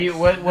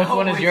What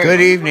one is your?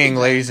 Good evening,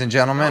 ladies and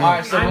gentlemen.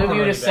 Alright, so move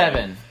you to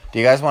 7. Do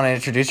you guys want to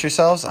introduce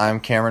yourselves? I'm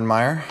Cameron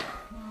Meyer.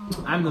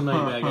 I'm the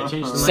money bag. I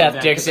changed the money Seth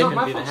bag. Dixon. It's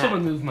not my fault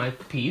someone moved my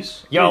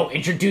piece. Yo,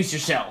 introduce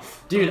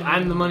yourself. Dude,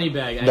 I'm the money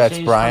bag. I That's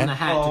changed Brian. from the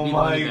hat to be the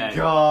money bag.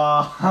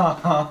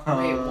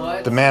 God. Wait,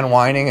 what? The man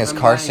whining is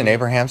Carson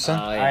Abrahamson.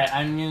 Alright,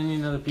 I'm gonna need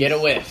another piece. Get a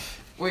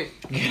whiff. Wait.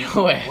 Get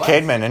a whiff.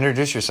 Cademan,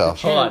 introduce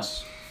yourself. Hold on.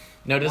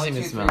 No, it doesn't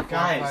even smell.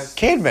 Guys.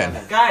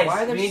 Cademan,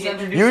 Guys, we need to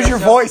introduce use your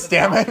voice,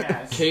 damn it.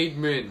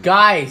 Cademan.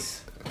 Guys,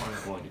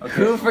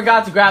 who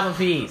forgot to grab a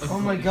piece? Oh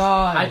my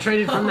god. I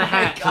traded from the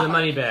hat to the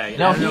money bag.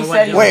 No, I don't he know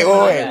said what he-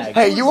 Wait.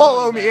 Hey, you all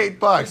owe me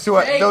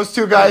 $8. Those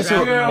two guys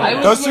who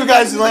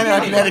landed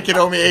on Connecticut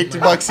owe me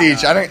 $8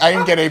 each. I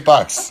didn't get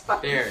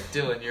 $8. There,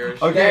 Dylan,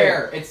 yours. Okay.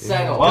 There, it's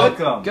settled.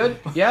 Welcome. Good?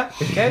 Yeah?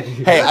 Okay.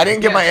 Hey, I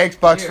didn't get my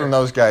 $8 from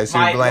those guys who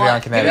landed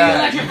on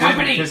Connecticut.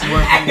 Because you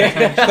weren't paying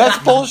attention. That's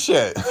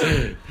bullshit.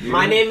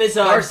 My name is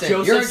Joseph.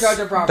 You're in charge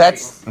of property.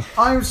 That's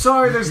I'm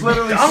sorry, there's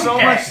literally so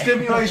much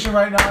stimulation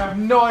right now. I have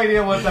no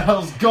idea what the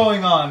hell's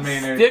going on,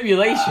 Maynard.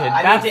 Stimulation.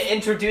 I need to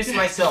introduce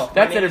myself.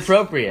 That's My name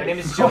inappropriate.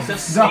 is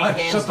Joseph God,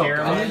 Snakehands shut the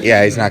Harriman. fuck up.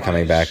 yeah. He's not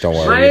coming back. Don't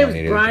worry. My We don't name's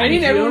need it. Brian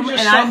Hume, and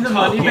I'm the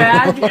money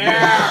bag.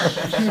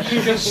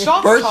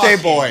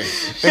 Birthday boy.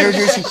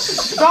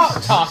 Introduce.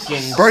 Stop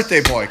talking.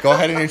 Birthday boy. Go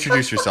ahead and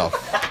introduce yourself.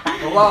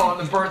 Hello, I'm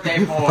the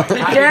birthday boy. Happy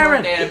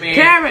Cameron, birthday to me.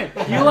 Cameron,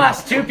 you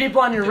lost 2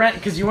 people on your rent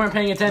because you weren't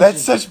paying attention.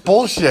 That's such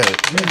bullshit.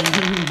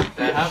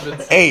 That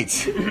happens.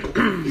 8.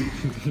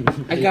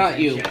 I got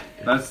you.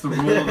 That's the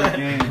rule of the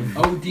game.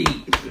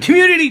 OD.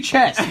 Community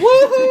chest.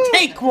 Woohoo!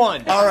 Take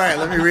one. All right,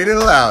 let me read it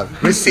aloud.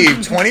 Receive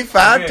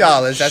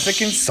 $25 as a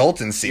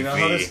consultancy You know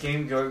how this fee.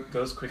 game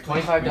goes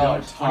quickly? $25. We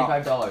don't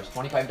talk. $25.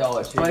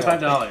 $25.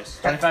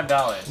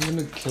 $25. I'm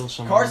gonna kill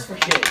someone. Cars for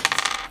kids.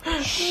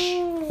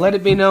 Let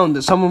it be known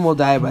that someone will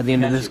die by the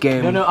end of this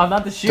game. No, I'm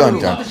not the shoe. Dun,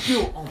 dun.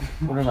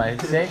 What am I,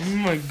 6? Oh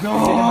my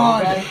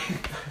god.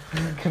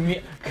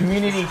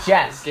 Community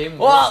chest.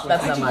 Well,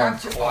 that's not mine.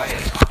 Jesus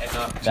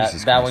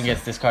That one Christ.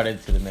 gets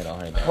discarded to the middle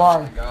right there.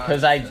 Why?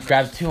 Because I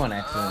grabbed 2 on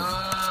accident.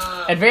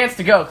 Advance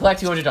to go.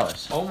 Collect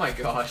 $200. Oh my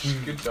gosh.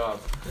 Good job.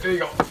 There you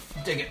go.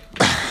 Dig it.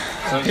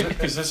 So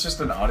is this just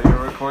an audio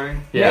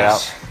recording?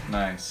 Yes.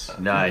 Nice.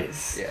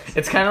 Nice. Yes.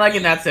 It's kind of like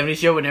in that 70s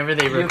show whenever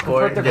they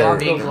record the they're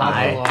Broncos being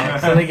high. level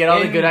So they get all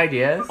the good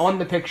ideas. On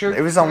the picture.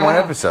 It was on one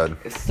episode.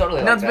 It's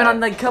totally No, it's been on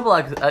like a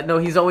couple. No,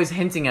 he's always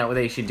hinting at where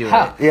they should do it.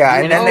 Ha. Yeah,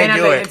 and then it's they been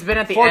do at the, it. It's been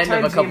at the 4 end of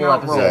a times the couple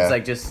amount episodes, rolled.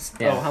 like just. Oh,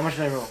 Yeah. how much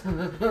did I roll?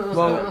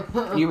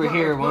 Well, you were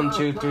here 1,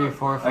 2, 3,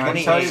 4, I 5,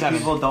 can tell you 6, 7.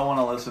 people don't want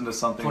to listen to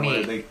something where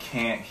 28. they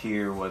can't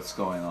hear what's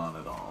going on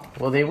at all.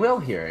 Well, they will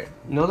hear it.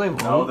 No, they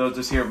won't. No, they'll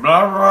just hear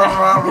blah,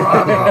 blah, blah,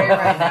 blah, blah.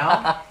 right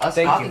now. Us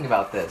Thank talking you.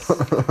 about this. They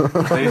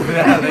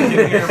can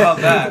hear about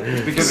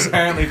that because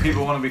apparently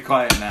people want to be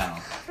quiet now.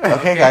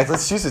 Okay, guys,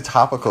 let's choose a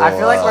topical. I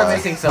feel like we're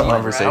missing someone.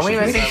 conversation. Are we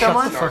missing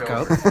someone? Fuck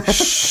up.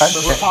 Shut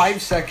the- 5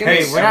 seconds.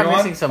 Hey, We're not everyone?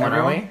 missing someone,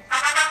 are we?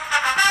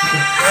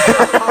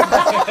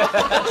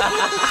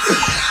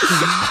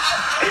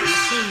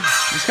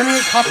 It's gonna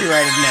get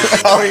copyrighted now.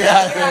 Oh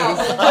yeah, it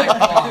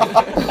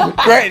is.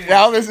 Great.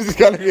 Now this is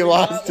gonna be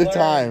lost to Did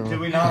time.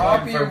 we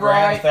not vote for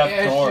Grand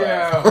Theft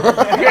Auto?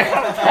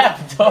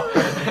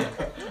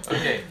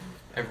 Okay,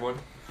 everyone.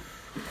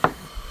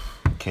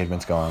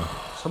 Cademan's going.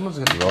 Someone's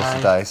He gonna rolls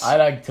the die. dice. I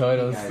like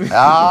titles.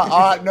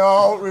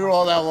 No,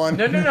 reroll that one.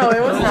 No,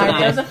 it was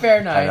nice. It was a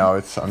fair night. I know I'm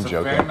It's a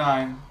fair joking.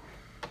 9.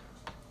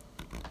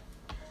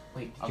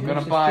 Wait, I'm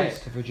gonna buy it.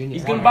 To Virginia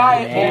He's Avenue. gonna buy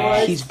it,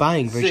 boys. He's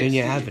buying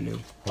Virginia Avenue.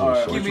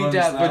 Alright, Give which me one's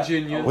that,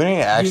 Virginia. We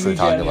didn't actually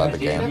talk about the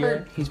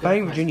game. He's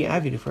buying Virginia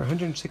Avenue for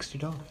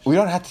 $160. We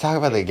don't have to talk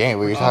about the game.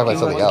 We can talk about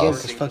something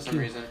else. Fuck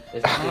you. Is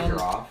my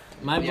speaker off?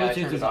 My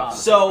Bluetooth is off.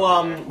 So,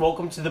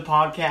 welcome to the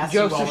podcast.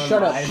 Joseph,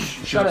 shut up.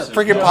 Shut up.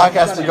 Freaking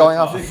podcast is going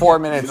on for 4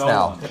 minutes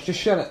now. Just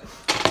shut up.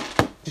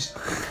 Just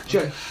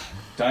shut.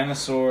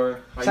 Dinosaur.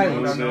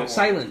 Silence.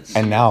 Silence.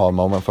 And now a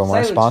moment from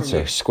our Silence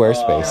sponsor, for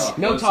Squarespace.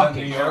 No what's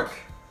talking. New York.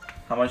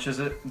 How much is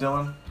it,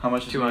 Dylan? How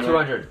much is New York?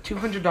 200.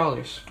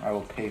 $200. I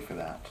will pay for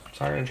that.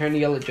 Sorry, I'm trying to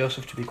yell at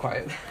Joseph to be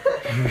quiet.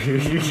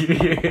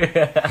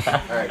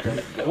 Alright,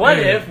 good. What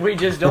if we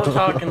just don't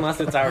talk unless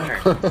it's our turn?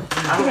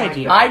 Good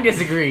idea. I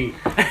disagree.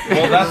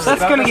 Well, That's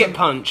gonna get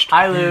punched.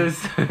 I lose.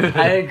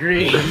 I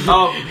agree.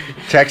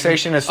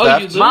 Taxation is Oh, you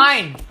theft. lose?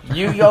 Mine.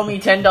 You owe me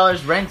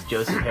 $10 rent,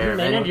 Joseph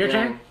Harriman. Maynard, your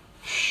turn?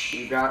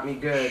 You got me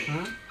good.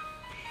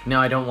 No,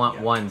 I don't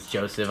want ones,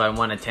 Joseph. I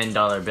want a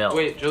 $10 bill.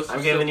 Wait, Joseph.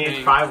 I'm giving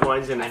you 5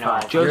 ones and a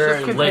 5. Joseph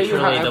You're can pay you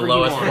literally the however you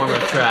lowest want. form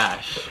of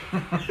trash.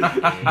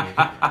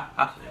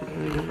 I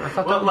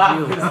thought What that laugh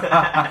was is you.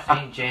 that?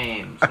 St.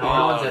 James. No one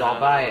wants it. I'll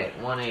buy it.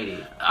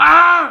 180.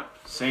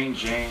 St.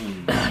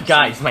 James.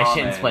 Guys, my St.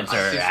 shin Thomas. splints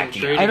are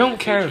acting. I don't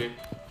care.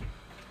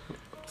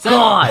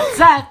 God!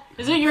 Seth,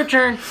 is it your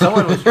turn?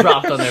 Someone was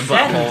dropped on their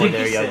butthole when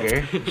they were younger.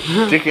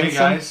 Hey Dickinson.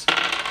 guys,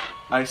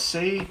 I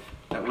say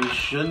that we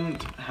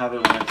shouldn't have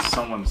it when it's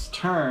someone's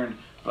turn,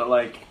 but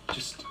like,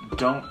 just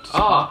don't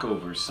talk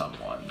over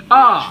someone.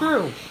 Ah,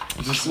 True.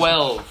 Just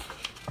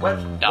 12.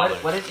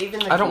 What is even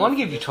the I don't want to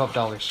give you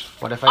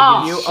 $12. What if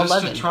I give you Just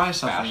 11? to try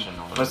something.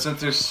 But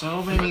since there's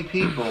so many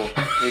people,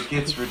 it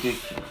gets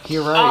ridiculous.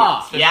 You're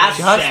right. Yes,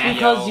 Just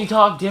because you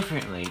talk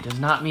differently does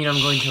not mean I'm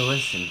going to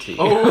listen to you.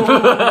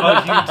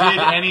 But you did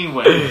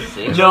anyway.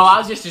 No, I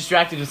was just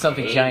distracted with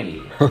something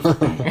shiny.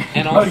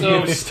 And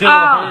also, You still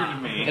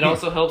heard me. it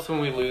also helps when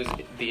we lose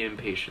the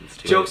impatience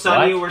too. Joke's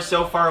on you, we're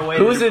so far away.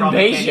 Who's that you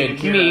probably can't impatient? even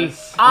hear Me.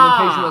 us.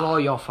 I'm impatient with all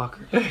y'all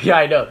fuckers. Yeah,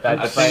 I know.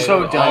 That's I'm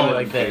so done.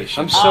 like this.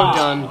 I'm so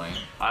done.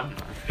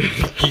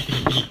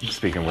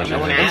 Speaking of which,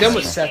 I'm done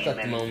with Seth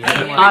at the moment.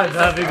 I'm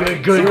having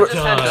a good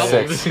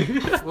time. 6.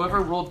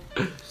 Whoever rolled,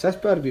 Seth's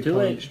about to be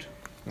punished.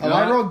 You know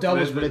I what? rolled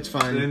doubles, but it's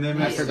fine.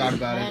 Then I forgot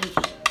about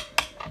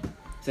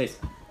it.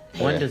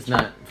 One does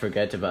not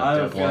forget about I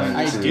doubles. have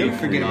I one, do two,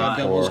 forget about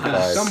three, doubles four,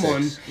 because five,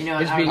 someone six. You know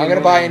what? is being I'm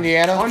gonna buy annoying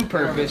Indiana. on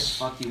purpose.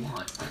 Fuck you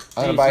want.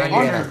 I'm gonna buy On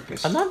Indiana.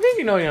 purpose. I'm not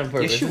being annoying on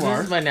purpose. Yes, you This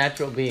are. is my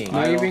natural being. Why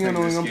are you don't being think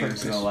annoying this on game's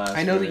purpose? gonna last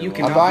I know that very you long.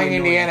 cannot I'm buying be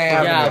annoying. Indiana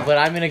Avenue. Yeah, but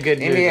I'm in a good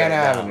mood Indiana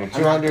right now.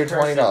 Avenue,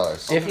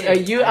 $220.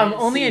 If I'm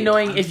only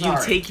annoying if you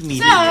take me.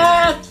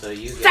 So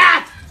you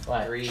get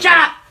What?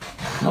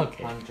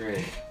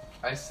 300.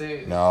 I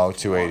say, No,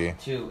 280.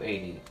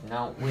 280.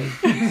 No, wait.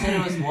 You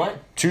said it was what?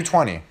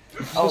 220.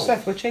 Oh,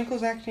 Seth, which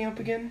ankle's acting up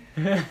again?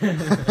 My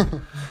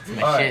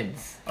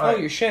shins. Oh,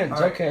 your shins.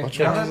 Alright. Okay. Now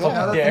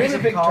that You're things the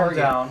have big calmed target.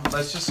 down,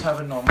 let's just have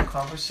a normal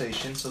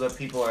conversation so that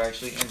people are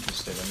actually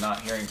interested and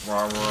not hearing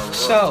rah, rah, rah.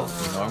 So,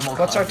 Normal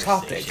what's our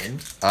topic? conversation.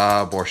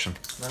 Abortion.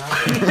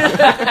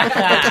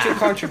 That's too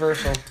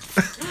controversial.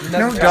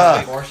 No,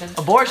 duh. Abortion?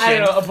 Abortion. I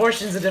don't know.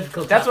 Abortion's a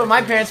difficult. That's what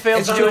my parents failed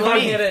It's to on do the with one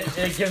me. hand, it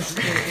kills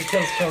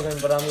children,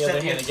 but on the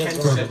other hand, it gives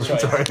women a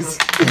choice.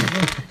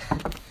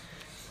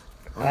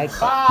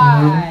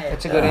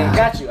 That's a good I answer.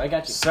 got you. I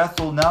got you. Seth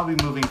will now be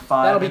moving That'll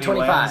 5 be and he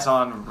 25. lands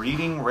on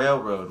Reading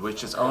Railroad,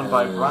 which is owned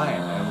by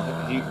Brian.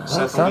 And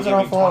Seth will Sounds be an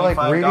giving awful lot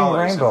like Reading $25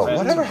 Rainbow. in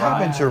Whatever Brian.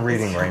 happened to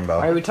Reading Rainbow?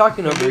 Are we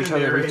talking over each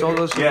other? We told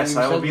us. Yes, you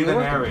I will said be we the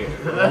were.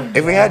 narrator.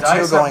 If we had Dice two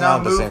have going now on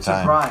at the moved same to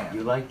time. Brian.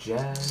 You like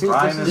jazz?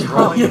 Brian is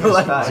rolling his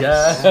dice.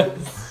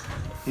 Jazz.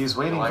 He's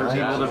waiting for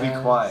people to be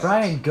quiet.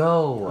 Brian,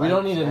 go. We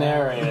don't need a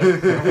narrator.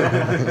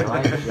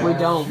 We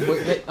don't.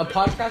 A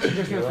podcast is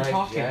just here for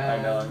talking. I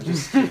know, I'm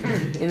just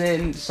And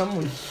then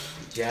someone.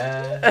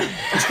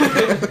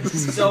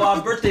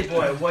 So, birthday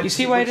boy, what You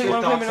see why I didn't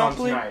want to play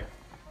Monopoly? tonight?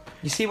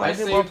 You see why I I say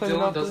didn't want if to play Dylan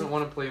Monopoly? doesn't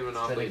want to play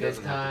Monopoly, he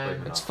doesn't have to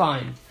play It's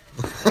Monopoly. fine.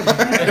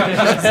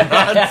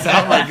 Doesn't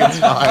sound like it's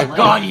fine.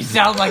 God, you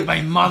sound like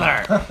my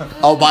mother.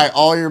 I'll buy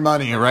all your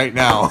money right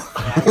now.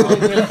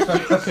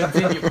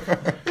 Continue.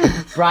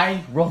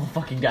 Brian, roll the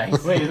fucking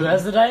dice. Wait, who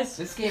has the dice?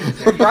 This game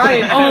is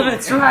Brian, Oh,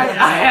 that's right.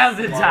 I have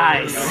the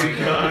dice.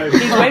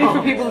 he's waiting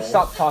for people to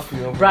stop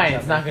talking over. Brian,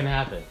 it's not gonna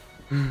happen.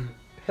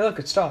 Hey, look,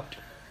 it stopped.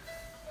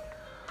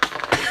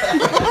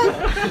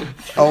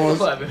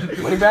 Almost.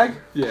 Money bag?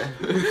 Yeah.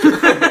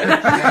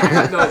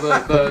 No,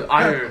 the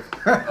iron.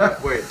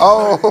 Wait.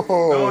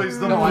 Oh. he's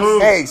the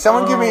move. Hey,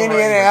 someone give me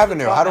Indiana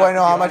Avenue. How do I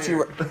know how much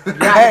you...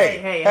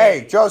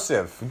 Hey,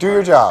 Joseph, do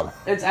your job.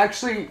 It's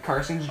actually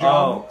Carson's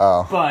job.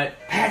 Oh. Oh. But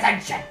Pay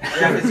attention.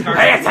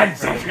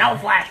 No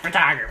flash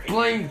photography.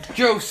 blame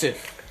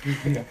Joseph.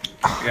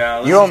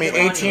 Yeah, You owe me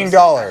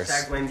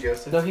 $18. Blame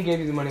Joseph. No, he gave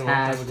you the money a long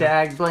time ago.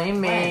 Hashtag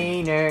blame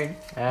Maynard.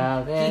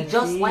 He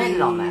just landed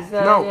on that.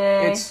 No,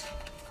 it's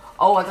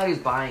Oh, I thought he was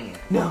buying it.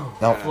 no.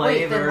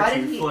 Wait, then why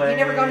didn't he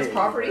never got his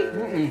property?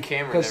 Cameron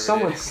Because never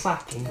someone's did.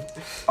 slacking.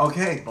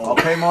 Okay, I'll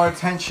pay more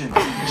attention.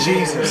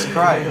 Jesus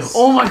Christ.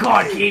 Oh my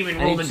God, Caden,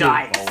 roll the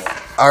dice.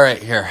 All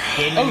right, here.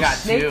 Caden got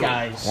snake two.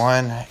 eyes.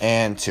 1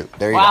 and 2.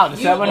 There you Wow, go.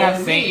 does someone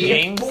have St.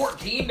 James?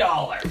 Money.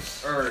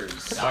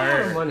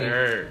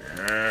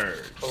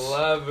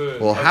 11.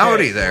 Well,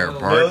 howdy there, $1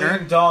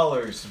 partner. million,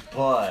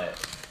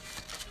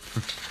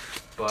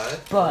 But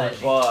But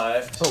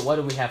what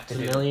do we have to $1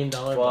 do? million.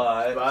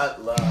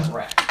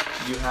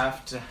 you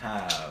have to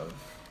have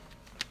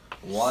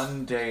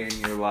one day in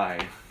your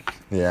life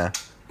Yeah.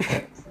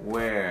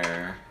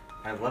 where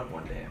I love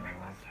one day in my life.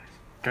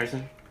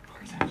 Carson?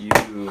 you,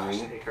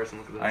 hey, Carson,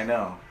 look at this. I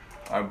know,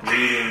 are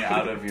bleeding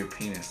out of your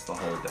penis the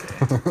whole day.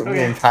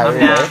 The entire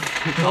day.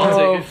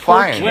 I'll take it.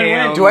 Fine.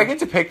 Cam. Do I get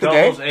to pick the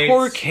day? Doubles, eights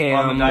Poor on the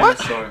Cam.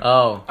 dinosaur.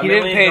 Oh. He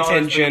didn't pay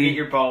attention. Get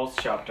your balls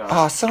chopped off.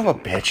 Oh, son of a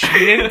bitch.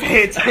 He didn't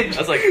pay attention. I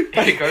was like,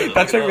 hey, Carson.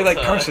 That's why look we're at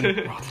like, outside. Carson,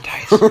 roll the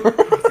dice.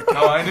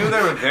 No, I knew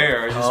they were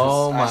there. I just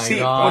Oh was, my See,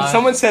 God. when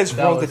someone says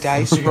roll the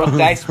dice, pay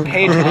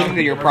attention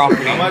to your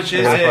property. How much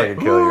is I'll it? fucking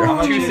kill you. How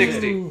much is it?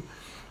 260.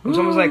 When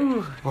someone's like,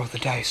 roll the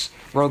dice,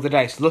 roll the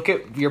dice. Look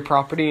at your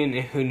property and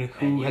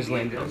who has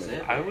landed on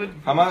it. I would.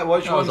 How much?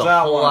 Which That was one's a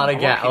that whole one? lot of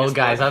gas. Oh,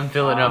 guys, I'm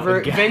filling up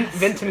with gas.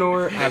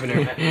 Ventanor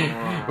Avenue.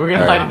 We're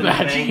gonna light a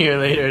match here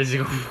later. As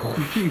you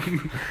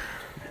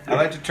I'd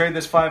like to trade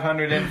this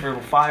 500 in for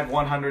 5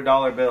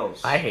 $100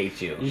 bills. I hate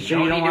you. You sure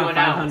you don't want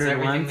 500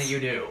 once? you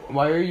do.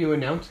 Why are you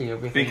announcing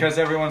everything? Because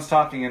everyone's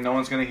talking and no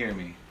one's gonna hear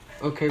me.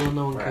 Okay, well,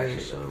 no one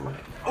cares. So.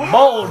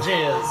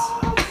 Bulges.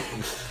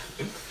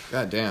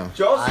 God damn.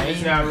 Joseph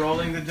is now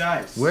rolling the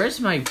dice. Where's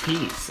my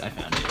piece? I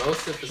found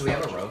it. Should we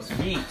have a roast?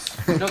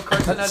 No,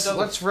 Carson,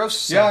 let's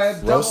roast. Yeah, I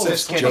had Roast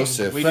doubles.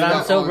 Joseph. We But do I'm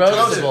that so all the time.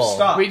 Joseph, roastable.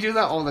 stop. We do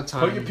that all the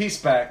time. Put your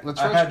piece back. Let's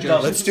I roast had Joseph.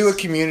 doubles. Let's do a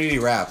community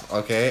rap,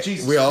 okay?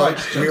 Jesus we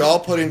Christ, all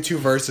put in 2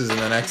 verses and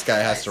the next guy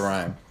has to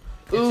rhyme.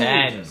 Ooh,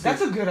 10.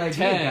 that's a good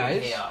idea,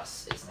 guys.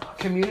 Chaos. It's not.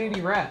 Community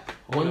rap.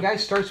 One guy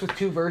starts with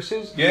 2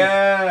 verses.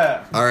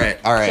 Yeah. All right.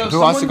 So Who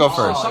wants to go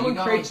someone- first? Someone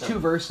You creates got 2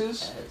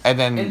 verses, And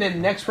then and then the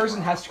next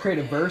person has to create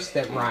a verse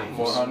that rhymes.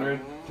 400,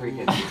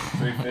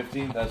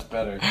 350. That's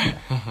better. Can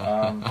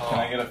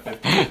I get a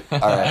 50? all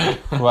right.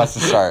 Who wants to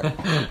start?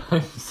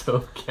 I'm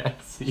so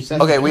gassy.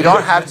 Okay, we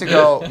don't have to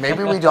go.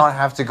 Maybe we don't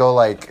have to go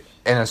like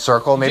in a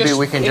circle. Maybe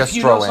we can just if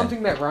you throw know in.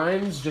 something that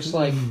rhymes, just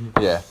like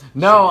Yeah.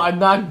 No, I'm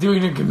not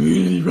doing a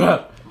community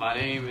rap. My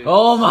name is.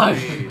 Oh my.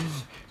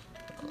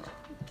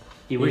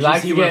 He We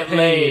like to get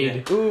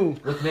laid. ooh.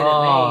 With Minute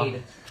Aw.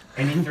 Maid.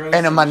 And he throws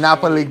In a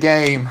Monopoly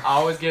game. I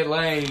always get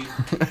laid.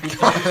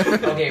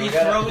 Okay, we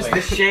gotta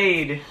the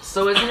shade.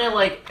 So isn't it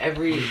like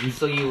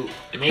so you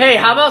make Hey,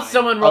 how about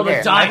someone roll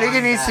Okay, the I dice? think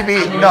it needs to be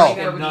no.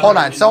 Hold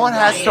on, someone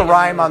has to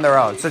rhyme on their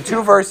own. So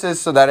 2 verses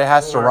so that it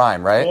has to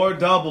rhyme, right? 4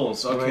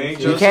 doubles, okay?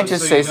 You can't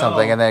just say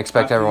something and then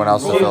expect everyone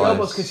else to Roll fill in.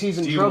 doubles because he's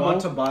in Do you trouble. want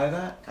to buy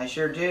that? I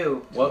sure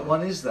do. What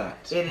one is that?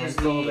 It is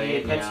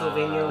the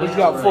Pennsylvania. He's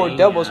got 4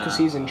 doubles because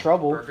he's in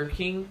trouble. Burger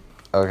King.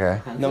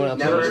 Okay. No one else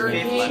Number knows.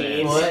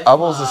 15.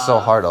 Doubles is so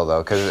hard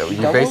though, because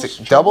you Doubles?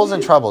 basic doubles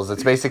and troubles.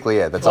 That's basically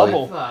it. That's all.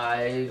 Double.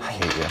 I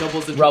hate you.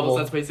 Doubles and Rubble. troubles.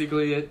 That's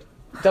basically it.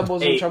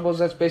 Doubles and troubles,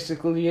 that's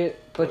basically it.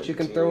 But you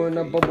can throw in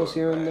the bubbles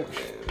here and there.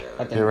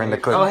 You're in the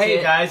clip. Oh,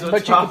 hey guys, what's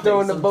But you can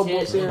throw in the Some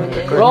bubbles here and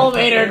there. Roll,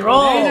 Maynard,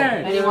 roll.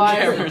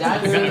 Anyway,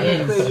 that's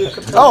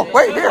it. Oh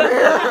wait, here.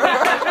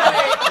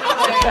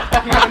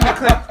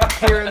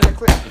 Here in the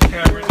clip.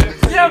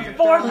 You have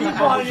 4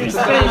 people on your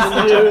space,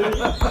 dude.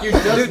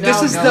 Dude,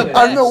 this is the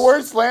I'm the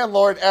worst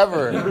landlord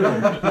ever.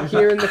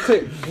 Here in the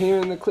clip. Here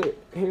in the clip.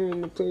 Here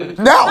in the clip.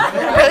 No,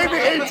 pay me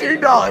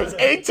 $18.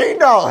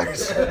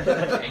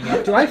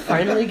 $18. Do I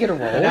finally get a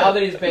roll? Now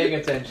that he's paying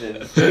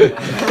attention.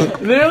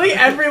 Literally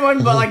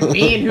everyone but like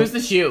me and who's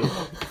the shoe.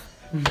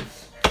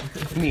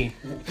 Me.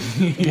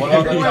 What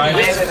are the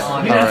dice?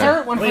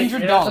 Her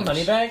 $100.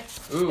 money bag?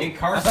 Ooh. I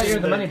thought you were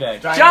the money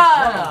bag.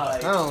 John!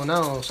 Oh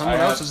no, someone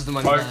I else have is the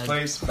money Park bag.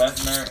 Place,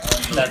 Ventnor, and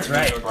That's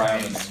right.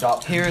 Brian.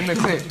 Stop. Here in the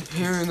clear,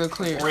 here in the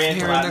clear, Rand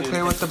here in Latin the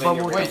clear is with the the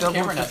bubble, with finger. the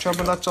double, with the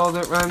trouble. That's all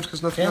that rhymes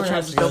because nothing else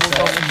Cameron rhymes. has to Double, go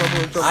double,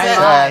 double, double. I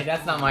lied,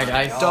 that's not my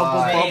dice.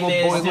 Double, bubble,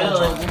 boil,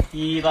 double.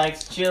 He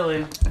likes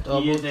chillin'.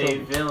 Double, He is a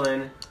double.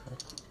 villain.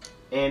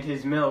 And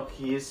his milk,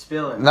 he is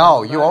spilling.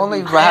 No, you only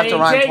have And to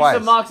he rhyme takes twice.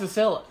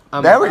 amoxicillin.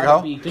 I'm There we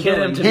about go. to be To get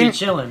him to killing. be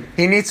chilling.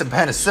 He needs some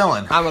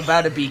penicillin. I'm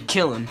about to be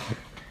killing.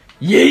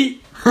 Yeet!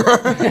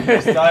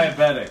 He's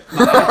diabetic.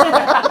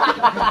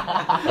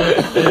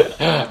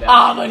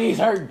 Ah, but he's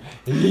hurt.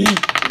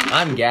 Yeet.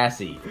 I'm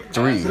gassy.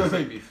 3,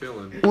 Be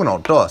feeling.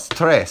 1, 2,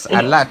 3.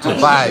 I'd like to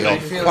buy your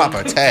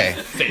property.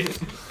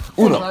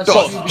 1, 2,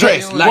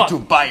 3. Like to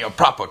buy your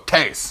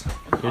properties.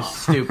 You're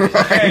stupid.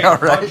 Hey, All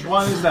right. which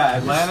one is that?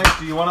 Atlantic?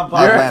 Do you want to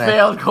buy You're it? a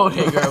failed coat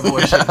hanger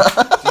abortion.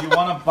 Do you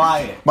want to buy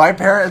it? My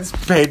parents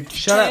paid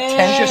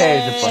 10K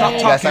to Stop buy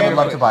it. Yes, I would talking.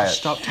 love to buy it.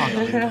 Stop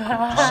talking.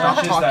 How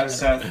much is that,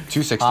 Seth?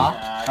 260.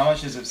 How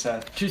much is it,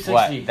 Seth?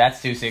 260. That's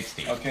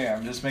 260. Okay,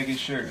 I'm just making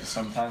sure, 'cause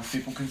sometimes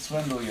people can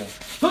swindle you.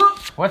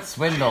 What's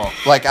swindle?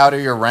 Like out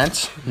of your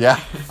rent? Yeah,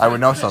 I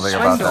would know something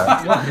about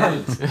that.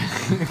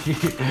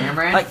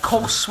 Cameron? Like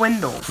Cole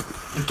Swindle.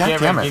 God damn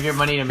Cameron, give it. your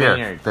money to Here,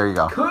 Maynard. there you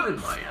go.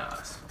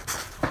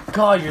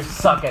 God, you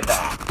suck at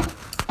that.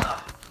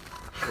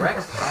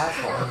 Rex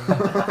asshole.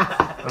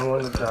 I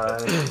want to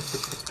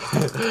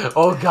die.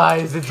 Oh,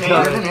 guys, it's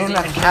Living done. in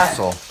that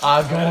castle.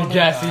 I got a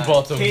gassy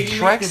bottom.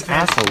 Shrek's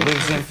asshole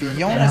lives in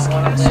Fiona's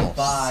castle.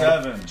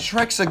 7.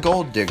 Shrek's a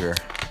gold digger.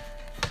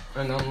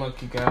 An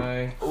unlucky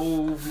guy.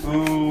 Ooh.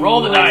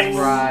 Roll the dice.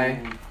 Right.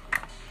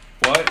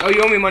 What? Oh,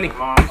 you owe me money.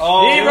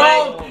 Oh, He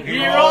rolled!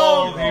 He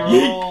rolled!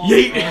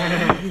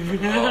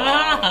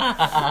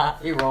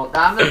 He rolled.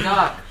 I'm the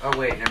duck. Oh,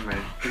 wait, never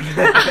mind.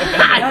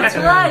 That's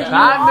right.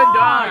 I'm the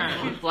dog.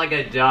 It's like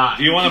a duck.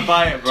 Do you want to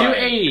buy it, Brian?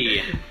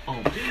 280. Oh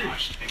my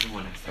gosh,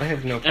 everyone has I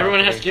have no. Everyone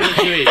has to give him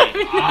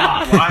 280.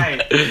 Why?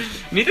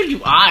 Neither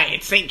do I.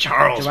 It's St.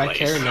 Charles. Do I place.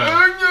 care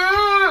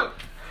now?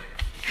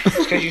 It's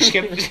because you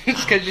skipped.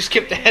 It's because you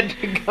skipped ahead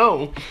to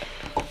go.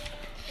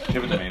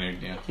 Give it to Maynard,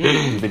 yeah.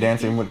 You be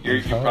dancing with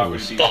Your proper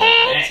seat.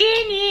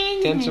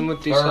 Dancing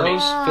with these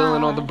hoes,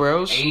 filling all the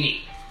bros.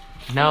 80.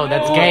 No,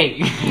 that's gay.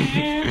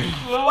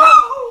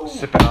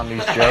 sipping on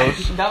these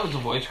Joes. That was a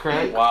voice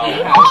crack. Wow.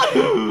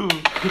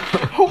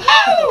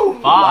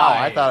 Wow,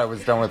 I thought I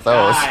was done with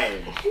those.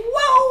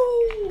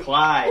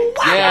 Clyde.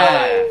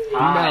 Yeah.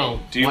 No.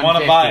 Do you want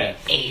to buy it?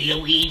 Hey,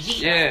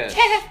 Luigi. Yeah.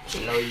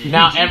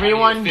 Now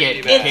everyone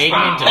get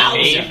taken to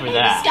pay for This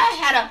that. guy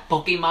had a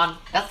Pokemon.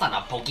 That's not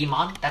a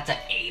Pokemon. That's a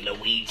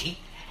Luigi.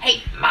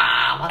 Hey,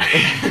 Mama.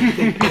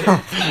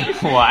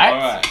 What?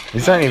 Alright.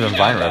 These aren't even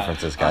Vine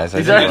references, guys.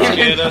 These aren't Let's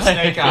even- get a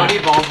snake out.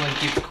 Cody Baldwin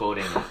keeps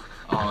quoting.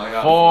 I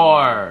got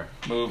 4.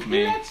 Move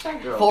me.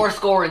 7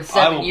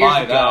 will years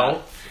buy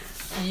ago.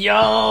 Yo.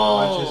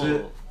 How much is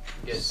it?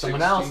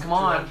 Someone else, come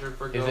on.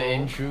 Is it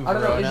in true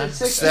Verona?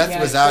 Seth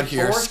was out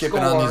here skipping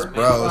on these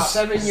bros.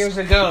 7 years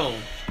ago.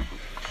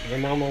 Your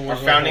mama was Our a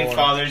founding whore.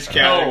 fathers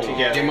gathered Your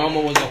together.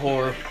 mama was a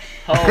whore.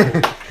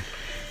 Oh.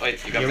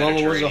 Wait, you got Your mama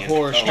was a Mediterranean.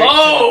 whore. Straight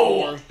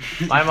Oh! to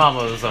the whore. My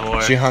mama was a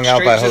whore. She hung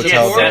out by Straight to the She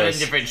had hotel door. 7 doors.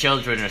 different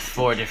children with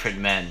 4 different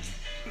men.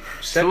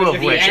 7 Two of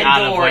different, which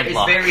out of Endor is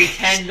wedlock. very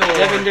tender.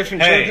 7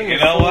 different Hey, children you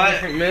with know 4 what?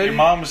 different Your men.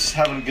 mom's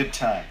having a good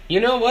time. You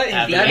know what? His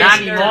Not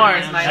dad anymore.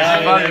 Is my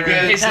Having a brother.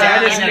 good His time.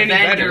 dad In isn't a any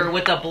better. vendor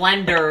with a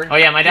blender. Oh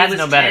yeah, my dad's He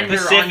no was better. tender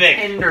Pacific.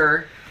 on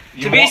Tinder.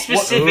 To be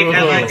specific,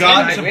 as I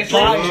God, said, it's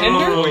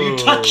Tinder? you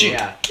touch it.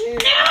 Yeah.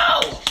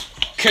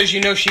 Because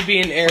you know she'd be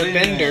an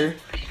airbender.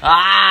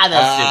 Ah,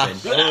 that's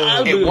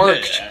stupid. It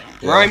worked.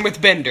 Rhyme with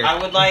bender. I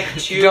would like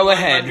Go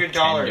ahead.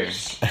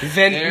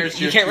 $200.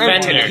 You can't rhyme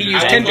with Tinder. He used I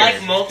would Tinder.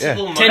 like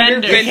multiple months.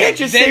 Tinder, You can't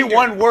just say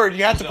one word.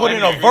 You have to put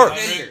in a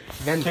verse.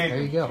 There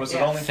you go. Was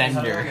it only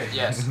Fender.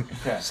 Yes.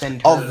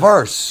 Send A her.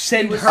 verse.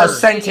 Send A her.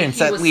 sentence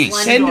He at was least.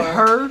 Send Slender.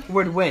 her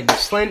would win.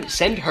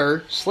 Send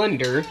her.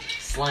 Slender.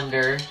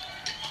 Slender.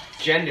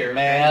 Gender.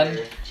 Man.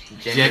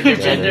 Gender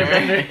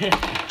bender.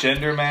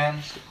 Gender man.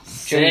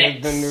 Gender,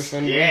 bender,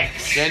 sender.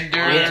 Yes. Gender,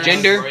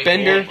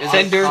 bender,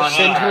 sender,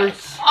 send her.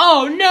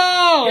 Oh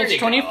no! It's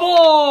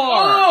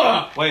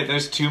 24. Wait,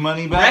 there's 2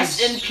 money Rest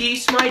bags? in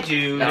peace, my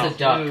dude. That's a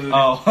duck.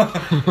 Oh.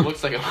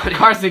 Looks like a money.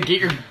 Carson, get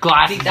your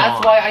glasses See, that's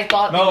on. why I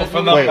thought. No, he was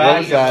from the Wait, what bag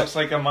was it that? looks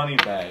like a money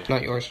bag.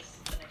 Not yours.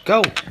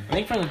 Go. I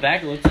think from the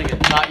back it looks like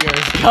it's not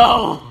yours.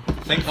 Go. I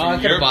think Oh, I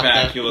from could've your bought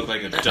back that. you look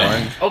like a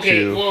duck.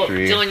 Okay, well,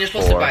 Dylan, you're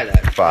supposed to buy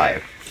that.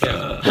 5.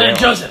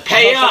 Joseph.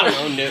 Pay up.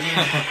 Owned it.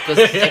 Because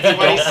if you don't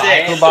buy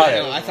 26. Who bought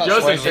No, I it? thought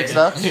Joseph 26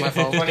 bucks? my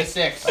fault.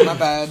 26. My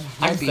bad.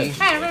 Might be.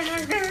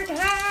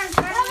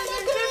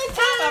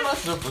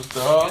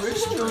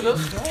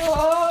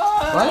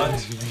 What?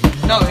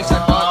 No, it's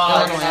not.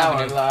 I don't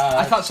have it.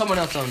 I thought someone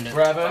else owned it.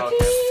 What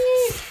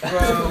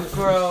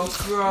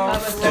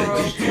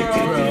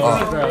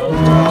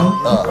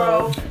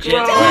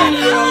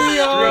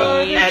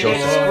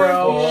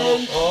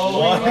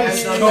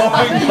is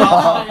going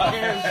on?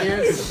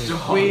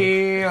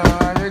 We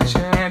are the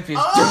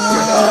champions.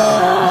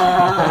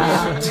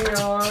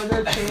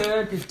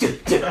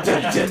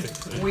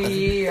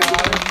 We are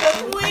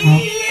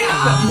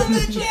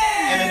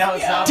And then now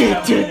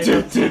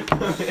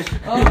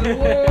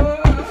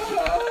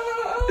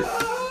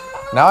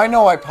Now I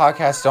know why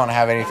podcasts don't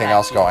have anything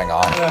else going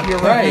on. You're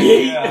right.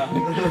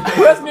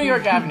 Who has New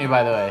York Avenue,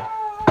 by the way?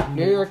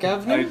 New York I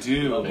Avenue?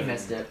 do. You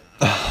missed it.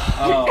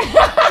 Oh.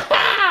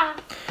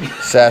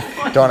 Seth,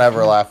 don't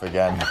ever laugh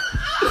again.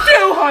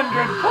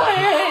 200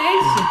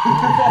 plays.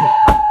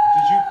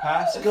 Did you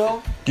pass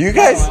go? Do you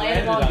guys...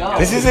 Landed on go.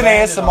 This is an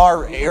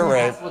ASMR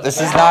era. This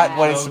is not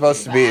what it's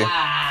supposed to be.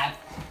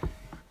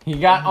 He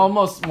got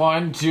almost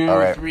 1, 2, All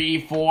right.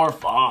 3, 4,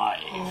 5.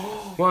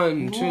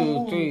 1,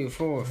 2, 3,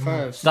 4,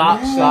 5, Stop,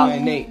 6, stop.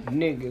 7, 8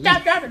 niggas.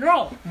 Stop, drop, and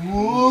roll. 1,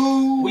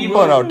 2,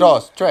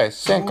 3,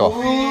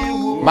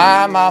 5.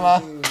 My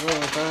mama. 4,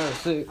 5,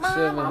 6,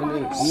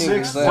 7, 8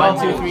 Six, niggas.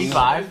 1, 2, 3,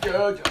 5.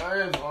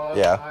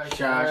 Yeah.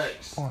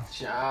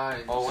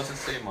 Oh, what's it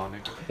say,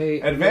 Monica?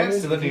 Hey,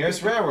 Advance to the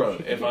nearest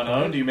railroad. If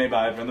unowned, you may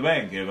buy it from the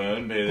bank. If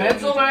owned, pay the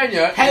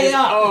Pennsylvania. Hey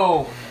up.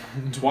 Oh.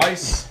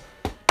 twice.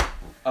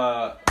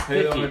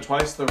 Pay the owner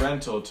twice the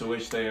rental to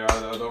which they are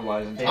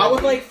otherwise I entitled.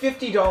 would like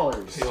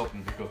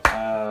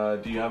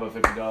 $50. Do you have a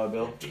 $50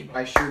 bill?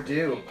 I sure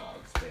do.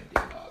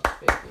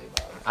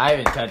 I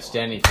haven't touched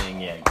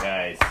anything yet,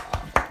 guys.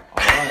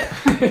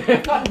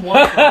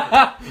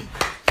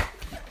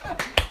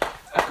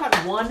 I've got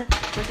one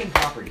freaking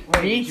property.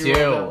 Me too.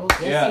 Yes,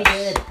 he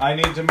Yes. did. I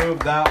need to move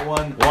that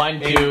one. 1,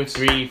 2,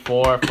 3,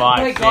 4,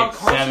 5, 6,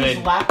 7,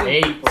 8.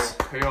 Pay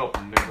up,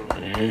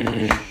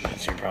 nigga.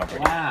 That's your property.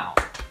 Wow.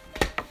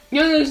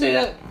 You don't say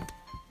that.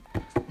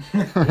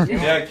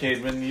 Yeah,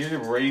 Cademan, you're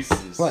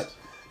racist. What?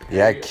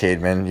 Yeah,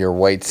 Cademan, your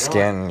white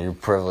skin, your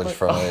privilege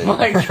from Oh it.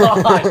 my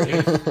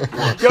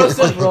god.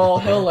 Joseph Roll,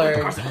 he'll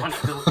learn.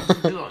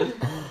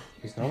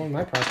 He's not on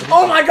my property.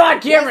 Oh my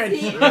god, Cameron!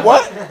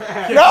 What?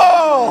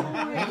 No!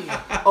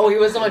 Oh, he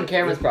was on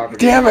Cameron's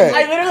property. Damn I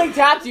it! literally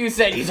tapped you and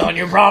said he's on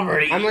your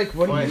property. I'm like,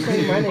 what are you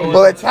saying my name?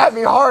 Well, it tapped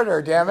me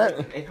harder, damn it.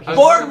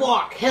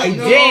 Boardwalk. Hell I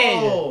yeah.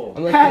 did.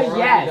 I'm like,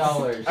 Yes.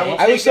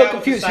 I was so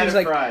confused. He was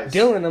like,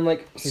 Dylan. I'm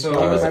like, he's So,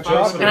 not on my Joseph-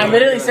 property. And I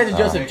literally said to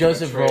Joseph,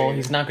 Joseph Roll,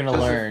 he's not gonna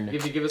learn.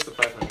 If you give us the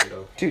 500, though.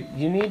 Dude,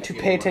 you need to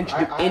pay attention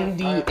to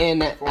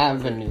Indiana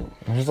Avenue.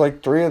 There's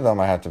like 3 of them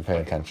I have to pay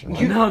attention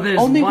to. No, there's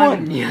Only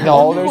one. No,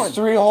 Only there's one.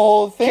 3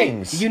 whole Okay,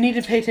 things. you need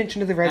to pay attention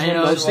to the red I one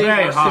know, it's mostly,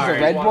 very because the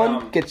hard. red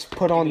one gets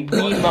put on the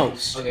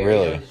most.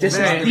 Really? This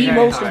Very, is the very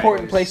most hard.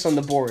 important place on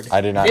the board.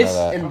 I did not This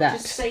know that. and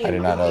that. Just saying. I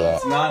did not know that.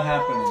 It's not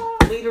happening.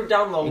 Later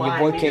down the And line,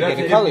 your boy maybe, can't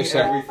get a color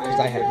set because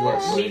I have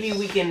this. maybe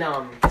we can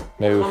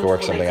Maybe we can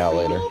work something out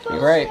later.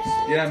 You're right.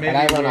 Yeah, maybe And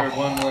I run a we're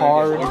one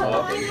hard- way.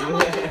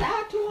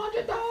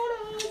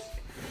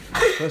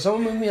 So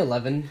someone move me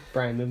 11.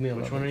 Brian, move me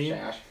 11. Which one are you?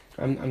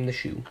 I'm the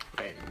shoe.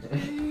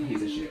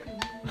 He's a shit.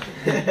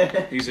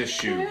 He's a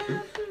shoe.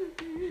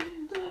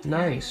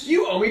 Nice.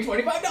 You owe me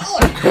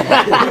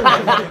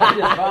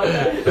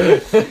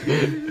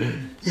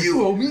 $25.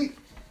 You owe me.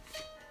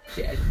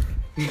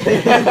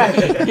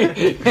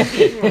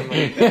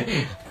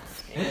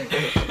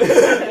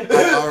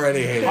 I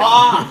already hate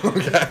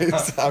it.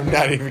 Guys, I'm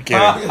not even kidding.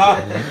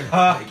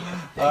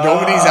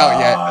 Nobody's out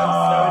yet,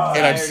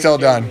 and I'm still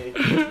done.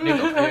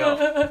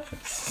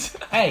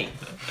 Hey.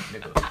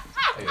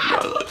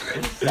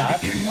 Stop.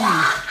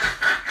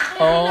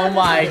 Oh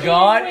my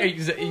god. You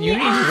need to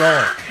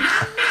roll.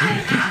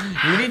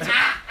 You need to.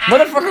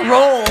 Motherfucker,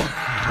 roll.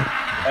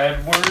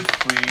 Edward,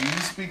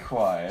 please be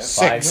quiet.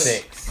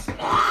 5-6.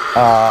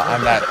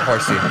 I'm not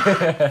horsey.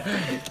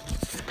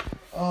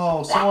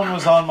 Oh, someone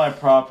was on my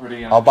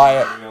property. And I'll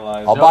buy it.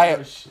 I'll buy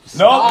it.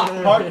 No,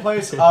 Park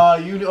Place. You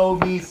owe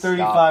me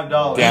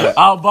 $35. Damn it.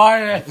 I'll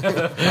buy it.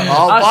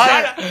 I'll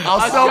buy it.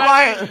 I'll still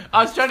buy it.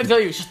 I was trying to tell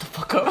you, shut the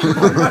fuck up.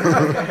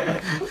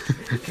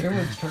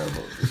 Cameron's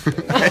terrible.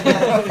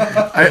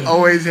 I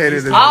always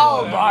hated this.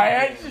 I'll buy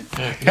it.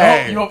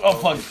 Hey. Oh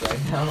fuck.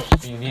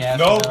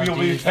 Nope, you'll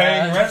be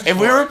paying rent. If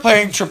we were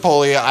playing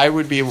Tripoli, I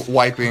would be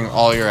wiping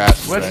all your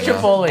asses. What's right now.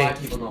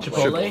 Chipotle?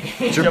 Tripoli.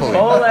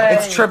 Chipotle.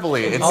 It's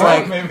Tripoli. It's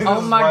like.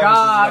 Oh my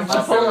god,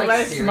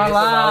 Chipotle's my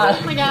life.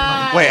 Oh my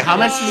god. Wait, how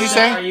much did you Are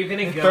say? you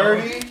gonna go?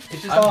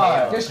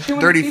 35. There's too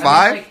many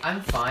 35? Like,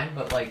 I'm fine,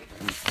 but like,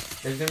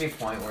 there's gonna be a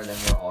point where then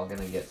we're all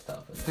gonna get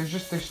stuff. people.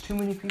 There's too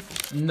many people.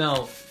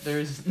 No,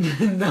 there's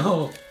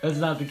no. That's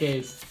not the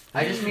case.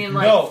 I just mean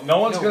like. No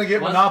one's gonna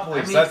get once-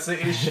 monopolies. I mean- That's the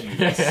issue.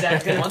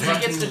 Once it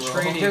gets to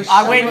trading.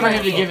 I'm waiting for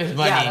him to give his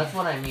money. Yeah, that's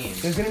what I mean.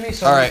 There's gonna be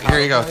so All many right, here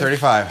you go. power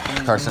 35,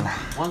 Carson.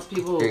 Once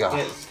people Here you go.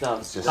 get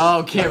stuff. Just-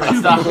 Oh, Karen,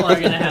 stop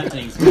plugging to have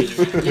things.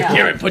 Yeah.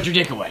 Karen, put your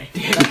dick away.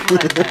 That's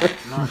what I meant.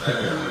 Not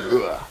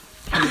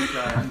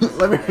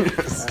Let me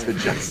just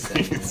adjust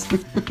these.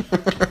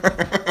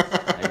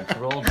 I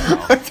rolled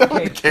now.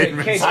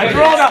 Okay, I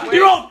rolled up.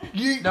 You rolled.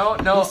 No,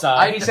 no.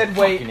 He said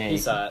wait. He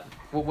saw it.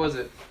 What was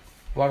it?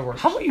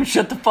 Waterworks. How about you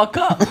shut the fuck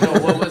up? No,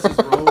 what was his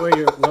roll?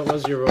 What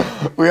was your roll?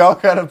 We all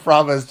kind of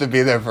promised to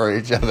be there for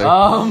each other.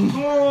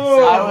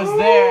 I was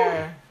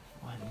there.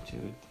 1,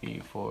 2, 3,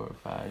 4,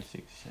 5,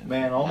 6, 7.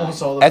 Man,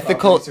 almost all the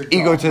Ethical properties are gone.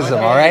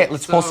 egotism, all right?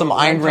 Let's pull some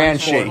Ayn Rand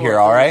shit here,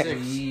 all right?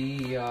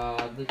 We are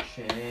the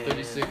champ.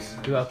 36.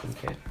 You're welcome,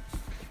 kid.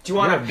 Do you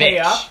want to pay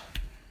up?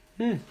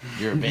 You're a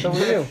bitch. So were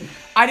you.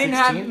 I didn't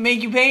have to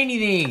make you pay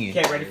anything.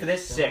 Okay, ready for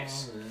this?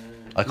 6.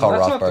 I call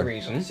That's not the Rothbard.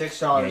 reason.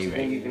 $6. you're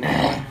You can.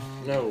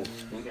 No.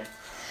 Okay.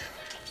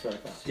 Do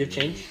you have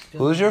change?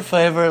 Who's your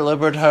favorite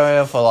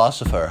libertarian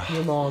philosopher?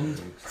 Your mom.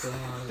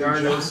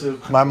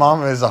 Joseph. My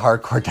mom is a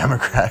hardcore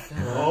Democrat.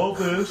 All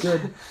this. She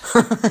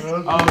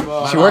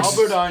works.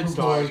 Albert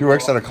Einstein. She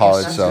works at a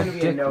college, That's so. gonna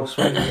be a no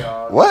for me,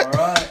 dog. What?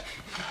 Alright.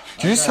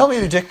 Did you just tell me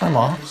to dick my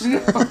mom?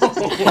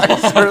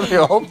 I certainly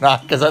hope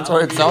not, because that's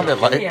what it sounded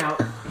like.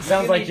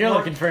 Sounds like you're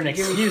looking for an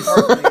excuse.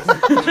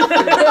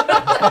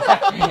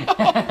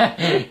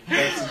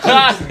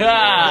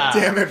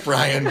 Damn it,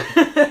 Brian.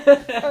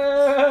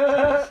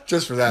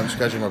 Just for that, I'm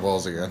scratching my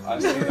balls again. I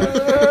see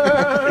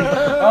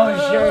that.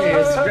 Oh, sure,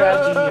 you're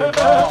scratching your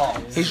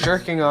balls. He's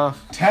jerking off.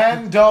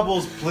 10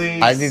 doubles,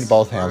 please. I need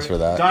both hands for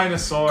that.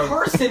 Dinosaur.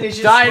 Carson is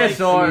just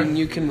Dinosaur.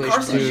 You can wish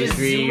Carson's to. just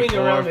 3, zooming 4,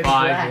 around the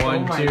 5. track. 1, Oh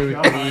my 2,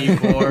 God. 3,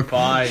 4,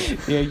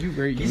 5. Yeah, you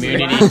great.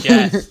 Community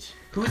chest.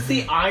 Who's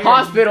the iron?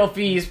 Hospital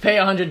fees. Pay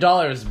 $100,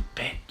 bitch.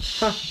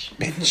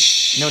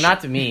 Bitch. No, not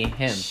to me.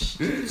 Him.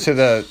 To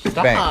the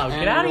Stop. bank.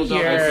 Get out of Roll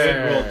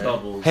here.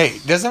 doubles. Hey,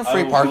 doesn't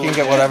free I will parking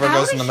get whatever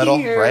goes in the middle,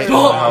 here. right? Is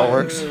that how it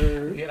works?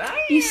 Get out of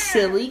here. You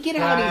silly. Get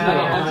out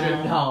of here.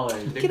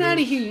 $100. Get out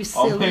of here, you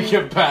I'll make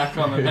silly. it back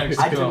on the next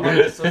I did go. not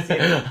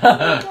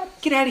associate.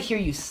 Get out of here,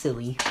 you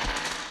silly.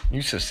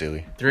 You're so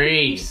silly.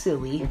 3. You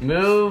silly.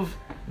 Move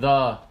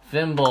the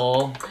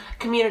thimble.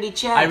 Community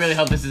chest. I really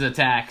hope this is a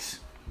tax.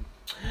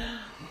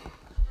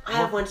 I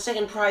have won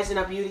second prize in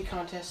a beauty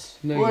contest.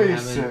 No, you Wait a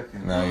haven't.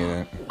 second. No, you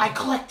didn't. I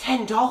collect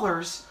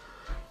 $10.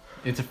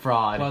 It's a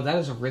fraud. Wow, that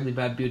is a really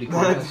bad beauty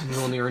contest if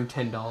you only earned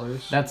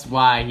 $10. That's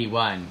why he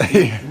won.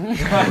 It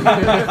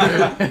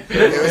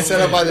was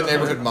set up by the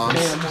neighborhood moms.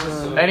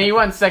 And he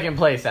won second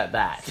place at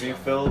that. Can you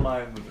fill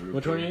mine with root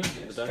Which one are you?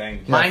 beer?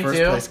 Thank you. Yeah, Mine first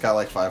too? place got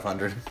like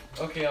 500.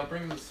 Okay, I'll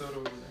bring the soda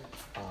over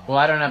there. Well,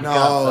 I don't have cups,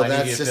 so No, I need you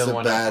that's to just fill a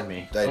one up bad for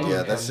me.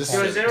 idea. That's just.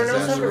 Does anyone else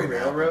have a exaggerating.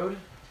 railroad?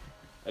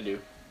 I do.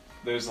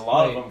 There's a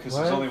lot of Wait, them because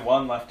what? there's only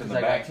one left in the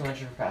I got bank. too much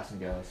in pass and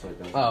go, so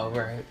it goes. Oh,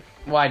 right.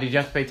 Why, did you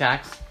have to pay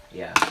tax?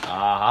 Yeah.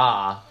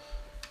 Aha.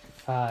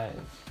 5.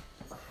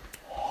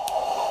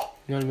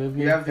 You want to move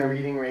me? You have the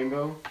reading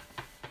rainbow.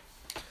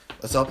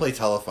 Let's all play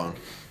telephone.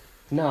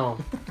 No.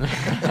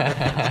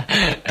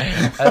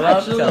 I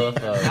love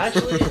telephones.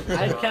 Actually,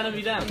 I'd kind of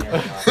be down. So,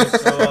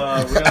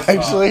 we're gonna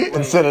Actually,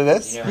 instead of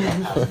this.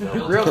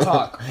 Real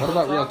talk. What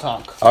about real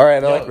talk? All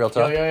right, I like real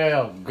talk.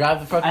 Yo. Grab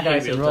the fucking I hate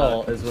dice and real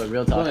roll is what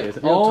real talk What? is.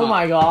 Real Oh talk.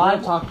 my Real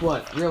god. talk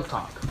what? Real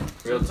talk.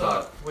 Real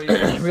talk.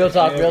 Real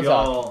talk, real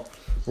talk.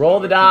 Roll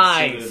the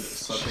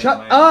dice.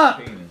 Shut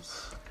up!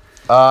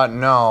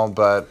 No,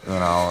 but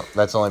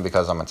that's only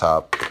because I'm a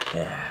top.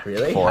 Yeah,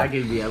 really? 4. I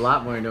could be a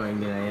lot more annoying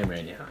than I am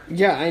right now.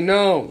 Yeah, I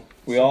know.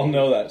 We all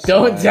know that.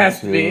 Don't 1,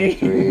 test 2, me.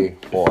 3,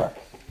 4.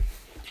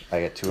 I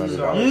get $200.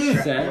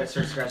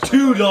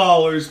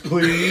 $2,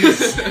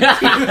 please.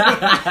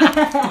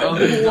 Oh,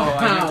 no,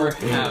 I never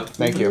have.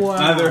 Thank you.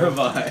 Neither have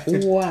I.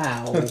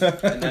 Wow. And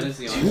that is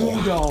the only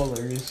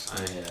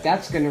 $2.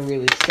 That's gonna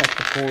really set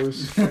the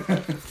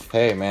course.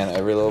 Hey, man,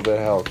 every little bit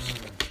helps.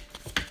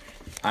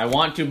 I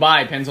want to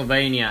buy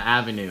Pennsylvania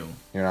Avenue.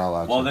 You're not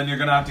allowed Well, to. then you're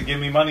gonna have to give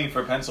me money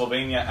for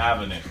Pennsylvania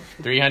Avenue.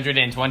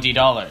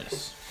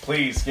 $320.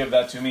 Please give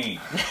that to me.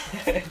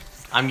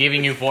 I'm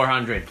giving you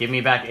 $400. Give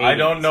me back 80. I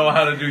don't know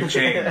how to do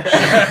change.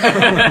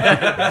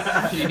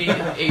 You need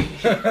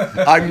 8.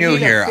 I'm new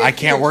here. I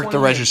can't work the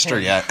register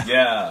yet.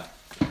 Yeah.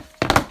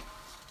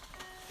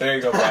 There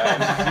you go,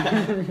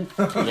 Brad.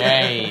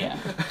 Yay.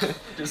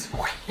 Just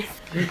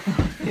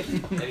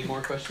any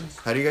more questions?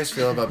 How do you guys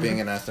feel about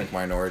being an ethnic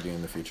minority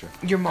in the future?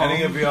 Your mom.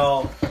 Any of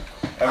y'all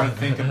ever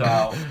think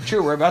about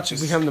Sure, we're about to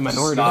become the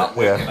minority. not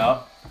waking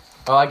up?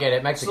 Oh, I get it.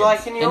 So Mexicans.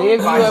 like, can you Any only of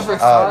you buy ever stuff?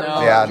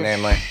 thought Yeah, just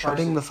namely.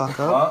 shutting the fuck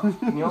up? Huh?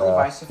 Can you only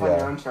buy stuff on Yeah.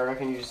 your own turn, or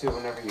can you just do it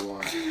whenever you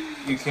want?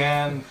 You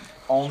can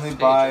only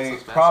buy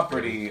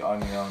property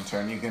on your own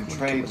turn. You can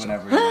trade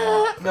whenever you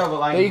want. No, but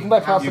like No, you can buy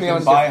You property can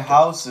on buy different-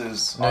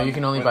 houses. No, you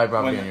can only buy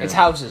property on your It's own.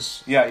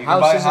 houses. Yeah, you can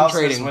Houses buy and houses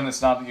trading. when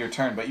it's not your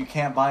turn, but you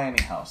can't buy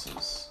any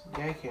houses.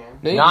 Yeah, I can.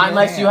 No, you Not can't.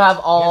 unless you have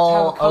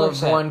all a color of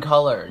set. one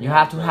color. You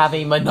have to have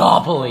a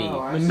monopoly.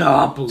 Oh, I see.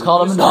 Monopoly. It's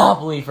called a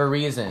monopoly for a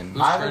reason.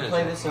 I haven't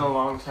played this in a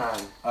long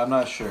time. I'm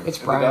not sure. It's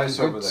The Brian. dice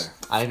over It's- there.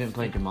 I haven't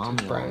played your mom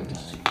in a long Brian.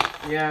 time.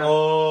 Yeah.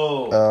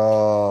 Oh.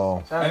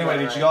 Oh. Sounds Anyway,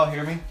 about did you right. all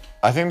hear me?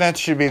 I think that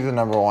should be the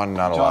number one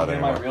not Did y'all allowed hear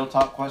my anymore. real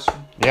talk question?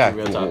 Yeah,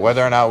 Real talk.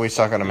 whether or not we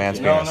suck on a man's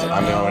penis.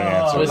 I'm the only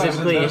answer.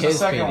 Specifically There's a his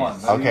second penis.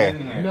 one. that we Okay.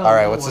 didn't hear. All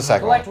right, what's the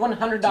second one? Collect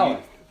 $100.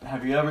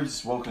 Have you ever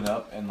just woken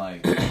up and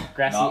like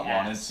Grassy not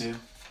ass. wanted to,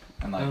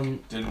 and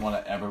like didn't want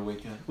to ever wake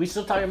up? We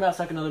still talking about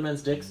sucking other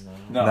men's dicks?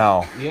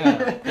 No.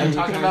 Yeah. I'm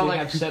talking about like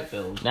have set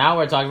builds. Now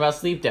we're talking about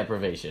sleep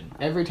deprivation.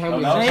 Every time No,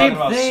 we now we're Same talking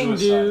about thing,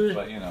 suicide, dude.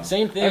 but you know.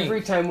 Same thing.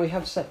 every time we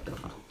have set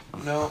builds.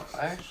 no,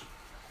 I actually.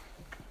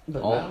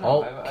 But All- I don't know.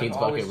 all I've kids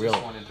always bucket real.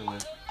 just wanted to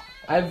live.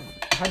 I've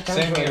had times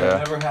Same where here. Yeah.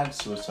 I've never had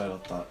suicidal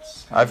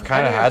thoughts. I've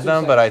kind of I had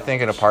them, never but I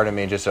think in a part of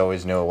me just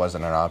always knew it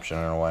wasn't an option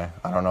in a way.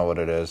 I don't know what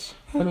it is.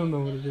 I don't know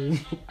what it is.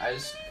 I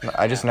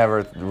I just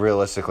never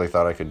realistically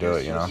thought I could do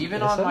it, you know?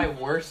 Even on my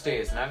worst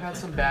days, and I've had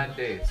some bad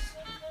days,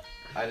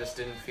 I just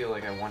didn't feel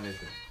like I wanted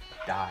to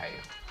die.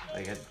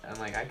 Like, I'm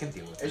like, I can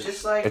deal with It's it.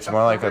 just like It's a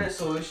more like a- permanent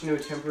solution to a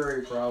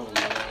temporary problem.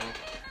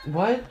 You know?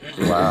 What?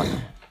 Wow.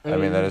 I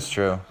mean, that is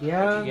true.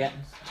 Yeah. Yeah,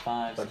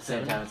 5. But at the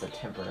same time, it's a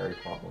temporary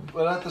problem.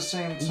 But at the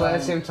same time, But at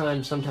the same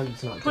time, sometimes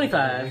it's not.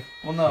 25.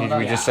 well, no, We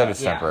not just said it's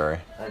yeah. temporary.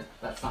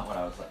 That's not what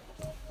I was like.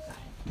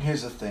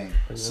 Here's the thing.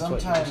 That's what you're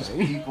Sometimes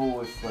saying. people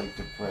with like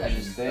depression,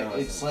 just- they, I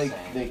wasn't it's like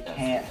saying they that's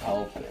can't the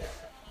help it.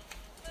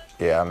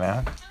 Yeah,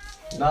 man.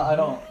 No, I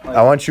don't. Like,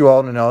 I want you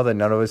all to know that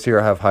none of us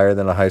here have higher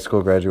than a high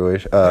school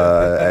graduation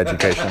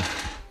education.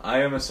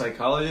 I am a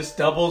psychologist.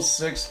 Double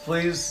six,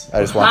 please.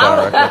 I just want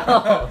that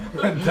on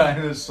record.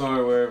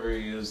 Dinosaur, wherever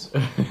he is.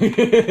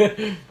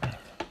 Those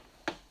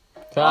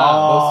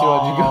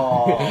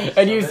 200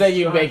 And you said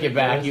you'd make it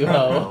back, you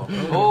hoe.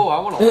 Oh, I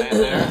want to land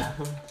there.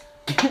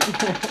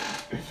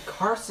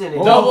 Carson.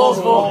 Double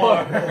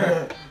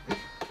 4.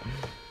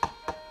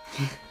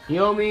 You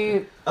owe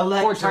me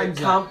Electric times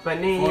that.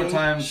 company. 4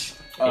 times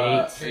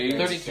 8.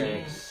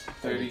 32.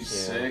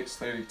 36,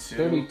 32.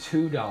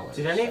 $32.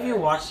 Did any of you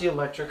watch The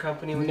Electric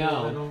Company when you were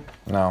No. little?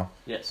 No.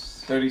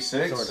 Yes.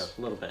 36? Sort of.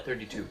 A little bit.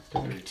 32.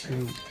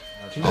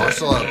 I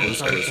still have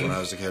Blue's Clues when I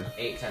was a kid.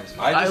 8 times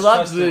I I just loved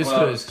trusted Blue's what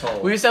I was Clues.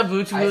 told. We used to have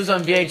Blue's Clues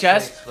on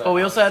VHS, but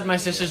we also had my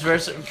sister's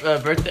birth on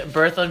Well,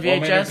 maybe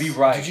be VHS.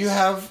 right. Did you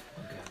have...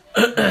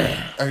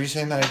 Are you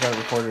saying that I got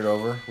recorded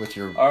over with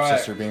your All right.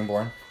 sister being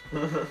born?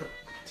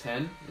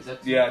 10? Is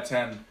that? Yeah,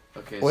 10.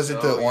 Okay. Was so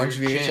it the orange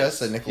your VHS chance.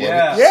 that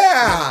Nickelodeon?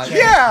 Yeah.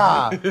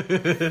 Yeah!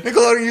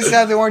 Nickelodeon used to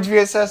have the orange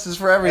VHSs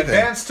for everything.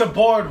 Advance to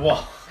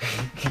Boardwalk.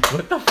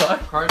 What the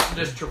fuck? Carson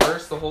just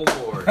traversed the whole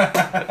board.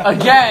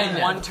 Again!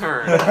 One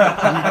turn.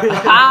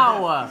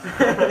 How?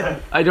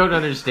 I don't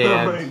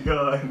understand. Oh my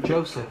god.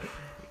 Joseph.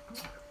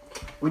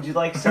 Would you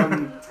like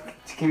some?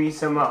 To give me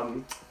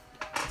some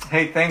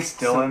Hey, thanks,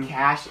 some Dylan.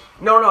 cash?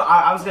 No,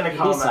 I was gonna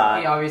call him out.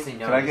 He obviously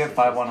knows. Can I get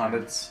 5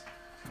 100s?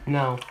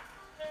 No.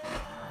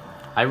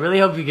 I really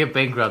hope you get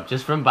bankrupt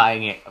just from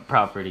buying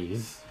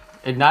properties.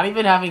 And not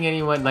even having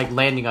anyone, like,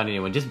 landing on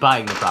anyone, just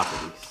buying the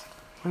properties.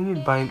 When you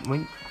buying,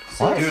 when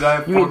Dude, I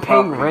have you 4 mean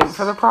paying properties. rent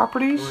for the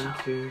properties, 1,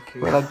 2,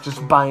 3. or like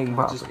just buying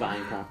properties?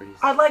 buying properties.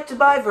 I'd like to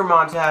buy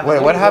Vermont Avenue.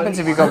 Wait, what happens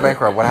if you go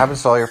bankrupt? What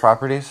happens to all your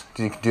properties?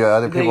 Do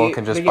other people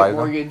can just they buy get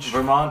them? mortgaged.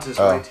 Vermont is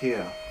Oh. right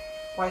here.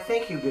 Why,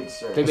 thank you, good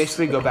sir. They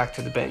basically go back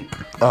to the bank.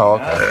 Oh,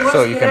 okay. What's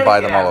So you can buy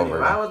them all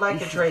Connecticut Avenue? I over. would like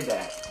to trade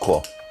that.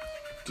 Cool.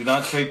 Do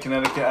not trade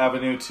Connecticut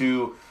Avenue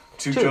to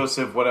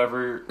Joseph,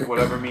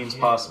 whatever means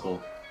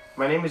possible.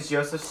 My name is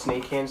Joseph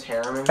Snakehands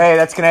Harriman. Hey,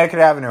 that's Connecticut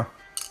Avenue.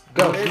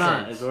 Go, it's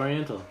not. It's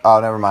Oriental. Oh,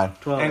 never mind.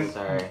 12. And-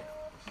 Sorry.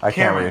 I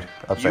can't Cameron, read.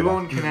 Upside You down.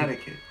 own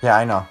Connecticut. Yeah,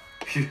 I know.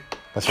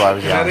 That's why I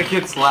was yelling.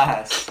 Connecticut's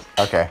last.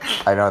 Okay,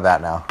 I know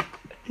that now.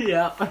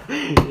 Yeah.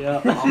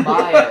 Yeah. I'll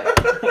buy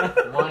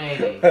it.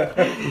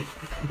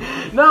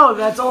 180. No,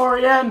 that's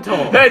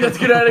Oriental. Hey, that's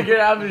Connecticut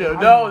Avenue.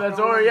 No, that's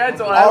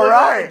Oriental. All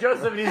right.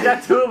 Joseph, and he's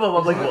got two of them.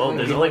 I'm like, well,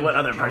 there's only one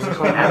other person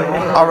can have it.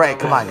 All right,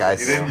 come on, You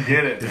guys. didn't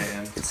get it,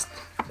 man.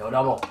 No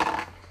double.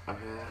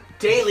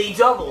 Daily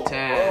double.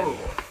 10. Oh,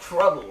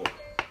 trouble.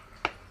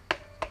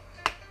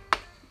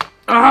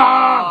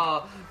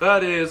 Ah,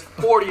 that is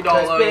 $40.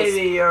 'Cause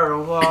baby, you're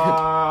a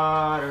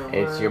water.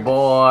 It's your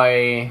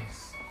boy.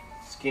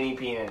 Skinny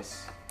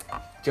penis.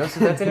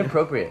 Joseph, that's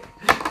inappropriate.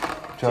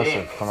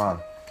 Joseph, come on.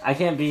 I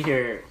can't be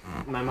here.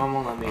 My mom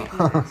won't let me.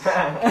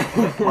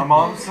 My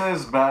mom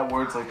says bad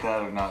words like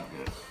that are not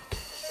good.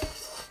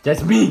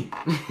 That's me.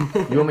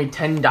 You owe me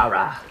 $10.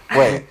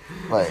 Wait.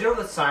 You know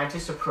the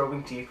scientists are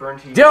probing deeper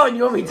into you. Dylan,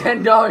 you owe me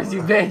 $10,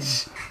 you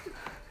bitch.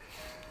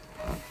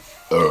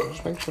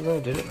 Just make sure that I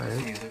did it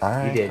right. All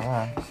right, You did.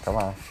 come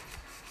on.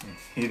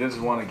 He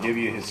doesn't want to give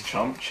you his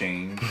chump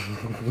change.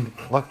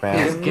 Look,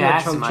 man.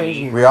 Gas Chump money.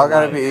 change. We all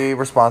gotta be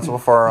responsible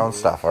for our own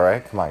stuff, all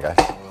right? Come on, guys.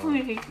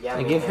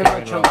 I gave him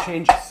my chump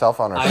change.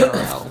 Self-ownership.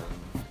 IRL.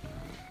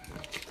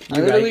 I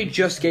literally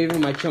just gave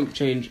him my chump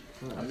change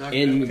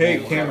in. Hey,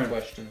 Google.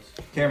 Cameron.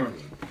 Cameron.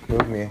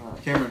 Move me.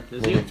 Cameron.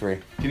 Move me 3.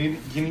 Can you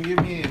do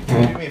me a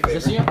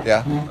favor?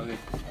 Yeah.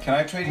 Can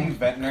I trade you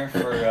Ventnor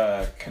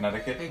for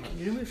Connecticut?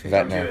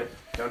 Veterinary.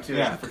 Don't do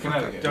Yeah, it. for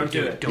Connecticut. Don't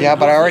do it. Yeah,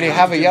 but I already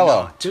have a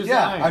yellow.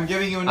 Yeah, I'm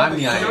giving you another.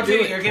 Don't do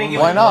it. You're gonna give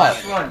Why me not?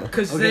 the last one.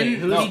 Because Okay,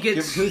 then he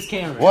gets. Who's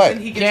Cameron? What?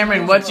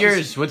 Cameron, what's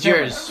yours? What's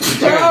yours? Just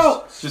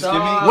give me.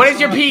 What is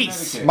your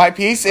piece? My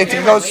piece? It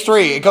goes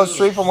 3. It goes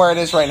 3 from where it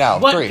is right now.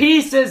 What 3.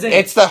 piece is it?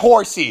 It's the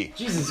horsey.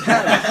 Jesus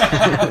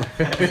Christ.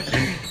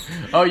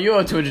 Oh, you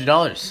owe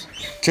 $200.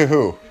 To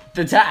who?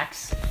 The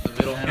tax.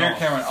 Here,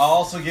 Cameron. I'll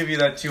also give you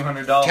that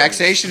 $200.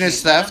 Taxation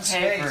is theft.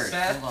 Hey,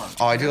 Seth. Hold on.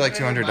 Oh, I do like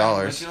 $200.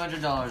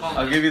 $200.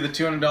 I'll give you the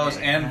 $200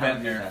 and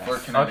Ventnor for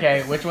Connecticut.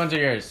 Okay, which ones are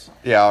yours?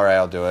 Yeah, all right,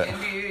 I'll do it.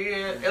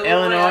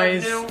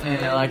 Illinois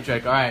and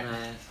electric. All right.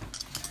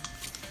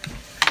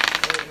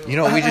 You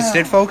know what we just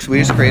did, folks? We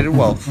just created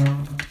wealth.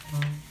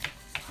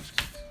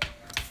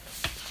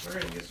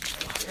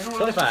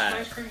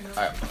 25.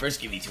 All right,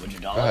 first give me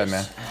 $200. Go ahead,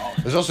 man.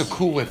 There's also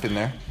Cool Whip in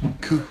there.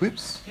 Cool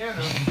Whips?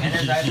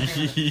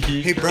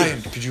 Hey,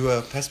 Brian, could you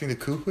pass me the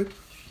Cool Whip?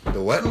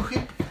 The what?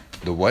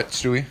 The what,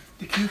 Stewie?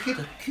 The Cool Whip.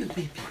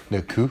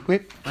 The Cool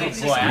Whip? Oh,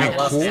 boy, I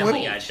love Cool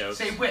Family Whip? Guy jokes.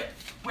 Say whip.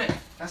 Whip.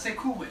 I say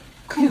cool whip.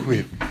 Cool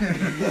Whip.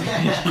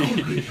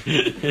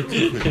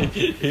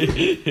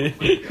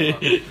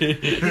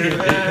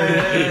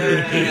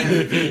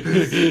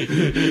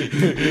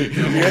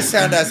 You guys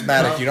sound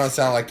asthmatic. You don't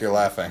sound like you're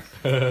laughing.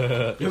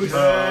 line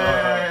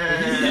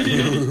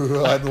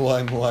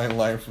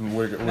from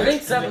Wigger. I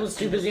think Seth was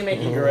too busy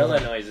making gorilla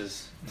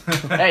noises.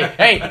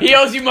 hey, he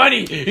owes you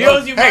money. He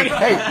owes you money.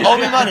 Hey, owe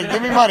me money.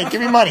 Give me money.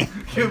 Give me money.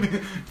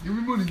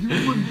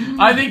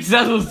 I think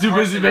Seth was too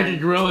busy making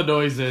gorilla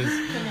noises.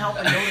 Couldn't help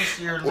but notice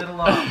your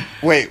little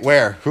Wait,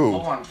 where? Who?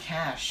 on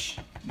cash.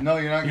 No,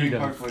 you're not getting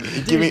Park Place.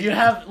 Give Dude, me. you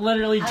have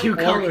literally two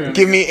colors.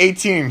 Give me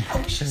 18.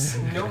 I was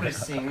just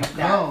noticing that.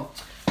 No,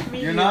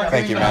 you're not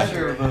Thank getting you, man.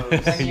 either of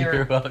those.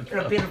 You're welcome. You're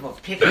a bit of a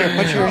picker.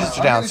 Put yours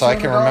down so I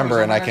can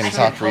remember and I can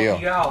talk for you.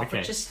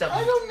 Okay. Just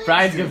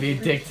Brian's gonna be a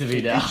dick to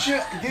me now.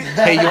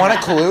 Hey, you want to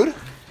collude?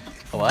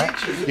 What?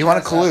 You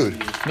want to collude?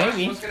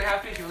 Maybe. What's gonna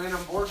happen if you land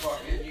on boardwalk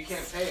and you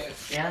can't pay it?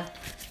 Yeah.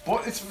 Well,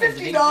 it's $50.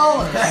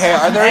 Hey,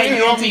 are there Hey, any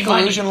you owe me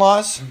anti-collusion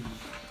laws?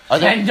 Are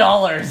there?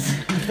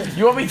 $10.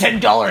 You owe me $10,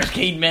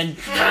 Cademan.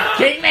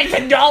 Cademan,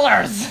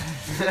 $10.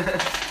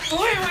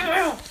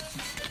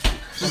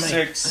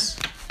 6.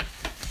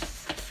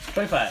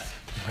 25.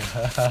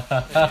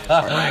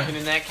 Racking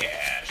in that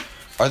cash.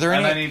 Are there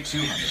And I any? need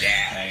 200.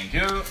 Thank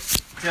you.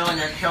 Dylan,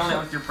 you're killing it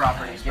with your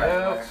properties. By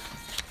the way.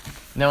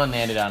 No one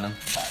landed on him.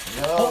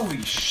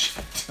 Holy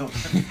shit.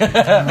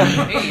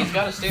 Hey, he's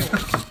gotta stay awake.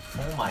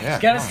 Oh my Yeah.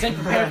 Gotta stay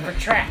prepared for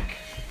track.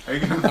 Are you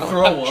going to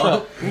throw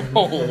up?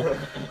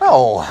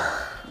 Oh.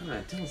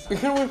 We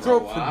can't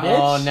throw up for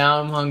Oh, now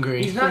I'm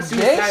hungry. He's not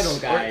suicidal,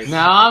 guys.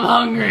 Now I'm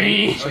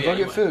hungry. So go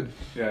get food.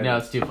 Yeah, No,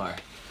 it's too far.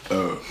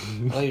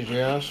 Lazy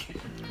ass.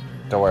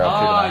 Don't worry,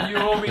 I'll keep it You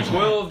owe me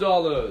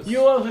 $12. You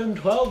owe him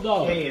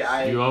 $12.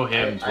 Hey, You owe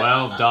him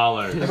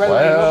 $12.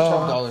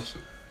 Well. $12.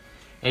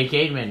 Hey,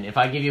 Cademan, if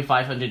I give you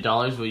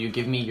 $500, will you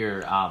give me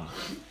your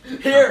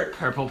Here.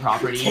 purple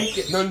property?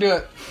 Don't do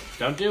it.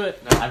 Don't do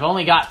it. I've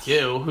only got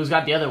 2. Who's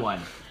got the other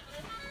one?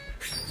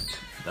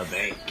 The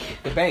bank.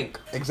 The bank.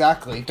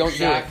 Exactly. Don't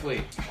do it.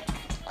 Exactly.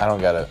 I don't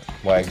get it.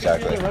 Why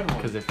exactly?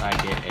 Because if I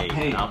get a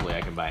Monopoly,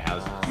 I can buy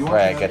houses.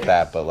 Right, I get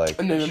that, but like,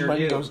 And then the Sure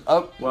money do. goes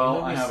up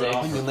Well, I have it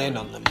when you land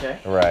on them.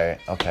 right,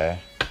 okay.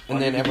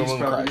 And then everyone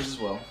cries. as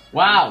well.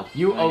 Wow,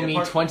 you Can I owe get me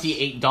part-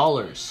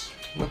 $28.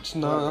 That's a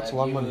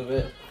lot of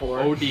money.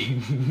 OD.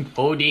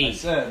 OD. I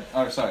said,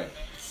 oh, sorry.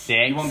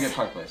 6. You won't get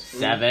Park Place.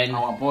 7. I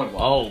want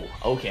Boardwalk.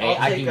 Oh, okay. I'll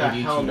I take can a give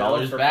you hell no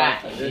 $2 for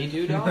back. $500. Give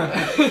you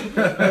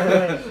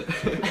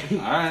 $2.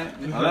 Alright,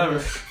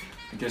 whatever.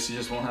 I guess you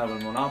just won't have a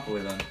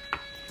Monopoly then.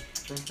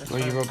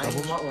 Well, you wrote I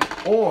doubles? want one.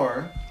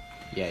 Or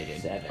Yeah, you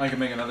did. I can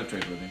make another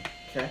trade with you.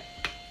 Okay.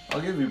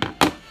 I'll give you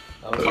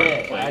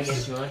Okay. I Place.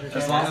 get 200.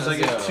 as long as I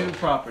get 2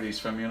 properties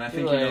from you, and I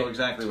think you know Like-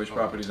 exactly which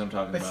properties I'm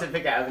talking about.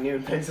 Pacific Avenue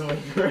in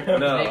Pennsylvania. No,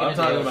 Making I'm a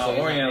talking deal, about so he's not Oriental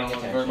paying and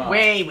attention. Vermont.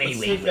 Wait. Let's 1,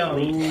 sit down.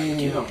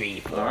 2, 3,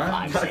 4,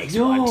 Alright. 5, 6,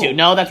 1, 2.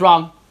 No, that's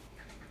wrong.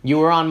 You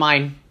were on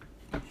mine.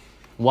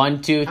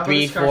 1, 2, How about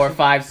 3, this, 4, Carson?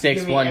 5, 6,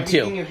 Give me 1,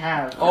 everything 2. you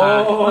have.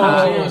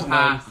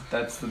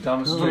 That's the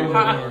dumbest trade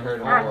I've ever heard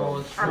in the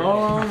world.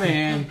 Oh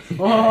man.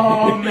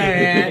 Oh,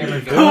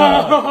 man.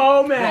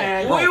 Oh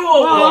man.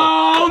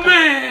 Oh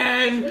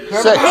man.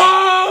 6.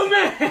 Oh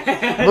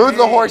man. Move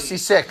the horsey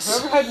 6.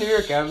 Whoever had New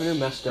York Avenue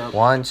messed up.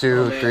 1,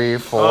 2, 3,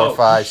 4,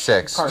 5,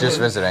 6. Just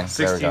visiting.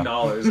 There we go.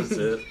 $16, that's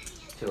it.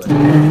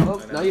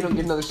 Oh, now you don't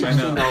get another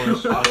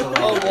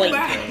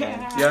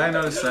 $16. Yeah, I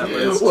noticed that,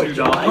 but it's $2.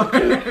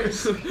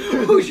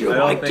 I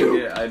don't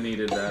think I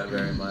needed that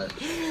very much.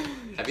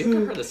 Have you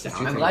ever heard the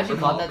sound? I'm glad you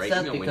bought that breaking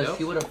set a because window?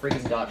 he would have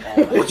freaking got all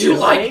that. Would you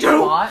like to?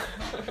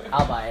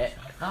 I'll buy it.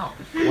 No.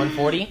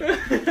 140.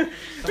 160,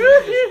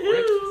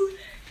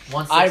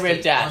 I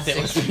ripped ass. It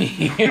was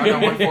 160. me. Oh, no,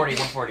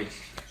 140.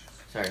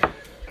 Sorry.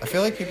 I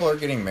feel like people are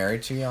getting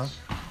married too young.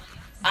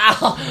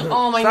 Ow.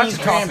 Oh my That's knees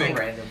a topic. cramping.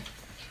 Random.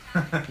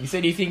 You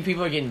said you think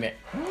people are getting married.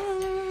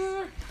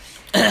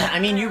 I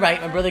mean, you're right.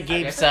 My brother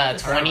Gabe's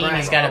 20 and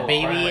he's got a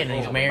baby and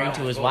he's married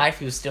to his wife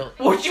who's still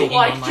taking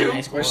online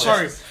high school.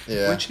 Sorry.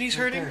 Yeah. Which knee's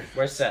hurting?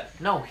 Where's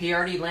Seth? No, he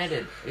already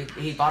landed.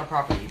 He bought a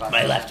property. He bought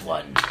My left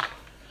one.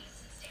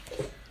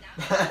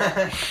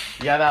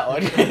 Yeah, that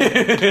one.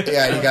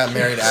 Yeah, you got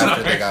married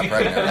after they got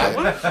pregnant,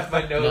 right?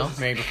 My nose. No,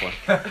 married before.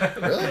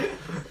 Really?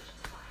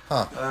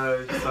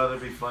 I just thought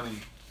it'd be funny.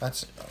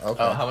 That's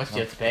okay. Oh, how much do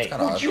you have to pay?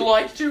 Kinda odd.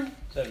 like to?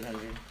 700.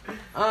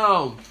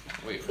 Oh.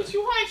 Wait, Would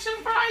you like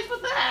some fries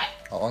with that?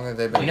 How long have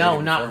they been No,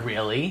 dating not for?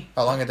 really.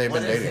 How long have they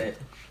What been is dating?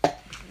 it?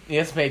 He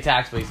has to pay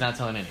tax, but he's not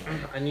telling anyone.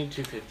 I need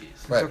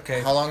 250s. Right. okay.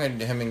 How long had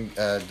him and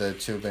the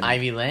two been?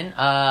 Ivy Lynn?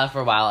 For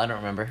a while, I don't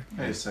remember.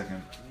 Wait a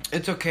second.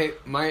 It's okay.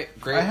 My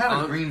great I had a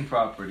aunt green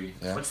property.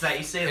 Yeah. What's that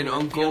you say? An Linfield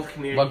uncle.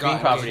 Community What green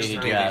College property is did you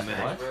really have?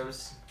 bad. What?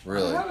 Rose.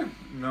 Really?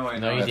 No, I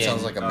No, you That didn't.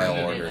 sounds like a No, mail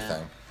you order didn't.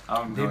 thing.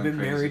 I'm They've going been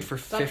crazy. married for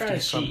Stop trying to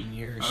 50-something cheat.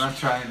 years. I'm not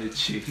trying to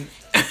cheat.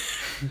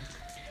 There's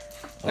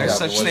Yeah,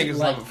 such but what- thing as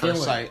love at Like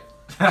first Dylan. sight.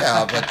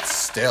 Yeah, but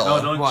still.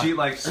 No, don't What? cheat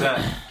like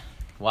Seth.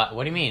 What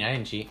do you mean? I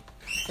didn't cheat.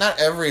 Not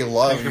every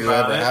love Think you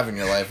about ever it. have in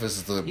your life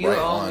is the You right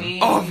owe one. me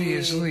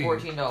Obviously.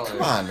 $14.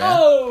 Come on, man.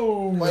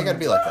 Oh! Why you gotta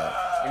be like that?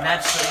 And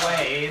that's the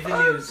way the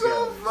news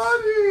goes.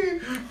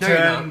 funny. No, you're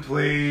 10,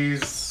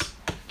 please.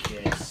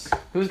 Yes.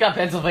 Who's got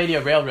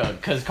Pennsylvania Railroad?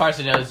 Because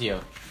Carson knows you.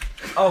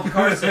 Oh,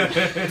 Carson.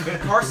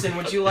 Carson,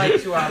 would you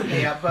like to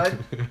pay up, bud?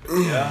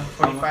 Yeah.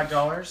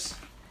 $25?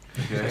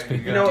 Okay,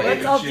 You know,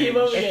 Let's all if, team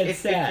over against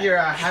if that. you're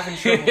having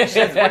trouble,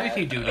 What did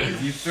he do to you?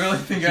 You really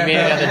think He I made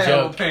had another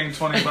trouble joke. paying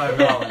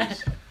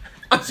 $25?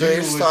 So you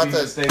would just thought be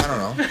that, mistaken. I don't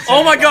know.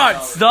 Oh my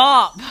god,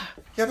 stop!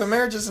 Yeah, but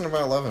marriage isn't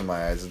about love in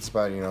my eyes. It's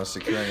about,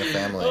 securing a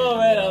family. Oh, and,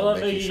 man, I love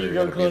making that sure you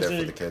you're go going to be there closer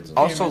for the kids. And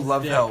Also,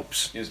 love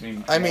helps. Gives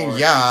me I mean, more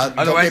yeah, don't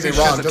Otherwise, get me it's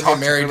wrong. just a Don't get toxic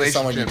married to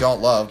someone you relationship.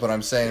 don't love, but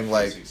I'm saying,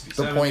 like,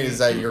 the point is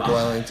that you're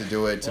willing to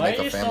do it to Why make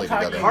are a you still family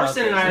talking together. about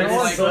Carson and I No are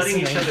one's like letting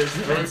each listening. other's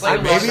friends.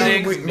 like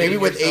Maybe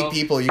with 8 yourself.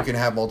 people, you can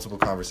have multiple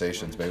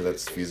conversations. Maybe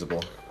that's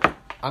feasible.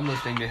 I'm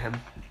listening to him.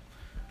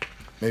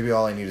 Maybe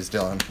all I need is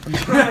Dylan.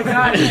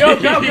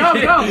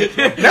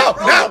 Go!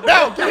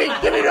 No! Give me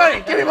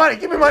money! Did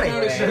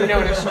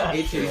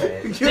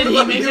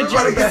he make a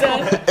joke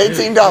that?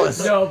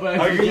 $18. No, but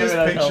I can just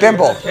picture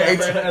Dimple.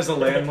 Cameron as a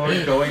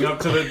landlord going up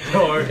to the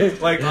door,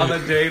 like on the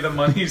day the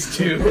money's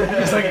due.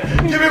 He's like,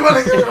 "Give me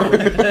money, give me money."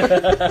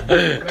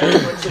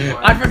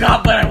 I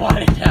forgot, but I want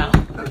it now.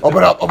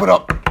 Open up.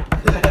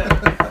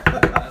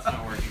 That's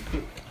not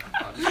working.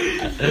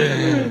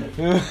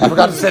 I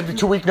forgot to send you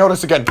 2-week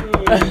notice again.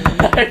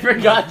 I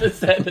forgot to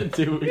send it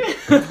to me.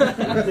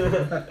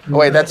 Oh,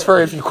 wait, that's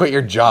for if you quit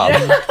your job.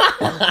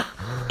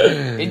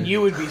 And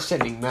you would be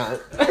sending that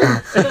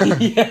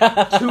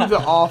Yeah. to the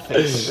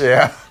office.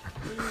 Yeah.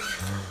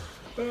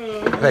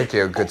 Thank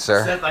you, good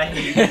sir. Seth, I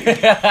hate you.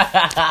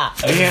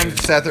 Me and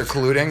Seth are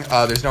colluding.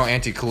 There's no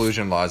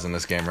anti-collusion laws in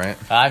this game, right?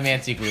 I'm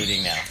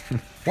anti-gluding now.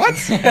 What?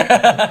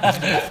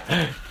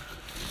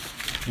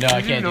 No, I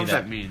I can't know do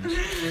what that. that means.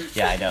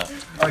 Yeah, I know.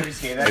 Oh, you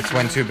just gave that? It's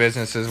when two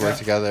businesses work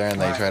together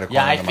and they try to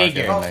Yeah, I corner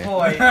the market. figured. Oh, And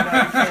boy. No,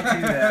 you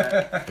can't do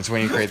that. it's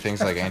when you create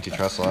things like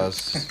antitrust laws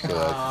so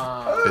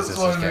that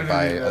businesses can't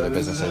buy other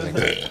businesses. And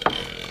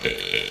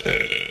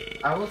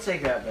I will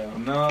take that, though.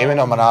 No. even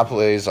though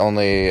monopolies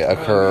only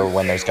occur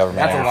when there's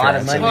government That's a lot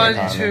of interference in the money.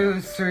 1, economy.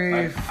 2, 3,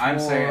 I'm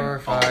 4, saying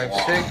 5, a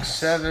lot. 6,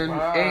 7, 8,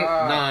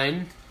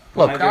 9.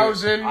 Look, Either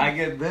 1,000. I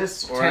get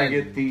this or I 10.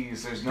 get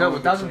these. There's No, no.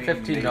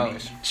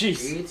 $1,015.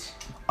 Jeez. 8.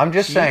 I'm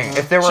just saying,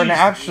 if there were an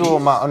actual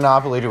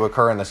monopoly to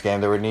occur in this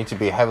game, there would need to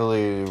be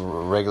heavily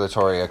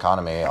regulatory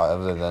economy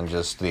other than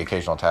just the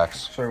occasional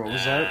tax. Sorry, what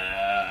was that?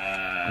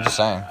 I'm just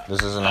saying,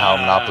 this isn't how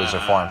monopolies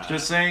are formed.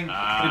 Just saying,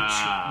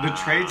 the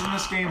trades in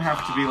this game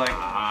have to be like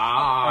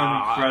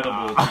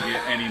incredible to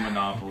get any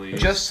monopoly.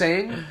 Just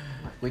saying,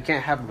 we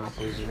can't have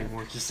monopolies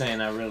anymore. Just saying,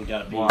 I really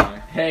gotta be. Why?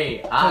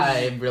 Hey,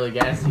 I'm really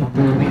gassy.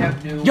 We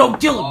have new. Yo,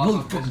 Dylan,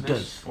 motherfucker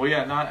does. Well,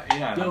 yeah, not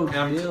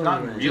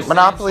really.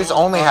 Monopolies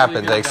only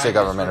happen thanks to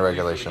government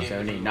regulation.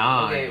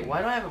 79. Okay,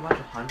 why do I have a bunch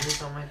of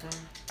hundreds on my thing?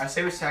 I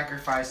say we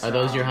sacrifice. Are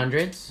those your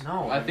hundreds?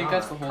 No, I think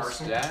that's the whole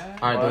stat.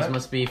 Alright, those What?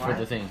 must be for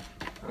the thing.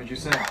 What'd you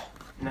say?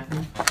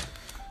 Nothing.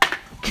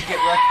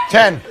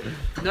 10.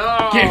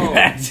 No. Get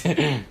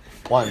wrecked.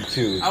 1,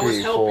 2, I was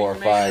 3, helping 4,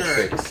 5,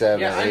 Maynard. 6, 7,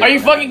 Yeah, 8. Are you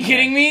fucking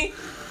kidding me?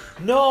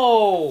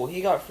 No,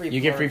 he got free.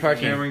 You get free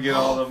parking. Cameron get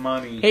all the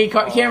money. Hey,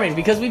 Cameron,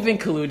 because we've been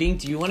colluding,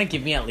 do you want to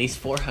give me at least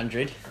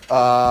 400?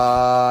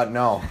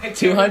 No.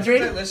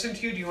 200? Listen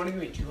to you. Do you want to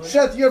give me 200?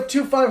 Seth, you have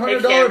two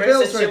 $500 Cameron,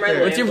 bills since right you're my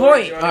there. What's your landlord,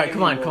 point? do you wanna Alright, give come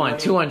me on, more come on.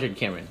 money? 200,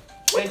 Cameron.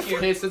 Thank you.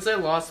 Hey, since I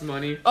lost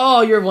money.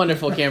 Oh, you're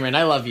wonderful, Cameron.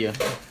 I love you.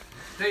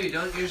 Hey,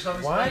 don't use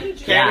something. Why did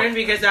you? Cameron,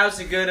 because I was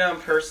a good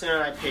person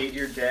and I paid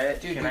your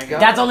debt. Dude, can you I got-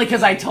 That's only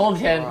because I told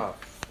him.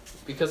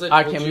 Because I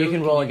Alright, told Cameron, you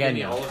can roll give again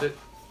me now. all of it.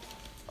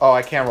 Oh,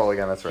 I can't roll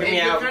again, that's Give right. me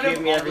You're out. kind Give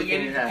of me everything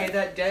obligated you to pay have.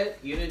 that debt.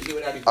 You didn't do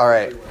it out of.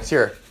 Alright, it's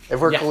here. If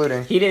we're Yeah,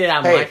 colluding. He did it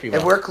on my Hey, free if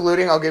will. we're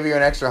colluding, I'll give you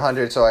an extra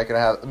 100 so I can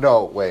have.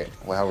 No, wait.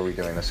 Well, how are we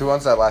doing this? Who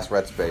owns that last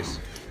red space?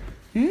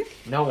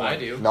 No one. I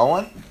do. No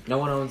one? No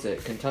one owns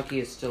it. Kentucky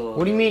is still.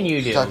 What do you mean you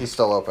do? Kentucky's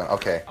still open.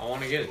 Okay. I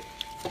want to get it.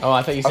 Oh,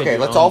 I thought you said Okay, you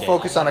let's owned all it.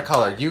 focus on a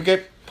color. You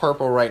get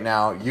purple right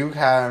now. You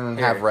can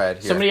have red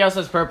here. Somebody else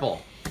has purple.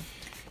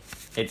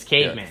 It's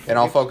caveman. And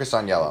I'll focus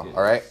on yellow,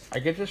 alright? I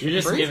get this for You're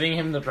just free. giving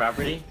him the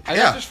property? I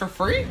Yeah. get this for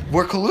free.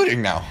 We're colluding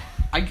now.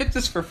 I get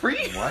this for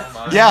free.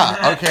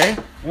 Yeah, okay.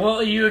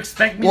 Well, you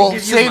expect me Well, to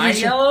give you save my each.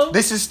 yellow?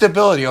 This is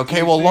stability,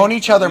 okay? We'll loan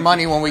each other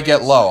money when we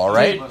get low,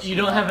 alright? Dude, you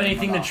don't have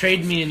anything to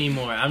trade me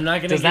anymore. I'm not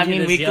gonna Does that give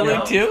you mean this we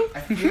yellow. collude too?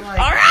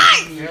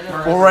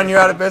 We'll run you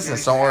out of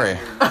business, don't worry.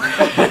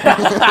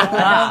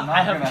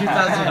 I have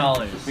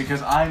 $2,000.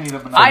 Because I need a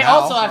monopoly. I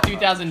also have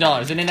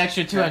 $2,000 and an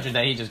extra 200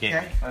 that he just gave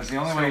me. That's the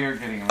only way you're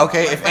getting it.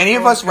 Okay, if any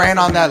of us ran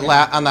on that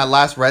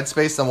last red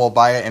space, then we'll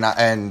buy it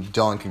and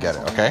Dylan can get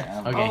it, okay?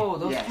 Okay. Oh,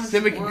 those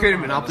Then we can create a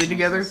monopoly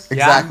together.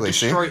 Exactly,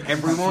 see? Destroy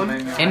everyone.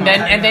 And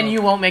then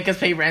you won't make us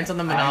pay rent on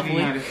the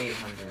monopoly.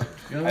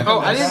 Oh,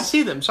 I didn't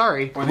see them.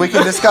 Sorry. We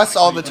can discuss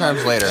all the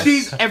terms later.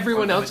 Please,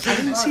 everyone else. I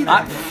didn't see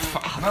them.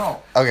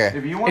 No. Okay.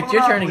 If you want It's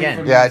your turn monopoly again.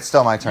 from Yeah, me, it's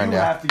still my turn, you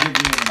yeah. have to give me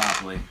the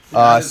monopoly.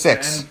 That is the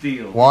 6. end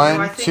deal.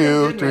 1,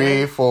 2,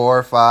 3,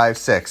 4, 5,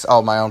 6.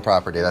 Oh, my own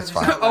property, that's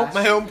fine. Oh,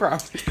 my own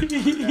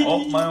property.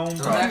 Oh, my own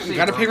property.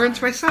 Gotta pay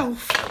rent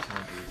myself.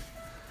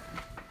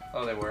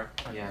 Oh, they were.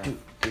 Yeah. 2,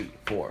 3,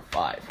 4,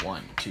 5.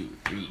 1, 2,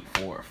 3,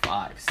 4,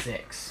 5,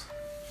 6.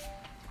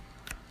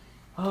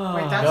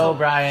 Wait, that's Go, a-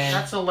 Brian.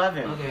 That's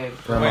 11. Okay.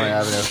 Vermont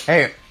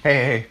Avenue.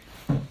 Hey.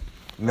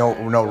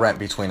 No rent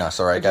between us,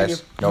 alright,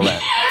 guys? No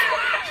rent.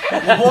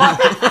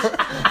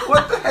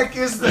 What the heck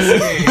is this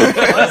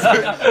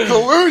game?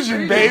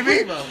 Collusion,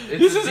 baby!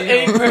 This is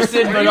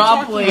 8%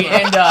 monopoly,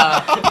 and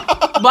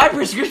my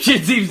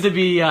prescription seems to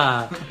be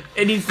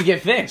it needs to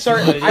get fixed.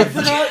 Sorry, I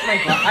forgot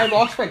I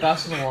lost my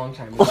glasses a long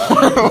time ago.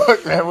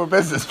 Look, man, we're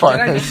business Did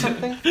I miss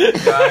partners. something?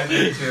 Yeah,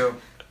 me too.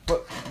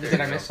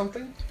 Did I miss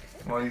something?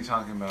 What are you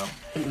talking about?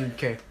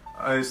 Okay.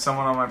 Is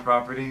someone on my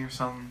property or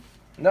something?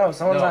 No,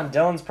 someone's No. on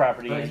Dylan's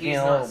property. But He's he's being a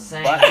not little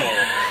saying.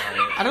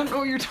 butthole. I don't know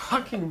what you're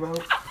talking about.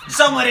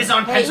 Someone is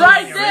on Right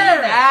Pennsylvania.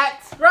 there!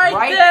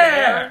 Right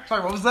there!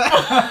 Sorry, what was that?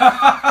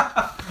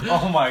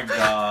 Oh my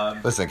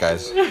god. Listen,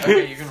 guys.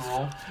 Okay, you can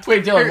roll.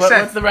 Wait, Dylan, Here,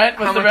 Seth, what's the rent?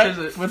 how What's the much rent?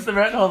 is it? What's the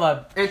rent? Hold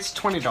on. It's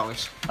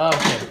 $20.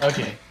 Oh,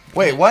 okay.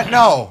 Wait, what?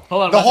 No.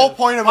 Hold on, The watch whole this.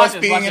 point of Watch us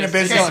this, being watch in a this.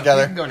 business Okay,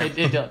 together. You can go now.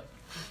 Hey, Dylan.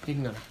 You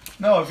can go now.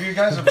 No, if you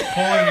guys are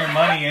pulling your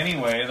money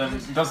anyway, then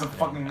it doesn't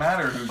fucking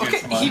matter who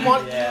gets Okay, money. he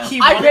won. Yeah. He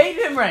I won. paid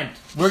him rent.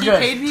 We're He good.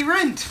 paid me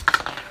rent.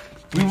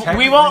 We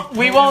Technically won't.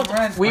 We paid won't.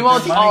 rent, We but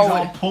won't. your money's all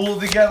Always.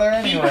 pooled together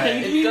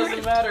anyway. It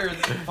doesn't matter.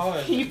 It's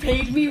fun. He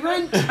paid me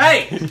rent.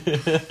 Hey!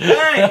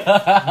 Hey!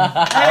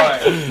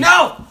 Alright.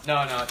 No!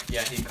 No.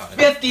 Yeah, he caught it.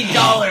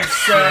 $50,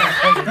 sir.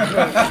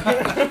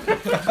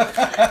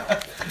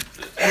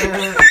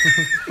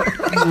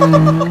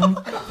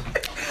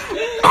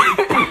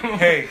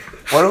 Hey,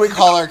 What do we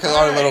call our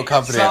little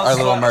company, our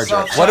little merger?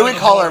 What do we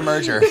call our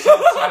merger?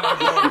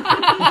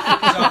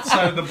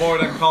 outside of the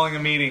board, I'm calling a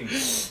meeting.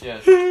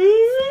 Yes.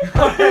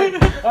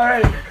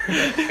 Alright.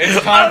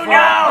 It's time for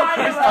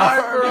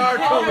our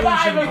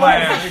collusion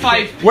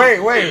plan.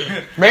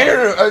 Wait.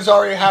 Maynard is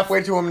already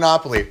halfway to a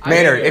monopoly.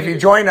 Maynard, if you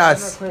join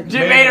us.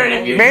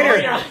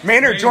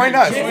 Maynard, join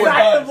us.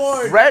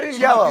 Red and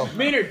yellow.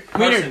 Maynard,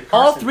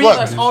 all three Look. of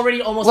us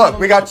already almost. have Look, a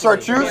we got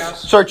monopoly.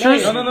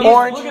 chartreuse,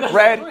 orange,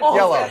 red,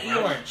 yellow.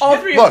 All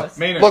three of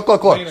Look,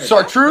 us. look.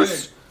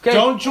 Chartreuse.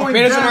 Don't join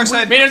Maynard's on them our with-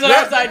 side. Maynard's on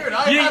our side.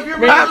 I have your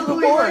Half the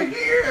monopoly board. right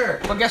here.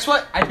 But guess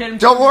what? I paid him.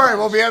 Don't worry,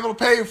 we'll be able to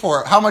pay you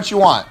for it. How much you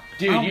want?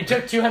 Dude, you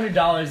took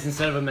 $200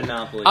 instead of a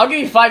Monopoly. I'll give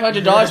you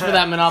 $500 for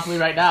that Monopoly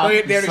right now.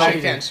 Wait, they already So shook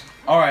easy. hands.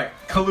 All right,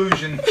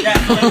 collusion.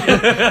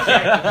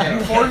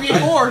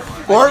 4v4.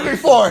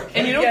 4v4.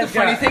 And you know what the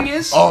funny thing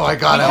is? Oh my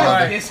god, We I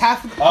have love it. this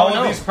half of the All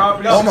of these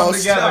properties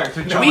Almost. come together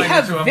to join We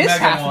have into a this mega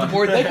half of one. the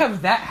board. They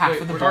have that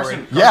half of the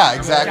board. Yeah,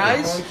 exactly.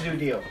 Guys, I'm going to do a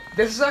deal.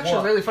 this is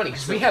actually really funny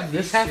because we have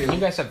this half and you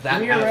guys have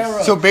that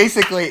half. So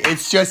basically,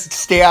 it's just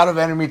stay out of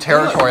enemy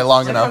territory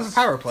long That was enough. a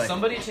power play.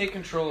 Somebody take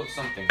control of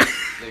something.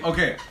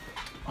 Okay,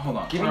 hold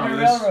on. Give me I'll your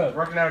do this. railroad.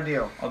 Working out a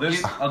deal. I'll do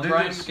this. I'll do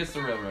Brian this. gets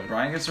the railroad.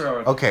 Brian gets the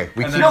railroad. Okay,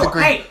 we And keep then- the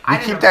green. hey, I We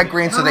didn't keep know- that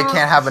green so they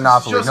can't have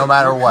Monopoly, no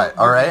matter what.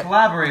 All We're right.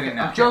 collaborating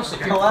now. Joseph,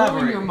 you're pulling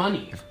Collaborate. your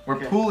money. We're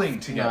pooling No,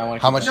 I together. want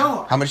to How much?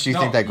 No. How much do you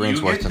think that green's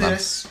you worth get to them?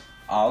 this,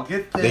 I'll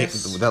get They,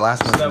 this. the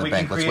last one's so in that the we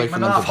bank. can Let's create wait for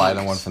them to buy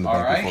the monopolies. one from the All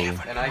bank right?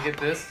 before we. And I get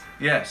this.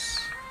 Yes.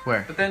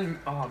 Where? But then,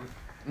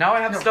 now I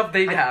have stuff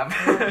they have.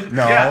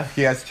 No, Yeah.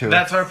 he has two.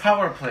 That's our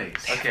power plays.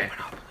 Okay.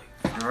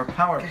 You're a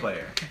power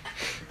player.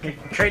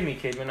 Trade me,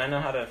 Cademan. I know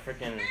how to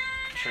freaking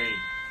trade.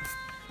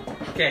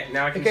 Okay,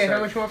 now I can Okay, start.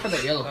 how much more for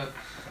the yellow?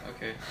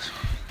 Okay.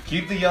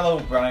 Keep the yellow,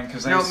 Brian,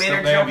 because No, they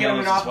Maynard, we have don't get a yellows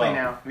as monopoly well.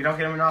 now. We don't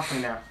get a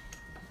monopoly now.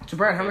 So,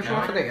 Brad, how much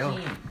more for the yellow?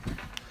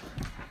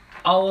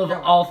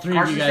 All three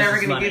of you Carson's guys. never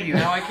is gonna money. give you.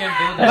 Now I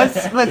can't build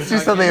it. Let's do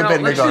something a No,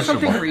 bit let's do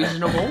something negotiable.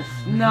 reasonable.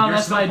 No, You're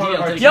that's my still part deal.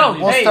 of our Take Yo, it.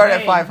 We'll Hey, start hey.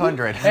 at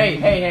 500.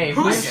 Hey.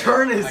 Whose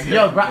turn is it?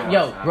 Yo,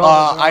 roll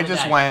I the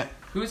just dice. went.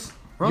 Who's?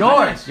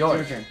 Yours.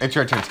 It's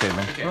your turn,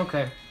 statement.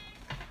 Okay.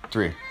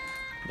 3.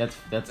 That's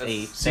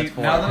 8. See, That's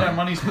 4. now that our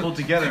money's pulled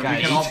together, we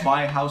Guys. can all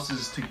buy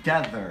houses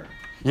together.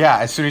 Yeah,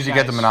 as soon as you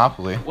get the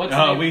Monopoly. What's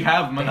the name? We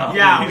have monopolies.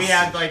 Yeah, we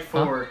have like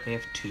 4. They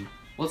have 2.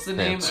 What's the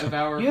name Yes. of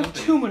our You have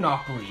company? 2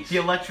 monopolies. The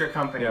electric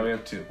company. Yeah, we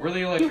have 2. We're the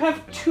You electric have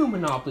company. 2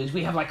 monopolies.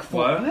 We have like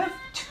 4. What? You have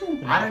 2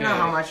 monopolies. I don't know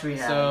how much we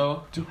have.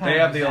 So, They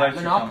have the that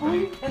electric monopoly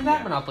company. and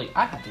that monopoly.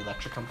 I have the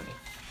electric company.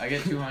 I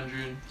get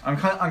 200.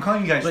 I'm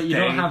calling you guys. But you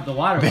they. don't have the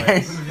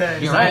waterways.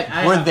 You're right.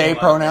 I Were have they the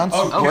pronouns?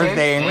 Oh, Were okay.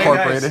 they Hey,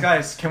 incorporated?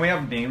 guys, can we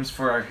have names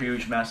for our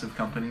huge, massive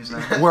companies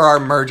now? We're our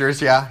mergers,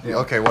 yeah?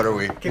 Okay, what are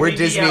we? Can We're we be,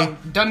 Disney.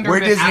 Dunder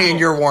We're Disney Apple. and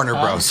you're Warner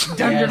Bros.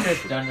 Dunder Yes,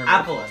 Mifflin. Dunder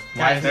Apple.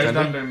 Guys, There's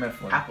Dunder? Dunder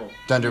Mifflin. Apple.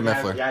 Dunder We have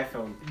Mifflin. The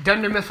iPhone.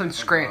 Dunder Mifflin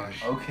Scram.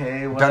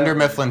 Okay, whatever. Dunder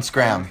Mifflin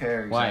Scram. I don't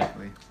care Why?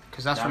 exactly.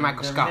 Because that's where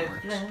Michael Scott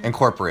works.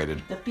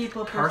 Incorporated. The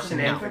people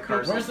Carson and the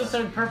Carson. Where's the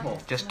third purple?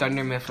 Just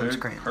Dunder Mifflin Third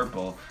Scram.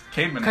 purple.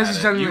 Cademan Because had it's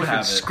it. Dunder You Mifflin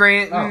have it.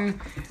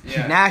 Scranton,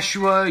 Yeah.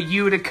 Nashua,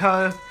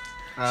 Utica.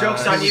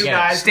 Joke's on you yeah.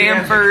 guys. we have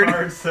the Stanford.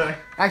 cards,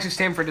 Actually,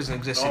 Stanford doesn't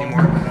exist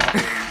anymore.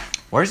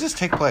 Where does this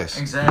take place?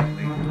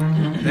 Exactly.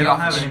 They don't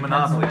have any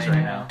monopolies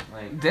right now.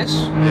 This?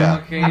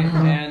 Yeah. Okay,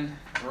 and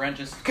rent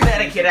just.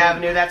 Connecticut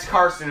Avenue. That's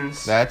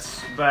Carson's.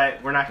 That's.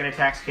 But we're not going to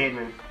tax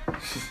Cademan.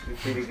 You're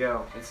free to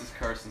go. This is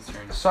Carson's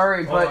turn.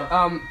 Sorry, but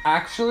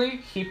actually,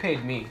 he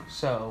paid me,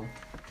 so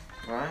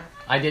What?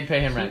 I did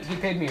pay him rent. he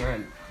paid me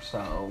rent,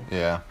 so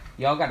Yeah.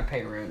 y'all gotta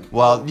pay rent.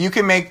 Well, you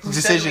can make Who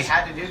said we decisions.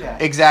 had to do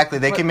that? Exactly.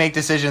 They can make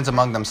decisions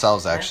among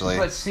themselves, actually.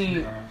 But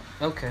see,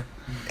 okay.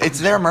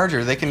 It's their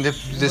merger. They can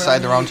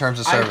decide their own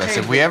terms of I service. paid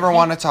If we ever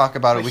want to talk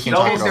about it, we can He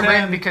talk paid it the over.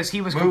 rent because he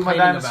was Move my complaining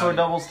dinosaur about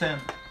doubles 10.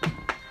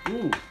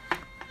 it.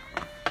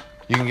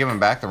 You can give him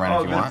back the rent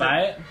if you good. want.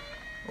 Buy it?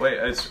 Wait,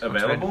 it's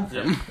available?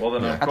 Yeah. Well,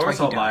 then Yeah. of That's course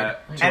why I'll he buy died.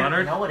 it.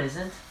 200? No, it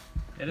isn't.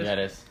 It is. Yeah, it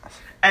is.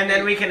 And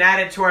then we can add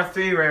it to our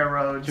 3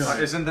 railroads.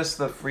 Isn't this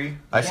the free?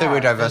 I say we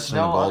divest in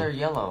the no gold. other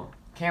yellow.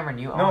 Cameron,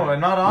 you No, own it. I'm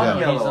not on Yeah.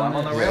 yellow. He's on I'm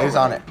on the it. railroad. He's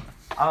on it.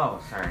 Oh,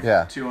 sorry.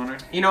 Yeah.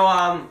 200. You know,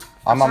 I'm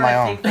on my sorry, I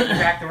own. think that you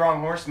backed the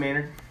wrong horse,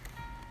 Maynard.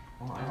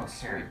 Oh, I don't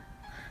care.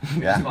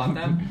 Yeah. Spot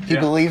them. He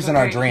believes in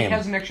our Okay, dream. He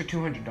has an extra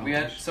 $200. We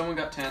had someone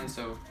got 10,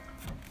 so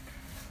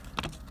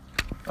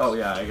Oh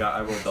yeah,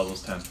 I rolled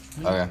doubles 10.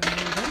 Okay.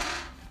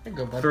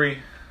 3.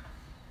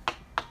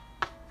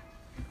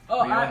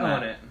 Oh, we I own own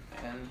that. it.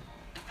 And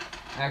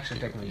Actually,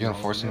 technically, You gonna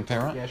force him to pay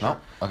rent? Yeah, sure.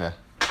 No? Okay.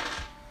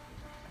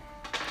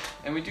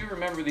 and we do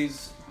remember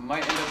these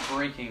might end up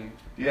breaking.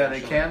 Yeah,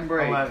 they can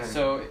break. 11.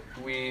 So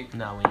we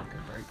No, we ain't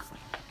gonna break.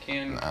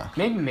 can Nah.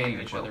 Maybe pay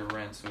maybe. each other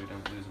rent so we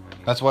don't lose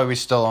money. That's why we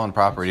still own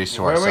properties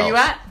to Where ourselves. were you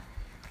at?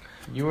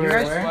 You were You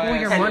guys where? pull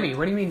your Where? money.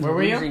 What do you mean Where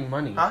were you? losing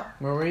money? Huh?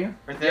 Where were you?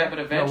 Right Yeah, there. but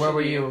No, eventually, where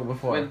were you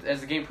before?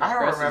 as the game I don't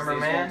progresses, remember,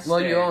 these man. won't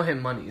Well, you stay. owe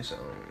him money, so.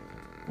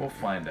 We'll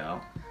find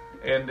out.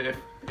 And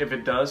if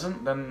it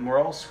doesn't, then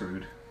we're all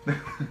screwed.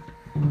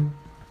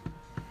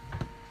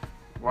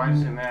 Why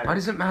does it matter? Why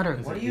does it matter?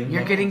 What do you You're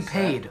mean, getting sir?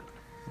 paid.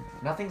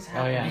 Nothing's Oh,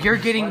 happening. yeah. You're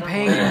getting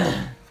paid.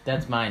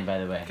 That's mine, by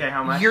the way. Okay,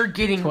 how much? You're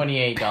getting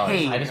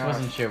 $28. I just Hey.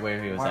 wasn't sure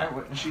where he was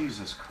at.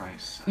 Jesus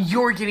Christ.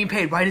 You're getting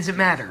paid. Why does it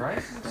matter?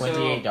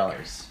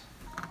 $28.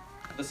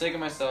 For the sake of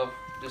myself,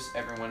 just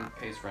everyone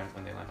pays rent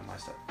when they land on my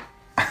stuff,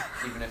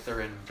 even if they're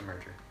in the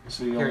merger.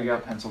 So you Here only you go.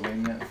 got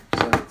Pennsylvania.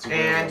 So it's And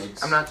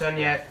railroads. I'm not done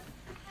yet.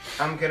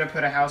 I'm gonna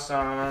put a house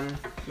on.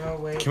 No,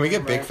 wait. Can we get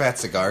never big mind. fat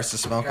cigars to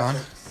smoke on?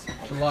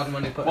 a lot of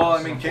money put. Well,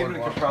 I mean,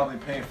 Caveman could probably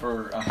pay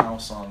for a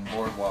house on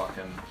Boardwalk,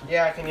 and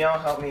Yeah, can y'all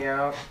help me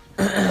out?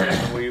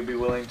 will you be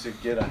willing to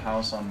get a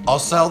house on? I'll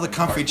sell the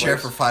Boardwalk comfy in chair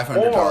Park for Place?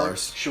 $500. Or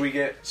should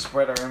we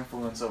spread our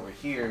influence over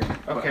here? And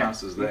put Okay.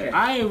 houses there.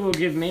 I will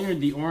give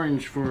Maynard the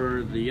orange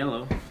for the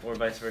yellow, or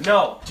vice versa.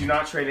 No, do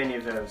not trade any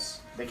of those.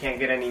 They can't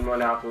get any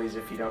monopolies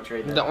if you don't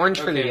trade them. The orange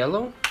for the Okay.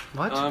 yellow?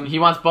 What? He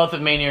wants both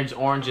of Maynard's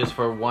oranges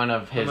for one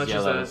of his much is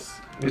yellows.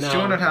 It's No.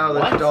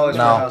 $200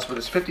 No. per house, but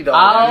it's $50.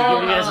 Oh,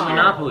 Give you guys a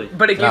monopoly.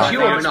 But it gives No.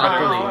 you a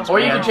monopoly. Or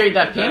you can trade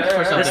that pink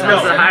for something This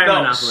else. is a higher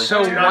monopoly.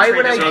 So Do not why trade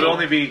would it. I? So it'd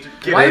only be.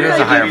 Why It would is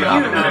a I higher give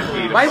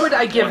monopoly. you? Why would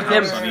I give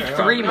them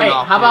 3 Hey,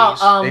 monopolies? how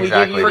about we Exactly.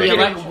 give you the We're elec-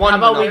 getting one how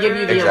about we give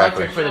monopoly. you the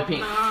Exactly. electric for the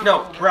pink?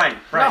 No, Brian.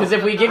 Because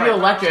if we give you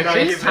electric, No,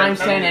 it's give times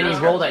them- 10 any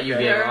roll that you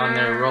get on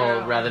their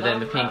roll rather than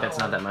the pink. That's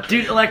not that much.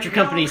 Dude, electric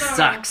company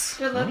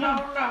sucks.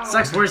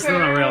 Sucks worse than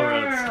the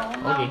railroads.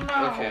 Okay.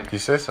 Okay. You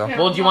say so.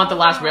 Well, do you want the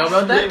last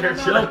railroad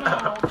then?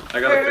 I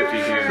got a 50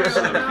 here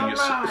so that we can get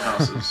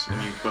houses, and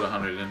you put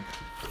 100 in.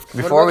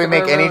 Before we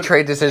make any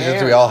trade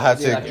decisions, we all have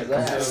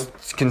to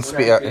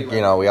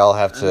we all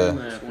have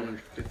to.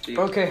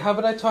 Okay, how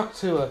about I talk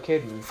to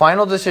Caden?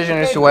 Final decision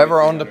is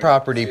whoever owned the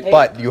property,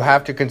 but you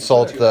have to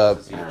consult the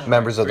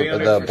members of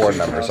the board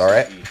members. All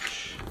right.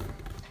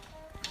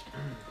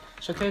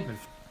 So Caden,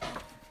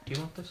 do you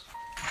want this?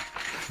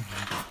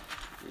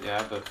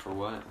 Yeah, but for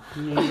what?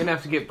 You're gonna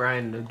have to get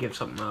Brian to give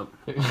something up.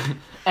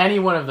 Any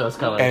one of those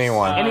colors.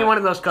 Anyone. Any one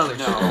of those colors.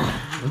 No.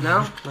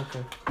 No? Okay.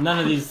 None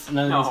of these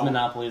No.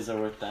 monopolies are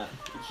worth that.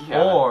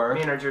 Yeah. Or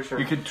Maynard, your turn.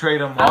 you could trade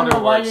them I don't know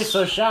why waterworks. you're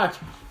so shocked.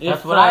 That's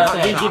If what I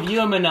we said. give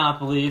you a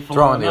monopoly for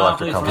Throw a in the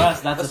monopoly electric for company.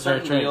 us, that's a a fair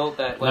certain trade. deal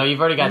that No, like, you've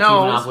already got two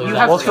No, monopolies. you left.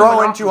 have We'll to throw in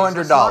monopolies.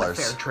 It's not a $200.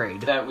 fair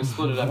trade. that we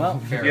split it up Well,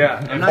 fairly. Yeah,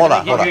 I'm and not Hold gonna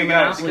on, give hold you on. a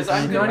monopoly Because for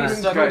I'm the not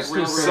monopoly.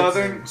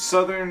 even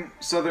start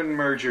Southern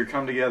merger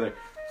come together.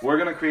 We're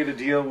gonna create a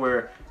deal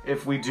where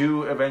if we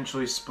do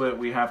eventually split,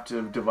 we have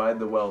to divide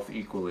the wealth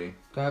equally.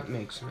 That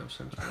makes no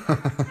sense.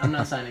 I'm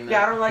not signing that.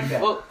 Yeah, I don't like that.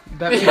 Well,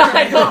 That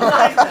I don't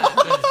like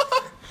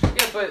that.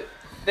 yeah, but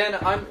then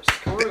I'm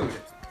screwed.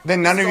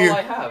 Then none That's of you. all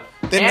I have.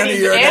 Then none of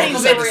Andy's, your Andy's,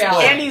 adults have to been,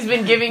 split. Andy's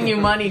been giving you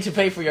money to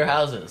pay for your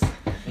houses.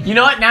 You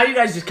know what? Now you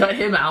guys just cut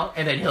him out,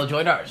 and then he'll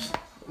join ours.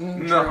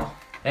 No.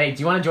 Hey, do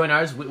you want to join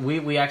ours?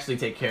 We actually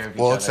take care of each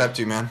We'll other. accept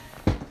you, man.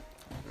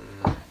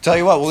 Tell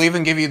you what, we'll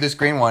even give you this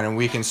green one, and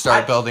we can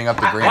start building up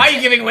the green. Why are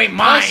you giving away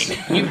mine?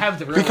 You have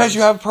the Because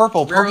you have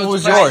purple. Purple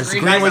was Railroads yours.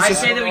 price, Green was I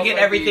just. say that we get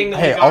everything that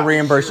Hey, we got. I'll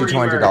reimburse you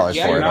 $200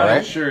 Yeah, for You're it. not All right.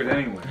 insured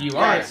anyway. You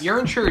are. Guys. You're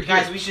insured here.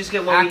 Guys, we should just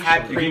get what we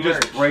had You can just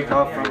pre-merged. break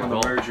off from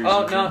the mergers.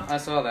 Oh no, I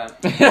saw that.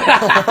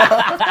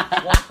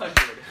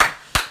 100.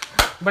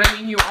 But I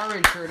mean, you are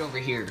insured over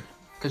here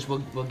because we'll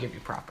give you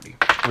property.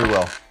 We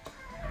will.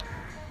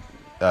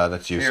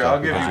 That's you. Here, still. I'll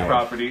give you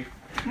property.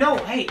 No,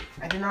 hey,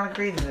 I did not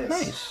agree to this.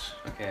 Nice.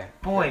 Okay.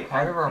 Boy,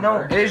 Part of our no.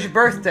 merger. It is your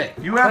birthday.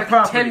 You have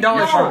Collect property.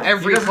 $10 from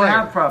every he doesn't player.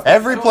 have property.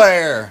 Every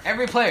player.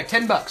 Every player,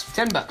 $10.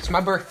 $10.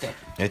 My birthday.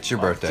 It's your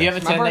Do you birthday. have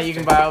a My 10 that you birthday.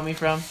 can borrow me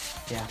from?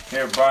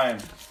 Here, Brian.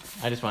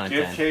 I just want a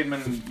Give 10.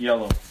 Cademan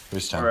yellow.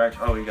 Whose Or turn?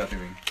 actually, oh, you got the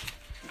green.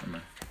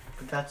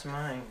 But that's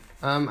mine.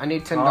 I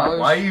need $10. God,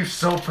 why are you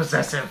so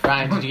possessive?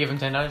 Brian, did you give him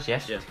 $10?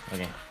 Yes? Yes.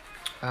 Okay.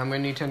 I'm gonna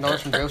need $10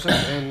 from Joseph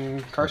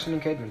and Carson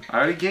and Cademan. I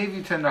already gave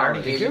you $10. I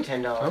already gave you you?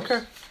 $10. Okay.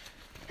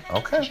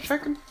 Okay.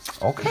 Checking.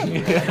 Okay.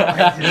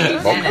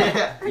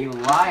 You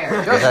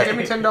liar. Joseph, give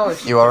me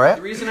 $10. You all The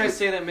right? reason I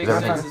say that makes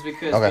Okay. sense is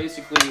because Okay.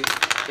 basically,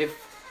 if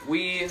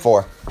we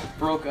 4.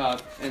 broke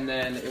up and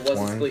then it wasn't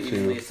 1, split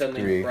evenly, 2,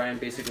 suddenly 3, Brian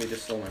basically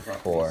just stole my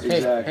property. 4. Hey,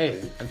 Exactly.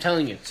 hey, I'm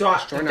telling you. So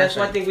Join that's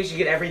our why I think we should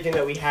get everything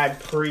that we had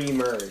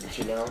pre-merged,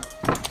 you know?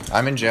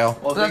 I'm in jail.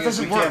 Well, That the thing is,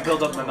 we doesn't can't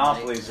build up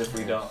monopolies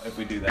if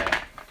we do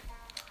that.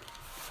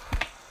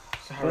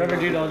 So how Whatever, do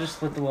we dude, do I'll just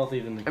split the wealth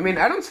evenly. I mean,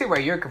 I don't see why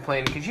you're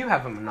complaining because you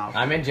have a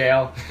monopoly. I'm in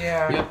jail.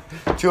 Yeah,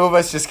 2 of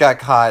us just got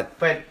caught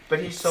but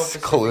he's so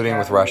specific colluding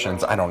with about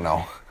Russians. I don't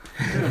know.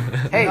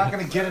 Hey, Not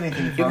gonna get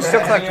anything. you can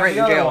still collect rent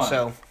in jail,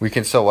 so We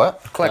can still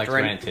what? collect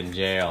rent. in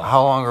jail.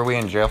 How long are we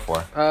in jail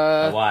for?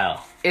 A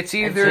while. It's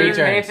Three either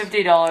turns.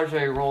 Pay $50 or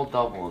you roll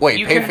double. Wait,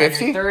 You pay can-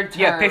 50? Third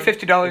term, yeah, pay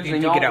 $50 if and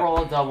then you get don't out.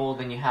 roll a double,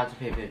 then you have to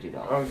pay $50.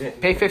 Okay.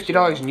 Pay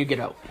 $50 and you get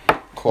out,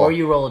 Cool. Or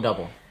you roll a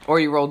double. or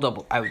you roll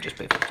double. I would just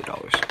pay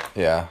 $50.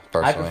 Yeah, I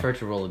personally. prefer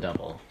to roll a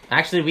double.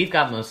 Actually, we've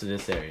got most of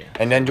this area.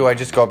 And then do I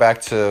just go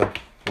back to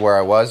where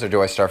I was, or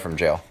do I start from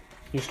jail?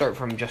 You start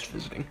from just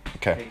visiting.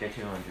 Okay. Take that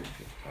 200.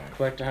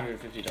 Collect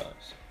 $150.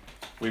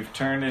 We've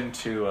turned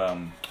into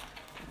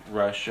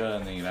Russia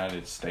and the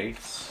United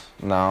States.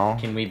 No.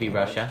 Can we be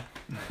Russia?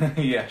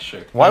 Yeah,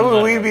 sure. Why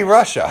would we be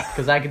Russia?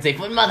 Because I could say,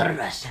 "For Mother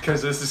Russia."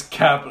 Because this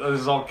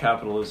is all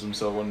capitalism,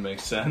 so it wouldn't make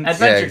sense.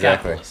 Adventure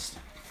exactly. capitalist.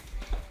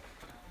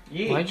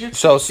 Why'd you?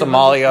 So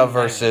Somalia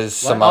versus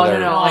some What? Oh, other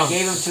no, no. I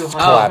gave him 200.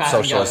 collapsed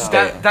Oh, socialist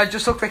okay. state. That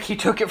just looked like he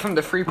took it from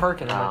the free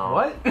parking. I'm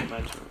like,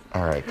 what?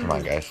 All right, come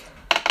on, guys.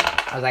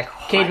 I was like,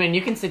 Cademan,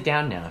 you can sit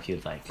down now if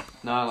you'd like.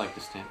 No, I like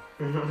to stand.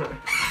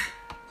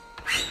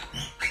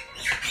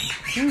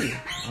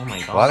 Oh my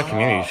god. A lot of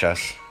community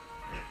chests.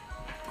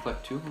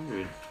 Collect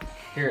 200.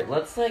 Here,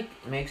 let's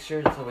make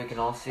sure so we can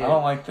all see. I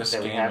don't like this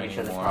that we game have each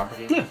other's anymore.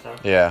 properties and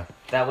stuff. Yeah.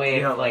 That way,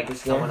 You don't if like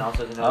this someone game? else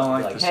doesn't know, I don't it's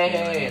like like, this hey,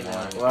 game hey,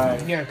 anymore. and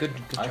Why? Yeah, good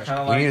I choice.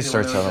 kinda We like need to it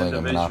start when it was selling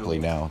a Monopoly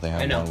individual. now. They I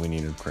have know. one. We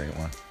need to create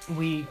one.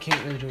 We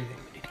can't really do anything.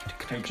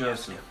 Hey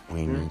Joseph,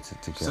 We need to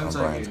get on since I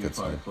Brian's gave you good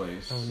side. 5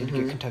 plays, Oh, we need to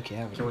get Kentucky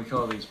Avenue. can we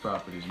call these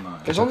properties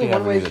mine? There's only Kentucky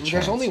one way. Avenue is a There's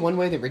chance. only one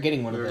way that we're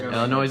getting one of them.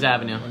 Illinois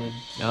Avenue.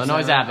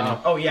 Illinois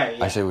Avenue. Oh yeah.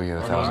 I say we get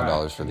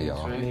 $1,000 for the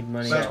yellow. I need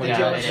money. But the 20 deal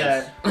Yeah, is it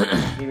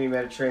that give me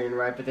Mediterranean,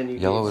 right? But then you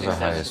Yellow gave is our 6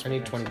 highest. I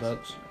need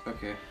 $20.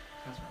 Okay.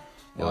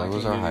 Yellow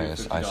was our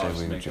highest. I say $50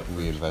 to make up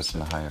we invest in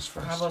the highest How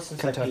first. about since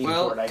Kentucky. I paid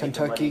Well, for it, I get the money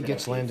Kentucky that I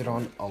gets paid landed for.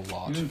 on a You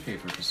lot. didn't pay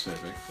for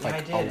Pacific. Yeah, I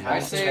Like, did. a How lot.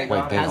 much did I Wait,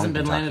 got? they Hasn't own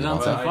been landed Kentucky,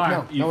 on so don't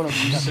far. No one You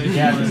said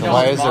Yeah, you it's they? no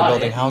Why one's is there bought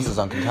building it. houses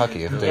on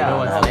Kentucky if they Yeah,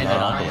 don't it's have landed on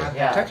Monopoly? it.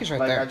 Yeah. Kentucky's right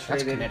Like, there. I That's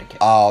traded- Connecticut.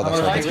 Oh, that's Oh,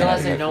 right. that's That's realize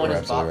that Connecticut. no one You're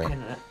has bought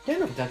absolutely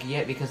right. Kentucky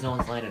yet because no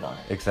one's landed on it.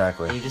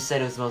 Exactly. And you just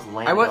said it was the most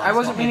landed I on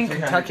wasn't spot. meaning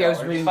Kentucky. I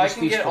was meaning If I just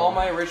can these get four. all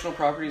my original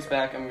properties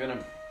back, I'm gonna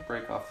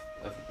break off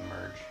of the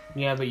merge.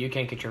 Yeah, but you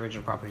can't get your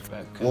original properties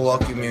back. We'll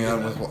welcome you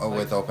in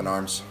with open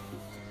arms.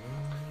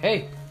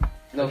 Hey,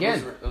 No,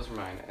 Again. those were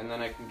mine, and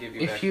then I can give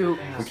you. if back you your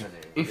things.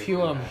 if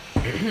you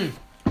you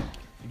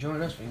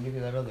join us, we can give you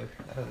that other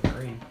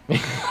green.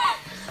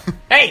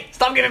 Hey,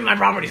 stop giving my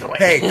properties away.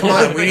 Hey, come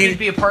on. We You need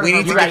be a part we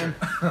of need our to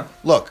get.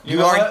 Look, you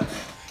know already. what?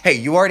 Hey,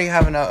 you already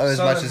have as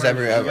much as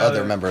every You gotta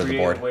other member of the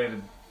create board. a way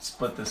to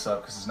split this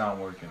up because it's not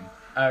working.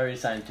 I already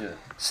signed to it.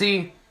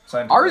 See,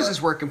 Sign to ours what?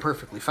 is working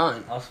perfectly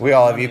fine. We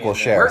all have equal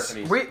shares.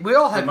 We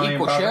all have Put money in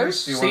equal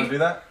properties? shares. Do you want to See, do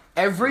that?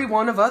 every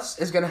one of us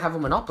is gonna have a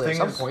monopoly at Thing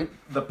some is, point.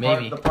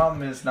 Maybe. The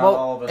problem is not Well,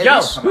 all of us.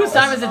 Joe, come whose out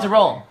time with is it to Monopoly.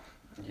 roll?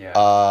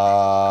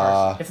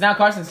 Yeah. It's now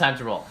Carson's time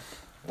to roll.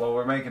 Well,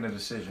 we're making a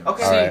decision.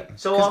 Okay, All right.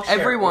 so we'll all Because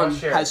share. everyone we'll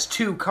share. has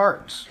 2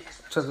 cards.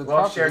 So the We'll all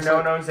property share. is No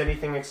like- one owns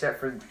anything except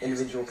for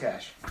individual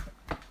cash.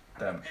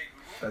 Damn.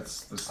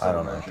 That's the I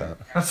don't like merger.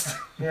 that.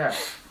 Yeah.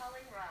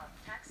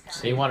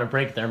 So you want to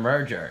break their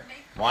merger?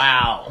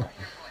 Wow.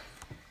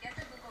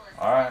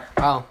 All right.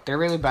 Wow, they're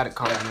really bad at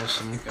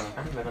communism. I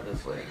haven't been up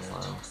this way in a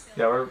while.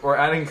 Yeah, we're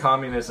adding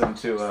communism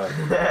to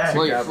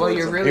Well,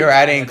 you're really. You're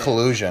bad adding at it.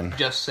 collusion.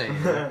 Just saying.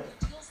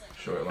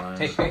 short lines.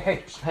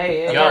 Hey!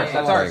 Hey, Yours.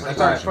 That's ours. That's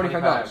ours.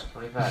 $25.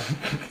 25.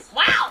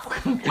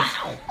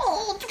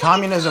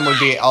 Communism would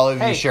be all of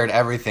you Hey, shared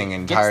everything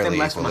entirely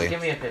less equally.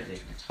 Give me a 50.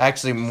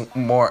 Actually,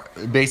 more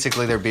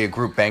basically, there'd be a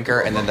group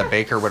banker, and then the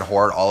banker would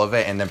hoard all of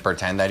it, and then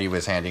pretend that he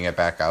was handing it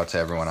back out to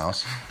everyone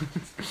else.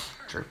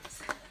 True.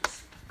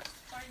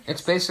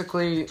 It's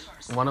basically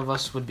one of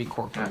us would be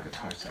corporate.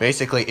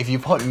 Basically, if you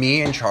put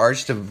me in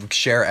charge to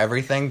share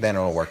everything, then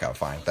it'll work out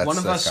fine. That's, One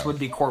of that's us how- would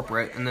be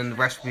corporate, and then the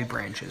rest would be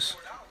branches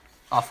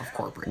off of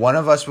corporate. One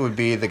of us would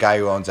be the guy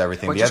who owns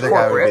everything. Which the is other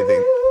guy would corporate. be the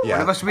One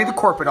of yeah. us would be the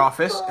corporate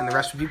office, and the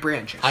rest would be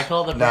branches. I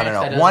call the No, branch no, that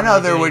no. doesn't One really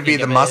other do would be anything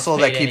the if it is muscle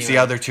that paid keeps the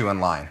anyway. other two in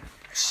line.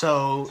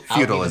 So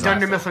Feudalism.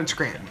 Dunder Mifflin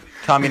Scranton.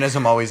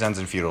 Communism always ends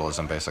in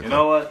feudalism, basically. You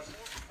know what?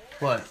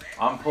 What?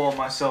 I'm pulling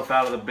myself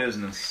out of the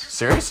business.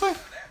 Seriously?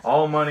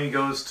 All money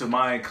goes to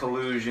my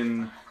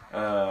collusion.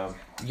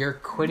 You're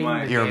quitting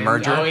My- the Your game.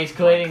 merger? Oh, he's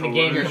quitting the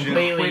game Collusion.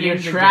 completely. Quitting You're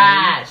the game.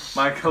 trash.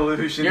 My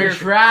collusion. You're Your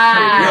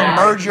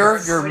trash.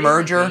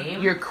 merger.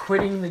 You're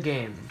quitting the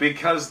game.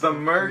 Because the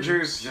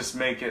mergers just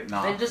make it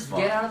not. Then just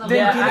fun. get out of the Then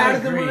Yeah, get I out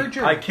of the agree.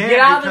 merger. I can't Get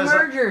out of the because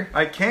merger.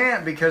 I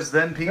can't because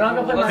then people not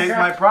gonna play will take Minecraft?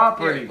 my Here,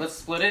 property. let's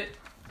split it.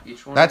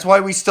 Each one. That's why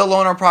we still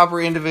own our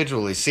property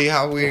individually. See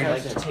how we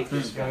Take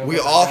this guy. we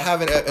all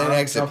have an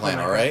exit plan,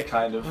 all right?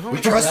 Kind of. We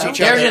trust each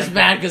They're other. just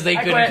mad because they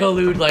couldn't quit.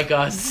 collude like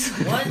us.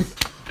 What?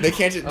 They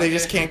can't. They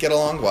just can't get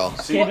along well.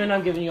 Caveman,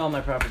 I'm giving you all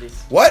my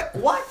properties. What?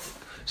 What?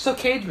 So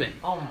Cageman.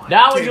 Oh my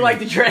Now would you like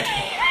to trade?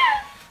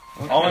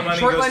 All my money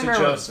Short goes line to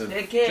railroad. Joseph.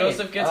 Okay.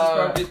 Joseph gets his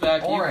properties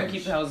back. You orange. can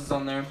keep the houses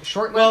on there.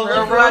 Short Well,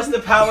 line who has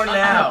railroad. the power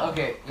now?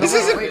 Okay. This no,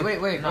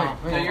 isn't- Wait. No.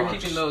 No, you're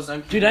keeping those.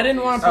 I'm keeping Dude, I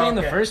didn't want to play in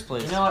the Okay. first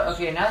place. You know what?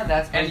 Okay, now that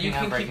that's And breaking, you I'm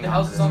can keep breaking the off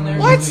houses them. on there.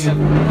 What?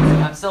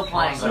 I'm still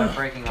playing, but I'm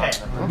breaking off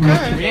them.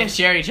 We didn't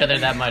share each other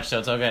that much, so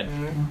it's all good.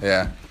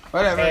 Yeah.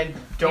 Whatever. And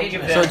don't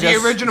give So them the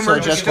original merge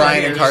is just still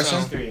Brian here, and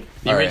Carson. so- three.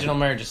 The All right. original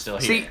merge is still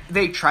here. See,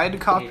 they tried to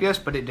copy us,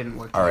 but it didn't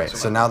work. All right.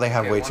 So now they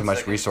have Okay, way one too much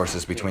second.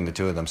 resources between the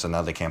two of them. So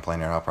now they can't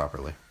plan it out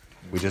properly.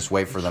 We just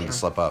wait for them to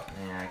slip up.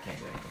 Yeah, I can't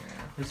do anything right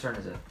now. Whose turn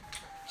is it?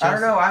 I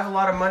don't know. I have a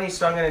lot of money,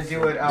 so I'm gonna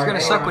do it. It's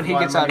gonna suck when he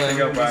gets out of-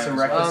 Go do some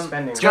reckless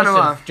spending.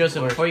 Jonah,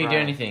 Joseph, before you do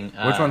anything,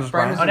 Which one's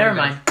Brian? Oh, never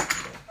mind.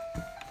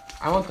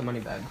 I want the money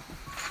back.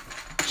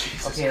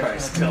 Okay,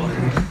 Christ, that's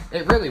gonna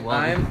It really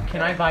was.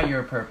 Can I buy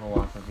your purple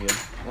off of you?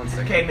 1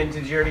 second. Caveman,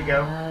 did you already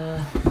go?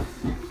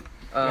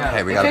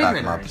 Hey, we gotta back Caveman.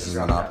 them up. This is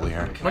Monopoly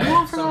here. Can What do you I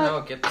want for somehow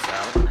get this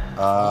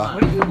out?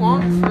 What do you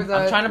want for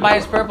that? I'm trying to buy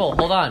his purple.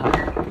 Hold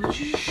on.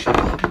 Shut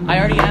up. I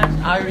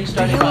already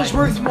started Yellow's buying.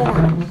 worth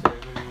more.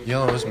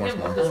 Yellow is worth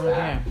more.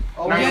 Okay.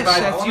 I'm Yes, gonna buy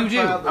Seth, you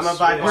do. I'm gonna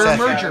buy this. We're a Seth.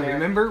 merger,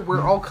 remember?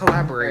 We're all Here,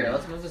 collaborating.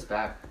 let's move this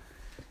back.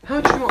 How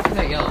much do you want for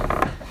that yellow?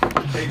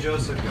 Hey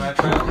Joseph, can I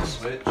try to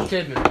switch?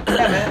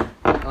 Kidman.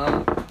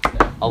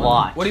 A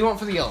lot. What do you want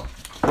for the yellow?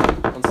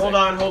 Hold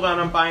on.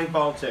 I'm buying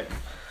Baltic.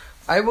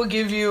 I will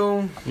give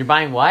you. You're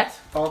buying what?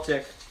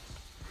 Baltic.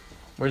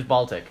 Where's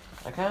Baltic?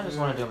 I kind of just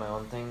want to do my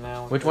own thing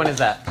now. Which one is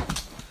that?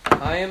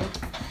 I am.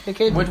 Hey,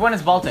 kid. Which one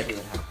is Baltic?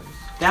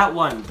 That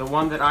one, the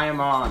one that I am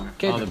on.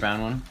 Kid. Oh, the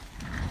brown one.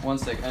 One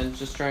sec. I'm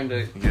just trying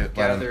to Get-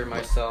 gather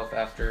myself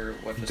after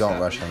what just Don't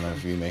happened. rush him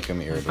if you make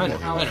him irritable. I know.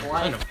 he I will. know.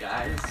 I know.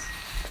 Guys.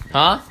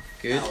 Huh?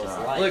 Good.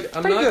 life? Look,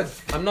 I'm Pretty not. good.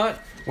 I'm not.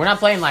 We're not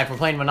playing life. We're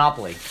playing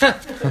Monopoly. I'm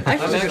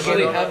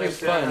actually having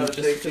fun. Just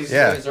because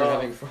Yeah. you guys are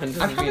having fun doesn't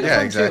having mean. Yeah,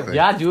 fun, exactly.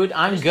 Yeah, dude,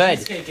 I'm good.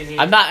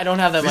 I don't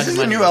have that much This is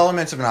a money. new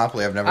element of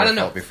Monopoly I've never I don't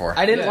know. felt before.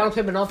 I didn't Yeah. want to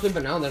play Monopoly,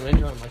 but now that I'm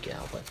into it, I'm like, yeah,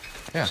 I'll play.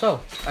 Yeah. So,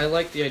 I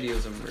like the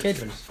ideas of merge.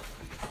 Kidman,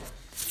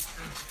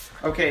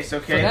 Okay, so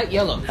for Kate. that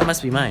yellow, That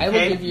must be I mine. will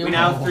Kate, give you. we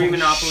now have 3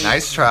 Monopolies.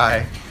 Nice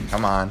try.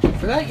 Come on.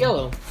 For that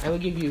yellow, I will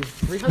give you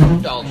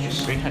 $300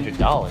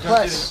 $300.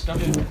 plus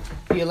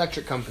the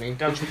electric company,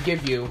 which would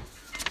give you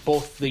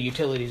both the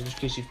utilities, which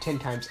gives you 10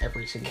 times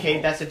every single. Kate,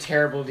 roll. that's a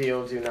terrible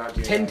deal. Do not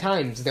do 10 that.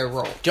 times their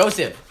roll.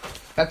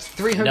 Joseph. That's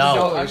 $300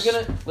 No. I'm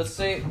gonna. Let's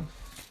say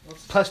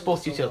plus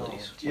both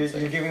utilities. You're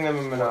giving them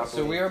a monopoly.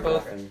 So we are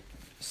both And-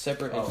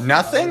 separate.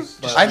 Nothing?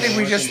 but I think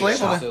we we're just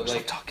working labeled together, it. so,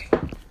 like,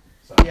 Talking.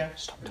 Yeah.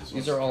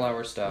 these are all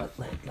our stuff.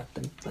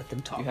 Let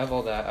them talk. You have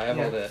all that. I have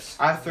Yeah. all this.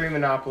 I have 3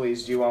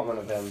 Monopolies. Do you want one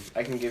of them?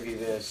 I can give you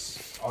this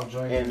I'll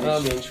join in you.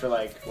 exchange for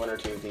like 1 or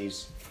 2 of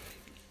these.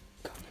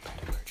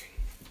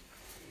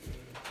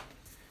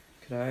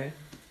 Could I?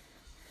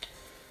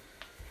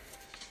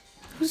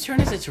 Whose turn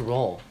is it to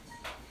roll?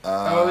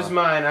 Oh, it was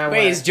mine. I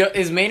Wait, went.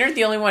 is Maynard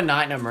the only one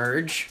not in a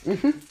merge?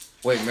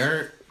 Wait,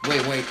 Maynard.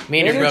 Wait. Maynard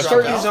Maynard broke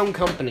started out. his own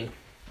company.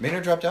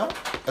 Maynard dropped out?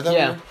 I thought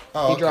Yeah, we were...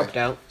 Oh, he okay. dropped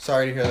out.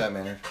 Sorry to hear that,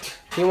 Maynard.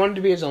 He wanted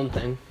to be his own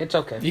thing. It's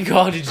okay. You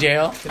called to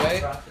jail? Could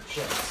I?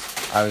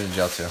 I was in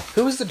jail too.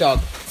 Who was the dog?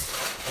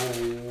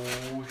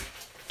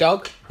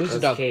 Dog? Who's the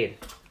That's dog? Cade.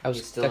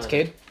 That's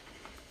Cade.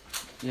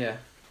 Yeah.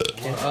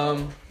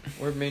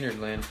 Where'd Maynard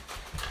land?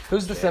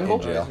 Who's the thimble?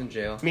 In jail. He's in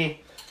jail.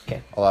 Me.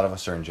 A lot of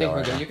us are in jail Think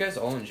right we're Are now. you guys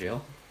all in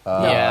jail?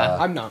 Yeah.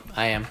 I'm not.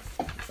 I am.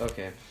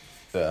 Okay.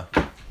 Yeah.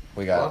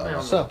 We Well, got... I'm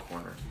on So- the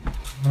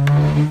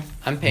corner.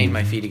 I'm paying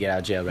my fee to get out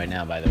of jail right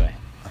now, by the way.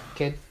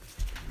 Kid.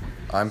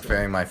 I'm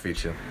paying my fee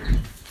too.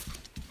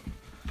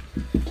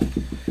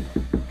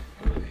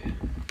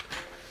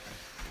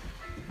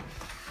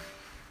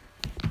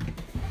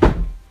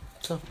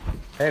 So,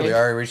 Hey, we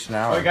already reached an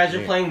hour. Oh, you guys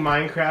are playing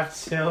Minecraft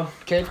still?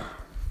 Kid.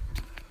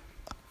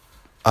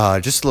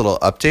 Just a little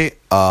update.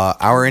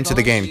 Hour into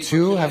the game,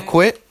 2 have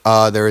quit.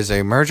 There is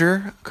a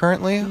merger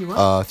currently.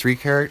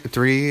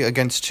 3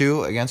 against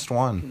 2 against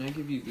 1. Can I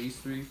give you these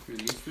 3 for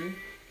these 3?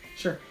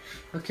 Sure.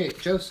 Okay,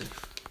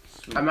 Joseph.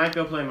 I might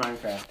go play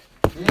Minecraft.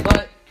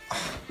 But.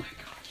 Oh my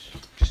gosh.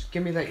 Just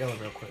give me that yellow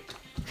real quick.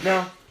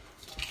 No.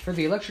 For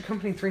the electric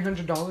company,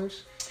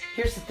 $300.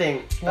 Here's the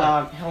thing.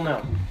 What? Hell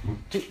no.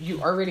 Dude, you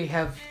already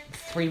have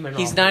 3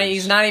 monopolies.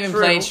 He's not even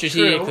True, playing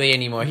strategically true,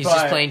 anymore. He's just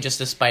but- playing just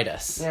to spite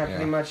us. Yeah,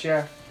 pretty much.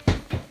 Yeah.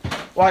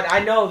 Well, I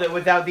know that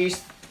without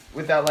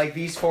like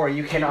these 4,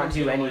 you cannot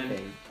do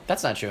anything.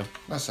 That's not true.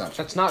 That's not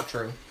That's not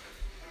true.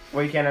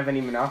 Well, you can't have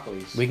any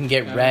monopolies. We can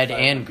get red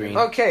and green.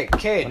 Okay,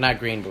 Cade. Well, not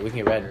green, but we can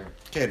get red.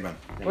 Cademan.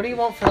 What do you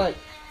want for that?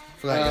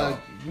 For that yellow.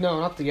 No,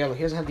 not the yellow.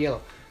 He doesn't have the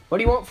yellow. What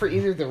do you want for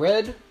either the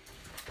red,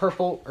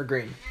 purple, or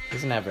green? He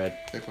doesn't have red.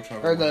 Pick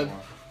whichever Or one you the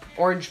want.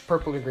 orange,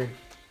 purple, or green?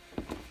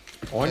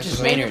 Orange is This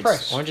is Maynard's.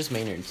 price. Orange is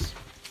Maynard's.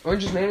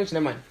 Orange is managed,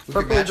 never mind. We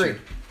can Purple or match green?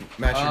 it.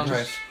 Match your Um,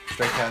 price.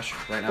 Straight cash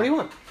right now. What do you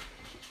want?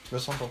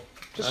 This simple.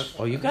 Just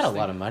Oh, you've got a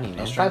lot of money,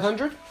 man.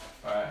 500?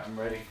 Alright, I'm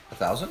ready.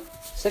 1,000?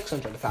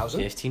 600,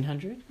 1,000.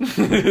 1,500?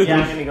 Yeah,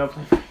 I'm gonna go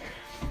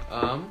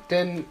play.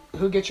 Then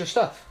who gets your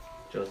stuff?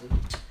 Joseph.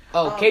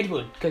 Oh, Cade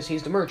would, because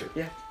he's the merger.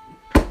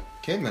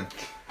 Cademan.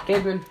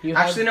 Cademan, you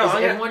have... Actually, no. Is I'm,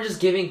 gonna, everyone just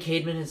giving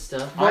Cademan his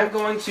stuff? I'm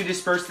going to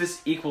disperse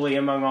this equally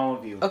among all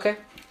of you Okay.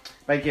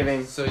 by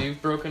giving So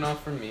you've broken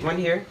off from me. 1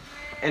 here,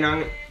 and I'm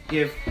gonna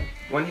give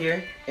 1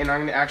 here, and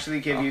I'm gonna actually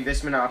give you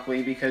this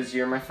monopoly because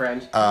you're my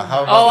friend.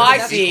 How Oh, I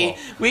That's see. equal.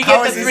 We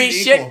How get is the this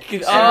 3 equal? shit.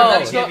 And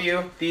I'm Oh. gonna give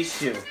you these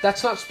 2.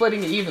 That's not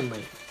splitting it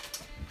evenly.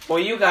 Well,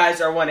 you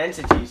guys are one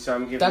entity, so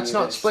I'm giving That's you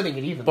not this. splitting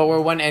it evenly. But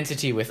we're one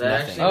entity with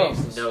That nothing. actually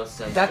Oh. makes no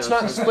sense. That's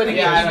not Joseph. splitting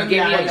Yeah, I it know, evenly.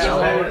 Give me yeah, a I know.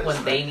 yellow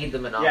when they need the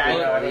monopoly. Yeah, I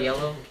know, I The know.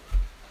 yellow.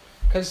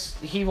 Because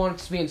he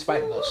wants to be in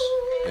spite of us.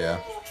 Yeah.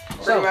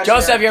 Pretty much,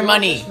 Joseph, yeah. your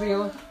money.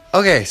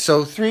 Okay,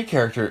 so 3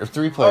 players Oh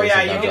yeah,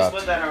 have you now can dropped.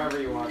 split that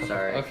however you want.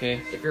 Sorry.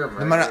 Okay. If you're a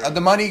The, murderer.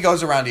 the money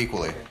goes around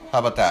equally. How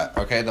about that?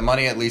 Okay, the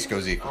money at least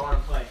goes I equal.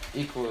 want to play.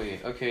 Equally.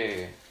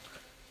 Okay.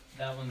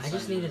 I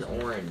just need an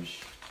orange.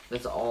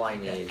 That's all I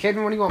need.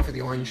 Caden, what do you want for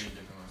the orange?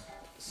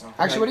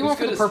 Actually, what do you want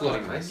for the Who's purple?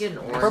 good at I can get an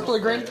orange. Purple or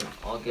green?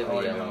 I'll give a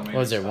yellow. What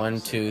was there?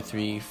 1, 2,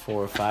 3,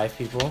 4, 5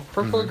 people?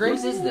 Purple or green?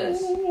 Whose is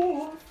this?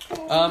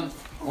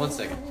 1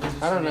 second.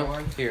 I don't know.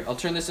 Here, I'll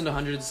turn this into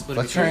hundreds. Split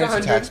Let's it turn it Here's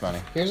into 100. tax money.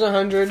 Here's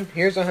 100,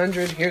 here's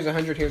 100, here's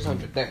 100, here's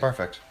 100. There.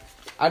 Perfect.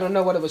 I don't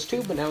know what it was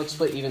to, but now it's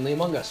split evenly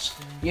among us.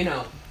 You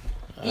know.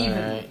 Even.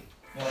 Alright.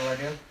 What do I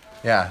do?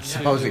 Yeah,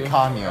 supposed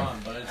commune.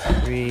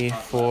 3,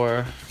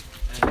 4.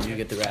 You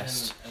get the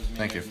rest.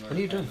 Thank you. What are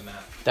you doing?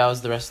 That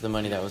was the rest of the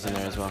money that was in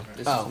there as well.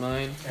 This is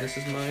mine. This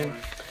is mine.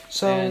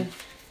 So And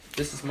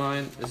this is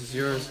mine. This is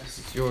yours. This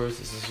is yours.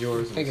 This is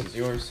yours. And this is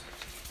yours.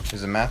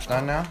 Is the math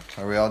done now?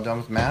 Are we all done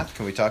with math?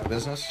 Can we talk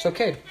business? it's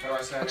okay.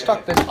 Let's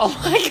talk business. Oh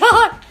my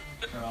god!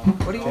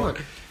 What do you want?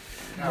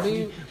 What do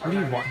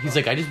you want? He's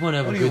like, I just want to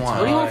have What a do you good want?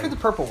 What do you want time. for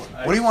the purple one?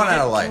 What do you want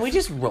out of life? Can we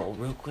just roll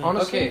real quick?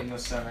 Honestly, Okay. In the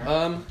center.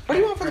 what do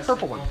you want for the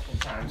purple one?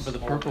 For the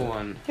purple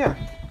one Yeah,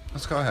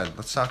 Let's go ahead.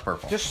 Let's talk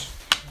purple. just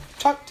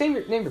name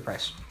your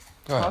price.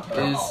 Go ahead.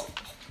 is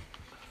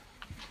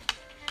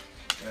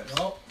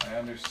Yes, I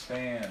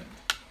understand.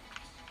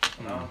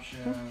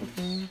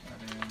 Options.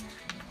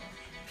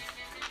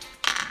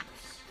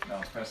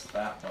 Now press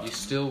that button. you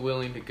still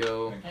willing to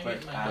go? And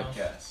click add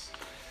guest.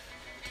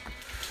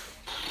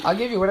 I'll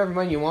give you whatever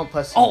money you want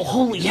plus. Oh,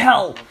 holy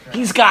hell!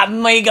 He's got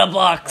mega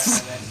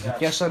bucks!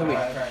 Yes, so do we.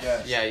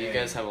 Yeah, you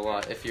guys have a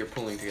lot if you're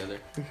pulling together.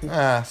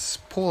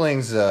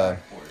 Pooling's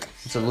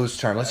it's a loose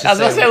term. Let's I was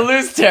just gonna say say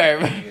loose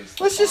term.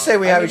 let's just say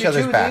we I have can each give you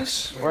other's two of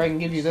backs. these, or I can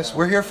give you this one.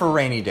 We're here for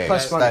rainy days.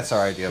 Plus money. That's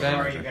our idea of a Then-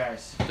 How are you merger.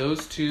 guys?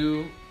 Those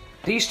two.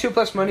 These two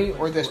plus money,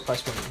 or this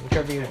plus money,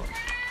 whichever you want.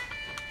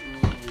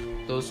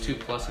 Those two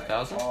plus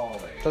 1,000.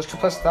 Those two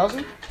plus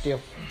 1,000. Deal.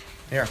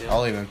 Here,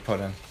 I'll even put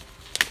in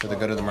for the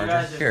good of the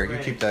merger. Here, you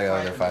keep the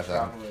other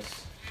 5,000.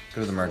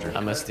 Good of the merger.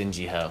 I'm a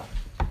stingy hoe.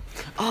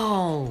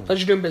 Oh!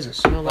 Pleasure doing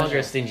business. I'm no longer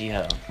a stingy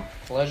hoe.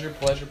 Pleasure.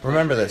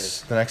 Remember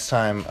this the next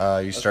time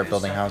you start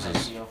building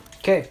houses,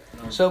 Okay,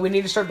 so we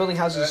need to start building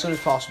houses as soon as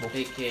possible.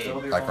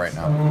 like right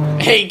now.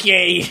 Hey,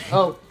 Kay!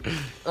 Oh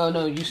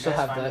no, you still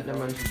have that. Never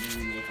mind.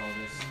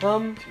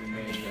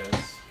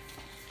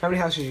 How many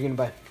houses are you gonna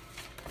buy?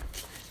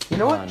 You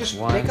know what? Just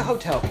make a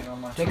hotel.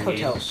 Make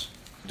hotels.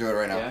 Do it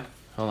right now. Yeah.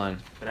 Hold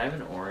on. But I have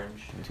an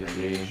orange. 1, 2,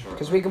 3.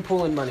 Because we can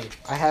pull in money.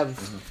 I have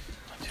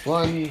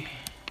one,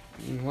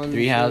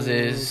 3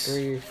 houses.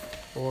 3,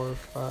 4,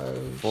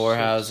 5. 4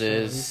 6,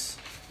 houses.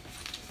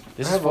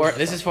 This I is have 4. a-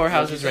 This is 4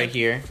 houses right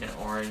here. An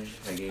orange.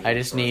 I gave I you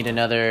just for need one.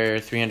 another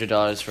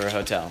 $300 for a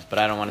hotel, but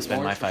I don't want to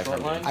spend my Orange for short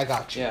 500. line? I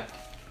got you. Yeah.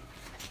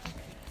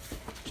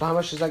 So how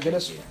much does that get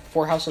us?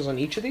 4 houses on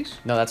each of these?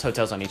 No, that's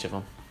hotels on each of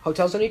them.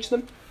 Hotels on each of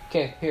them?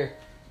 Okay, here.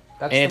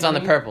 That's And it's on the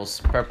money. purples.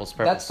 Purples.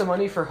 That's the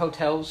money for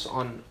hotels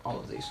on all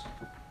of these.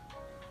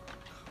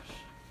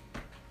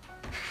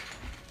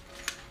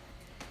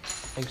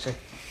 Thanks, sir.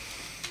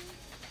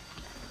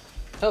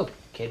 Oh,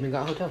 Cademan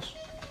got hotels.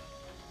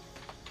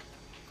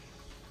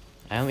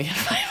 I only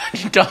have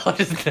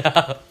 $500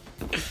 now.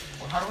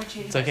 Well, how do we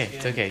change It's okay. my It's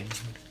skin? okay.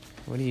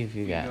 What do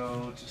you got?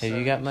 Have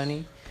you got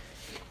money?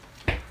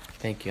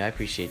 Thank you. I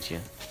appreciate you.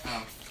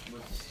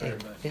 Hey,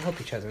 they help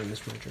each other in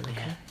this merger,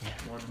 okay?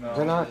 No,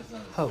 They're not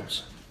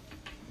hoes.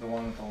 the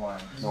one with the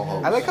line.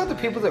 I like how the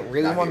people that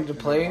really wanted to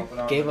play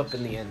gave up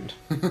in the end.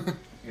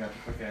 Yeah,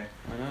 okay.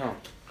 I know.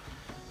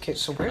 Okay,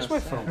 so where's my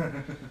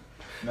phone?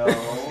 No.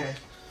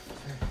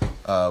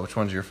 Which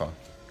one's your phone?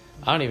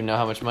 I don't even know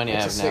how much money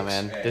It's I a have now,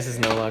 6. man. This is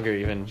no longer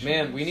even.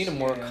 Man, we need a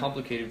more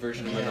complicated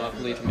version of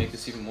Monopoly to make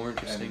this even more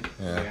interesting.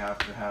 They Yeah. have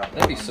to have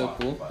That'd be so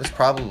cool. It's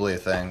probably a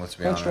thing. Let's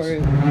be Don't honest. worry.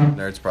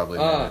 Nerds probably.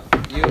 made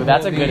it. You But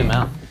that's a owe good me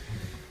amount.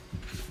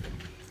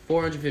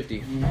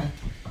 450.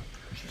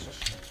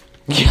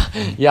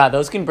 Yeah,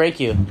 those can break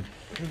you.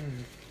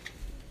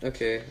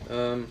 Okay.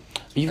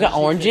 You got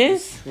actually,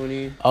 oranges?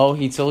 20. Oh,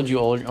 he sold you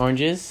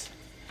oranges?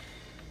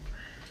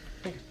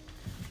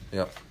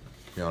 Yep.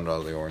 Beyond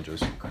all the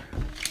oranges.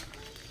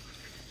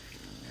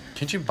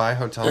 Can't you buy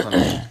hotels on?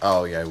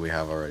 Oh yeah, we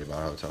have already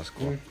bought hotels.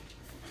 Cool.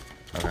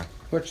 Okay.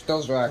 Which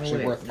those are actually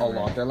Wait, worth a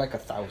lot. They're like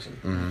 1,000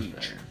 Mhm.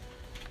 each.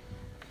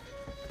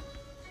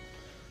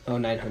 Oh,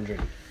 900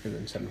 and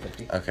then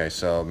 750. Okay,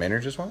 so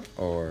Maynard just went,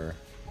 or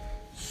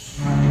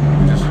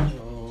just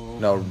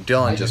no?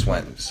 Dylan just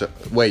went. So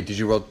wait, did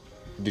you roll?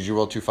 Did you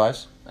roll 2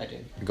 5s? I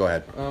did. Go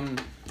ahead.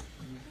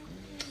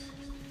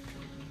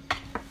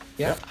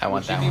 Yeah. I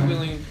want Would that you be one.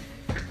 willing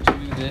to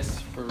do this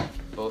for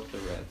both the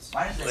reds?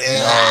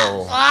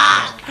 No.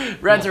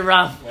 Reds are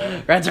rough.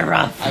 Reds are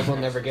rough. I will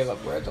never give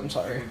up reds. I'm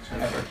sorry.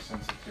 Ever.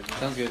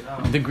 Sounds good.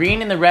 The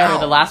green and the red are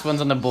the last ones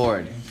on the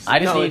board. I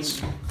just No, need.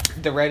 it's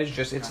the red is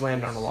just it's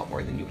landed on a lot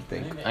more than you would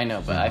think. I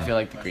know, but I feel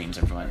like the greens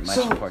are much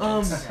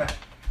important.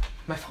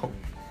 My phone.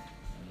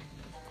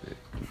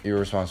 You're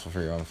responsible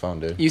for your own phone,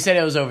 dude. You said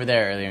it was over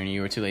there earlier, and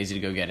you were too lazy to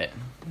go get it.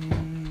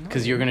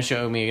 Because you were gonna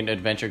show me an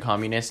adventure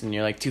communist, and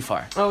you're like too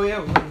far. Oh yeah,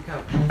 we're on the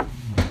couch.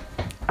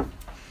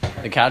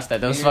 The couch that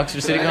those fucks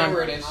are sitting I know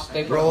where on. it is.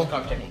 They Roll.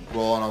 broke the cocktail.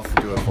 Roll and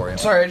I'll do it for you.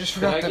 Sorry, I just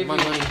Can I forgot that give my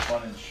you money.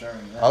 Fun and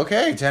sharing that.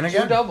 Okay, 10 Two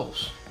again.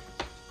 doubles.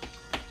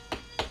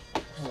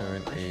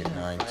 7, 8,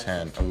 9,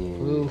 10.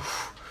 Ooh.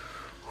 Oof.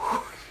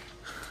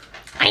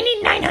 I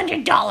need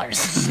 $900.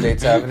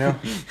 States Avenue.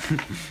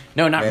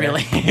 No, not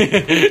Maynard? really.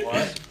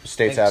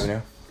 States Thanks.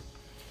 Avenue.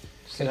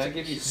 Can I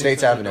give you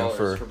States $600 Avenue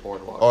for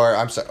Boardwalk? or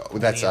I'm sorry,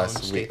 that's We own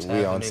us. We States own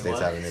Avenue. States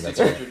What? Avenue. That's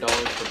right. $600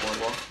 for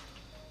Boardwalk.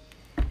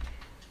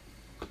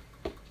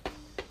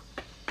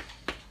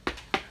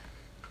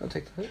 I'll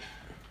take that.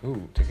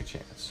 Ooh, take a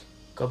chance.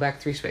 Go back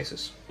 3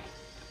 spaces.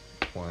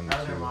 1,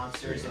 Are there 2,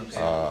 monsters 3.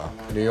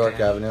 inside? New York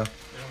Avenue.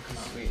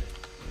 Sweet.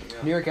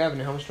 New York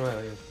Avenue, how much do I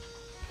owe you?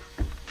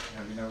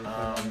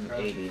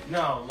 80.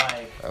 No,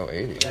 like. Oh,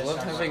 80. I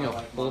love having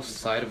a full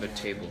side of a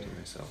table to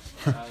myself.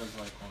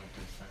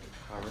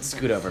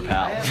 Scoot over, I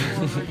pal. have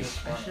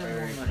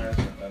more money.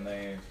 Then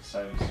they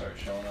decided to start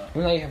showing up.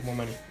 Well, now you have more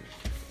money.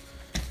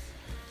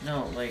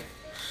 No, like.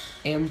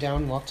 Am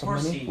down, lots of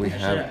money. We I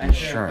have should've-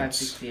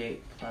 insurance.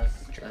 568 plus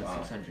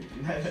that's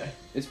 600.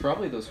 It's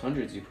probably those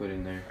hundreds you put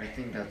in there. I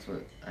think that's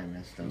what I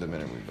messed up. The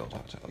minute we built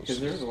hotels.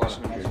 Because there's a lot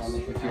of hundreds.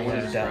 If you I wanted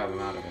need to that. grab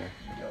them out of there.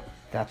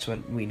 That's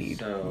what we need.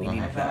 So, We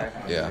need that.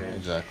 Yeah,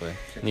 exactly.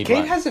 Need Kate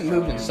what? hasn't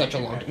moved in such a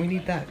long time. We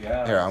need that.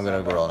 Here, I'm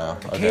gonna roll now.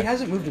 Kate Okay.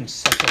 hasn't moved in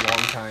such a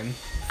long time.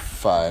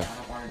 5.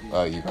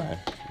 Oh, you got it.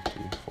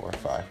 2, 4,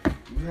 5.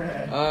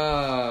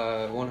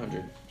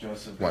 100.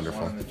 Joseph,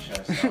 Wonderful. one in the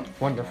chest.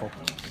 Wonderful.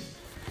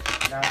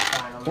 That's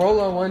fine. I'll Roll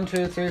a 1,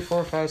 2, 3,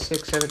 4, 5,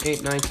 6, 7,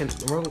 8, 9, 10.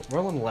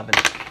 Roll an 11.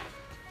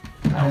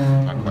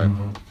 Not quite.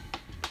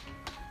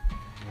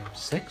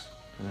 6?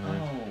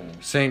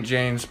 St.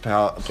 James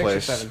or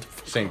Place. 7.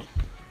 St.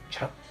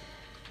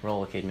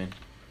 Roll, Cademan.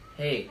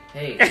 Hey.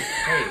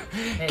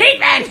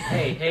 Cademan!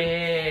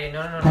 Hey.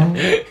 No.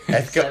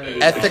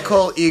 70.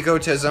 Ethical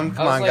egotism.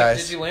 Come I was on, like,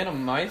 guys. Did you land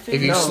on my thing?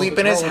 If you No, sleep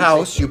in his roll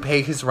house, you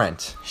pay his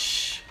rent.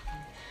 Shh.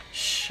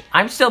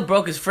 I'm still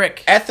broke as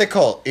frick.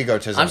 Ethical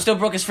egotism. I'm still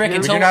broke as frick You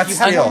until do not You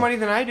have steal. more money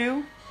than I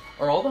do.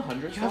 Are all the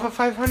hundreds? You have a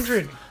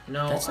 500.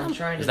 No, I'm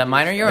trying to. Is that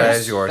mine or yours? That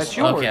is yours. That's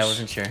yours. Okay, I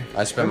wasn't sure.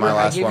 I spent my Remember,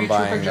 I last gave one you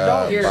buying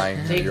 $200.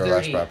 buying Take your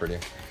last 30. property.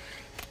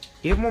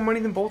 You have more money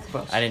than both of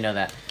us. I didn't know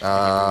that.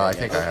 I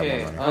think I Okay.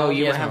 have more money. Oh, you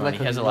he has have more money. like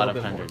He has a little lot of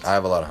bit more. hundreds. I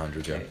have a lot of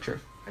hundreds, yeah. True.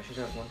 I should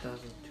have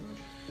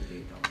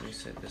 $1,238. Let me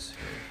set this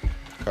here.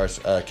 Cars,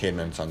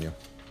 Cademan, it's on you.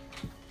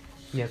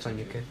 Yeah, it's on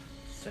you, kid.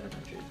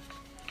 700.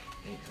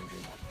 800.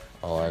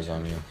 All eyes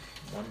on you.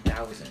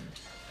 1,000.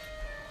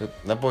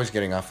 That boy's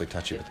getting awfully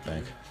touchy with the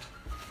bank.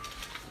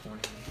 20,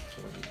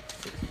 40,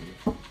 60.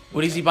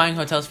 What is he buying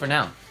hotels for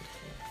now?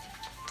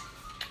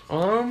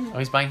 Um, Oh,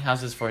 he's buying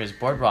houses for his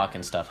boardwalk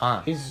and stuff,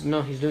 huh? he's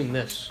doing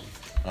this.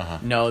 Uh-huh.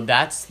 No,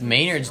 that's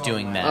Maynard's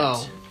doing that.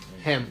 Oh,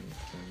 him.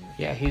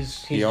 Yeah,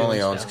 he's He doing only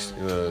stuff. owns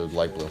the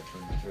light blue.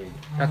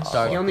 That's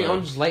dark he only blue.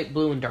 owns light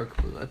blue and dark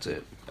blue. That's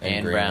it.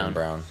 And green brown. and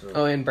brown.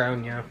 Oh, and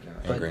brown, yeah.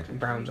 But green.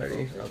 brown's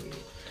already.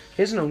 He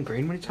doesn't own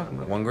green. What are you talking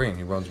about? One green.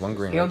 He owns one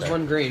green. He right owns there.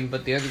 one green,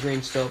 but the other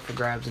green's still up for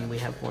grabs, and we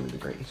have one of the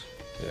greens.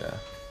 Yeah.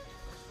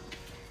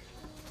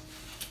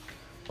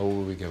 What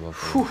would we give up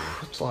for Whew, that green?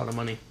 that's a lot of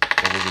money.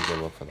 What would we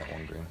give up for that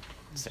one green?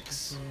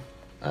 6.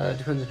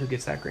 Depends on who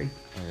gets that green.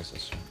 I guess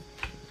that's true.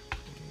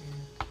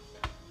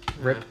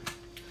 Rip.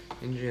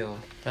 In jail.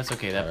 That's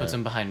okay. That puts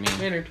him behind me.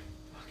 Maynard.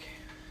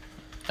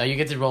 Oh, you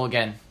get to roll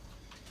again.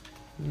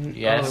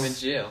 Yes. I'm in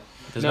jail.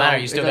 Doesn't matter.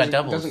 You still got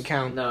doubles. Doesn't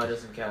count. No, it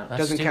doesn't count. That's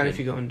Doesn't count stupid. if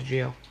you go into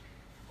jail.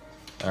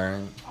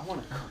 Alright. I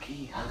want a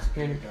cookie.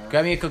 Maynard,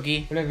 Grab me a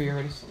cookie. whenever you're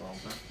ready.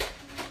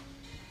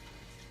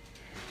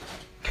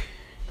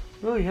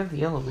 Oh, you have the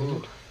yellow,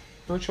 Maynard.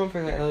 Which one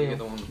for that You yellow? get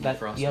the one with the That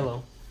frosting.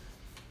 yellow.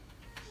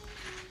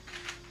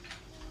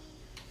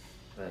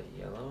 That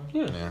yellow?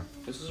 Yeah.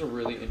 This is a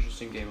really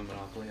interesting game of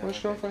Monopoly. I Which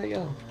like one it. for that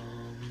yellow?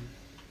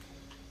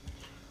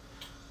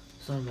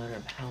 It's not a matter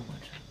of how much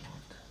I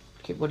want.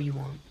 Okay, what do you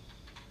want?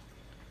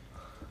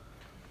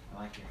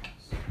 I like your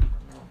house.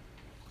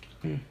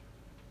 Hmm.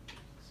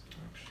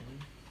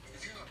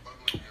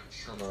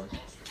 Hold on.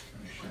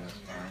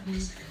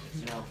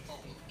 No.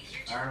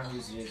 I don't know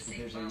whose it is, but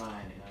there's in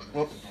mine. And I'm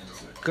Well,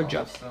 good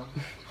job.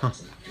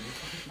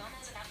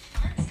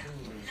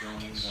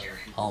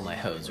 All my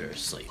hoes are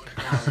asleep.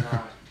 I'm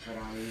not, but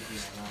I'm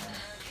easy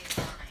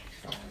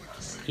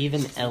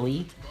Even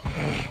Ellie?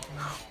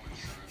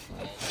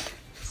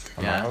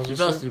 Yeah, she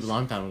fell asleep a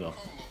long time ago.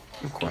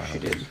 Of course she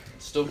did.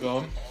 Still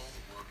going.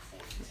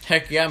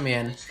 Heck yeah,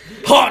 man.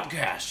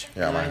 Podcast!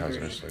 Yeah, my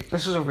husband is asleep.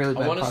 This is a really I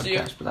bad wanna see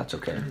podcast, it. but that's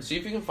okay. See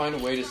if you can find a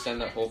way to send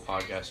that whole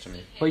podcast to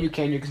me. Well, you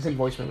can send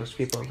voice memos to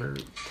people over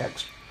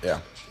text. Yeah.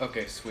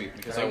 Okay, sweet.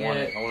 Because Can I I want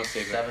get it. I want to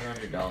save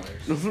it.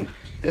 $700.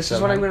 This is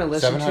what I'm going to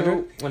listen to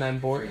 700? when I'm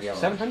bored. For yellow.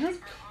 700?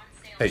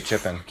 Hey,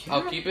 chip in.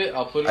 I'll keep it.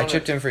 I'll put it. I on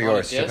chipped a, in for on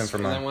yours, a chip in disc, for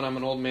and mine. then when I'm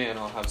an old man,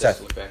 I'll have Seth. this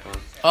to look back on.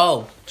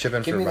 Oh, Chip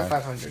in Give for me the mine.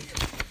 500.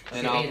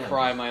 And I'll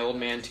cry my old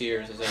man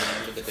tears as I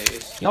remember the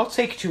days. Y'all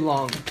take too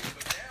long.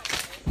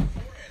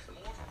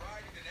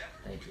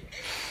 Thank you.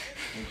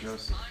 Hey,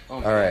 Joseph. Oh,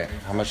 Alright,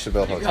 how much to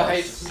build hotels?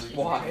 Guys,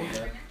 why?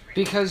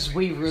 Because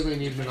we really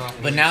need Monopoly.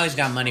 but now he's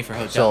got money for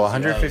hotels. So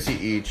 150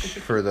 each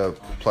for the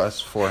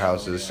plus 4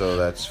 houses, so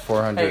that's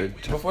 400.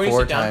 Hey, before you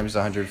 4 sit down- times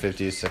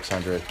 150 is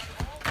 600.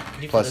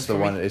 Can you put Plus this the for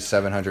me? one is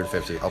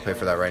 750. I'll pay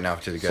for that right now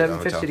to get the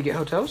 750 hotel. to get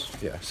hotels?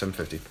 Yeah,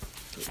 750.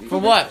 For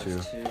what? For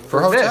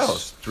this.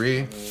 hotels.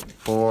 3,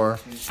 4,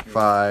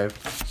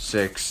 5,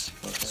 6,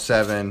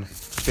 7,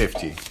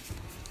 50.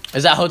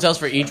 Is that hotels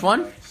for each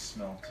one?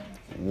 Smelting.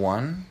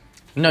 1.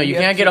 No, you You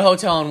have can't get to- a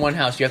hotel in one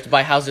house. You have to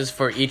buy houses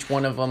for each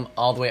one of them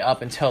all the way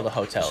up until the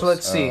hotels. So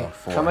let's see.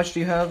 4. How much do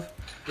you have?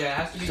 Yeah, it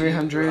has to be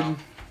 300,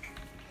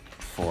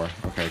 4.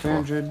 Okay,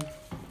 4. 300,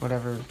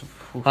 Whatever.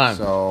 on.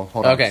 So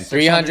hold on. Okay,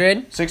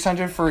 300.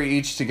 600 for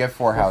each to get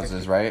 4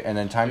 houses, right? And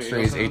then times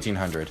 3 is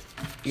 1800.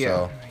 Yeah.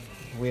 So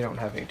We don't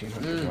have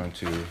 1800. 1,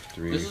 2,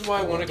 3. This is why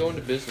I want to go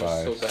into business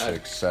 5, so bad.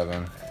 6,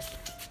 7,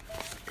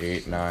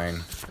 8, 9,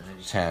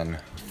 10.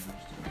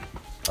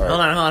 Hold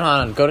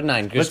on. Go to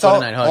 9. Let's Go all,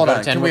 to 9. hold Go on.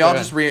 to 10. Can we all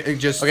just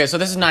Okay, so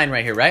this is 9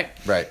 right here, right?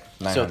 Right.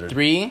 So 900.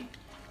 3.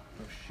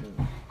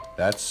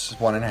 That's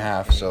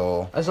 1.5.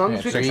 So As long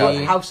as we can 3,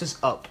 put houses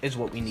up is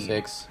what we need.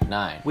 6,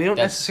 9. We don't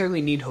That's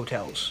necessarily need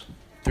hotels.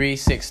 3,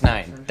 6,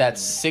 9.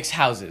 That's 6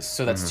 houses.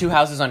 So that's 2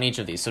 houses on each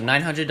of these. So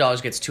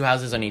 $900 gets 2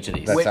 houses on each of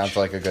these. that sounds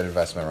like a good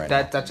investment right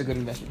now. That's a good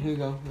investment. Here you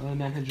go.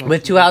 $900.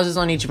 With 2 houses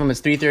on each of them, it's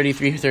 330,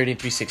 330,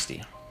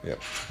 360. Yep.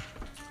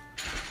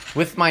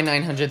 With my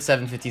 900,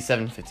 750,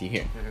 750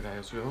 here.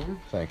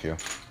 Thank you.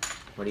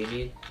 What do you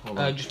need? Hold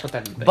on. Just put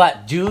that in the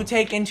But do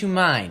take into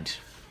mind,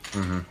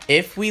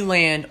 if we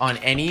land on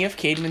any of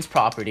Caedmon's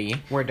property,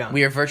 We're done.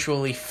 we are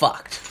virtually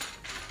fucked.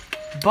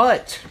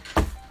 But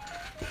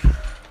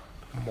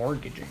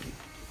mortgaging.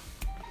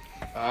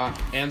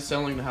 And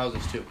selling the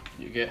houses too.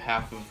 You get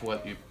half of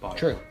what you bought.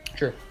 True.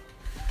 You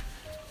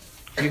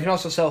can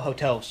also sell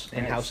hotels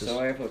and houses So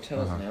I have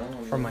hotels now.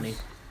 for money.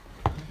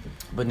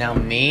 But now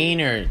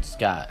Maynard's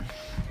got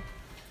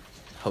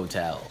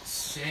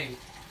hotels. Dang.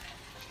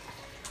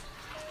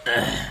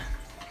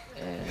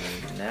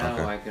 And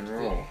now I can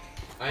roll.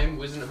 I am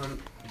Wizenhunt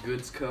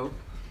Goods Co.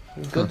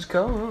 Goods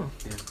Co. Oh.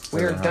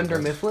 We are Dunder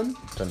Mifflin,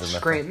 Dunder Mifflin.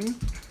 Scranton.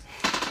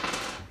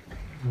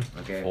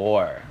 Okay.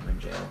 4. I'm in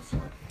jail.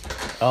 So.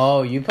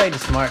 Oh, you played a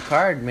smart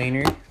card,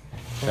 Maynard.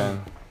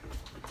 10.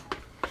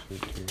 2,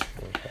 3,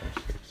 4, 5,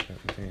 6,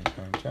 7, 8,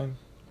 9,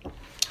 10.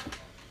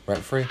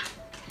 Rent free.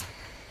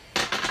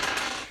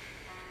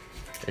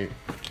 8.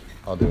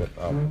 I'll do it.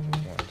 1,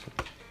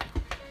 2.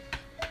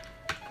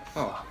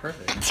 Oh,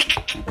 perfect.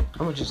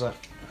 How much is that?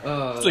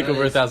 It's like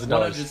over $1,000.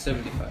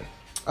 175.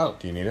 Oh,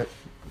 Do you need it?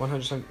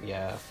 100.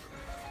 Yeah.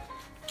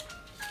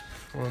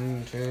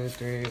 1, 2,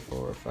 3,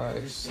 4,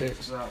 5,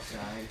 6,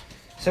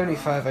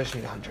 75. I just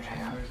need 100.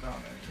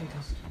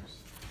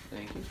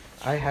 Thank you.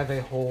 I have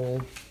a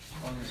whole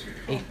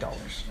 $8.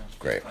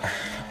 Great.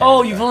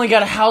 Oh, you've only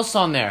got a house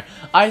on there.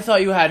 I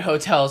thought you had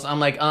hotels. I'm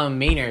like,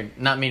 Maynard,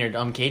 not Maynard,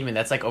 Caedmon.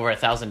 That's like over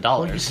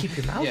 $1,000. Keep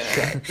your mouth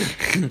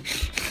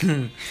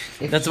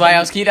shut. That's why I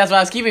was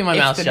keeping my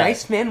mouth If the shut.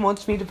 nice man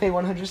wants me to pay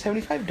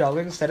 $175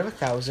 instead of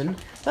 $1,000,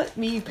 let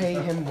me pay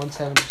him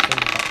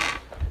 $175.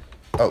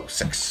 Oh,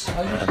 6.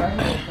 How's your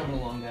Spider-Man coming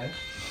along, guys?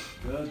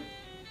 Good.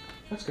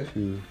 That's good.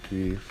 2,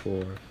 3,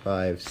 4,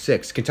 5,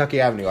 6. Kentucky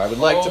Avenue. I would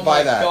like to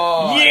buy that.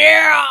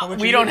 Yeah!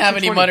 We don't have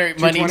any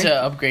 220? money 220?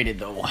 to upgrade it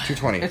though.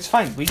 220. It's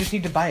fine. We just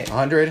need to buy it.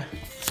 100.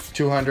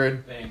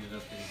 200.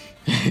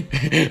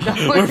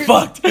 We're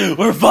fucked.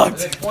 We're fucked.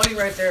 There's a 20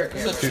 right there.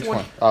 Cameron.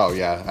 220. Oh,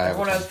 yeah. I have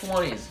Everyone a has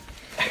 20s.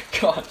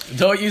 God.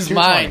 Don't use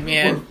mine,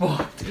 man.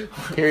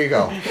 Here you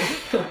go.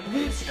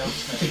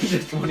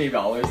 Just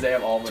 $20. They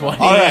have all my 20.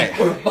 All right.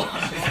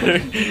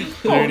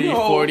 30,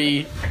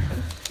 40.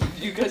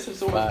 You guys have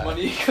so much Five.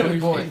 money.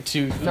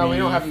 2, 3, No, we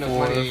don't have enough 4,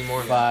 money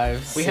anymore.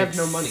 5, We have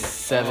no money.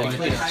 7,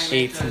 Oh,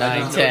 8,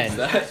 9, 10.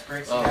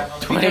 Oh,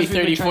 20,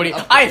 30, 40.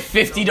 I have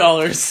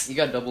 $50. you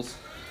got doubles.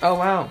 Oh,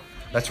 wow.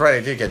 That's right. I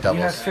did get You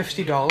have doubles.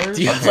 $50?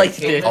 Do you have like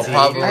 50? I'll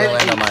probably I have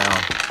land on my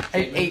own. I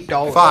had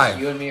 $8. 5.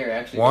 You and me are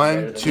actually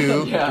 1,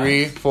 2,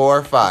 3, 4,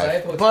 I 5.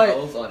 have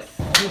hotels on it.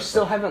 You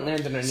still haven't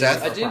landed on any Seth?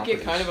 of I our did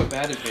get properties. kind of a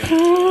bad advantage.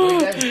 Well, you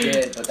guys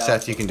did, but that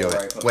Seth, was you can do before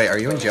I it. put Wait, my are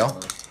you in jail?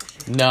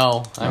 hotels on.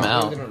 No, I'm No,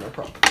 out. landed on our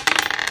property.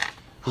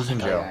 Who's in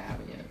No, jail? I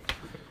haven't yet.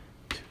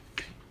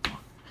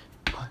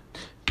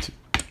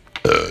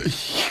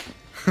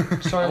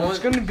 So it's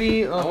going to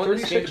be I want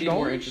this game to be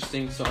more $36.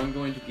 interesting, so I'm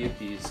going to give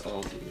these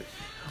all to you.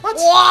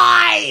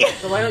 Why?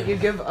 So why don't you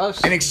give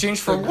us In exchange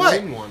for the what?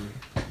 green one?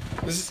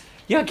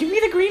 Yeah, give me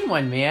the green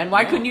one, man.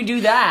 Why couldn't you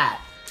do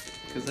that?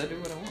 Because I do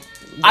what I want.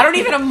 I don't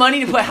even have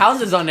money to put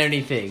houses on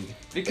anything.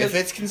 Because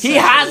If it's He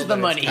consensual, has the then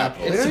it's money.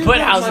 capitalism. We don't To even put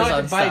have houses money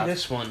on to buy stuff.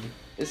 this one.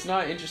 it's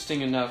not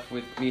interesting enough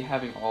with me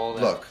having all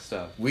that Look,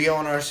 stuff. we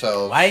own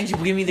ourselves. Why didn't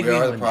you give me the We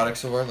green are the one?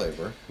 products of our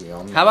labor. We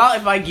own How about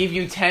if I give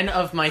you 10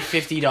 of my What do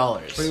you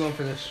 $50? want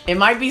for this? It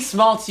might be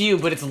small to you,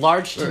 but it's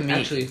large to Or me.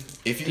 actually,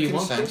 If do you you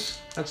want consent, this?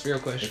 That's your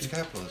it's question.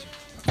 capitalism.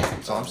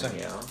 That's all I'm saying.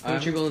 Yeah.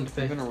 What you willing to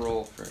pay? I'm gonna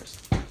roll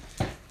first.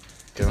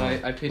 Give Because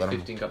him- I paid let him-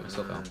 15, got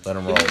myself out. Let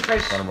him Give roll. me the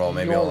price Let him roll.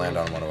 Maybe you're I'll land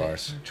on willing one of to pay.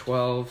 ours.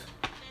 12.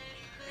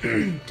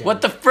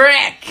 What the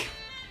frick?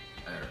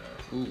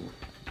 Ooh.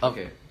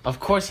 Okay. Of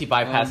course he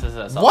bypasses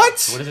us all.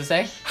 What? What does it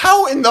say?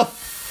 How in the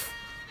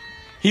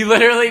He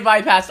literally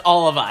bypassed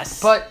all of us.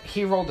 But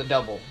he rolled a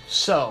double.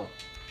 So,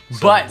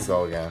 But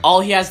go again? all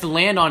he has to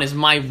land on is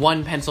my one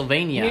he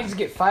Pennsylvania. needs to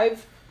get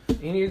 5.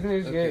 He needs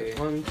to get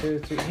 1, 2,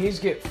 3. He needs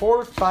to get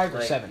 4, 5, or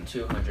Like 7.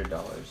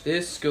 $200.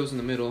 This goes in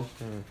the middle.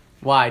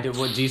 Why?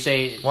 What do you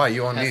say? Why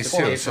you own Has these to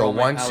pay too? for So all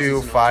my 1, houses 2,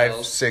 and 5,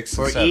 hotels. 6,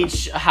 For and 7.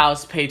 each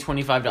house, pay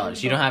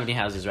 $25. You don't have any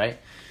houses, right?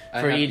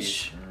 I For have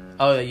each.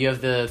 Oh, you have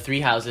the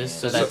 3 houses,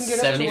 so You that's can get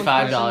up to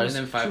 $75. and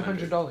then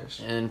 $500. $200.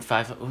 And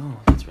 5. Ooh,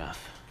 that's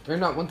rough. Or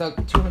not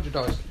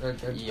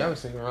 $1,200. Yeah. I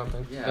was thinking the wrong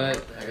thing. Yeah, But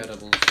what the I heck? got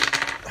doubles.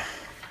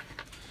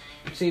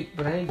 See,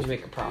 but I need to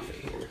make a profit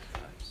here.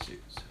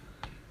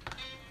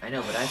 I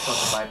know, but I still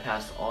have to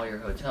bypass all your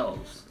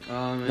hotels.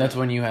 That's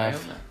when you I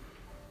have. own that.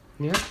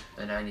 Yeah.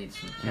 And I need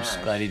some I'm cash.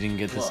 just glad he didn't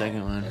get the Well,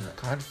 second one. and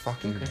God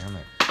fucking damn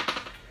it.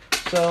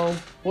 So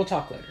we'll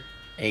talk later.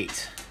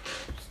 8.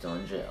 Still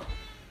in jail.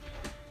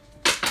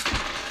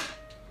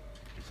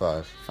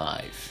 5.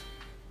 5.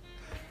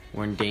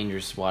 We're in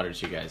dangerous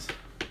waters, you guys.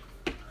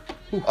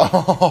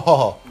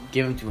 Oh.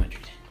 Give him 200.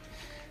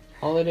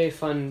 Holiday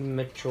fund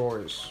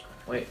matures.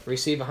 Wait,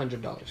 Receive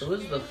 $100.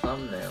 who's the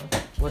thumbnail?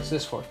 What's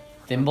this for?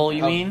 Thimble,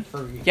 you Oh, mean?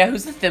 for me. Yeah,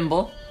 who's the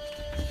thimble?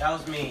 That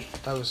was me.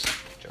 That was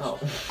Oh.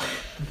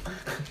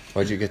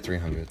 Why'd you get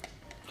 300?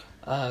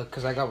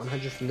 because I got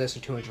 100 from this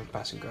and 200 from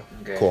Pass and Go.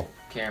 Okay. Cool.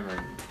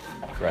 Cameron.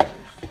 Right.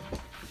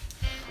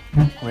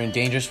 We're in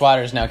dangerous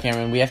waters now,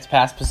 Cameron. We have to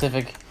pass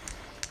Pacific.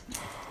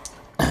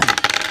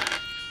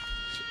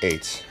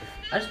 8.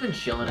 I've just been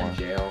chilling in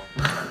jail.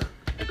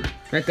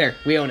 Right there,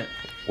 we own it.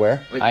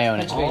 Where? Wait, I own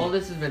it. all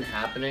this has been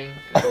happening.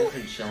 I've just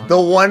been chilling. The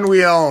one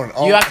we own.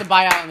 Oh. You have to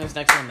buy out in this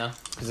next one, though,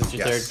 because it's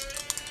your Yes.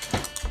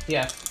 third.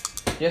 Yeah,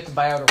 you have to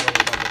buy out a roll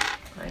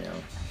double. I know.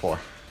 4.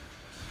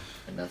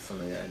 And that's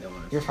something that I don't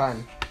want to. You're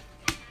fine.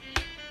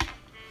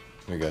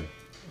 You're good.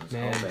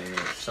 Man, hoping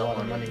that it's a lot of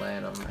someone money. would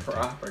land on my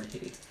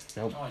property.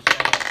 Nope.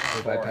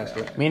 We bypassed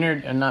it.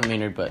 Maynard, not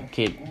Maynard, but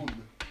Kate.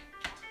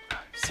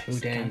 Ooh,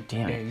 dang, God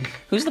damn it. dang.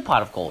 Who's the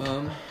pot of gold?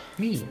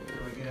 Me.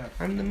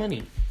 I'm the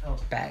money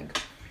bag.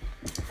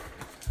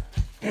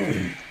 Are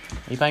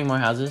you buying more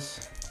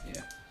houses?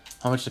 Yeah.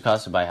 How much does it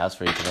cost to buy a house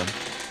for each of them?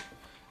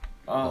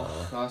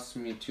 Oh, cost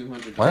me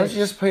 $200. Why don't you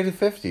just pay the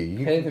 50?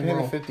 You Pay can the pay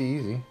roll. the 50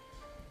 easy. You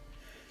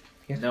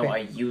have to No, pay- I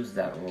used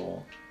that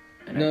roll.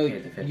 And No, I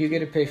paid the 50. you get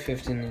to pay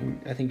 50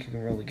 and I think you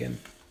can roll again.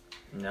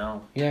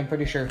 No. Yeah, I'm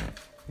pretty sure.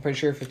 I'm pretty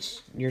sure if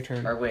it's your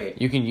turn. Or wait.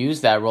 You can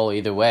use that roll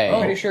either way. Oh.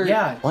 pretty sure-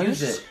 Yeah, What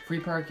use is- it. Free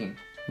parking.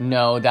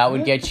 No, that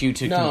would get you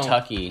to No.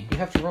 Kentucky. You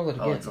have to roll it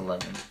again. Oh, it's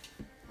 11.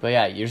 But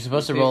yeah, you're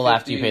supposed to Pay roll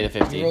after you 50. pay the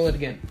You 50. roll it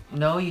again.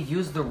 No, you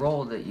use the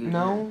roll that you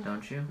No. did,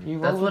 don't you? You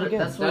that's roll what it again.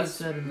 That's what That's, it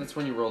said. that's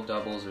when you roll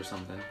doubles or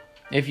something.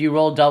 If you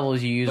roll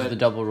doubles, you use But the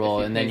double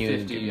roll, if and then pay you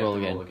 50, roll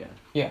have to again. roll again.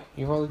 Yeah,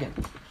 you roll again.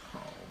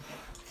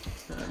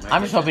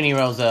 I'm just hoping he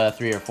rolls a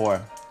 3 or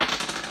 4.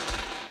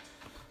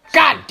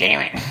 God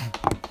damn it!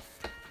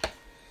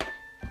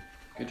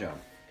 Good job.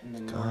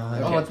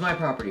 Oh, it's my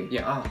property.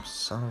 Yeah. Oh,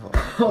 Son of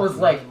a... I was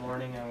like,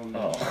 Morning, I will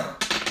make oh.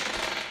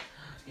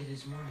 It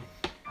is morning.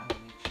 I will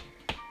make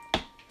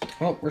sure.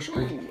 Well, we're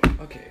screwed.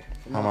 Okay.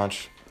 How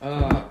much?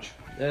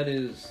 That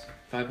is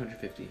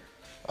 550.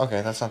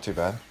 Okay, that's not too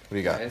bad. What do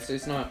you got?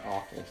 It's not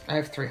awful. I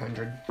have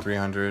 300.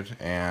 300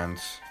 and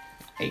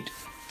 8.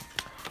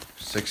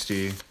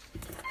 60,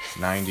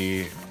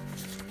 90,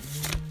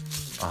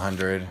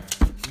 100, 100.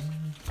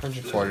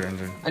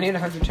 400. I need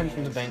 110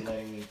 from the bank.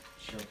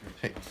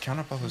 Hey, count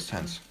up all those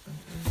tens.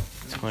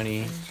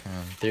 20, 10.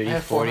 30, I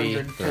have 40,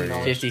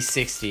 410. 50,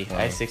 60.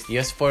 I have 60. You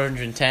have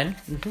 410?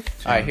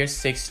 Mm-hmm. Alright, here's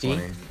 60.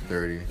 20,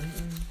 30,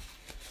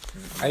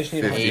 I just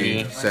need 50,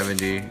 80.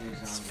 70.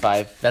 It's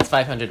 5. That's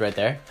 500 right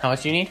there. How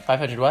much do you need?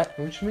 500 what?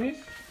 How much do you need?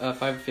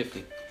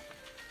 550.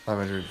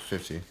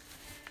 550.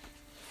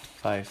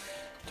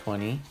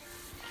 520.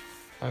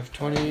 I have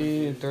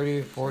 20,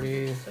 30,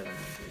 40,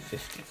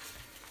 50.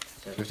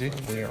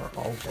 50? We are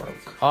all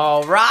broke.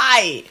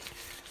 Alright!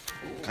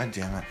 God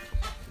damn it.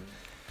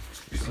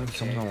 You just need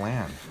someone to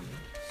land.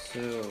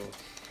 So,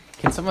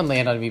 Can someone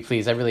land on me,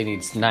 please? I really need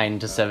 $900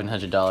 to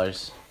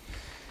 $700.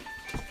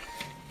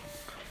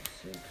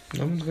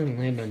 No one's gonna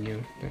land on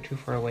you. They're too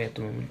far away at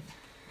the moment.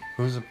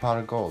 Who's a pot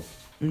of gold?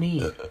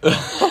 Me.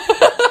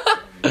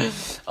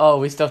 Oh,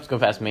 we still have to go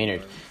past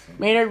Maynard.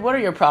 Maynard, what are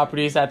your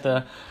properties at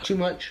the... Too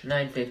much.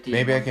 950.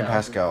 Maybe I can 1,000.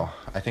 pass go.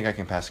 I think I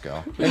can pass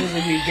go. That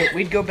means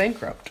we'd go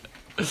bankrupt.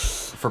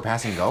 For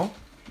passing go?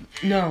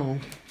 No.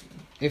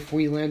 If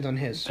we land on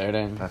his.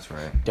 That's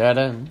right.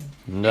 Because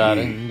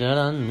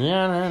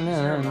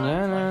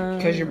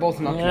Because you're both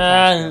not gonna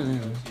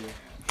pass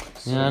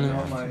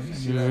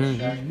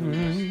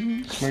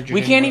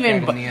We can't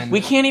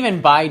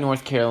even buy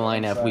North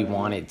Carolina if we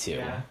wanted to.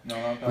 We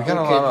got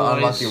a lot of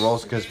unlucky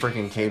rolls because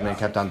freaking caveman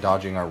kept on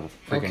dodging our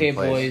freaking Okay,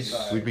 place.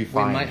 boys. We'd be We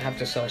fine. might have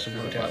to sell some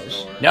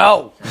hotels.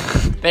 No!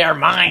 They are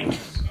mine!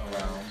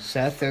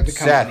 Seth, they're the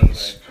Seth.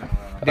 companies.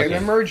 They're Okay.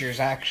 the mergers,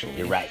 actually.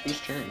 You're right.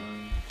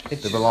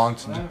 They belong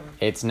to...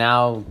 It's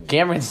now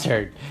Cameron's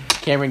turn.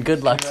 Cameron,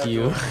 good luck to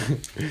you.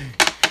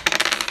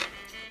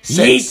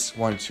 6.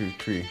 1, 2,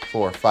 3,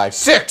 4, 5,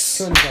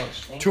 6!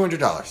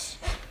 $200.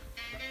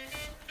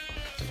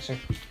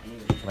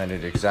 $200.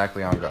 Landed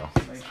exactly on go.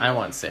 I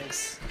want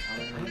 6.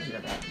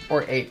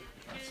 Or 8.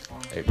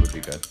 8 would be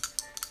good.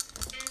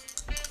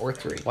 Or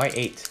 3. Why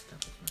 8?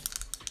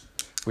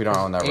 We don't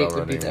own that 8 would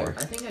railroad be anymore.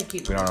 I think I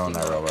keep. We don't own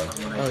that railroad.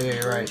 Oh, yeah,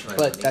 you're right.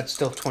 But that's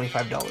still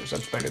 $25.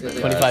 That's better than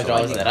Yeah,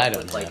 $25 that I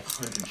don't like have.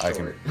 100 I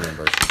can short.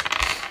 reimburse you.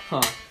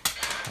 huh.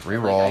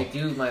 Reroll. Like, I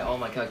do all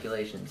my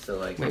calculations, so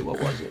like. Wait, what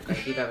was it? I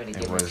keep having to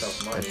It give was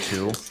myself a money.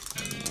 2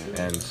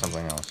 and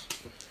something else.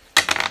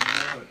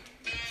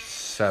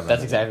 7.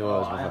 That's exactly what I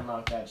was I before.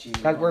 unlocked that cheat.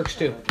 That works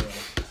too.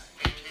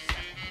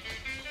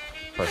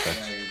 Perfect.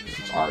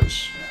 It's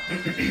ours.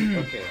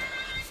 Okay.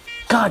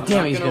 God I'm damn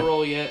not it, he's gonna good.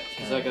 roll yet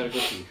because I gotta go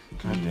pee.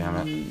 God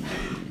damn it.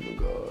 Oh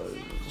god,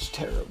 it's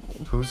terrible.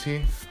 Who's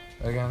he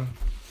again?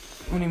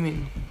 What do you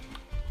mean?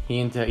 He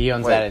owns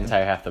Wait. that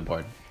entire half the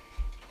board.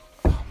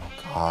 Oh my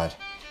god.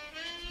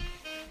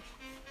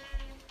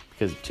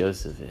 Because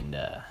Joseph and,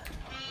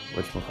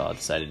 whatchamacallit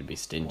decided to be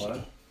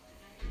stingy.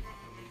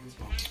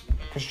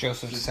 Because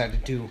Joseph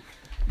decided to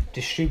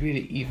distribute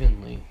it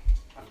evenly.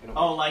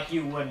 Oh, like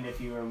you wouldn't if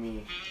you were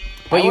me.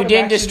 But I you would've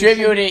didn't actually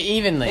distribute it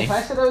evenly. If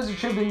I said I was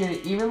distributing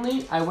it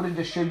evenly, I would have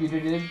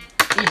distributed it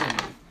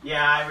evenly.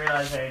 Yeah, I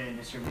realized I didn't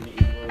distribute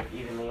it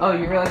evenly. Oh,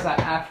 you realized that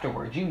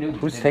afterwards. You knew.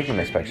 Who's taking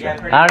this picture? Yeah,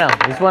 pretty I don't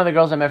know. He's one of the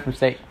girls I met from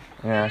state.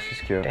 Yeah, she's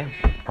cute. Damn.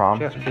 Prom?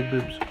 She has some big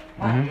boobs.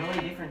 Wow,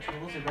 really different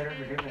tools are better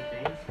for different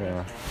things.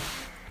 Yeah.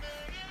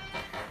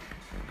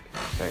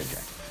 There you go.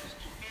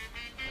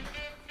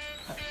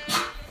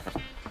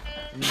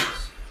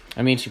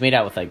 I mean, she made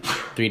out with like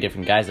 3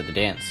 different guys at the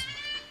dance.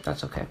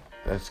 That's okay.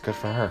 That's good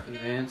for her.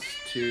 Advance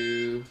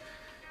to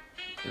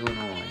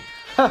Illinois.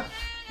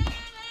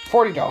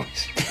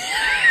 $40.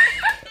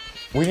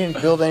 We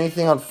didn't build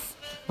anything on.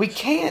 We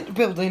can't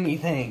build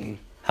anything.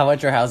 How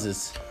much are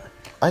houses?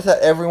 I thought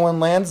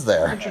everyone lands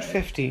there.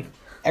 150.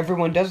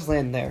 Everyone does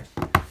land there.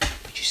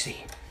 But you see. you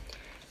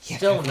have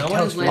Still, to no have one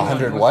has hotels.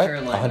 landed 100 on North what?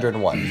 Carolina.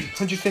 101.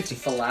 150.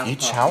 It's the last Each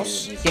property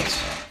house? that needs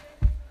Yes.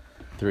 to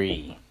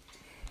 3.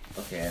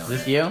 Okay. Is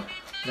this you?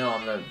 No,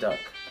 I'm the duck.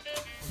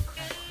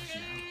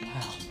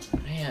 Wow.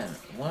 Man,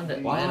 I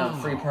wanted to land on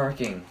free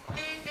parking.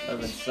 That would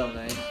have been so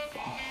nice.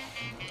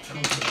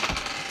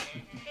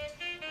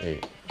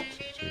 8, 2,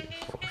 3,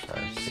 4,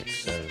 5,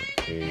 6, 7,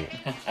 8.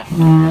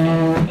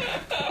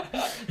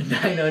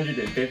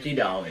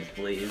 $950,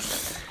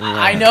 please.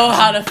 I know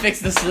how to fix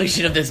the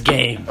solution of this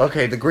game.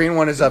 Okay, the green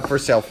one is up for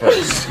sale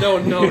first. No.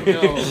 And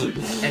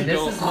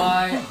this is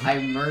why I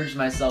merged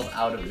myself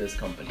out of this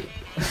company.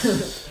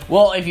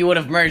 Well, if you would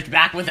have merged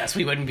back with us,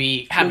 we wouldn't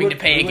be having to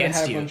pay We would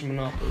against have you. a bunch of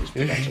monopolies,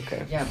 but that's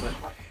okay. Yeah, but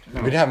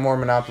no, We'd have more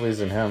monopolies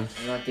than him.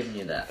 I'm not giving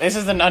you that. This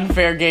is an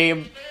unfair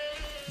game.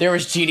 There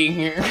was cheating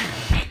here.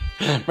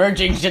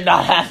 Merging should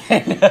not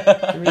happen.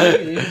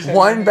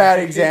 One bad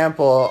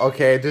example,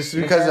 okay, this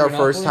is because our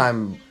first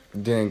Monopoly? time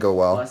didn't go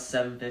well. Plus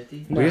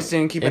 750. We just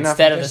didn't keep enough.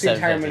 Instead of Just the the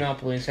entire 750.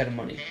 monopoly instead of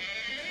money.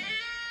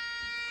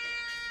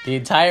 The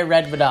entire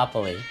red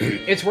monopoly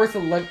It's worth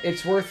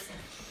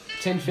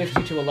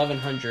 1050 to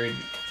 1100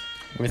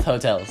 with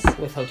hotels.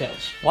 with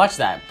hotels. Watch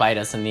that bite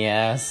us in the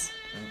ass.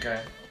 Okay.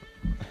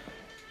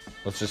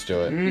 Let's just do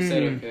it. You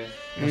said okay.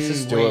 Let's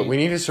just do it. We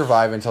need to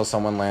survive until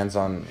someone lands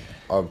on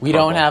a We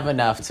don't purple. have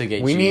enough to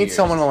get We you need yours.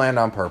 someone to land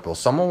on purple.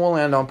 Someone will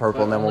land on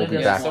purple, and then we'll be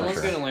Yeah, back for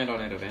Someone's sure. gonna land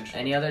on it eventually.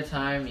 Any other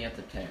time, you have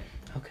to pay.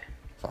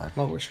 Fine.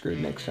 Well, we're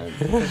screwed next time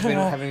because we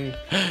don't have any.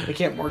 We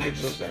can't mortgage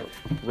those out.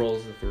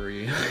 Rolls a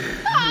 3.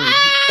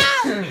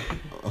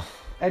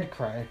 I'd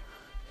cry.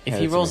 If Yeah,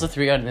 he it's rolls me. a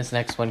 3 on this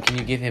next one, can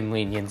you give him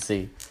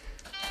leniency?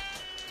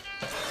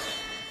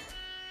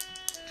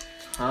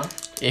 Huh?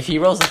 If he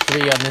rolls a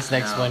 3 on this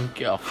next No. one,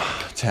 go.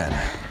 10.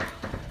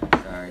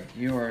 Sorry.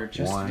 You are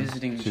just 1,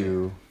 visiting.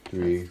 2,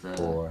 3, That's,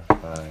 4,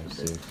 5,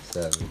 6,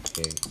 7,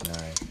 8, 9.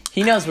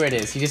 He knows where it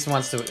is. He just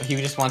wants to. He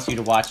just wants you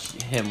to watch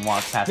him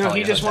walk past. No, all he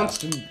your just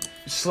hotels. wants to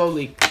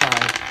slowly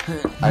cry.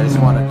 I just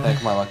want to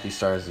thank my lucky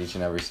stars each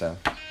and every step.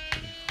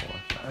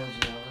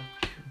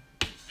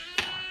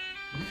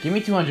 Give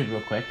me 200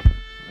 real quick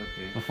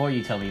Okay. before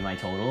you tell me my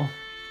total.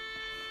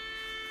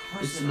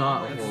 It's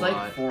not a It's whole like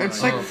lot. 400.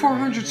 It's like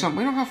 400 something.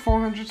 We don't have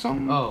 400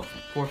 something. Oh,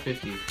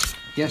 450.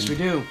 Yes, we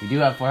do. We do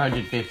have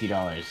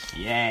 $450.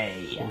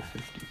 Yay!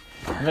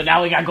 But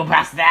now we gotta go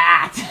past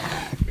that.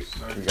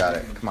 We got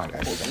it. Come on,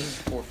 guys.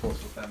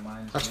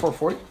 That's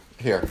 440.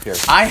 Here.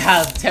 I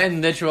have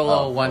 10 literal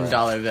Oh,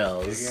 $1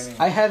 bills.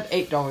 I have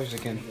 $8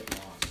 again.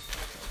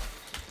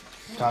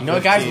 You know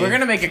what, guys? We're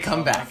gonna make a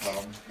comeback.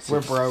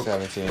 We're broke.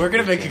 17, We're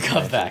gonna make a 18,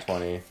 comeback.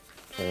 20,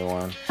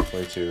 21,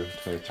 22,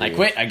 23. I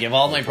quit. I give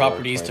all my 24,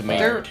 properties to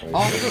 25,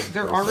 Maynard.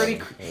 They're already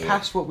 27,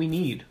 past what we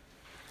need.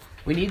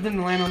 We need them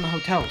to land on the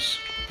hotels.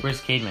 Where's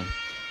Cademan?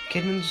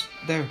 Kidman's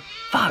there.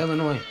 Fuck.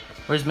 Illinois.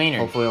 Where's Maynard?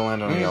 Hopefully it'll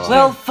land on a yellow.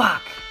 Well,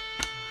 fuck.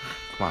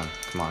 Come on.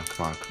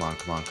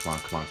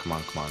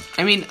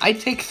 I mean, I'd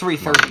take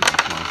 330.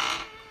 Come on.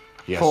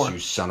 Yes, 4. you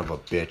son of a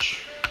bitch.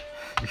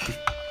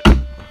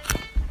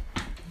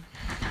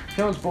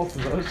 He owns both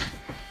of those.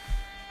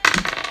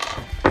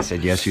 I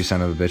said, yes, you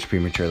son of a bitch,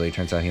 prematurely.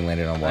 Turns out he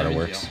landed on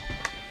Waterworks.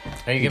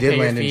 Are you He gonna did pay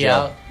your land in fee jail.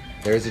 out?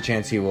 There is a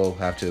chance he will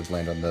have to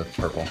land on the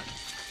purple.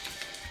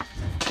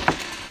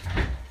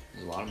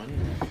 There's a lot of money.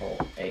 Oh,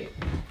 8.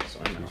 So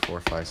I know. 4,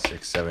 5,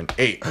 6, 7,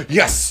 8.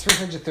 Yes!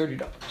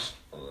 $330.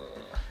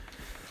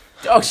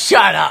 Oh,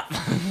 shut up!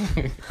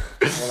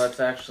 Well, that's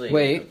actually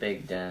Wait. a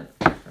big dent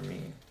for me.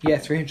 Yeah,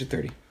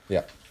 330.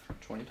 Yeah.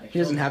 He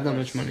doesn't have that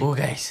much money. Oh,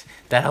 guys,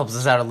 that helps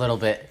us out a little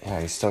bit.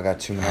 Yeah, he's still got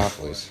 2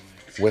 monopolies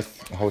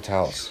with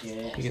hotels.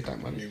 You get that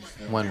money.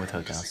 One with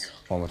hotels.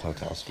 One with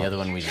hotels. The other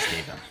one we just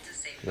gave him.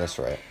 That's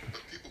right.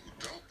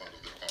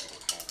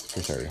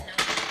 330.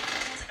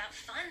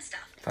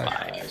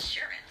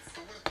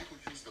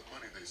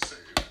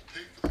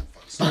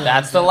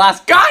 That's the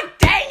last. God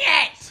dang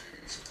it!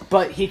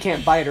 But he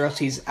can't buy it or else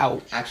he's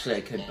out. Actually,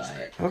 I could buy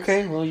it.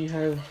 Okay, well, you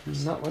have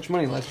not much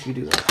money left if you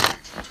do that.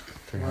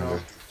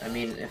 300. I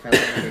mean, if I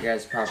live on your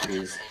guys'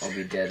 properties, I'll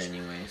be dead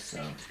anyway,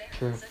 so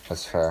True.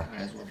 That's fair.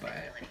 might as well buy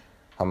it.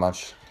 How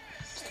much?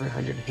 It's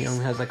 300. He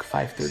only has like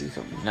 530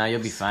 something. No,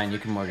 you'll be fine. You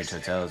can mortgage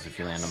hotels if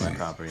you land on my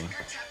property.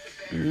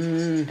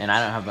 Mm. And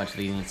I don't have much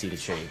leniency to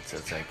trade, so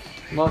it's like,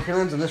 Well, if he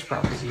lands on this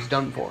property, he's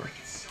done for.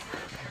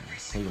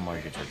 you can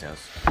mortgage hotels.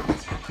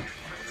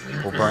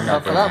 We'll burn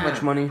Not that for that bridge.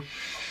 much money.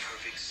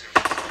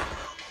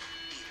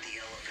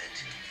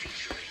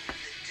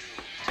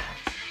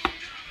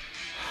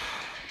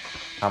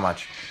 How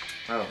much?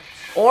 Oh.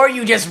 Or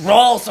you just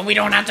roll so we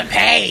don't have to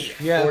pay!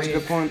 Yeah, that's 40. a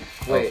good point.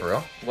 Wait, Oh, for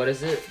real? what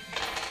is it?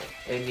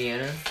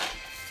 Indiana?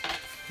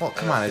 Well,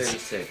 come on. It's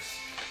 36.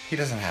 he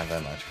doesn't have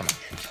that much. Come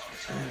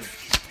on.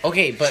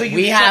 Okay, but So you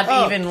we shut have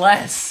up. even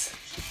less.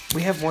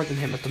 We have more than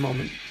him at the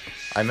moment.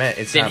 I meant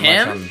it's Than not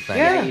him? much on the thing.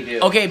 Yeah. You do.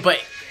 Okay, but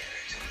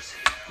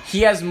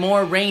he has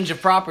more range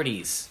of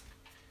properties.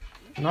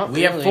 Not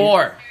We really. have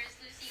 4.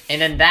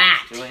 And then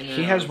that.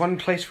 He has one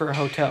place for a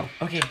hotel.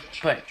 Okay,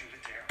 but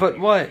But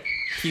what?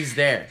 he's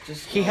there.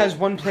 He has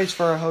one place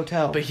for a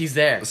hotel. But he's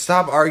there.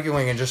 Stop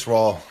arguing and just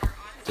roll.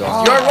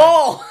 Dylan. Your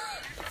roll!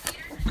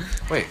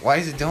 Wait, why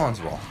is it Dylan's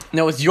roll?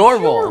 No, it's your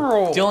roll.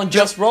 roll. Dylan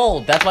just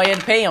rolled. That's why you had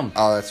to pay him.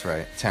 Oh, that's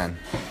right. 10.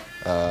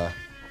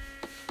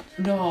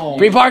 No.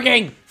 Free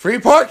parking! Free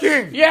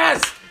parking!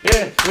 Yes!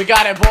 We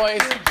got it,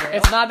 boys.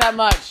 It's not that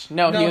much.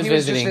 No, he was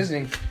just visiting.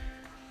 visiting.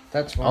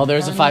 That's Oh,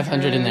 there's a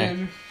 500 in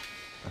there.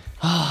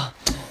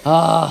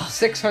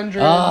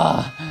 600.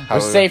 We're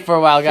safe for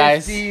a while,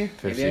 guys. 50,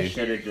 Maybe I 50.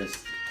 should have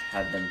just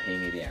had them pay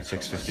me the actual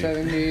 650.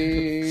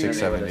 70. Six.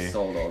 Then they would've 670.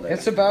 sold all their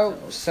It's about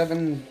hotels.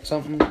 7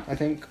 something, I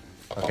think.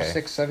 Okay.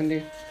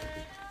 670.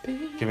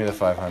 Give me the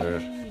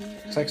 500.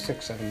 It's like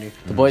 670.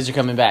 The boys are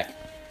coming back.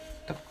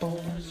 The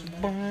boys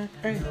are back.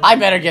 I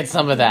better get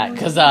some of that,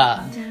 because,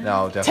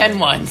 No, definitely. 10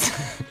 ones.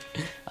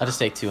 I'll just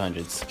take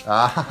 200s.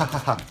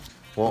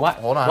 Well, Why,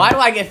 hold on. Why do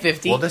I get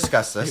 50? We'll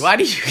discuss this. Why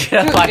do you get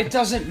a Dude, 5? it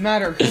doesn't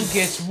matter who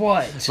gets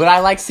what. But I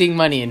like seeing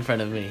money in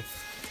front of me.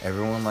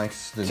 Everyone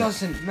likes the. It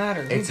doesn't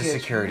matter who It's a gets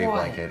security what.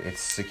 blanket.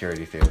 It's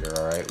security theater,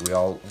 alright? We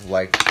all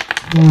like.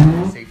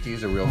 Safety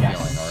is a real feeling,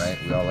 alright?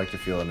 We all like to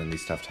feel it in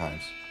these tough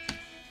times.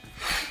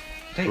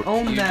 They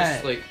own You that.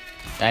 just like,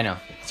 I know.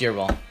 It's your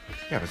roll.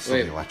 Yeah, but it's still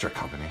Wait. the electric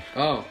company.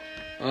 oh,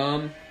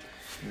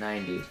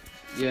 90.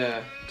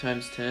 yeah,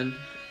 times 10.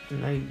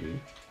 90.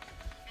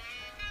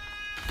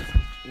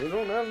 You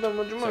don't have that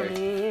much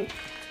money.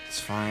 It's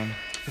fine.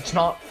 It's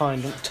not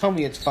fine. Don't tell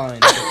me it's fine.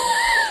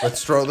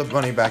 Let's throw the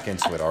money back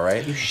into it,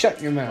 alright? You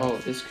shut your mouth. Oh,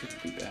 this could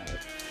be bad.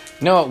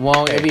 No, it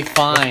won't. It'll be Let's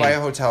buy a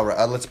fine. hotel.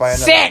 Let's buy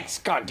another. 6!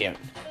 God damn it.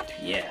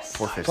 Yes.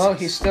 450. Well,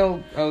 he's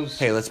still. owes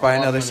Hey, let's buy a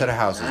lot another of set of money.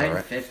 houses, alright?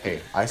 950.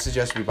 Hey, I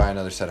suggest we buy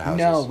another set of houses.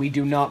 No, we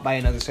do not buy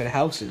another set of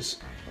houses.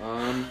 Do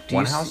One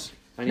you house?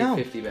 I need No.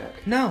 50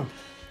 back. No.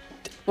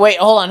 Wait,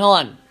 hold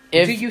on.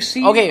 If, Do you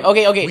see- Okay.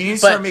 We need to But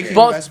start making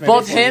both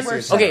investments in him.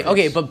 serious Okay,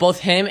 companies. but both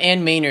him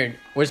and Maynard.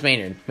 Where's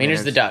Maynard?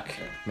 Maynard's the duck.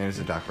 There's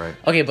a duck, right?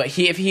 Okay, but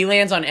if he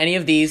lands on any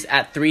of these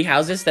at 3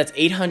 houses, that's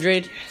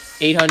 800,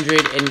 800,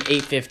 and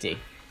 850.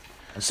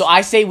 So I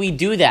say we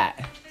do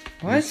that.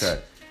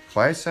 What?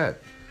 Why I said?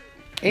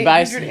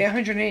 800,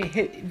 808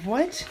 hit.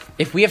 What?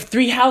 If we have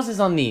 3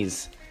 houses on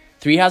these,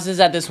 3 houses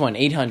at this one,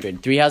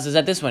 800. 3 houses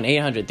at this one,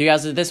 800. 3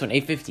 houses at this one,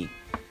 850.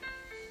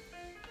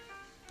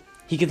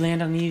 He could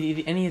land on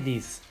any of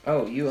these.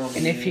 Oh, you owe me.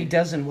 And if he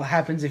doesn't, what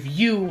happens if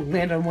you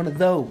land on one of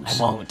those? I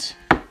won't.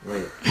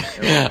 Wait.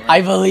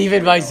 I believe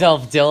in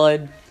myself,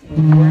 Dylan.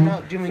 We're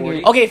not doing 40.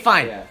 it. Okay,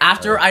 fine. Yeah.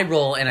 After I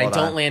roll and I Hold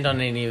don't on. land on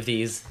any of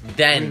these,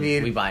 then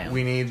we buy them.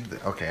 We need.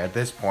 Okay, at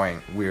this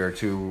point, we are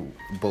too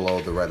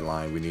below the red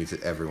line. We need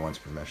everyone's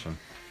permission.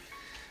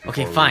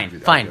 Okay, before we fine, do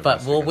that fine. good But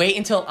we'll investigation. wait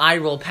until I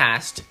roll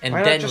past, and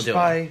Why then not we'll just do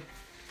buy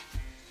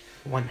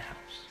one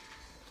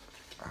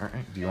house? All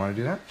right. Do you want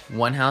to do that? it.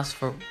 One house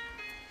for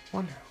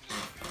One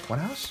house. One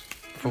house.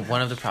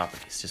 one of the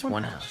properties. Just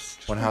one house.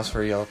 One house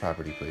for a yellow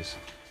property, please.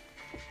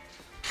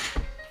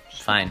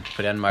 Fine.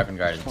 Put it on Marvin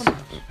Gardens,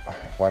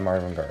 Why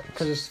Marvin Gardens?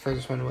 Because it's the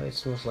furthest one away,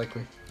 it's most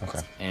likely. Okay,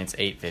 and it's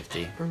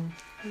 850.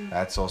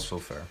 that's also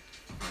fair.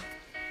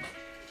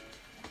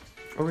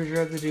 Or would you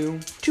rather do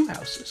 2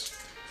 houses?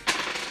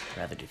 I'd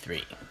rather do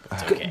 3. But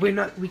it's Good,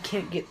 okay. We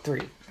can't get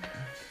 3.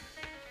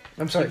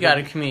 I'm sorry. You got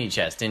a community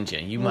chest, didn't you?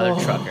 You mother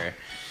Whoa. trucker.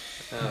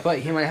 But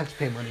he might have to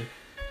pay money.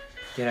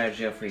 Get out of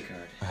jail free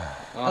card.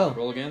 Oh,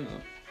 roll again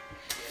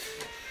though.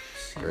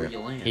 See where you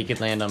land. He could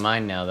land on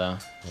mine now, though.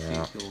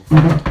 Yeah. Think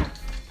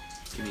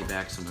you'll give me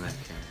back some of that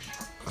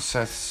cash.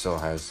 Seth still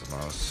has the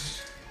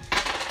most.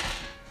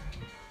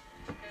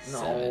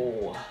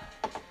 No.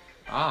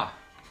 Ah.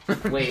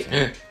 Wait.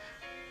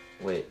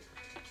 1,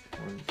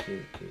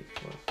 2, 3,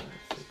 4, 5,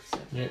 6,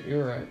 7. Yeah,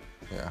 you're right.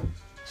 Yeah.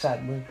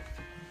 Sadly.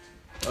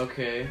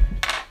 Okay.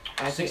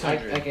 I think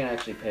I can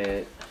actually pay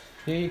it.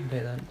 Yeah, you can pay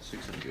that.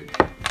 600.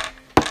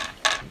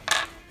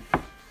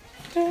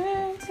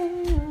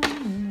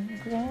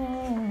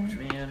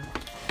 Man.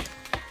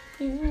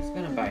 It's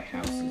gonna buy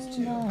houses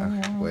too.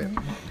 Okay, wait.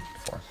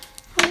 4.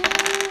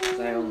 'Cause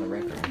I own the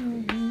record.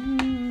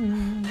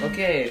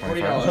 Okay, I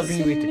was hoping $40.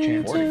 you beat the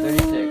chance.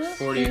 36.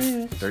 40.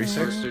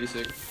 36?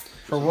 36.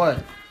 For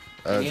what?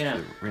 Yeah.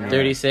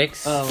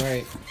 36. Oh,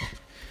 right.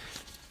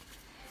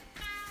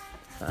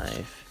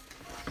 5.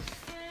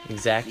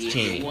 Exact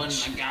change. One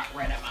I got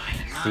rid of mine.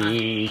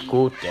 Si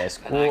cutes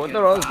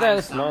cuadros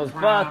desnos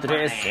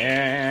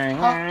patrecen.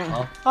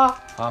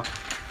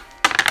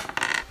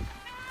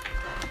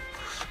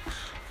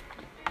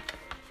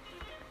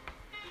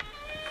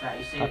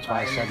 That's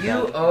why I said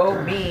You that.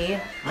 owe me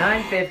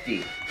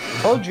 $9.50.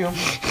 Told you.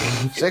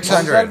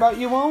 600. About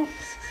you won't.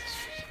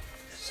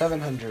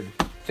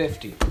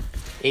 750. This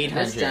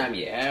 800. time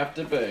you have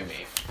to pay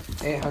me.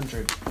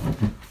 800.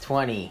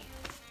 20.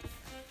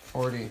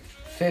 40.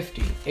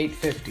 50.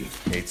 850.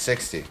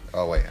 860.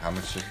 Oh, wait. How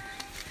much is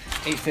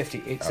 850.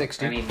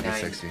 860. I mean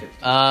 860?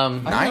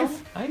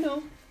 950. I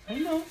know.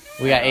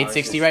 We got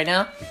 860 right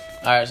now.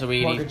 All right, so we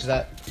need. Mortgage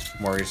that.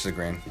 Mortgage the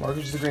green.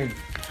 Mortgage the green.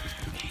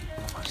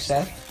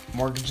 Seth,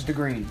 mortgage the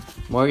green.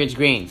 Mortgage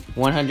green.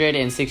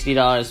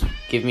 $160.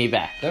 Give me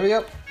back. There we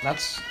go.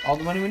 That's all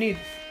the money we need.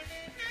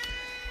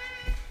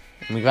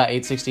 We got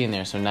 860 in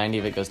there, so 90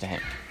 of it goes to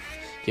him.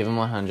 Give him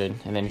 100,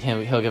 and then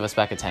he'll give us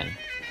back a 10.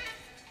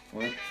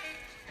 What?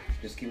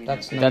 Just give me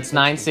That's that. That's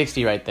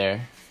 960 right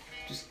there.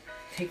 Just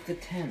take the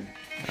 10.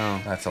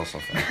 Oh. That's also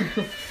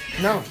fair.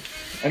 No.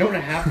 I don't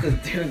have to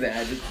do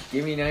that. Just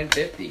give me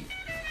 $9.50.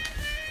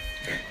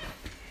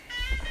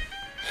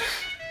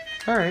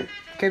 All right.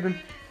 Caveman.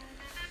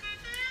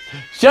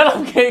 Shut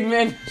up,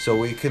 Caveman! So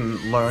we can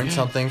learn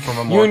something from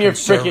a You more and your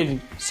frickin'.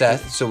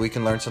 Seth, so we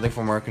can learn something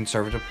from a more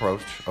conservative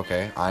approach.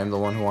 Okay, I'm the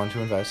one who wanted to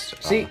invest.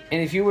 See,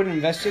 and if you would have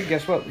invested,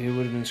 guess what? We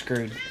would have been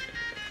screwed.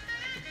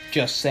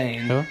 Just saying.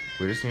 Who?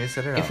 We just need to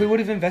set it up. If we would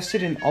have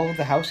invested in all of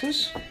the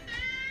houses,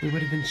 we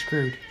would have been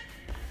screwed.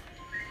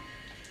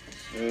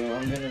 So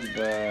I'm gonna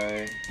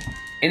buy.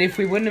 And if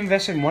we wouldn't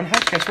invest in one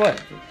house, guess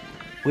what?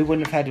 We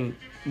wouldn't have had to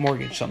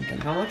mortgage something.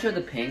 How much are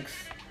the pinks?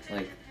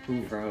 Like,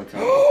 for a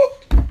hotel?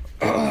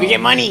 We get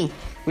money!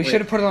 We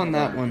should have put it on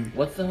that one.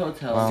 What's the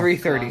hotel? Well,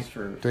 $330. cost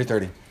for?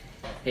 330.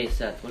 Hey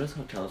Seth, what does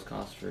hotels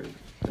cost for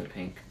the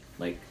pink?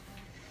 Like,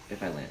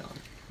 if I land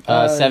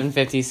on it?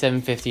 750,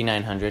 750,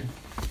 900.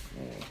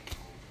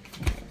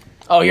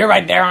 Oh, you're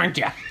right there, aren't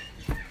you?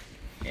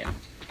 Yeah.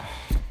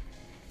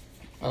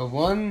 A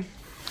 1,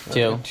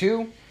 Two. a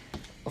 2,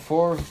 a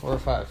 4, or a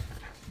 5.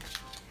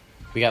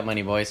 We got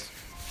money, boys.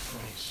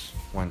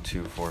 1,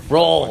 2, 4, 5.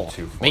 Roll, 1,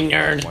 2, 4, big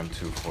nerd. 1,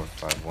 2, 4,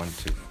 5. 1, 2,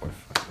 4,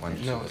 5. 1,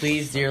 2, No, 4,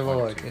 please, dear 5,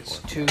 Lord, 1, 2, it's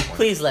 4, 2. 5,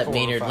 Please let 4,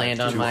 Maynard 5, land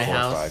on 2, my 4,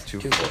 house. 5, 2,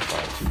 4,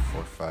 5, 2,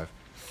 4, 5.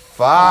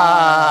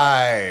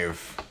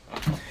 5.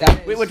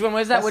 That Wait, which one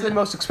was that? That's Which the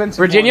most expensive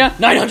Virginia?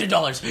 one. $900.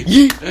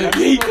 Yeet!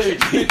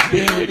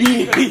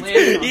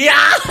 Yeet!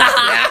 Yeah!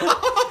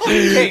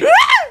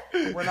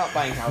 We're not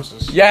buying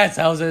houses. Yes,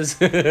 houses.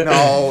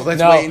 No,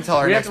 let's wait until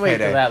our we next have to wait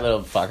payday. for that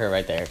little fucker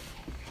right there.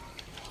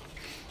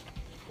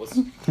 What's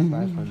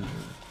 500.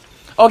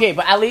 Okay,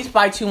 but at least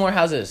buy 2 more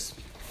houses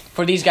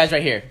for these guys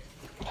right here.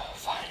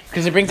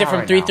 Because it brings it Not from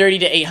right 330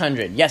 to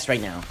 800. Yes,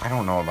 right now. I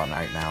don't know about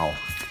right now.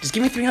 Just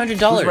give me $300.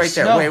 Who's right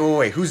there? No.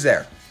 Wait. Who's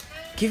there?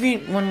 Give me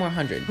one more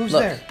 100. Who's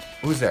Look. there?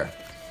 Who's there?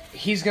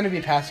 He's going to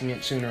be passing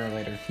it sooner or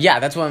later. Yeah,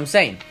 that's what I'm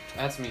saying.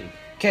 That's me.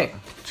 Okay.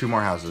 2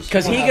 more houses.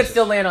 Because he More could houses.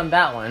 still land on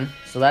that one,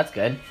 so that's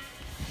good.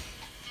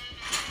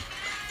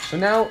 So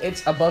now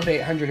it's above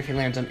 800 if he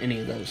lands on any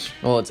of those.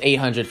 Well, it's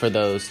 800 for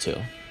those two.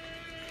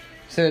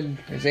 Said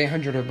it's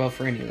 800 or above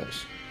for any of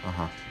those.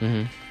 Uh-huh.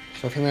 Mm-hmm.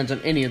 So if he lands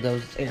on any of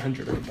those, it's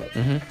 800 or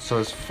above. So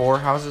is 4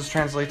 houses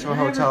translate to a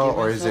hotel,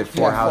 or is it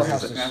 4 Yeah, 4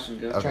 houses?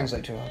 houses. Okay.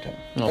 Translate to a hotel.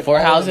 No, But 4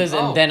 all of houses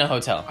them- and then a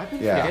hotel. I've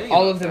been Yeah. forgetting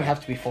All about of them that.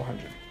 have to be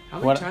 400. How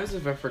many What- times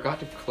have I forgot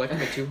to collect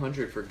my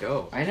 200 for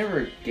Go? I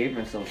never gave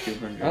myself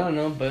 200. I don't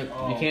know, but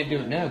you can't do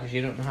it now because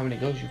you don't know how many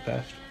goals you've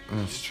passed.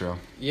 That's true.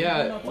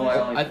 Yeah,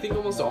 Well, I think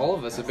almost all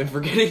of us have been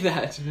forgetting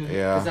that. Because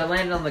Yeah. I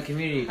landed on the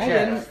community I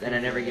chest, and I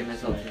never gave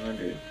myself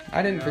 200.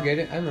 I didn't forget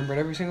it. I remember it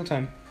every single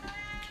time.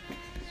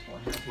 Well,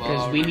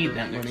 Because I'll we need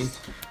remember that next-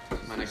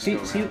 my next See,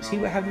 go see, around. see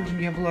what happens when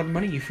you have a lot of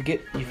money. You forget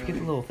the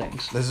little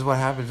things. This is what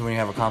happens when you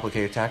have a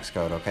complicated tax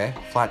code, okay?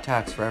 Flat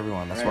tax for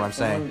everyone. That's what I'm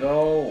saying.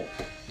 Go.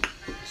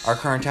 Our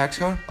current tax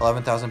code,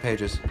 11,000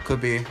 pages.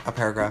 Could be a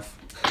paragraph.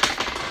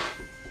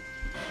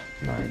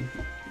 9.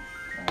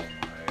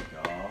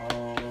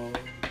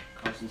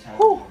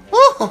 Woo!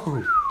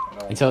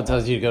 Until it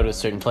tells you to go to a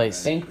certain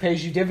place. Bank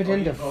pays you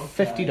dividend of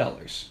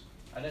 $50.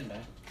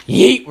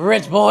 Yeet, we're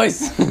rich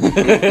boys.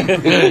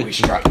 We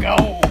struck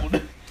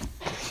gold.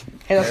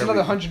 Hey, that's There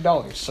another we go.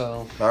 $100.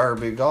 So There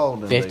be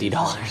golden.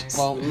 $50.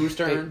 well, Whose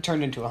turn? it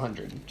turned into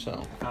 100.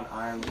 So I found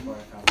iron before I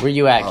found. Where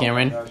you at,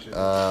 Cameron?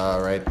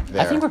 Right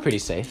there. I think we're pretty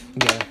safe.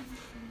 yeah.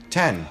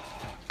 10.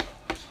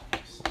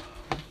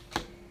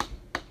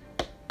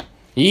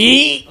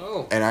 Yeet!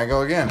 Oh. And I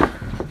go again.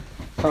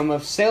 From a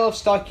sale of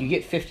stock, you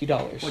get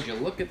 $50. Would you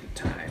look at the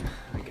time?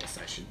 I guess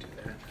I should do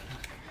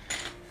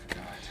that.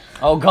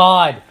 Oh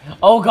God!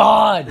 Oh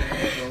God!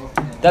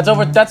 That's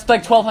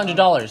like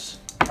 $1,200.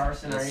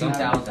 Carson, are you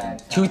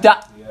 2,000.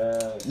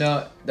 2,000.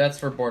 No, that's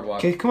for Boardwalk.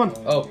 Okay, come on.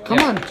 Oh, Come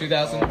on.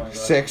 2,000.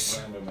 6.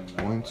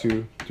 1,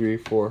 2, 3,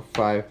 4,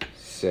 5,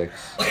 6.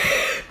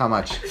 How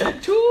much?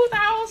 2,000.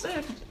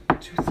 2,000.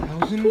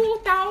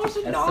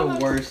 $2,000. That's the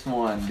worst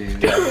one,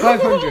 dude.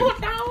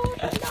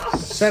 500.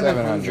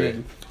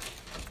 700.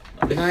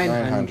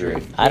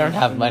 900. I don't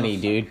have money,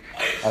 dude.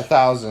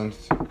 1,000.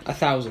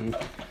 1,000.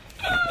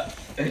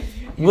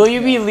 Will you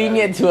be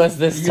lenient to us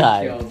this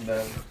time?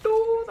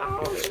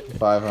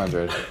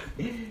 500.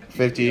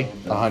 50.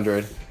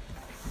 100.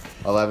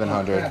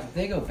 1,100. Crap, if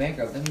they go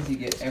bankrupt, that means you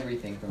get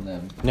everything from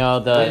them. No,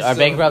 They our still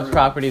bankrupt approve.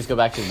 properties go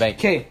back to the bank.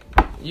 Okay.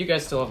 You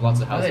guys still have lots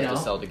of houses they to don't.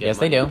 sell to get Yes,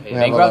 they money do. to pay. Yeah,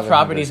 Bankrupt 1,100.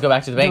 properties go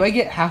back to the Do I bank.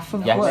 get half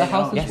of Yes, what a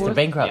house yes, is they're worth?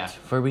 bankrupt Yeah.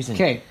 for a reason.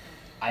 Okay.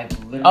 I've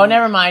literally. Oh,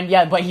 never mind.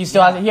 Yeah, but he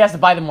still he has to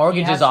buy the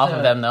mortgages has off to-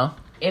 of them, though.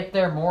 If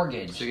they're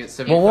mortgaged. So you get Well,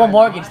 75. we'll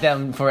mortgage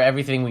them for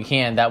everything we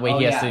can. That way, Oh,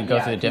 he has yeah, to go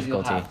yeah, through the 'cause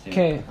you'll difficulty. have to.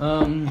 Okay.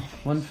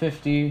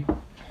 150.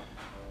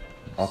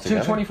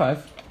 Altogether?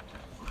 225.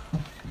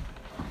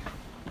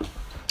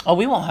 Oh,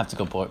 we won't have to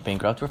go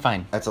bankrupt. We're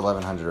fine. That's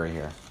 1,100 right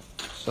here.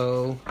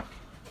 So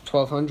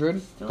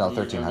 1,200. No,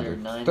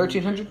 1,300.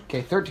 1,300.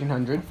 Okay,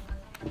 1,300.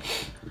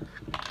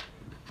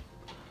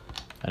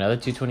 Another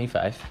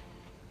 225.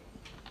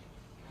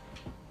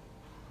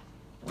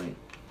 Wait.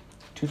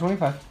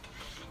 225.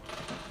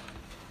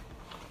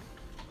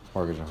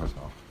 Mortgage and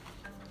hotel.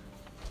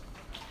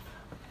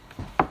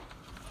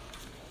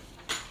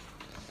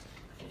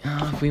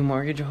 Oh, if we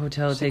mortgage a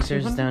hotel, it takes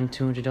us down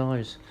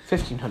 $200.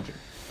 1,500.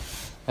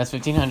 That's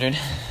 1,500.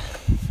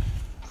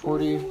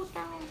 40.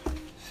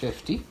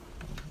 50.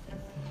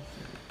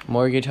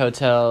 Mortgage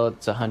hotel,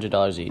 it's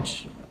 $100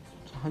 each.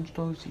 It's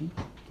 $100 each.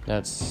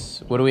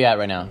 That's what are we at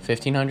right now?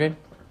 1,500.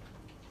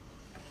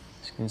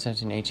 16,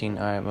 17, 18.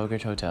 All right,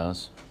 mortgage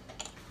hotels.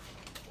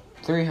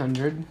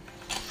 300.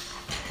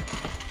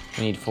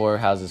 We need 4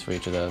 houses for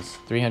each of those.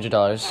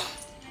 $300.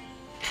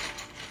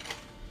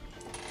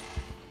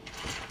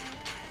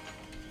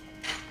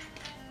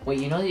 Wait,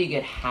 you know that you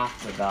get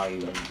half the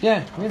value of.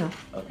 Yeah, you know.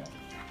 Okay.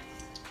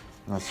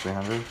 That's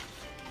 300.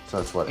 So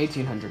that's what?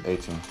 1,800.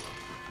 18.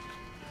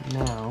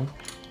 Now.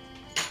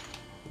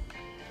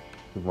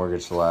 We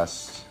mortgage the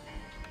last.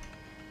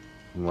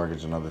 We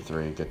mortgage another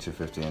 3, get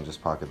 250, and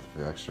just pocket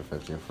the extra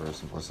 50 for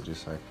simplicity's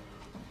sake.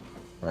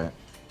 Right?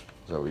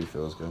 Is that what you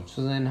feel is good?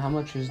 So then, how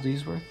much is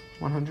these worth?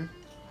 100.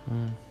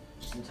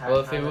 Well,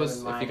 if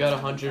you got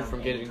 100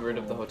 from getting rid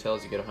of the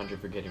hotels, you get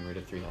 100 for getting rid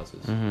of 3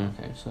 houses. Mm-hmm.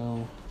 Okay,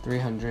 so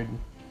 300.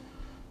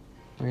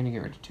 We're gonna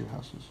get rid of 2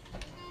 houses.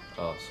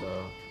 Oh, so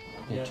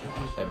Yeah, that'd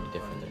be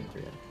different than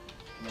 300.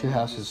 2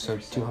 houses, so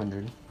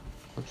 200.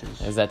 Which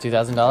Is that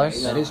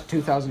 $2,000? That is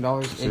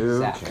 $2,000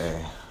 exact.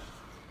 2K.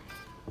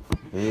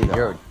 There you go.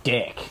 You're a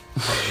dick.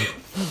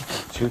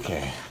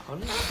 2K.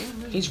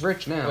 He's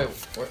rich now. Wait,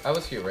 I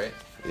was here, right?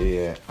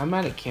 Yeah. I'm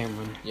mad at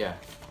Cameron. Yeah,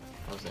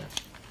 I was there.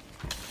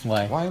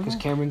 Why? Why? Because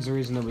Cameron's the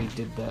reason that we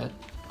did that.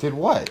 Did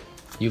what?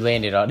 You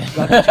landed on it.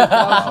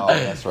 Oh,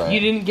 that's right. You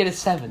didn't get a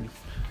 7.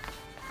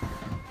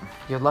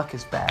 Your luck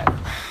is bad.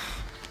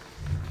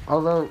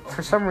 Although,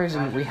 for some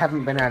reason, we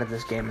haven't been out of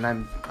this game,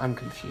 and I'm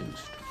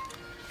confused.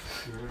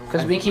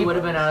 Because we would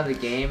have been out of the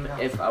game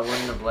if I wouldn't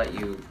have let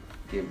you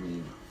give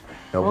me.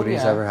 Nobody's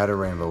Well, yeah. ever had a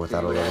rainbow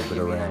without a you little would've bit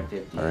of given me rain. that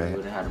 50, All You right.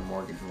 would have had to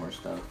mortgage more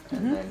stuff,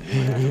 and then. you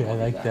would've had to I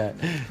like mortgage that.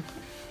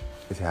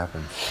 It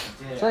happens.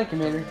 Thank you,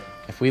 Mater.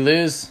 If we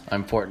lose,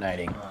 I'm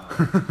Fortniting.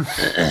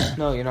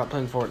 No, you're not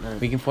playing Fortnite.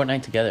 We can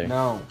Fortnite together.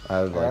 No.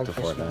 I would like to I'd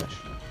play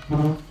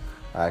Fortnite.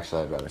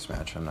 Actually, I'd rather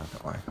Smash. I'm not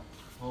gonna lie.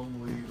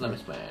 Let me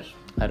smash.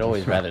 I'd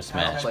always rather I'll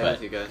Smash, play but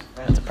with you guys.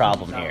 that's a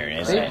problem here,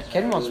 isn't it?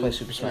 Ken wants to play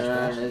Super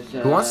Smash Bros.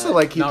 Who wants to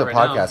like keep Not the right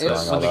now. podcast It's going?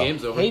 when the Although?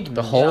 game's over. Hate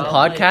The whole Yeah,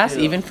 I'll play podcast, too.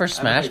 even for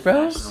Smash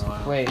Bros?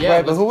 Wait, Yeah,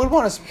 Right, but who would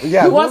want to?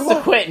 Yeah. Who wants would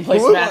to quit and play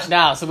who would Smash want-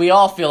 now so we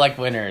all feel like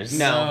winners?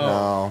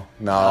 No,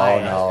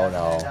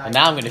 no, And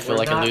now I'm going to feel We're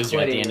like a not loser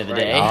at the end of the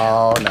quitting, day.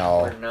 Oh We're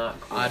no. not.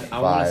 I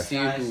want to Five.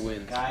 see who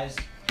wins. Guys.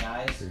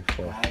 3,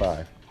 4,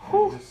 5.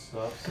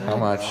 How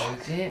much?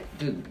 Damn,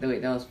 dude,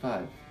 wait, that was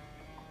 5.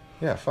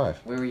 Yeah, 5.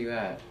 Where were you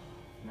at?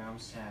 Now I'm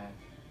sad.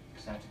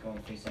 Because I have to go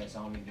and face that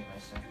zombie and get my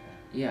stuff back.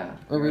 Yeah.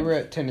 Or we were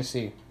at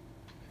Tennessee.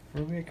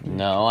 Were we at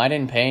No, I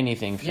didn't pay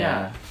anything for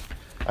Yeah.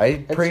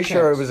 I'm pretty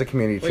sure it was a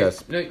community Wait,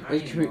 chest. no, you No,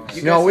 guys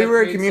we had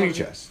were at paid community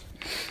some- chest.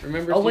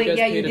 Remember, Oh, you wait, guys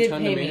yeah, paid you a did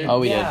ton pay to me. Maynard? Oh,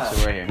 we Yeah. did,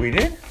 so we're here. We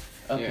did?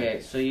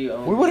 Okay, so you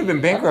own. We would have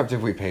been bankrupt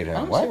if we paid I him.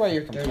 don't see why What?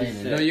 you're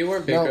complaining. No, you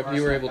weren't bankrupt. No.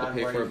 You were able to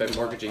pay for it by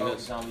mortgaging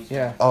this.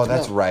 Yeah. Oh,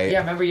 that's No. right. Yeah,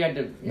 remember you had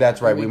to.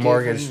 That's right. We We gave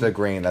mortgaged him- the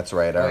green. That's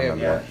right. I Oh, yeah,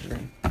 remember.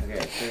 Yeah. Okay,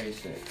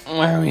 36.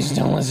 Why are we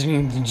still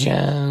listening to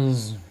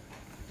jazz?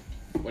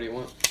 What do you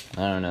want?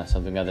 I don't know,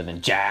 something other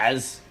than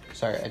jazz.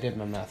 Sorry, I did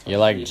my math. You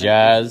like Good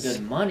jazz?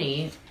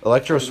 money.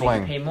 Electro We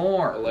can pay Swing.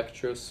 more.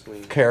 Electro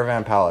swing.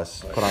 Caravan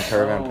Palace. Put on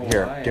Caravan. Oh,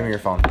 Here, right. give me your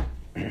phone.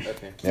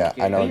 Okay. Yeah,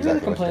 I know Are you really exactly what to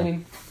do.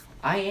 complaining?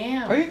 I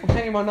am. Are you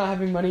complaining about not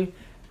having money?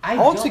 I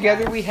All don't-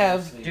 together, we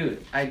have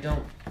Dude, I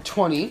don't.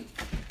 20.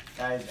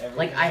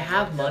 Like, I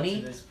have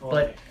money,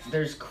 but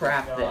there's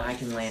crap that I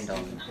can land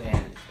on,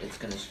 and it's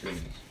gonna screw me.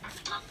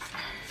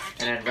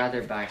 And I'd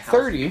rather buy a house,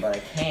 30. but I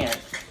can't,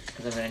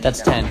 because I'm gonna need That's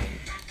that 10. money.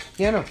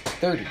 Yeah, no,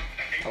 30.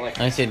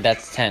 I said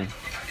that's 10.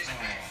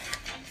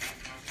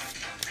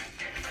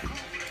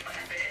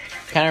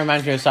 Kind of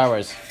reminds me of Star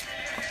Wars.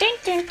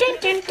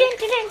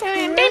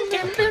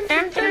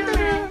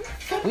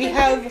 We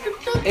have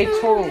a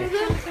total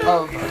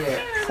of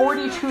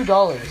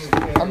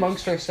 $42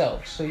 amongst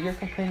ourselves. So you're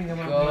complaining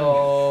about money.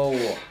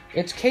 Go.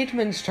 It's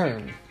Caitman's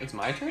turn. It's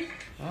my turn?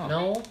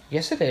 No?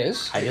 Yes, it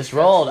is. I just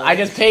rolled. I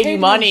just paid you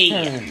money.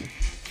 Caitman's turn.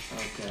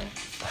 Okay.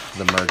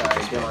 The merge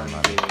Sorry, is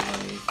Dylan gave me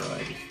money, so I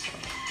just...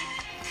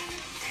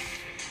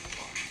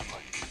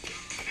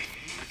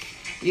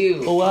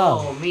 You Oh, wow.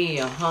 owe me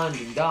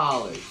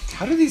 $100.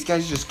 How do these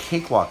guys just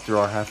cakewalk through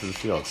our half of the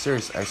field?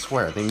 Seriously, I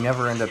swear, they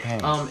never end up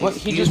paying. What,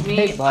 he Excuse just me,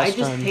 paid last I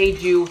just time. paid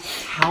you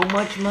how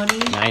much money?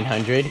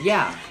 900?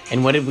 Yeah.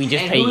 And what did we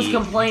just And pay who's you?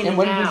 complaining And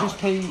what did now? we just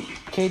pay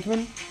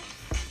Caitman?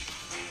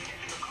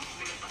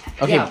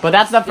 Okay, Yeah, but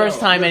that's the still,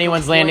 first time you're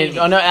anyone's landed.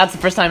 Oh complaining. no, that's the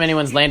first time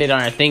anyone's landed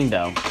on our thing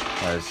though.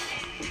 Guys.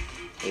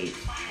 8.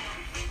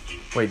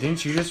 Wait,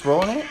 didn't you just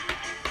roll in it?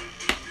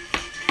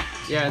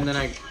 Yeah, and then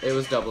it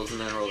was doubles,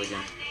 and then I rolled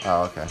again.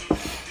 Oh, okay.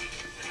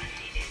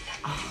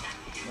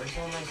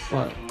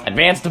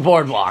 Advance to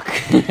boardwalk.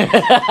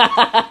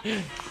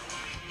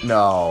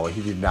 No,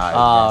 he did not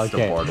Oh, advance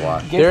okay. the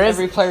boardwalk. Give There is-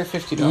 every player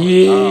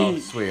 $50. Oh,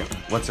 sweet.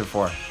 What's it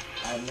for?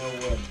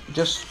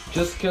 Just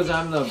Just because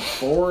I'm the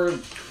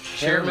board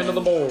chairman of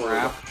the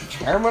board.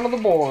 chairman of the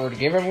board.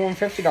 Give everyone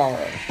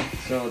 $50.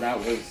 So that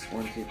was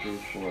 1, 2, 3,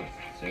 4.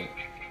 So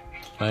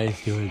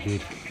Nice,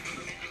 200.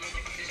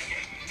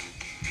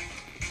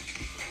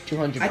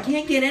 200. I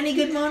can't get any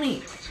good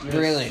money.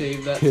 Really?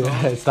 Save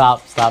that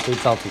song. Stop being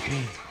salty.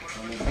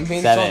 I'm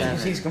being 7. salty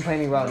because he's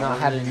complaining about not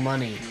having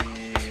money.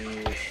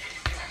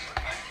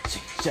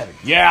 7.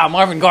 Yeah,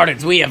 Marvin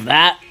Gardens, we have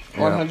that.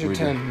 Yeah,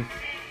 110.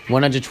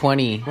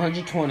 120.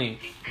 120.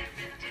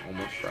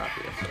 Almost dropped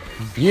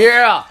it.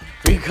 Yeah,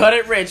 we cut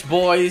it rich,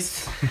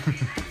 boys.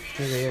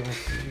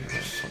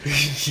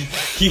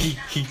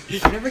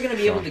 I'm never gonna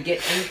be able to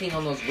get anything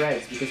on those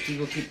reds because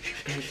people keep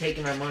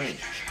taking my money.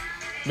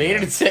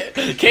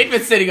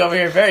 Caitman's sitting over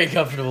here very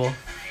comfortable.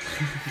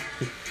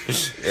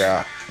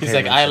 Yeah. He's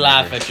like, I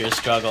laugh at your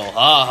struggle.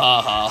 Ha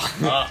ha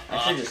ha.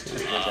 I should just do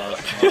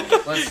it,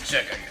 guys. Let's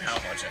check how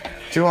much I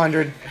have.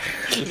 200.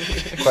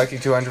 Collecting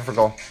 200 for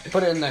goal.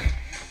 Put it in there.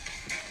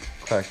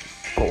 Collect.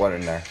 Put what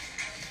in there?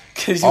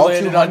 Because you All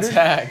landed on 200?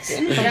 tax.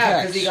 Income Yeah,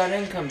 tax. because he got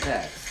income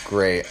tax,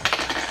 Great.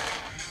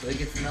 so he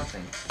gets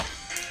nothing.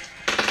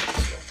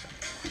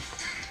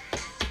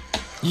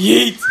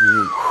 Yeet.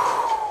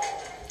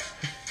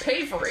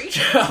 Pay for each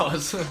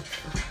house.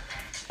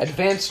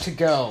 Advance to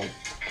go.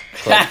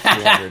 Collect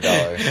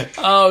 $200.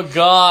 Oh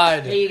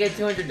God. Hey, you get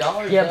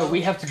 $200. Yeah, though. but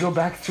we have to go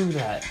back through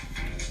that.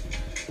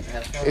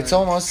 Have fun. It's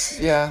almost,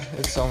 yeah,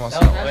 it's almost.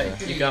 That was actually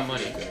pretty You got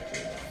money. good.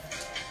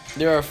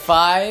 There are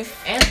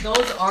 5. And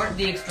those aren't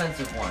the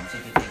expensive ones,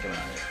 if you think about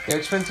it. They're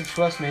expensive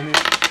to us, man.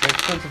 They're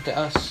expensive to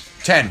us.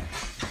 10.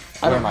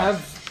 I don't Where am I?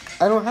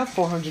 have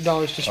 $400 to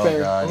Oh,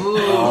 spare. God. Ooh,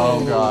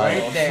 Oh, God.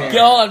 right there.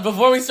 Go on.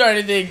 Before we start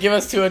anything, give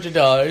us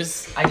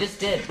 $200. I just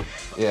did.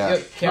 Yeah.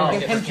 Cameron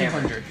Give gets him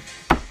Cameron. 200.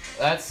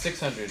 That's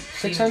 600.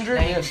 600?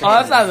 Thank Yeah, you. Oh,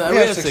 that's not that. We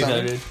Yeah, have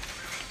 600. 600.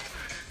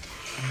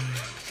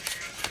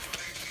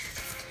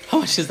 How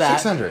much is that?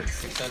 600.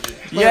 600.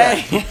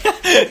 Yay!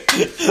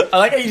 I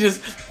like how you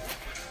just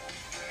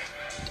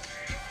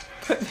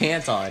put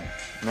pants on.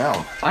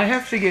 No. I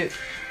have to get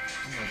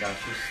Oh my gosh,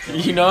 you're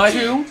still... You know what?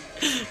 2.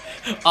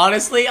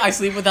 Honestly, I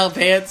sleep without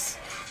pants.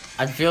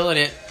 I'm feeling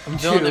it. I'm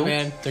feeling 2. it,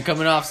 man. They're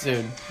coming off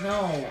soon.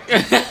 No.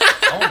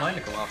 Oh, mine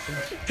to come off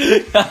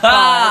too.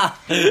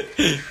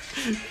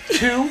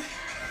 2.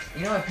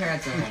 You know my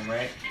parents are home,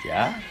 right?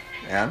 Yeah?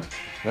 And?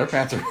 Their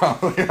pants are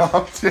probably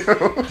off, too.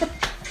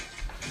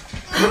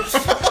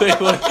 Wait,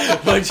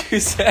 what'd you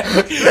say?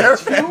 Their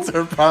pants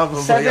are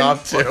probably 7.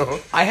 off, too.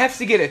 I have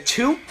to get a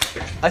 2,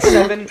 a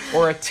 7,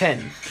 or a 10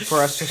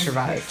 for us to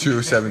survive.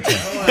 2, 7,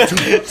 10. 2,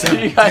 Did 7,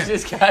 you guys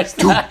just catch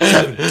 2, that?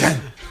 7,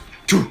 10.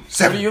 2, What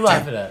 7, are you 10.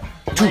 laughing at?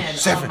 2, Land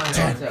 7, on my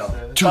 10.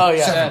 hotel. 2, Oh,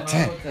 yeah. 7, My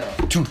 10. hotel.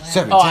 2,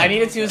 7, 10. Oh, I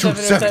need a 2, 7, or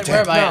 10.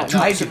 Where am I at? 2,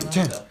 I 7,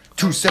 10.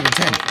 2, 7,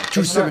 10. 2,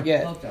 It's 7. not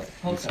yet. Hotel.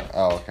 Hotel.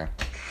 Oh, okay.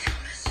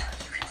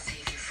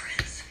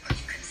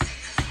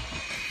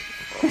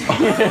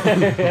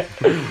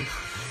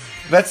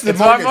 That's the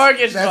It's our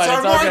mortgage That's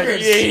fund. our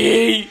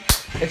It's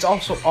mortgage. It's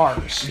also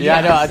ours. Yeah,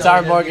 I know. It's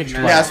our mortgage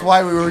fund. Yeah, that's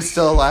why we were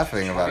still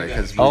laughing about it.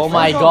 Cause Oh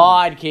my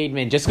God,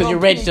 Cademan! Just because you're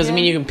rich doesn't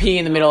mean you can pee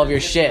in the middle of your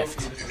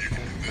shift.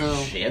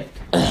 Oh. Shift.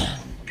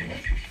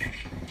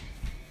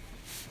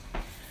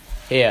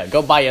 Here,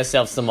 go buy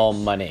yourself some more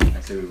money.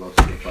 I say we both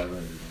get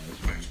 500.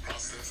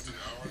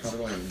 I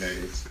don't even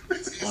notice.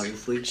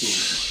 Honestly,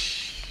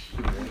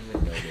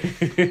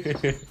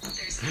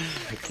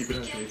 keep it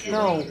on me.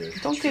 No,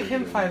 don't give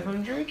him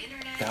 500.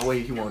 That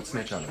way he won't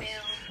snitch on us.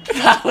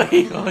 That way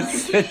he won't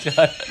snitch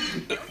on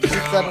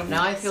us.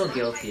 Now I feel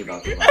guilty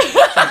about the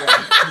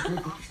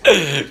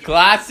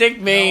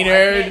Classic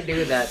Maynard. I can't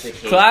do that to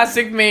Kate.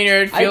 Classic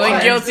Maynard feeling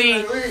I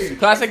guilty.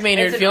 Classic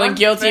Maynard It's an feeling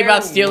guilty unfair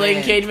about stealing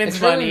win. Cademan's It's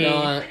really money.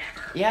 not.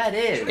 Yeah, it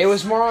is. It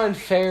was more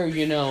unfair,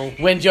 you know.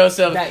 When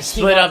Joseph That he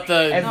split got up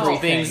the everything.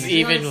 things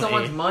Stealing evenly.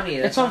 someone's money.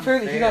 That's It's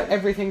unfair that he got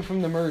everything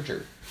from the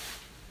merger.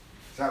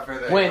 It's not fair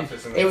that When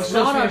It was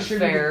not supposed to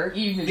be unfair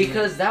distributed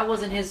because that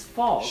wasn't his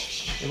fault.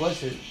 It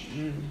wasn't.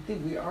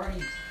 Dude, we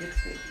already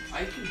fixed it.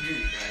 I can hear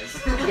you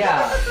guys.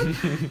 Yeah.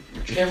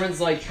 Cameron's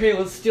like, hey,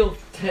 let's steal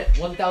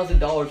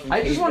 $1,000 from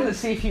I just wanted to Cademan.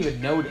 see if he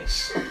would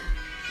notice.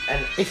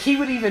 And If he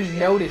would even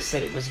notice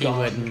that it was He gone.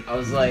 wouldn't. I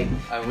was like,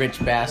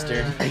 Rich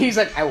bastard. He's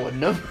like, I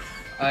wouldn't have.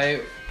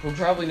 I will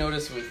probably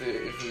notice if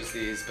it was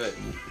these, but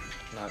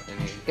not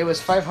any. It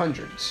was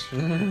 500s,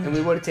 and we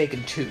would have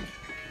taken 2.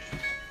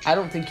 I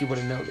don't think you would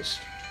have noticed.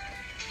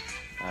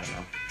 I don't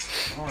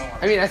know.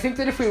 I mean, I think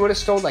that if we would have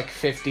stole like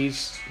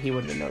 50s, he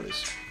wouldn't have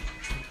noticed.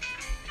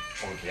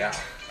 Oh yeah.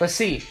 But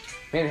see,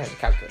 Maynard has a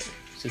calculator.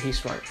 See, he's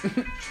smart.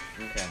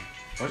 Okay.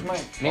 Where's my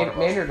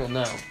Maynard will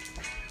know.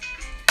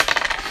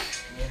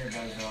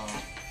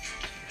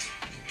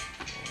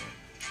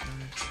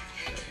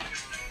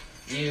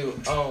 you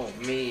owe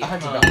me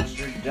 $100.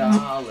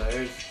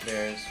 $100.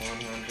 There's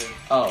 100.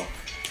 Oh.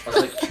 I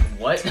was like,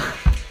 what?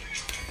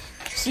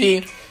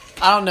 See,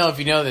 I don't know if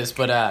you know this,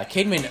 but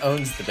Cademan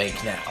owns the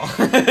bank now.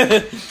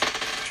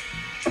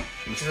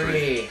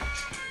 3.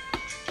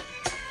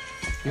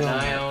 And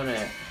I own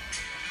it.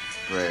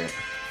 Great.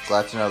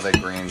 Glad to know that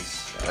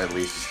green's at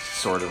least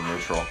sort of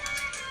neutral.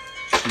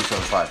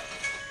 275.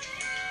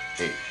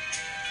 8.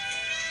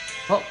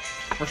 Well,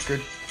 we're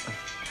screwed.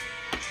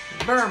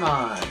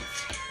 Vermont.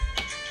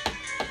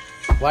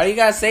 Why do you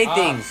guys say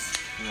things?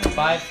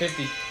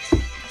 550.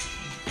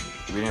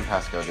 We didn't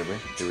pass go, did we?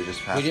 Did we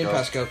just pass We didn't go?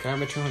 pass go. Can I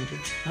have a 200?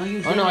 No, you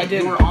Oh didn't. no, I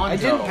didn't. You were on I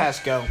didn't go. pass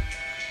go.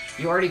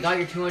 You already got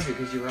your 200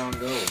 because you were on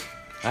go.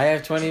 I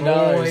have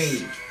 $20.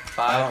 Wait.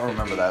 I don't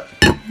remember that.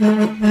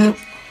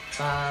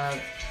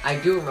 I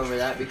do remember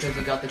that because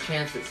you got the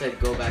chance that said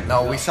go back.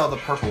 No, to we go. sell the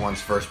purple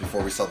ones first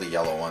before we sell the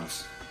yellow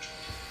ones.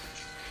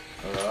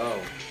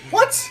 Oh.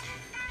 What?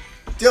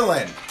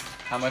 Dylan!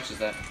 How much is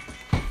that?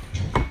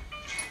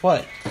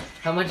 What?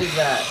 How much is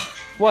that?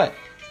 What?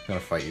 I'm gonna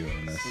fight you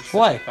on this.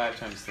 Why? 5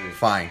 times 3.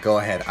 Fine, go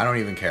ahead. I don't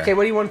even care. Okay,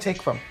 what do you want to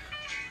take from?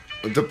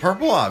 The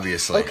purple,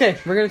 obviously. Okay,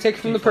 we're gonna take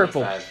from the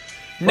purple. 25.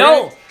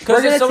 No! Because We're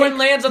if gonna someone take-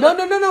 lands on No,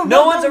 the...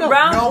 no one's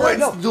around. No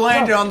one's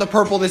landed on the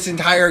purple this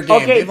entire game.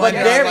 Okay, They've but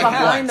landed they're on, like,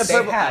 behind the once.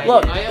 purple. have.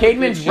 Look, I have a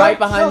Cademan's good right shot.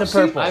 behind the see,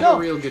 purple. I have No. a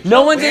real good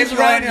No shot. one's They've around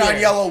landed on here.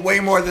 yellow way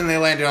more than they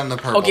landed on the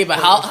purple. Okay, but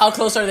how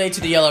close are they to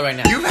the yellow right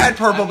now? You've had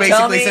purple Tell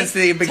basically me- since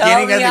the tell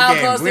beginning me of how the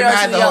game. close We've they are to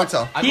had the yellow.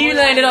 hotel. I've He only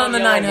landed on the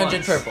yellow 900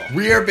 once. purple.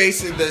 We are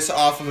basing this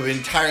off of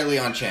entirely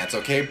on chance,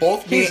 okay?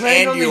 Both me He's landed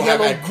and on the you have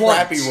yellow had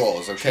crappy once.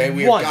 rolls, okay?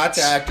 We have Once. got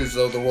to act as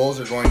though the rolls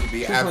are going to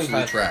be absolute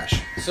 225.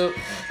 trash. So,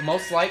 the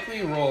most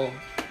likely roll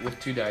with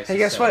 2 dice. Hey, is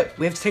guess 7. what?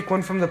 We have to take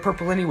one from the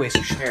purple anyway,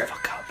 so shut Here. the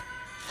fuck up.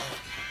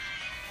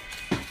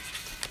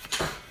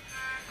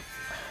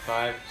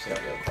 5, so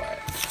go quiet.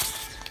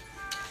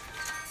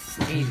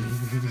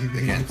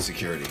 Again,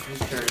 security. Whose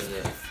turn is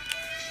it?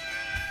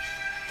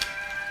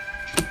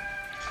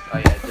 Oh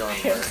yeah, Dylan.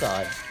 Hands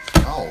on.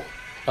 Oh.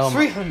 Oh,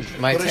 300.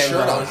 my Put a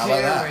shirt on. $10. How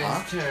about that,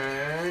 Cameron's huh?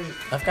 turn.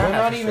 I've got We're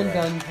half not a even shirt.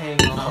 done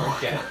paying off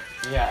our debt.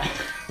 Yeah.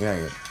 Yeah,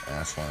 you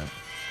ass line.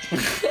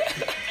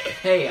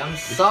 Hey, I'm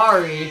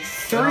sorry.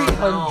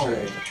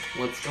 300.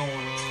 What's going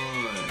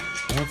on?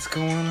 What's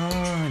going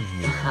on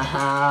here?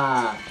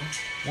 Haha.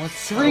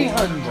 What's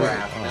 300.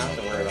 Crap. Now I have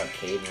to worry about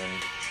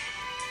Cademan.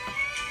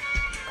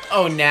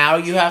 Oh, now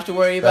you have to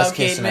worry about Best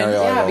case Cademan?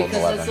 scenario. I Yeah, rolled an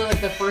because 11. this is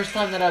like the first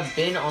time that I've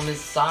been on this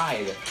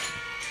side.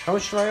 How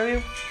much do I owe you?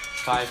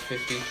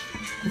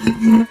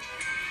 550.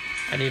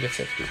 I need a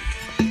 50.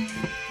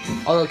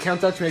 Although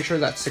count that to make sure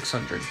that's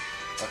 600.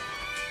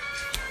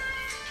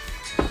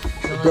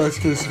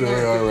 Best case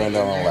scenario, I ran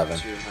down on 11.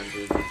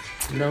 200.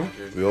 No?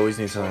 300, We always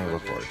need something to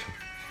look 400, forward to.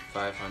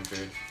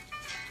 500.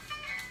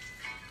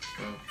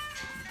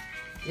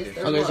 Yes,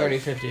 there Oh, there's was. already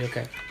 50,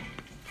 okay.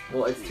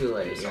 Well, it's too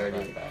late. You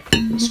already.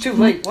 It's too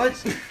late. What?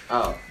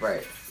 Oh,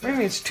 right. What do you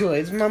mean it's too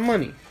late? It's my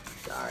money.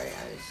 Sorry,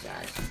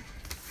 I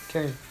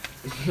Okay.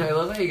 I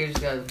love how you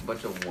just got a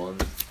bunch of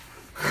ones.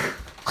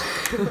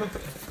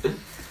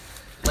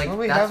 Like Well,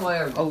 we that's have why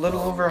I, a little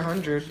over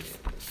 100.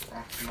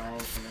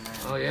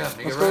 Oh yeah,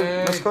 make Let's it go.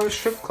 right. Let's go to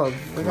strip club.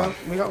 We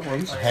got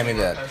ones. Hand me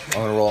that. I'm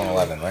gonna roll an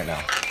 11 right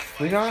now.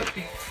 We got.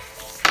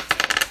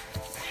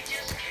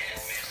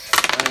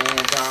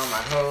 Land on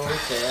my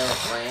hotel.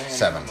 Land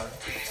 7. on my-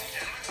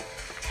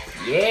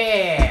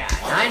 Yeah,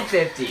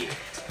 950.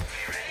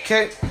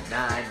 Okay.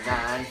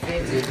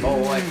 950,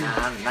 boy,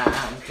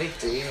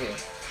 950.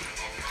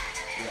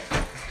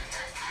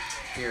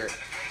 Here.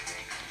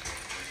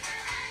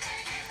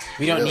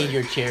 We don't need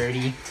your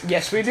charity.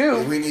 Yes, we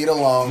do. We need a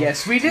loan.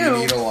 Yes, we do. We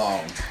need a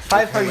loan.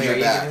 500. Wait, are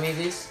you back. giving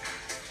me these?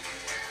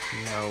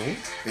 No.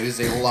 It is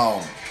a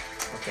loan.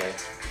 Okay.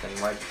 Then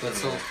why'd you put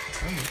them there?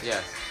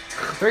 Yes.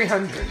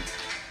 300.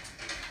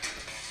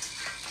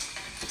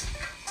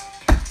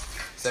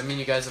 Does that mean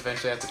you guys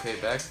eventually have to pay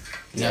it back?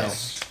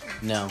 Yes.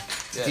 No.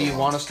 Yeah. Do you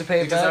want us to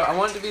pay it Because back? I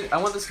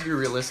want this to be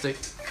realistic.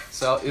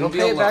 So it'll We'll be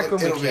pay a it back loan.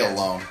 when we It'll be a can.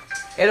 loan.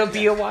 It'll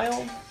be a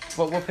while,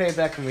 but we'll pay it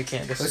back when we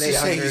can. This Let's is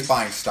just say 800. he's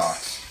buying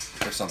stocks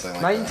or something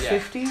like that.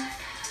 950?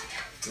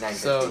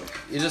 So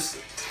you just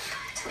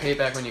pay it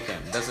back when you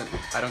can.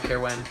 I don't care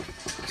when.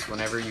 Just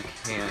whenever you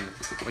can.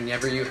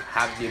 Whenever you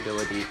have the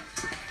ability,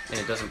 and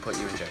it doesn't put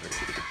you in jeopardy.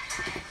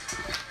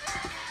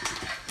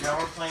 Now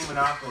we're playing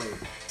Monopoly.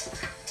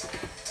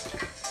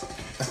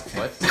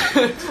 What?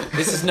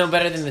 This is no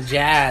better than the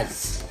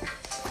Jazz.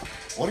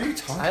 What are you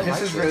talking I about?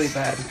 This is really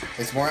bad.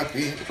 It's more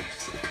upbeat.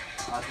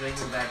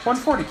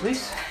 140,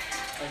 please.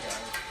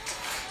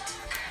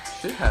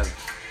 Should have.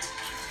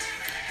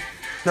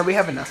 No, we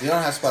have enough. You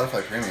don't have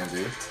Spotify Premium, do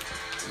you?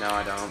 No,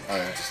 I don't. Oh,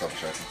 yeah, just double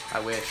checking. I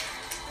wish.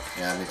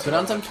 Yeah, me too. Put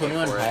on some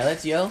 21 for it.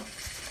 Pilots, yo.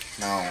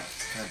 No.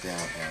 God damn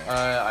it, no.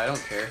 I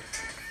don't care.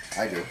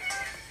 I do.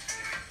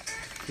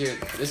 Here,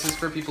 this is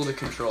for people to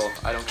control.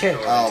 I don't Okay.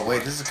 control. Oh,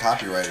 wait, this is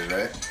copyrighted,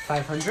 right?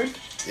 500?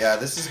 Yeah,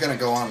 this is gonna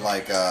go on,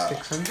 like,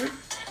 600?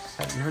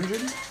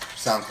 700?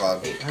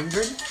 SoundCloud. 800?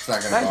 It's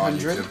not gonna go on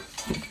 900?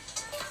 YouTube.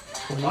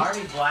 I've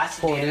already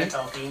blasted 40. the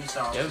NFL theme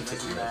song, Yeah, so it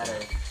doesn't it's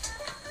matter.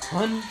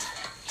 1,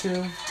 2, Oh,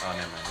 never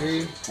mind.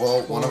 3,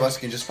 Well, one of 4, us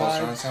can just post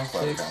it on 5,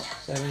 SoundCloud 6, account.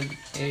 7,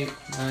 8,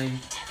 9,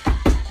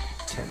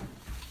 10.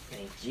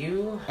 Thank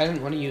you. I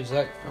didn't want to use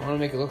that. I want to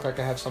make it look like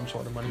I have some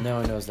sort of money. No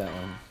one knows that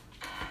one.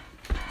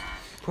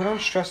 Put on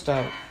Stressed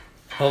Out.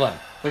 Hold on.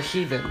 Or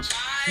Heathens.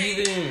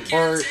 Heathens.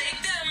 Or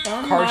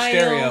Car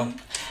Stereo.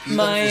 Heathens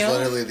was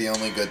literally the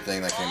only good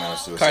thing that came out of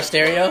Suicide Car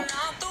Stereo?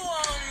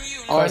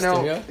 All I Car know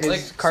Stereo? is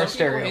Like, Car some people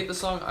Stereo. hate the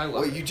song. I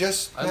love Wait, it. you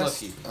just... I love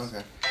passed- Heathens.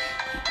 Okay.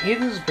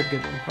 Heathens is a pretty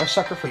good one. Or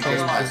Sucker for You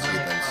just passed Tales.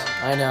 Heathens.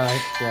 I know,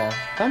 yeah.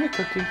 Find a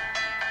cookie.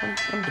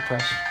 I'm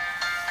depressed.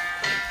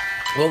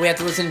 Well, we have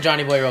to listen to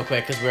Johnny Boy real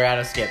quick because we're out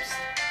of skips.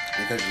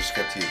 Because you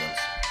skipped Heathens.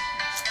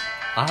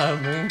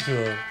 I'm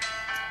into it.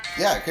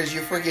 Yeah, because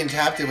you freaking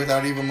tapped it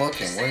without even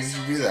looking. Why did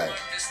you do that?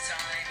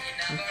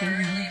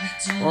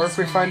 Or if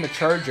we find the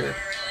charger.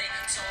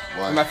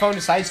 Why? When my phone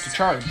decides to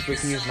charge, we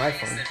can use my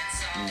phone.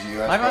 You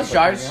have My phone's Spotify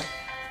charged. Premium?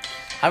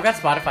 I've got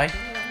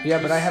Spotify.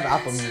 Yeah, but I have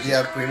Apple Music. You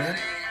have Premium?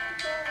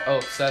 Oh,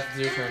 Seth, it's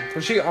your turn.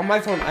 Well, see, on my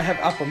phone, I have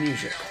Apple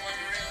Music.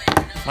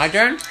 My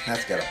turn?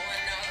 That's ghetto.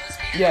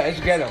 Yeah, it's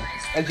ghetto.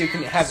 As you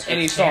can have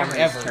any song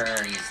Cameron's ever.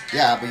 turn.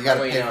 Yeah, but you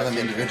gotta Wait, pay no, for them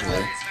it's your turn.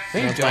 individually. No,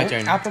 you No, it's my don't.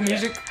 turn. Apple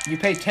Music, you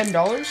pay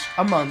 $10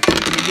 a month, and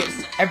you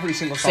get every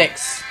single song.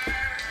 6.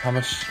 How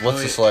much?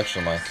 What's the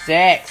selection like?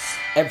 6.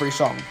 Every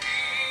song.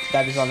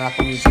 That is on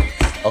Apple Music.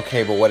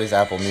 Okay, but what is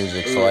Apple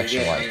Music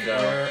selection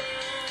like?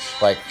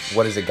 Like,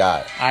 what has it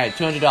got? Alright,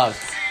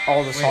 $200.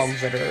 All the songs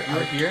that are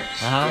out. Here?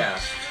 Uh-huh. Yeah.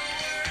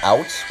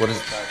 Out? What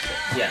is?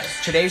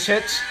 Yes. Today's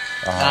hits,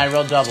 I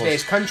rolled doubles.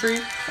 today's country,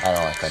 I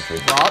don't like country.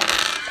 rock,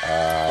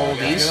 Uh,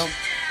 oldies,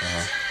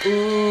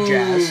 Ooh.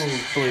 jazz,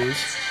 blues.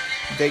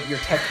 Your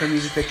techno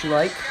music that you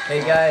like.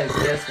 Hey guys,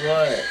 guess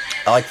what?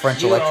 I like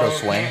French electro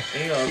swing.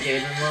 You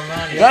okayed me more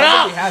money. Shut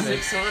up! We have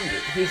it.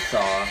 600. He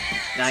saw.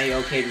 Now you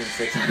okayed me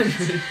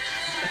 600.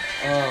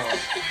 Oh.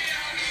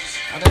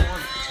 I don't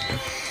want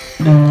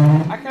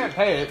I can't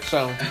pay it,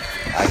 so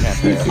I can't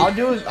pay it.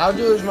 I'll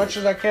do as much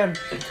as I can.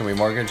 Can we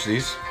mortgage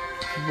these?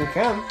 We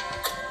can.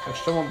 It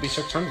still won't be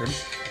 600.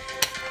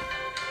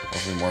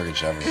 If we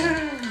mortgage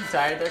everything. You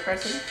tired there,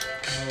 Carson?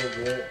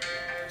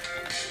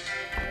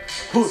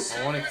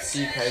 I want to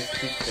see you guys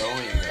keep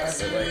going.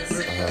 But like,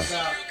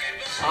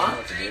 I don't know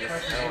what to do. I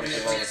don't want to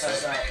give all this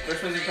up.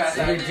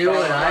 You could do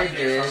what I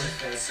did,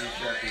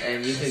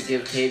 and you could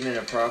give Cademan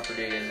a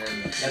property, and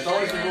then. That's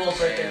always the rule of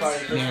birthday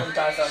party. First one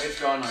pass out gets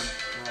drawn on.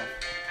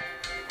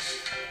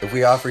 If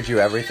we offered you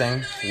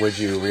everything, would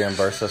you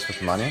reimburse us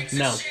with money?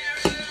 No.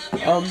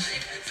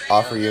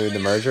 Offer you the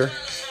merger?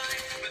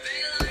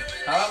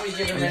 How about we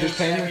give him Are you just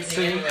paying with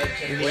everything anyway?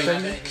 You're Wait, just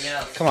paying anything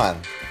else. Come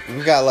on.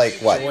 We've got like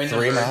what, Join the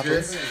 3 merger?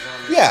 monopolies?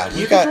 Yeah, You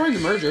we've can got join the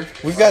merger.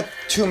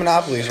 2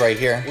 monopolies right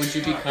here. Would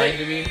you be kind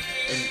to me?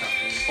 And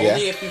Yeah.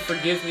 only if you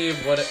forgive me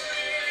of what of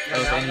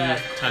any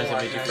times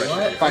I made you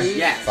frustrated. Fine.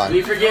 Yes, Fine.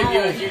 we forgive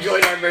you if you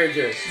join our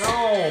merger.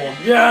 No.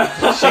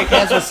 Yeah. Shake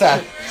hands with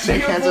Seth.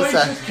 Shake hands with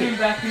Seth. Came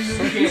back into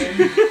the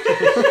game.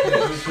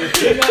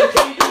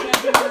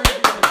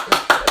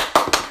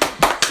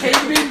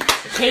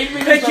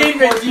 Cademan Hey, is our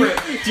Cademan,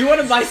 corporate. do you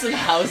want to buy some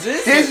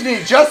houses?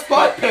 Disney just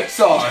bought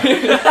Pixar.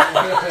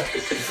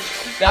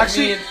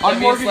 Actually, that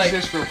means, unmortgage like,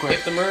 this real quick.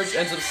 If the merge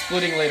ends up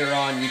splitting later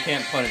on, you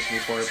can't punish me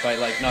for it by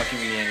like not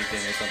giving me anything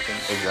or something.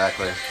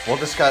 Exactly. We'll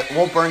discuss.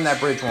 We'll burn that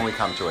bridge when we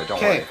come to it. Don't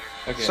Okay, worry.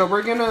 Okay. so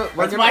we're gonna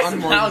Let's buy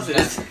some unmortgage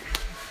houses. that.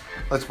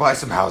 Let's buy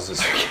some houses.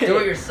 Do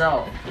it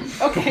yourself.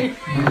 Okay.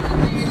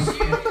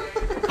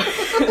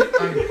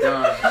 I'm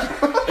done.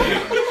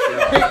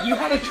 Hey, you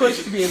had a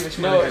choice to be in this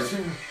merger.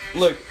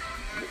 Look,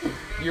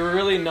 You're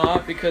really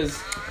not,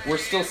 because we're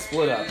still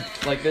split up.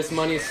 Like, this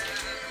money's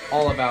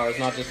all of ours,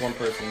 not just one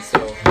person,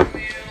 so...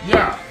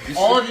 Yeah,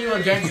 all of you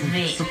against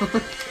me.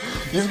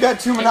 You've got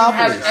 2 You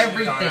monopolies. have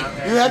everything.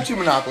 You have 2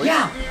 monopolies.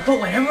 Yeah, but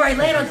whenever I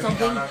land on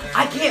something,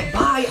 I can't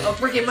buy a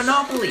freaking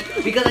Monopoly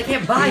because I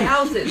can't buy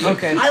houses.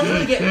 Okay. I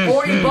literally get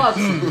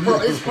 $40 for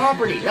this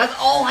property. That's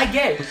all I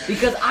get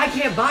because I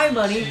can't buy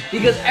money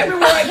because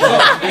everywhere I go,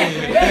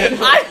 I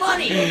buy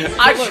money.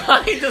 I'm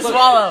trying to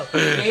swallow. Look,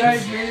 the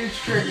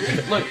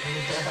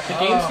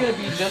game's gonna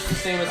be just the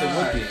same as it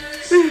would be.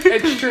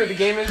 It's true. The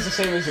game is the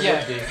same as it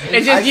would be.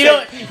 It's just you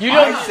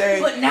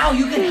don't. But now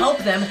you can help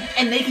them,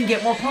 and they can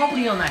get more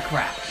property on that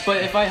crap.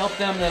 But if I help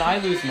them, then I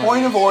lose money.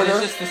 Point of order.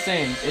 It's just the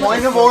same.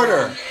 Point of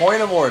order.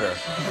 Point of order.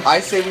 I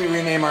say we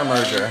rename our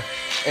merger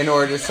in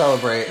order to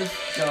celebrate.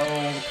 So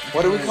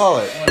What do we call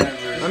it?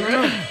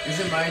 whatever. Is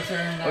it my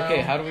turn now?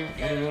 Okay, what do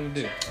we want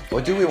to do?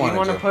 What do we want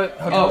to do? put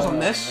hotels on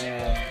this?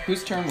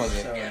 Whose turn was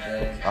it?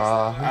 Whose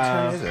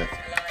turn is it?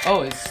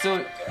 Oh, it's still...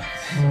 You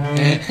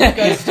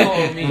guys still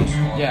owe me.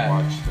 Yeah.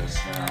 Watch this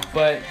now.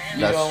 But you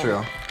That's don't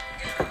true.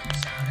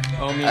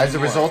 owe me As a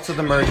anymore. result of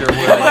the merger,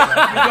 we're... You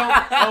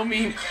don't owe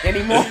me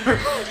anymore.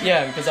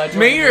 Yeah, because I...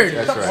 Maynard,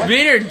 That's right.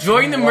 Maynard,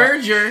 join the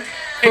merger,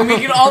 and we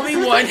can all be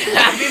one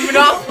happy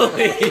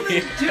monopoly.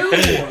 Dude,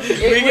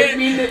 It would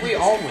mean that we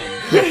all win.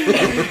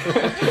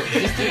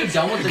 just to be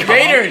done with the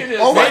Maynard,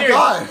 Oh my Maynard,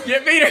 god! yeah,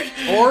 Maynard,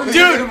 Or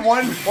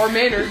dude, or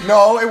Maynard.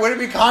 No, it wouldn't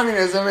be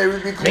communism, it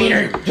would be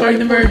Maynard, collusion. join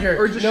the merger.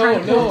 Or just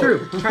trying to pull through.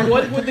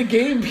 What would the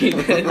game be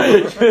then?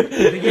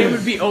 The game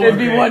would be over. It'd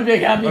be one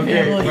big happy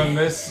Okay, family. from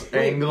this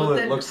angle, But it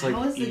then looks like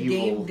how is the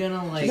evil. game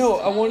gonna like? No,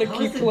 I want to how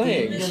keep is the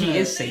playing. game gonna- He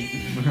is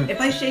Satan. If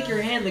I shake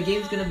your hand, the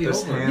game's gonna be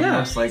This over. hand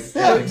looks like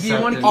Yeah. it's Do you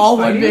wanna acceptance. All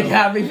one Fighting. big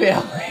happy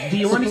family. Do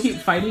you want to keep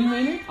fighting,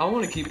 Maynard? I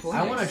want to keep playing.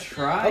 I want to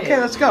try. Okay,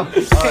 let's go.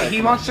 Okay,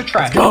 he wants to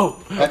try. Go.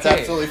 That's Okay.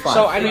 absolutely fine.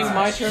 So I mean, It's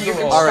my turn to you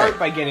can roll. All start right.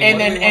 by getting. And what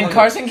then do you and wanna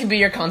Carson can be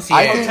your I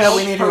concierge. think that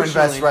we need to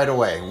Personally. invest right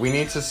away. We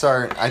need to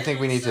start. I think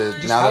we need to do?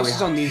 Just now that we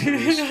houses on these. at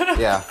least.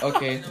 yeah.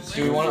 Okay,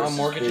 do we want to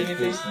unmortgage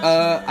anything?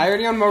 I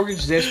already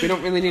unmortgaged this. We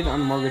don't really need to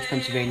unmortgage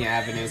Pennsylvania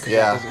Avenue because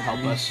Yeah. that doesn't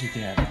help us.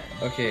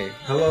 Okay.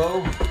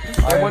 Hello, I am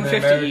the 150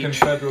 American each.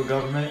 federal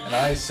government, and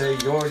I say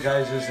your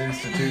guys'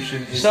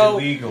 institution is So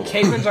illegal.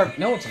 Caitlin's our.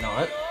 No, it's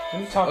not. What are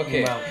you talking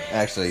Okay. about?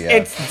 Actually, yeah.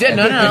 It's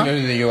no.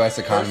 In the U.S.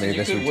 economy, You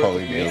this could would work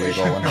totally with be me.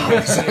 illegal.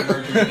 Merge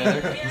 100%.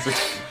 together.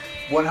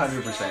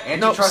 100%.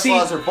 No, Antitrust see-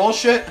 laws are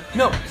bullshit.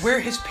 No, we're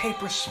his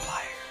paper supplier.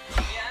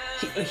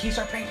 He's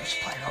our paper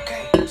supplier.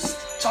 Okay,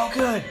 it's all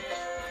good.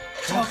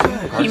 It's all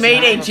good. He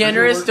made a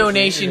generous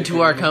donation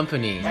to our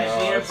company.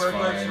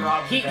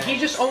 He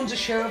just owns a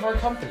share of our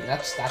company.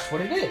 That's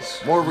what it is.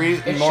 More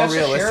It's more just a share of the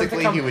realistically,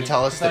 he company. would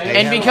tell us to pay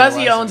And him, because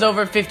he otherwise- owns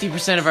over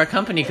 50% of our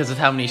company because of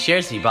how many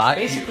shares he bought,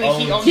 Basically,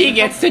 he owns. he the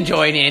gets to company.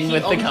 join in He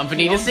with the owns-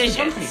 company he owns the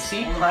decisions. company.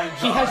 See,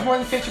 he has more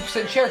than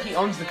 50% share. He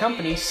owns the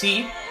company.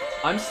 See,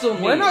 I'm still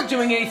me. we're not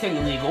doing anything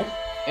illegal.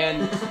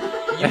 And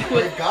Oh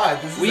my god,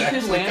 this is we could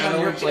actually land kind on of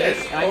your legit.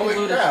 place, and I Holy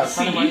can loot a crap.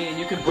 ton of money, and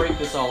you can break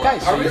this all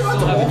Guys, up. Are we So you on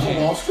still the have a Wolf of chance.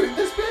 Wall Street,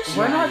 this bitch?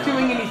 We're not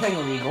doing anything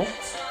illegal.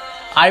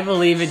 I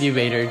believe in you,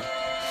 Maynard.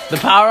 The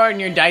power in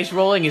your dice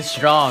rolling is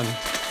strong.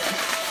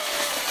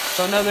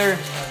 So another.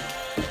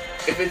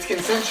 If it's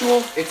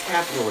consensual, it's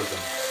capitalism.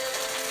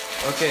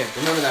 Okay.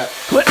 Remember that.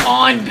 Put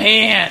on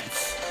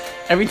pants!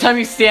 Every time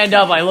you stand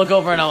up, I look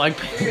over and I'm like,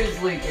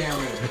 Seriously,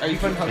 Cameron. Are you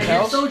putting And you're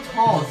hotels? so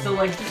tall, so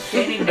like just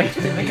standing next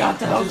to me got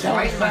the hotel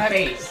right in my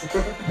face.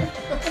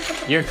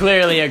 you're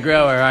clearly a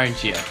grower,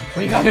 aren't you?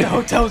 We got the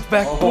hotels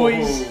back,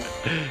 boys.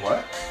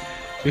 What?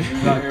 You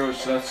not hear what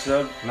Seth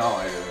said? No,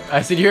 I didn't.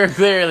 I said, you're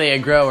clearly a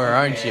grower,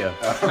 aren't you?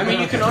 I mean,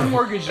 you can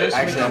unmortgage this.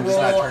 Actually, we I'm can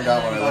just not roll- turned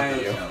on when I look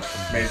at you.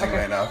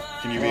 Amazingly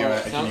enough. Can you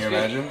Sounds good.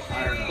 imagine?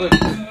 Look,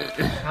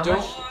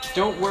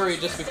 don't worry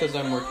just because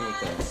I'm working with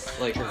them.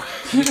 Like,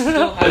 you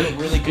still have a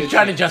really good He's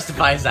trying to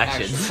justify his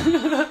actions.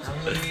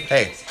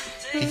 Hey,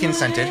 he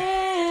consented.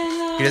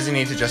 He doesn't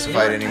need to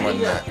justify it any more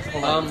than that.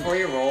 Before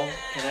you roll,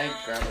 can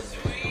I grab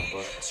a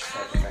notebook?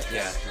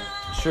 Yeah.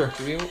 Sure.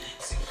 Do we,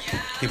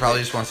 He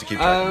probably just wants to keep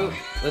track.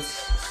 let's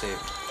save.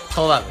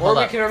 Hold up, Or hold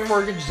we up. can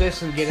unmortgage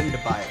this and get him to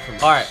buy it from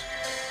us. Alright.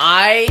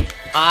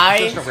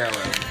 Just a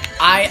railroad.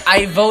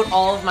 I vote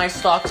all of my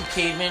stock to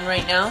Caveman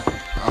right now.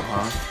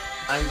 Uh-huh.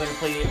 I'm gonna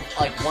play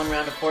like one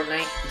round of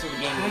Fortnite until the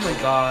game Oh is my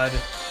over. god.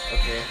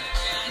 Okay.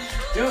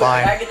 Dude,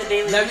 Fine. back in the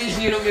daily That means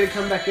you don't get to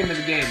come back into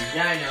the game.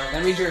 Yeah, I know.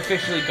 That means you're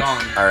officially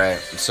gone. Alright,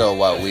 so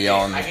what? We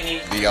own I can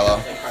eat the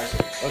yellow?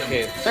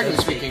 Okay.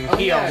 Technically speaking,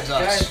 he owns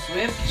us.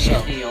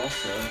 Candy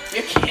also.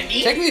 You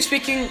candy? Technically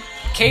speaking,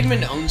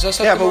 Cademan owns us.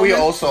 At Yeah, the but we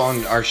moment, also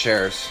own our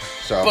shares.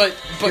 So but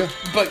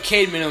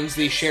Cademan owns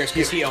these shares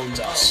because he owns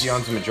us. he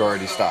owns a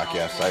majority stock.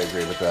 Yes, I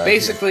agree with that.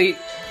 Basically,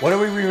 what are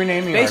we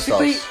renaming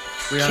basically,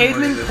 ourselves?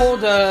 Cademan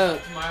pulled a.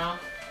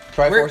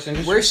 Triforce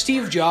Industries. We're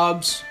Steve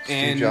Jobs,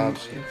 and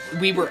Jobs.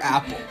 we were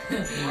Apple.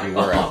 We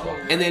were Apple.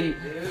 And then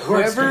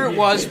whoever it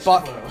was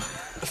bought a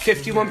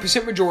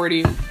 51%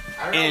 majority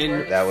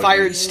and That would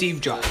fired be-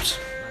 Steve Jobs.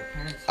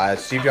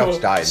 Steve Jobs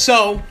died.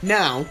 So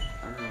now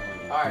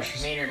Alright,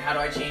 Maynard, how do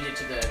I change it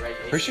to the regular?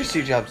 Pretty sure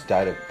Steve Jobs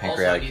died of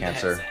pancreatic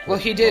cancer. Well,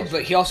 he did,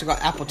 but he also got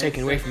Apple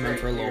taken away from him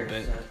for a little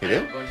bit. He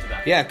did?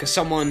 Yeah, because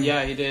someone.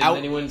 Yeah, he did. Out- And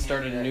then he went and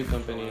started a new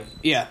company.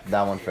 Yeah.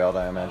 That one failed,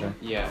 I imagine.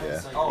 Yeah.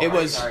 It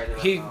was.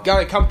 He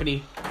got a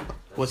company,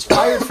 was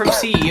fired from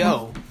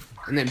CEO,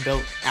 and then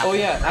built Apple. Oh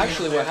yeah,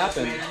 actually, what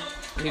happened?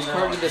 He's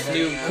part of this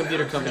new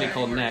computer company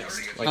called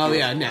Next.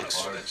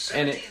 Next.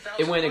 And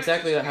it went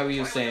exactly how he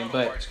was saying,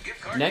 but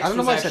Next I don't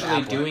know was if I said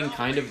actually Apple. doing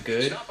kind of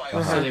good,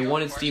 so they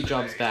wanted Steve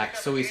Jobs back,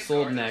 so he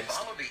sold Next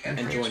and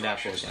joined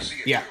Apple again.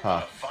 Yeah.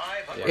 Huh.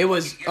 It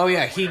was. Oh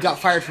yeah, he got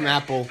fired from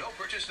Apple,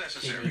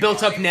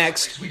 built up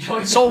Next,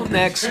 sold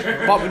Next,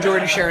 bought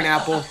majority share in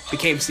Apple,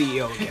 became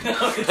CEO again.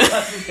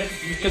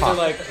 Because they're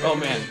like, oh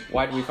man,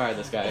 why did we fire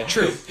this guy?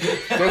 True.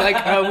 They're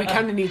like, we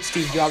kind of need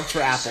Steve Jobs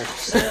for Apple.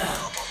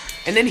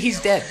 And then he's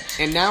dead.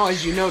 And now,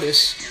 as you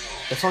notice,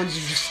 the phones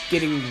are just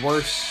getting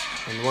worse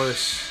and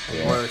worse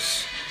and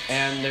worse.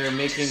 And they're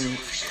making...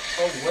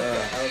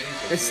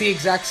 It's the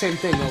exact same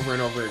thing over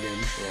and over again.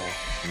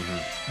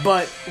 Yeah.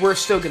 But we're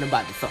still going to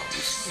buy the phones.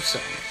 So.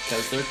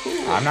 Because they're cool.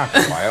 I'm not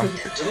going to buy them.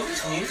 What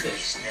is this music?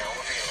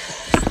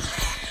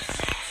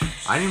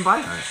 I didn't buy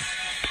it.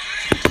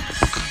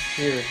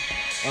 Here.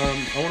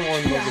 I want to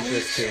warn over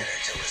this too.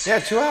 Yeah,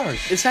 2 hours.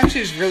 It's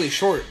actually just really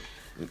short.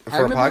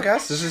 For a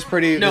podcast? This is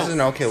pretty... No, this is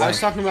an okay I length. was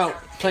talking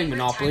about playing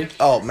Monopoly.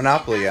 Oh,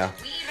 Monopoly, yeah.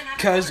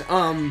 Because,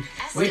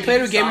 we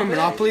played a game of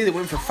Monopoly that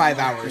went for 5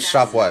 hours.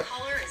 Stop what?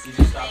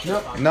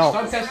 No.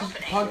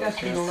 Podcast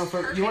can go on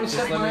for... You want to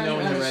Just let me know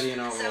when you're ready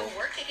and I'll roll.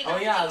 Oh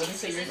yeah, let me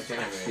say yours.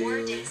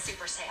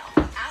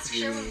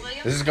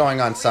 This is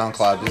going on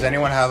SoundCloud. Does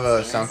anyone have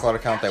a SoundCloud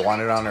account they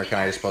want it on, or can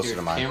I just post it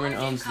to mine? Cameron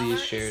owns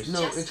these shares.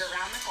 No, it's...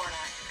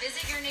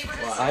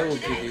 Well, I will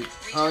give you...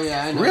 Oh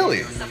yeah, I know.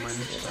 Really?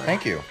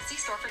 Thank you.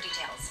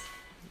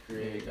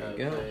 There you go.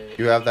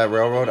 You have that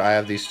railroad, I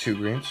have these 2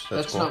 greens.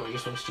 That's cool. not what you're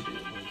supposed to do.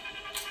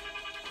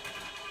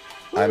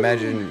 I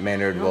imagine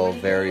Maynard will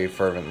very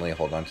fervently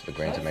hold on to the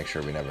grain to make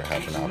sure we never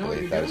have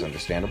Monopoly. That is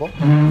understandable.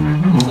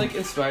 It like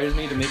inspires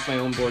me to make my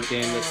own board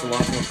game that's a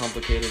lot more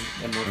complicated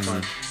and more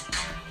fun.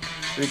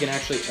 We can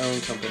actually own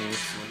companies.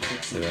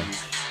 Yeah.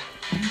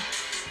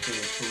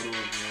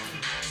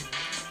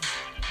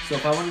 So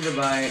if I wanted to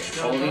buy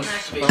all these,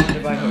 if I wanted to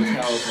buy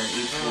hotels on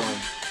each one,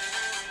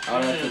 I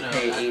would have to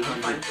pay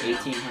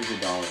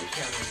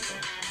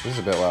 $1,800. This is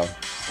a bit loud.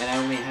 And I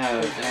only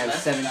have, and I have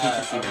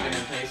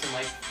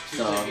 $1,759.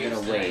 So I'm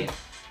gonna wait.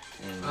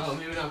 Oh,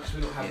 maybe not, because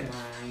we don't have Yeah.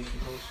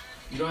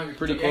 You don't have your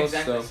Pretty close,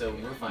 exactly, though. so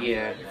we're fine.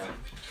 Yeah.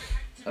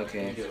 You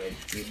Okay. do it.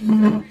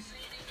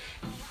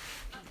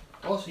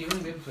 Also, you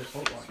wouldn't be able to play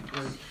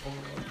Overwatch.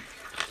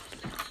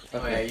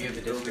 Oh yeah, you have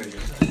the Discord.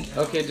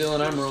 Okay, Dylan,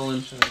 I'm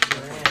rolling.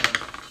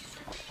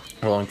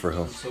 Rolling for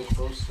who? So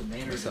close to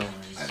Maynard. So.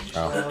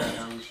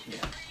 Oh. Yeah.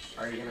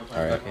 Are you gonna play?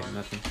 Alright. Okay,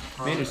 nothing.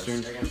 Maynard's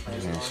turn. They're gonna play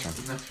as Maynard's well.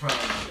 turn. That's probably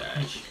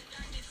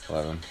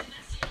 11.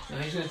 No,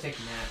 he's gonna take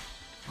a nap.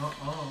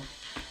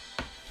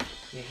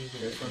 Yeah, he's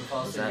gonna. This one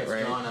falls Is in, that gets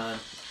right? drawn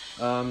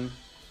on.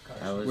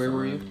 I was Where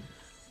were you?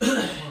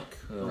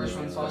 First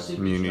one falls asleep.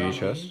 Community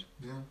chest?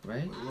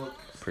 Right?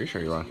 Pretty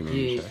sure you're on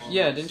community chest.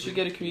 Yeah, didn't you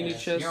get a community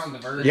chest? You're on the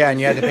verge. Yeah, and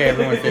you had to pay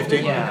everyone 50?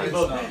 Yeah.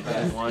 Both.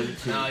 1, 2,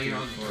 3, No, 4, you're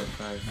on-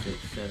 5, 6,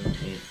 7,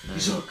 8, 9,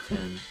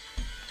 10.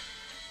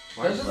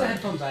 Those are the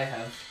headphones I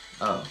have.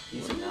 Oh.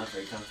 He's not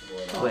very comfortable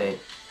at all. Wait.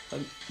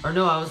 Or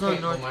no, I was Okay,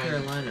 on North well, mine-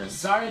 Carolina.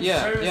 Sorry,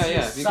 Yeah,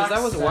 because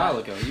that was a while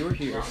ago. You were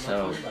here.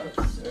 So.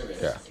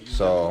 Yeah,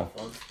 so...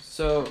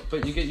 So,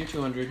 but you get your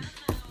 200.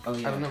 Oh I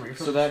yeah. don't know.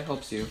 So that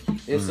helps you.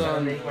 It's I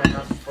on make my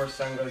house before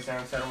sun goes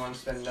down, so I don't want to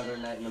spend another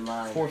night in the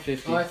mine.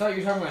 450. Oh, I thought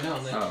you were talking about now.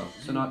 Like, Oh.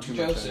 So not too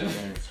much.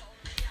 Joseph.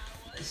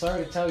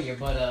 Sorry to tell you,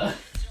 but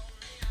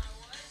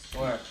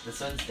What? The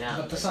sun's down.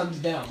 but the sun's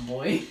down,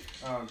 boy.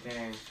 Oh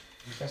dang.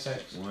 That's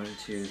it. 1,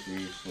 2,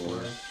 3, 4,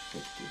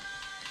 50.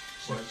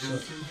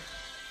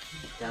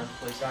 Down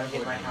place. Gotta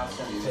get my house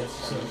up to sun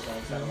goes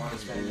down, so I don't want to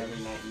spend another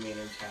night in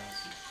Maynard's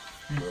house.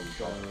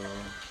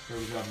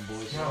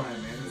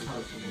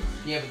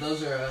 Yeah, but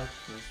those are.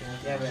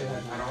 Yeah, but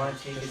I don't want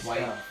to take his Just white.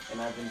 stuff,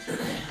 and I've been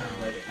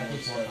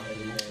taking stuff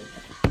every day.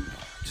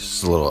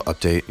 Just a little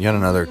update. Yet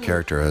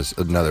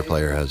another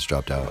player has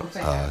dropped out.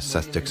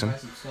 Seth Dixon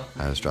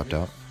has dropped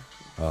out.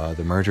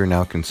 The merger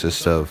now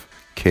consists of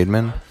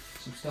Cademan,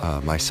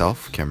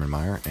 myself, Cameron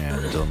Meyer,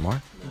 and Dylan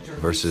Moore,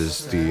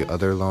 versus the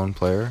other lone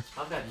player,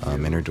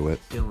 Maynard DeWitt.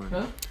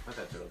 Huh?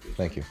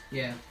 Thank you.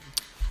 Yeah.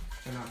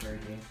 They're not very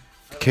good.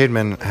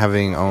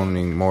 Cademan,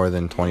 owning more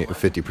than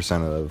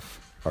 50% of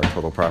our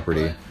total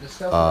property, The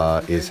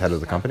stuff is head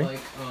of the company. Like,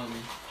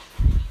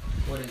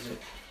 what is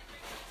it?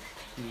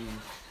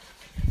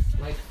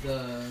 Like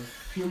the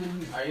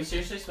human. Are you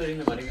seriously splitting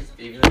the money with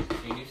you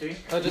three?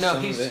 Oh, just No,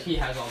 some of it. he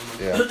has all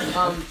the money.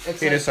 Yeah. It's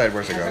He like, decided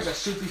where it has goes. like a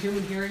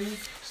superhuman hearing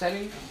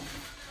setting.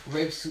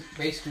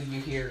 Basically,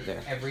 you hear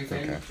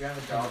everything. Okay. Do you have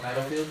a dog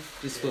battlefield?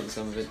 Just splitting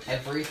some of it.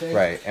 Everything.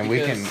 Right, and we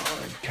can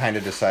Because- kind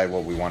of decide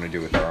what we want to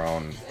do with our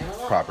own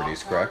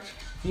properties, correct?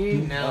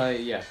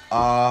 Yeah.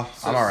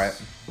 I'm alright.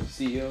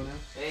 CEO now.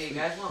 Hey, you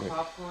guys want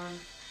popcorn?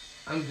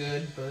 I'm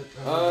good, but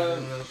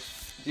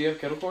do you have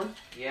kettle corn?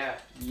 Yeah.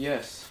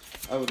 Yes,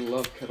 I would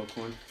love kettle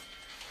corn.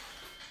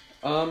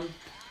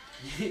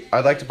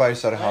 I'd like to buy a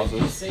set of Why did you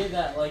houses. say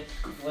that like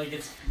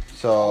it's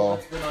So- all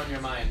that's been on your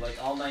mind? Like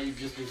all night you've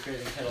just been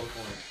craving kettle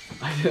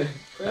corn.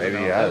 Maybe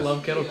I yes.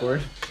 love kettle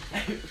corn.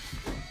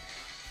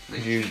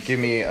 Could you give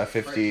me a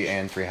 50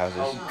 and 3 houses?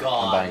 Oh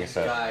God, I'm buying a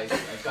set. guys,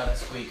 I've got a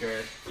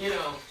squeaker. You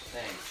know,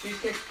 thanks.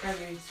 Cheesecake kind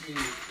of needs to be.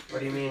 What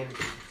do you mean?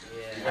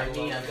 Yeah, I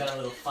mean, I've got a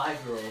little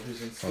 5-year-old who's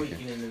been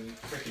squeaking in the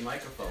freaking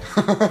microphone.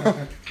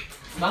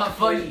 It's not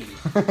funny.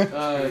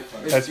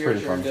 It's That's your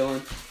pretty turn, funny.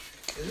 Dylan.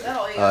 Is that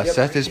all you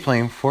Seth is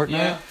playing Fortnite.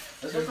 Yeah.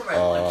 Those are for my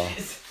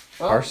lunches.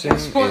 Carson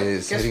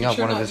is hitting up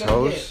one of his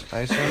hoes, I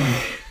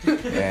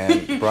assume.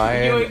 And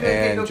Brian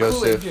and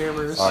Joseph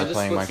are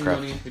playing Some Minecraft.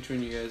 money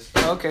between you guys.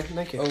 Oh, okay,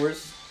 thank you. Oh, where's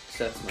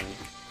Seth's money?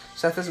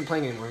 Seth isn't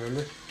playing anymore,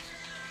 remember?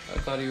 I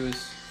thought he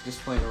was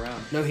just playing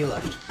around. No, he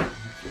left.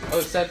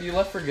 Oh, Seth, you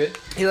left for good?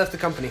 He left the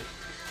company.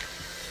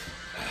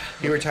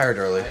 He retired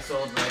early. I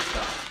sold my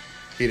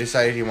stuff. He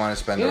decided he wanted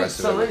to spend He the didn't rest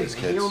of it sell with his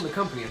anything. He kids. owned the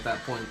company at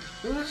that point.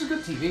 It was a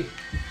good TV.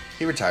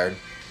 He retired.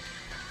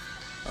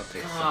 I'll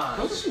take God.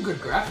 Those are some good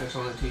graphics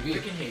on the TV.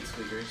 Freaking hate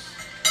squeakers.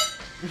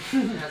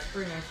 That's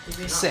pretty nice to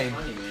be. Not Same.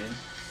 funny, man.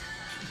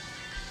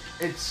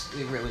 It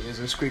really is.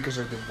 And squeakers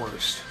are the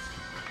worst.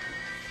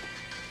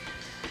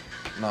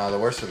 No, the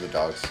worst are the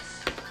dogs.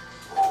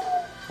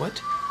 What?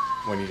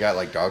 When you got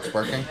like dogs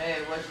barking.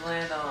 Hey, what'd you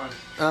land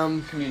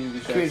on? Community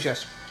chest. Community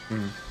chest.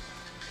 Mm.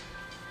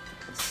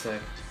 That's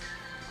sick.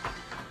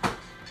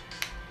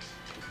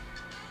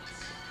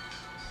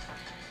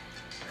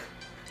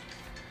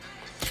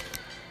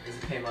 Does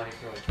it pay money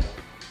for a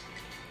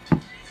kill?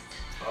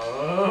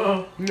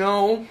 Oh.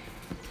 No.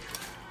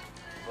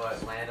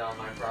 What, land on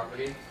my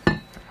property?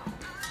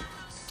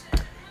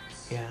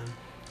 Yeah.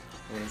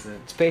 What is it?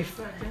 It's pay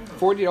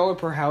 $40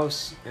 per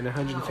house and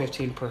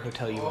 $115 per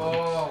hotel you own.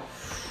 Oh.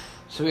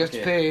 So we have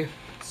to Okay. pay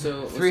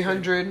So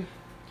 300,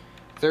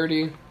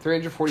 30,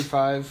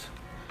 345,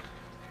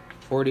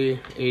 40,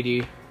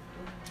 80,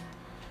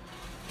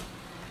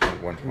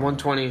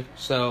 120.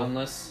 So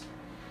unless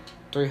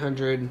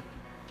 300,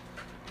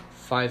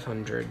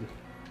 500.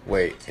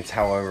 Wait, it's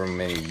however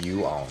many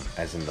you own,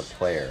 as in the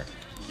player.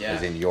 Yeah.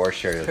 As in your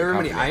share of the However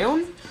company. many I own?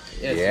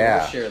 Yeah, it's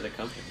Yeah. your share of the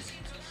company.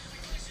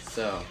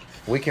 So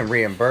We can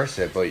reimburse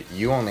it, but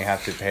you only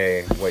have to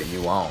pay what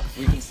you own.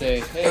 we can say,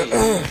 hey, you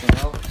want some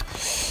help?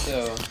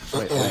 So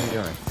Wait, what are you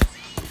doing?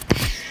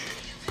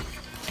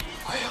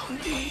 I own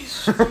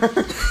these. Do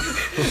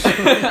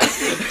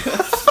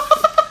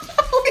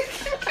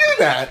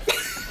that.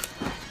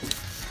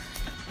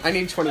 I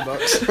need $20.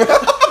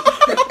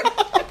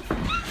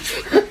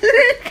 Here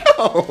you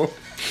go.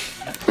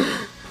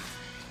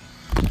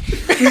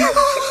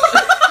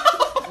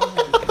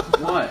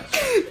 What?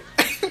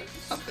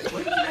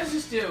 What did you guys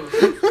just do?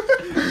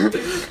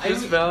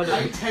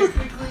 I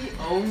technically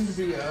owned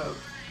the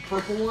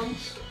purple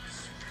ones.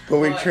 But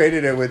we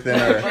traded it within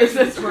our.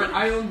 That's where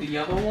I own the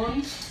yellow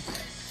ones.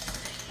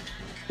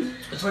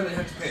 That's why I didn't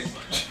have to pay as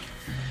much.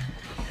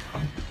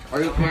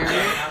 Are you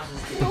paranoid?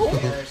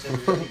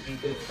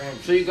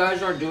 So you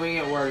guys are doing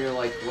it where you're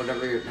like,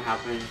 whatever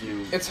happens,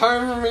 you... It's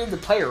however many the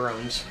player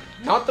owns.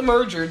 Not the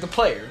merger, the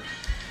player.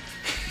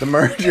 The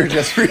merger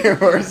just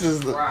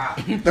reimburses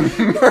the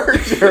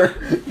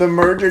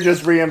merger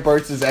just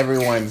reimburses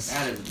everyone's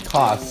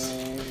costs.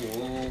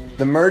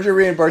 The merger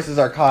reimburses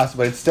our costs,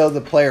 but it's still the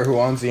player who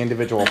owns the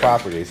individual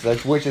properties.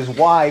 That's which is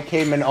why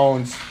Caveman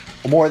owns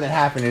more than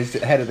half and is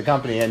head of the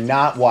company, and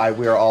not why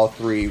we are all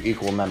 3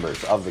 equal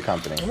members of the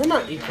company. We're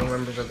not equal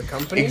members of the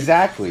company.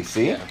 Exactly.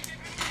 See? Yeah.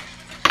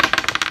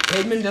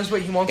 Caveman does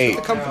what he wants 8.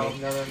 with the company.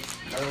 No,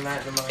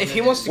 If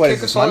he wants to What kick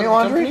is this, us out money of the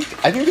laundering?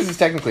 company, I think this is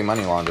technically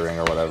money laundering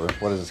or whatever.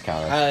 What does this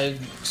count as?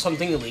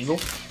 something illegal.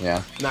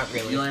 Yeah. Not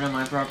really. You land on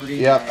my property?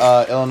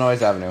 Yep.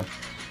 Illinois Avenue.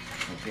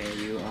 Okay,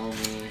 you owe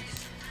me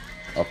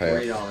I'll pay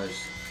it.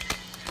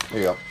 $40. There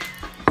you go.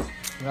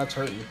 That's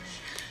hurting.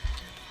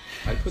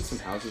 I'd put some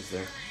houses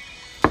there.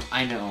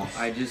 I know,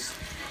 I just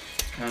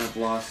kind of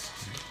lost...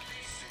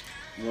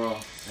 Well...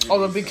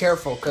 Although be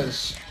careful,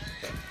 because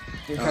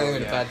you're kind of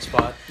in a bad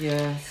spot. Yeah,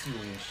 that's an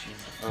issue.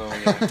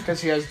 Oh yeah.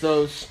 Because he has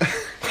those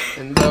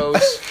and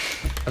those.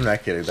 I'm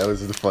not kidding. That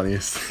was the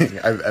funniest thing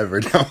I've ever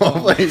done while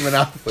playing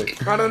Monopoly.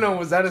 I don't know.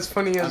 Was that as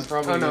funny I'm as?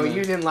 probably Oh no, gonna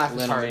you didn't laugh as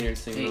let hard. Maynard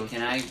sing Hey, those.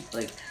 can I,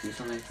 like, do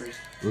something first?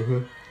 Mm-hmm.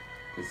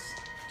 Because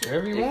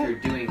Whatever if you want. you're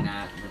doing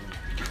that,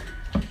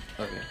 then...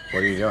 Okay.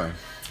 What are you doing?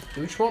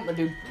 Do what you want, my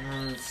dude.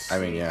 I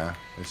mean, yeah.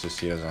 It's just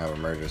he doesn't have a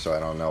merger, so I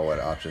don't know what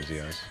options he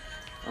has.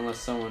 Unless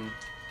someone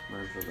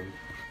merged with him.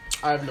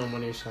 I have no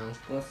money, so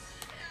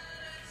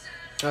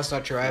that's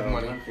not true. I have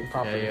money,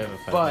 property, Yeah, you have a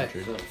but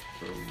 500. So,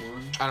 for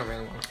one... I don't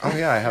really want. Oh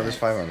yeah, I have this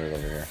 500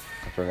 over here.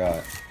 I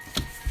forgot.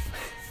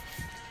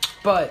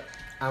 But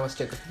I will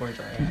stick with the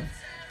merger I have.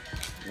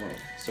 Whoa.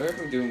 Sorry if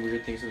I'm doing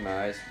weird things with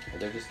my eyes.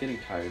 They're just getting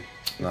tired.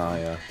 No,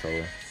 yeah,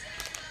 totally.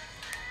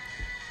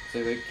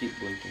 So they keep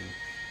blinking.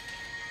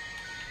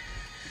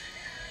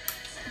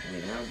 I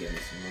mean, I'll give me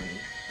some money.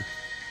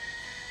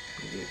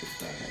 Maybe I could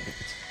buy...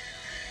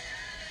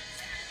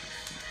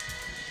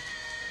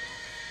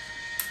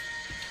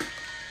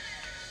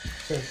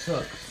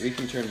 We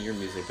can turn your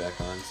music back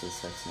on since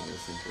that's not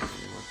listening to it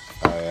anymore.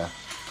 Oh yeah.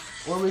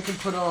 Or we can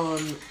put on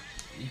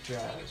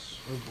jazz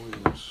or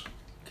blues.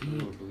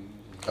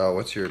 Oh,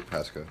 what's your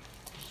passcode?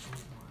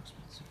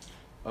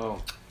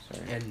 Oh,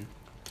 sorry. And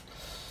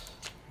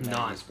Not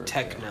not his birthday.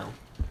 techno.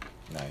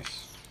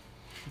 Nice.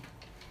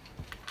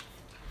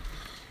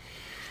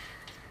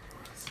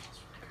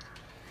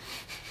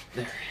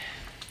 There.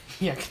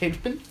 Yeah,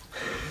 Cademan.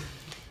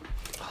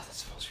 Oh, that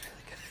smells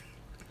really good.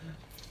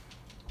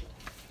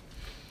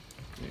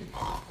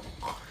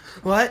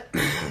 What?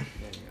 There you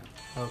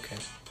go. Okay,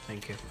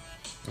 thank you.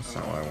 That's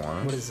not what I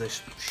wanted. What is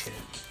this shit?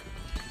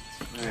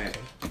 Alright.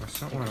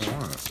 That's not what I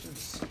want.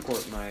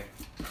 Support my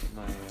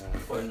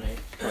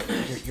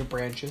Fortnite. Your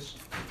branches.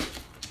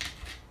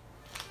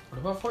 What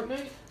about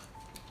Fortnite?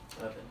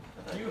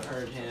 You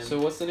heard him. So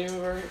what's the name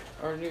of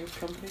our new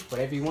company?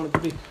 Whatever you want it to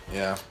be.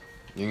 Yeah.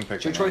 You can pick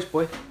It's your the choice, name.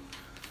 boy.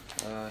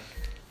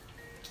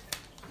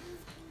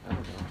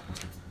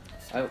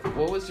 I don't know.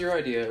 What was your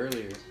idea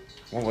earlier?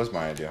 What was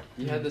my idea?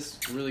 You had this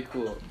really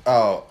cool.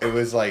 Oh, it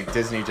was like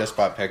Disney just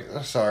bought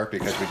Pixar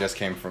because we just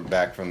came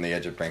back from the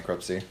edge of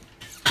bankruptcy.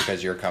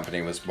 Because your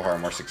company was far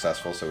more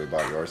successful, so we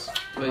bought yours.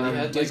 But you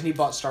had Disney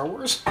bought Star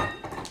Wars.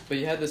 But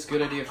you had this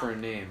good idea for a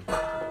name.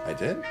 I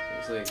did? It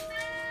was like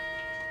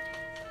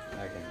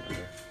I can't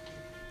remember.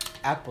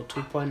 Apple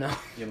 2.0.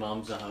 Your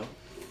mom's a hoe.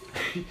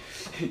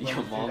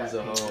 Your mom's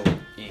a hoe.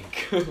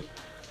 Inc.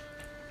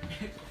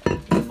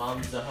 Your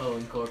mom's a hoe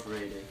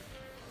incorporated.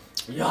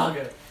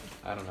 Yaga.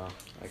 I don't know.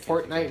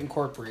 Fortnite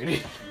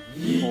Incorporated.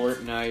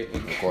 Fortnite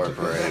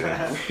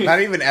Incorporated.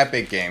 Not even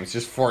Epic Games,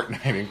 just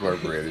Fortnite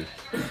Incorporated.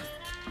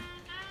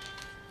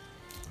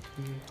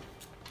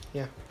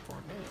 Yeah,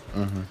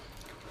 Fortnite. Mm-hmm.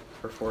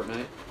 For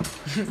Fortnite.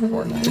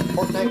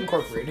 Fortnite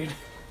Incorporated.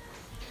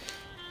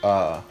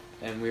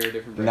 And we are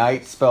different.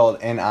 Night spelled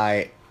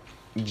N-I-G-H-T,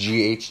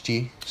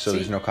 so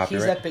there's no He's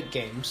copyright. Epic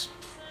Games.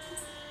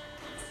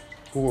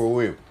 Who are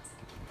we?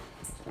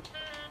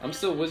 I'm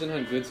still Wizen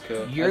Hunt Goods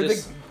Co. You're I'm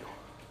just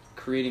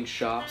creating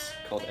shops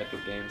called Epic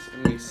Games,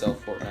 and we sell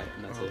Fortnite,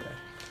 and that's it.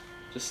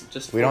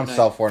 Just. We don't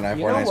sell Fortnite.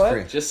 You know Fortnite's what?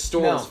 free. Just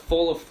stores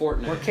full of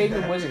Fortnite. We're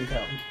Cademan Wizen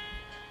Co.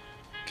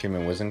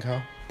 Cademan Wizen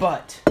Co.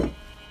 But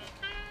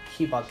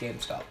he bought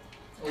GameStop.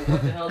 Oh,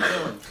 what the hell,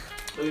 Dylan?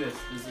 Look at this.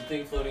 There's a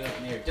thing floating up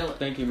in the air. Dylan.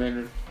 Thank you,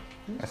 Maynard.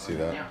 I see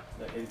that. Yeah.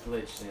 It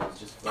glitched and it was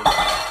just floating.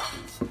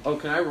 Oh,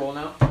 can I roll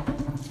now?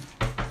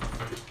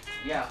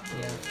 Yeah.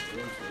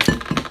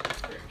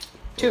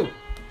 2.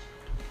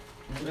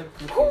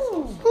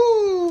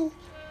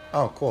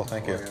 Oh, cool.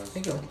 Thank you.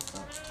 Thank you.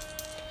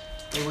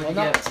 Hey, Well,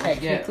 not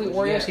technically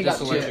Oreos. He got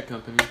This two. electric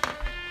company.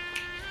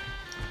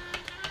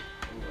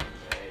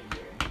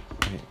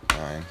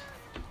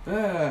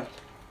 9.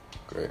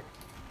 Great.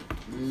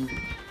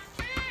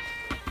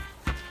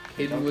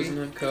 Hayden Wizen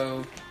Hunt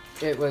Co.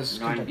 It was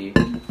 90.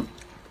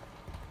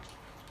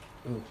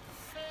 Ooh.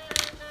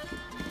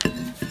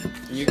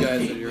 You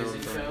guys are your own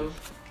Music brand. show.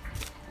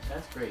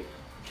 That's great.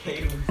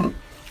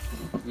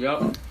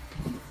 Yup.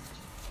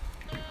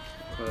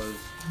 Because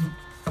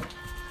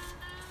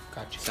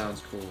Got you.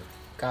 sounds cool.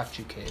 Got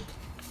you, kid.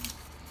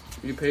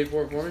 You paid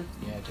for it for me?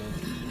 Yeah, I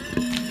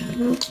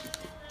did.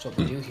 That's what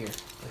we do here.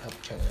 We help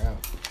each other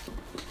out.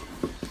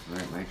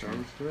 Alright, my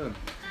turn. Good.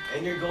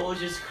 And your goal is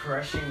just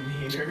crushing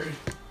Peter.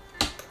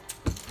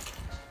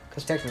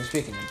 Because technically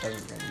speaking, it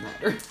doesn't really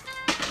matter.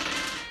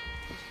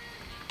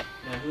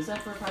 Now, who's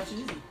that for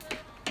Apache?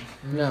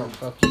 No,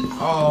 fuck you.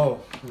 Oh.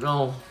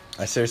 No.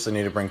 I seriously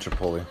need to bring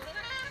Tripoli.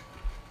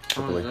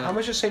 Tripoli. How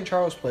much is St.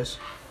 Charles Place?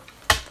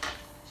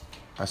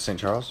 St.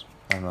 Charles?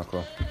 I have no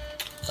clue.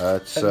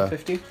 It's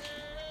 $750?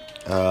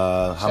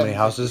 how many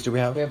houses do we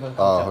have? We have a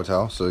hotel.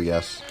 Hotel. So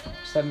yes.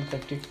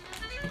 $750.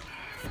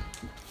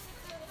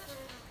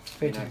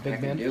 Pay to the I big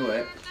can man. do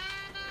it.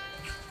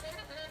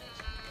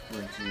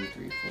 1, 2,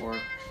 3, 4. Do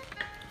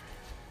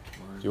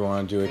you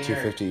want to do it Here.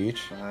 $250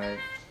 each? 5.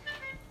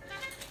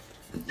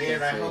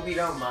 Dude, I hope you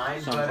don't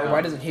mind, but Or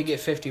why doesn't he get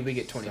 50, we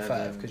get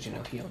 25? Because, you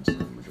know, he owns the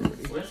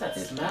majority. What does that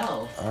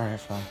smell? All right,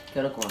 fine.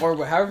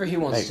 Or however he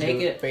wants to Hey. do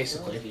Take it, it.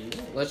 basically.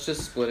 Let's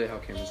just split it how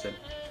Cameron said.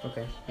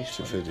 Okay. He's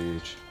fine. $250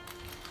 each.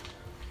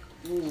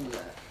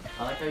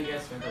 I like how you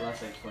guys spent the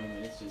last like 20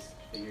 minutes just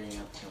figuring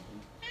out the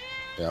company.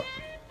 Yep.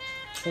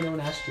 Hey, no one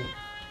asked you.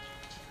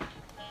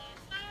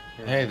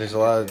 Hey, there's a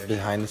lot of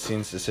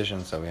behind-the-scenes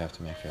decisions that we have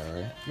to make here, all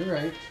right? You're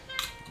right.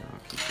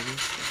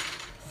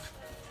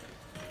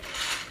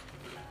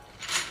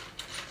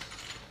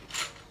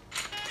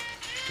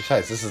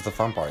 Besides, this is the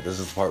fun part. This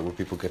is the part where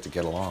people get to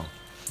get along.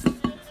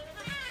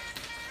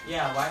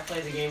 yeah, why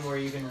play the game where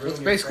you can ruin It's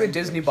your basically friendship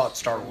Disney bought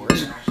Star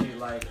Wars. and actually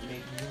like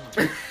make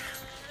you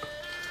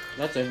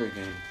That's every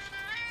game.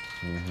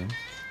 Mm-hmm.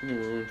 You can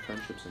ruin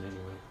friendships in any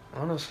way.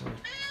 Honestly.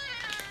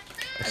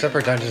 Except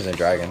for Dungeons and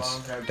Dragons.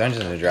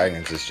 Dungeons and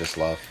Dragons is just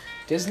love.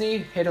 Disney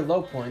hit a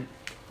low point.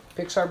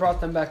 Pixar brought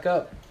them back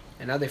up.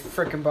 And now they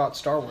frickin' bought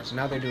Star Wars. And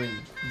now they're doing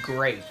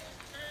great.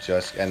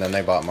 And then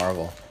they bought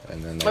Marvel,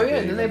 and then they Oh did yeah,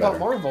 and then they even bought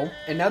better. Marvel.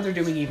 And now they're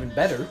doing even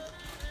better.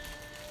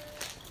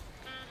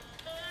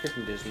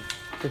 Freaking Disney.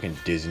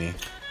 Freaking Disney.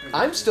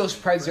 I'm still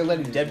surprised they're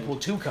letting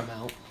Deadpool 2 come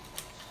out.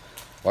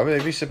 Why would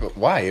they be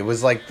why? It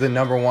was like the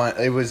number one.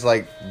 It was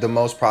like the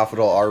most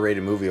profitable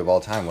R-rated movie of all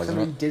time, wasn't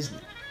it? Disney.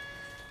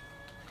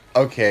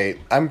 Okay,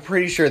 I'm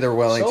pretty sure they're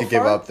willing to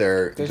give up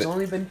their. There's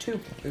only been 2.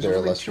 There's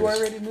only been 2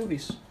 R-rated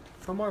movies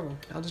from Marvel.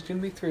 Now there's gonna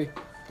be 3.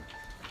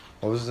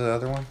 What was the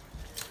other one?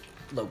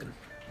 Logan.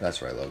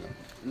 That's right, Logan.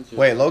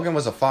 Wait, Logan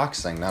was a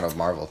Fox thing, not a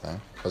Marvel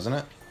thing, wasn't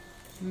it?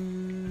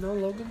 No,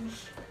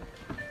 Logan's.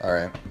 All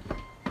right.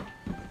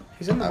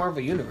 He's in the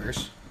Marvel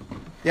universe.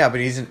 Yeah,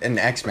 but he's an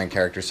X-Men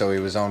character, so he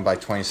was owned by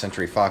 20th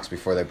Century Fox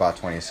before they bought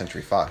 20th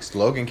Century Fox.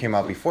 Logan came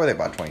out before they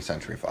bought 20th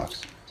Century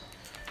Fox.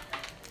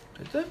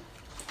 Did they?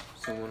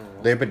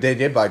 But they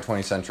did buy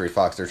 20th Century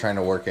Fox. They're trying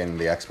to work in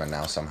the X-Men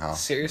now somehow.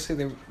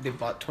 Seriously, they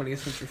bought 20th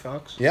Century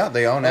Fox? Yeah,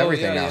 they own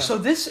everything now. So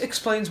this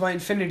explains why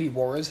Infinity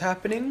War is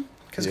happening.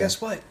 Because guess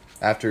what?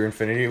 After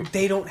Infinity...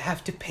 They don't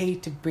have to pay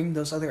to bring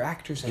those other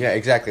actors in. Yeah,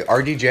 exactly.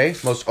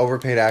 RDJ, most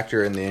overpaid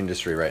actor in the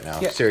industry right now.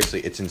 Yeah. Seriously,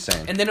 it's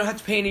insane. And they don't have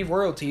to pay any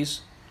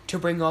royalties to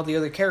bring all the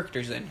other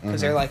characters in.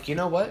 Because they're like, you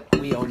know what?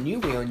 We own you,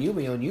 we own you,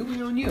 we own you,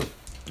 we own you.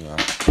 Yeah.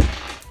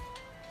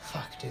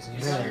 Fuck Disney.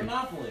 It's like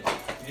Monopoly.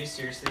 Did you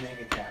seriously make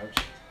a couch?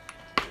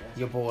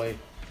 Your boy.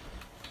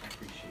 I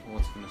appreciate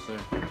What's gonna say?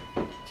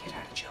 Get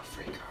out of jail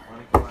free card. I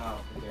want to go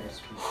out with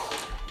Garrett's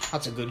Pizza.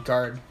 That's a good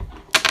card.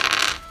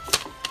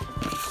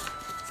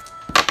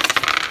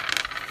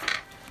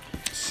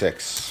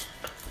 6.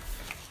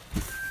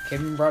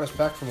 Kevin brought us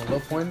back from a low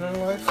point in our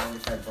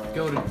life.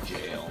 Go to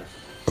jail.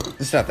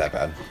 It's not that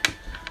bad.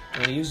 You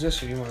want to use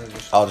this or you want to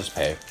just... I'll just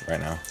pay right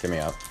now. Give me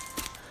up.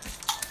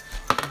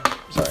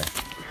 Sorry.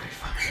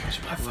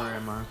 Where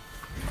am I?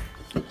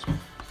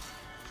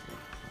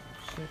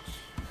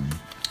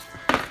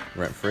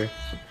 Rent free.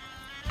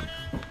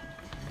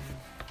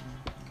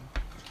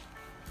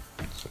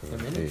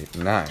 7, 8,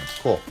 9.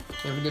 Cool.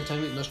 You have a good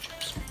time eating those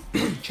chips.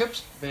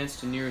 Chips? Advance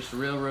to nearest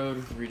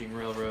railroad, reading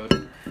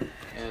railroad,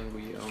 and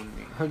we own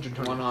me. 100.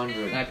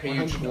 And I pay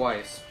you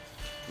twice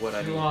what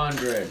I need.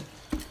 200.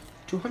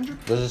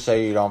 200? Does it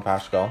say you don't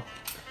pass go?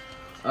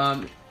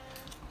 Um,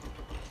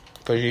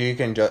 Because you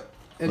can just...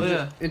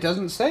 It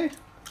doesn't say.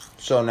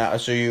 So now,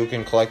 so you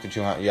can collect the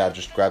 200. Yeah,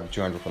 just grab the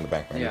 200 from the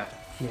bank, right? yeah.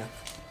 Yeah.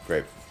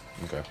 Great.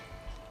 Okay.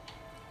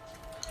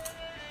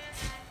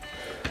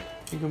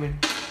 You come in.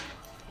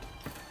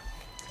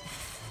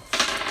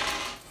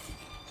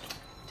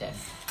 10.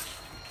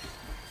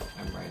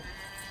 I'm right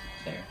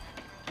there.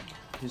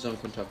 He's on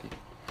Kentucky.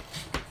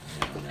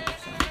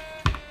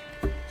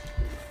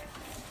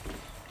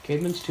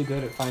 Cademan's too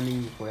good at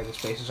finding where the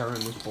spaces are on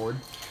this board.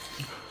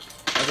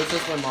 I guess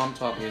that's my mom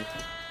taught me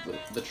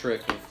the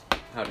trick of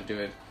how to do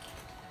it.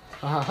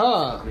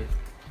 Aha!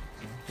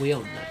 We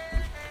own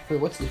that. Wait,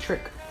 what's the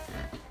trick?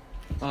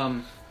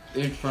 From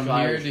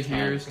Fire here to is here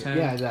 10. is 10.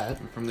 Yeah, that.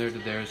 And from there to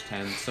there is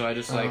 10. So I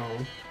just like,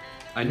 Oh.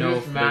 I know You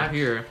if just they're match.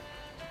 here,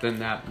 then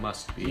that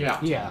must be. Yeah.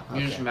 Yeah,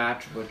 You just okay.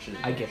 match which is.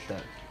 I get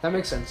that. That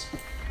makes sense.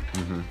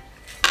 Mm-hmm.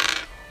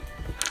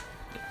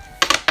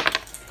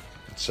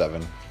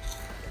 7.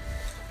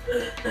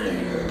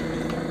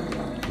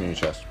 Community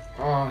chest.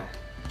 Oh.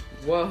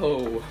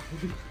 Whoa.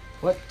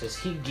 What does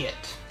he get?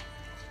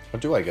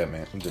 What do I get,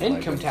 man?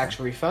 Income tax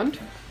refund.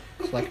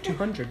 It's like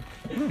 200.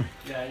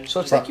 So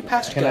it's like you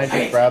passed Can go. I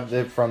just grab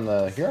it from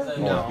the here?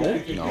 No.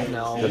 No.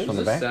 No. Just from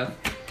the bank?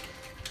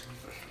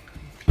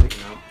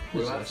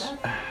 Who's this?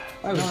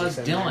 I was No, just that's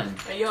saying that.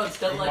 Dylan. Hey, yo, it's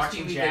Double X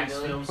Watching TV Jack's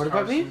Dylan. films. What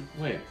about me?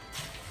 Wait.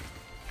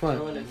 What?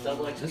 Dylan, it's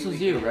Double X This TV.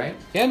 was you, right?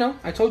 Yeah, no,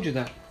 I told you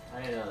that.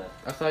 I didn't know that.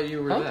 I thought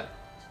you were Huh? that.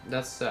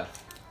 That's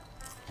Seth.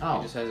 He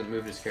Oh. just hasn't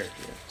moved his character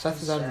yet.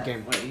 Seth is out of the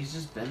game. Wait, he's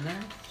just been there?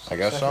 I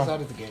guess Seth is so.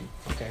 out of the game.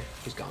 Okay,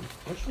 he's gone.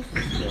 Which was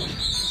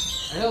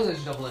this? I know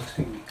there's double XP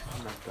week.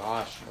 Oh my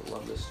gosh, I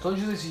love this. Told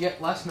you this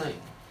yet last night,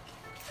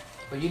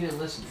 but you didn't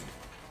listen.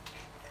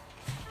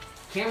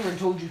 Cameron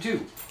told you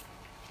too.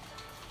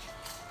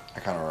 I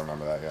kind of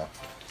remember that, yeah.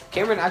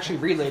 Cameron actually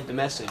relayed the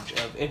message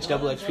of it's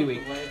double XP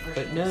week,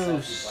 but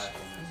no, someone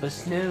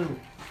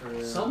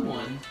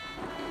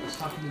was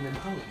talking to them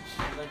homes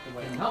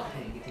and not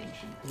paying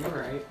attention. You're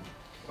right.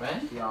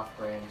 When? The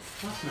off-brand.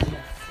 Last night.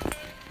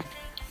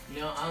 You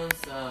know, I was,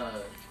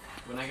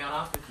 when I got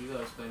off with you, I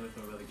was playing with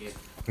my brother Gabe.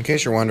 In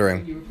case you're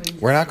wondering,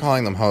 we're not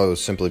calling them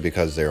hoes simply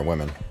because they're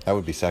women. That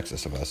would be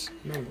sexist of us.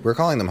 We're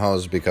calling them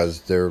hoes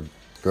because they're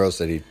girls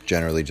that he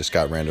generally just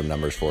got random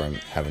numbers for and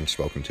haven't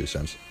spoken to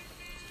since.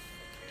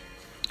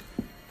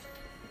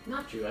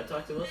 Not true, I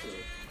talked to most of them.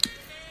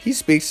 He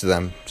speaks to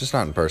them, just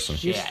not in person.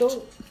 You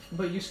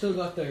still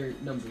got their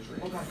numbers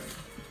right.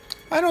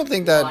 I don't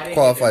think that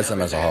qualifies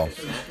them as a hoe.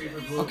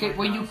 Okay,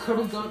 well you could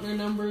have gotten their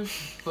numbers,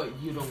 but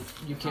you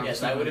can't.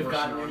 Yes, I would have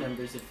gotten their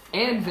numbers if...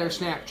 And their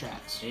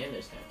Snapchats. And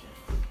their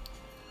Snapchats.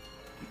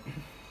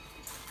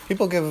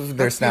 People give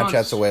their Let's be honest.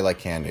 Snapchats away like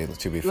candy,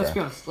 to be Let's be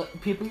fair.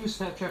 honest. People use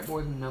Snapchat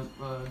more than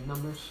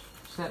numbers.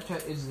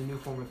 Snapchat is the new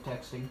form of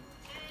texting.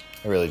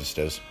 It really just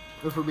is.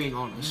 If we're being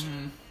honest.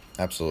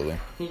 Absolutely.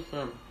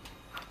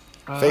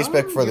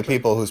 Facebook for the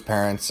people whose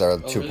parents are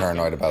too really?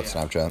 paranoid about Yeah.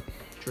 Snapchat.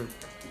 True.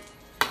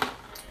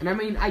 And I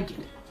mean, I get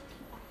it.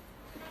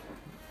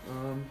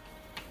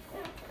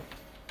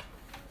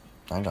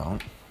 I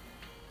don't.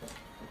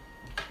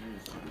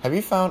 Have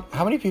you found...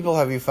 How many people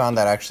have you found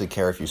that actually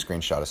care if you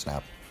screenshot a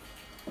snap?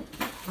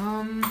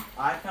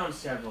 I found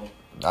several.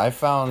 I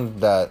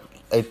found that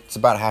it's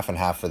about half and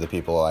half for the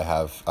people I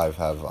have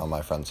on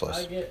my friends I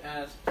list. get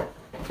asked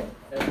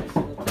every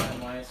single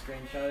time I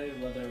screenshotted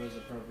whether it was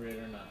appropriate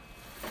or not.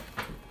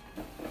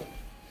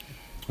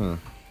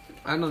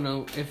 I don't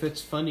know. If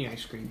it's funny, I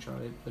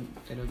screenshot it, but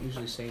they don't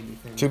usually say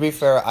anything. To be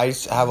fair, I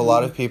have a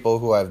lot of people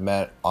who I've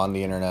met on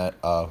the internet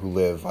who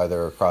live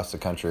either across the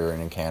country or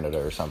in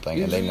Canada or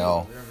something, and they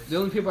know The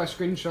only people I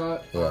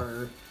screenshot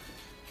are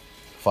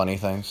funny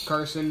things.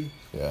 Carson,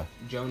 Yeah.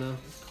 Jonah.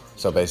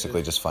 So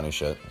basically just funny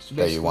shit So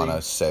that you basically- want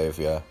to save,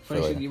 yeah. for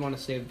Funny shit later. you want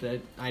to save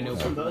that I know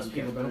From people those care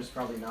people, about. but it's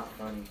probably not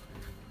funny.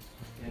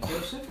 Yeah,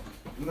 Joseph?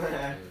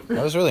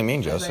 That was really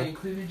mean, I Joseph.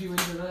 included you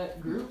into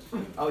that group.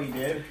 Oh, you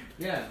did?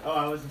 Yeah. Oh,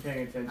 I wasn't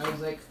paying attention. I was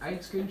like, I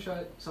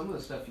screenshot some of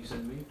the stuff you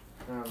sent me.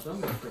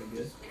 Some of it's pretty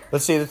good.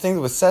 Let's see, the thing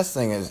with Seth's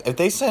thing is, if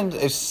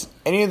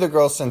any of the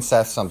girls send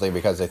Seth something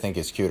because they think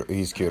he's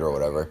cute or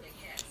whatever,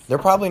 they're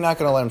probably not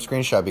going to let him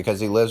screenshot because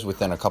he lives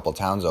within a couple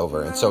towns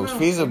over. And so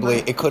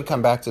feasibly, it could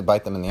come back to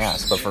bite them in the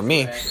ass. But for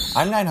me,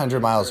 I'm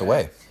 900 miles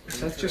away.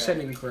 That's just said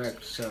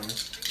incorrect, so.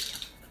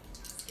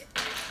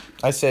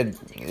 I said,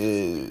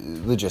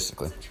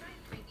 logistically.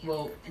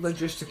 Well,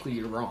 logistically,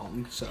 you're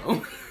wrong,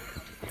 so.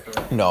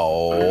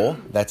 No,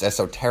 that's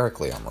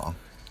esoterically I'm wrong.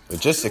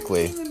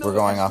 Logistically, we're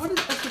going off... What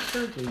does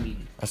esoterically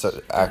mean?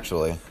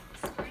 Actually.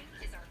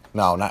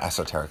 No, not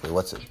esoterically.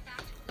 What's it?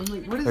 I'm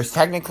like, what is... There's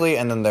technically,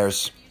 and then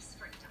there's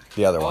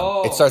the other one.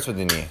 Oh. It starts with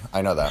an E.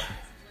 I know that.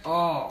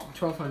 Oh,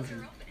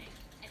 1,200.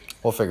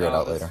 We'll figure it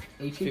out later.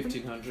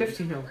 1,500?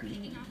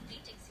 1,500.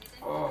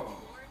 Oh.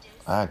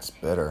 That's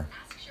bitter.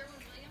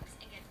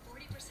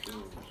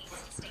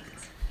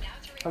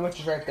 How much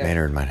is right there?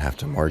 Maynard might have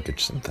to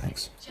mortgage some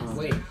things.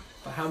 Wait,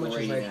 but how much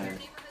is right there?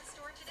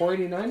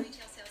 489?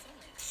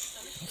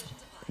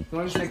 You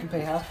want to just make him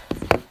pay half?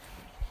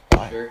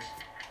 Sure.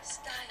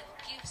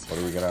 What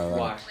do we get out of that?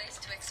 Why?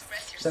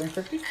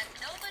 750?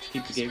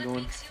 Keep the game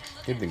going.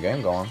 Keep the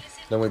game going.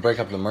 Then we break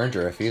up the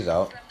merger if he's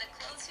out.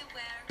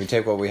 We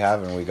take what we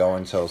have and we go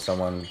until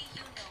someone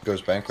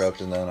goes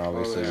bankrupt, and then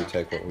obviously we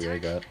take what we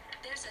got.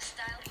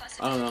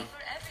 I don't know.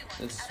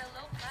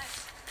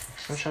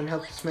 I'm trying to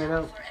help this man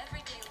out.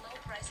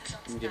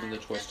 I'm giving the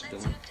choice to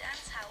Dylan.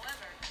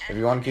 If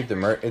you want to keep the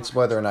merger, it's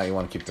whether or not you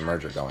want to keep the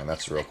merger going.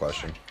 That's the real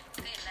question.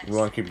 If you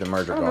want to keep the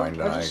merger going,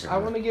 then I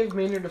want to give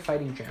Maynard a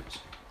fighting chance.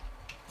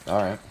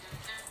 Alright.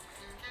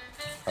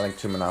 I think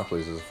 2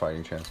 monopolies is a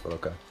fighting chance, but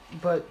okay.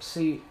 But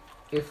see,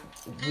 if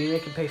we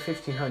make him pay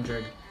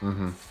 1,500,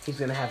 he's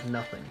gonna have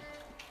nothing.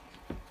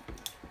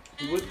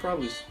 He would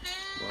probably.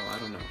 Well, I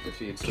don't know if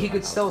he. He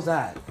could sell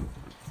that.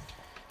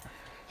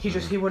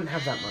 He wouldn't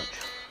have that much.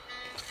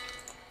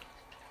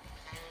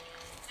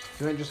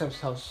 You might just have to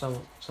sell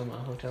some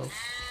hotels.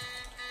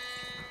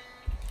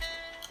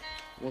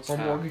 Or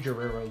mortgage or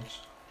railroads.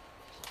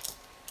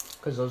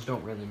 Because those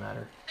don't really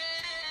matter.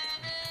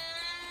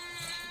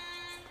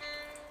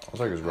 I'll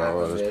take his Half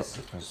railroad. of this,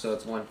 so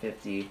it's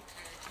 150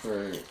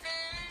 for.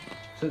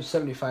 So it's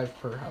 75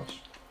 per house.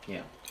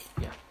 Yeah.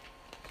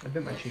 I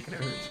bit my cheek and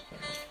it hurts.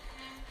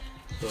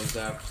 So is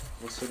that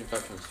what's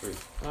 75 times 3?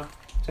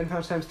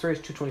 75 times 3 is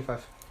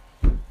 225.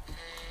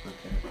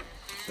 Okay.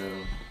 So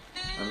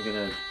I'm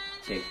gonna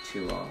take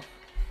 2 off.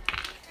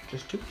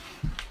 Just 2?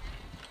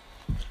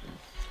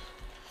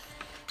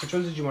 Which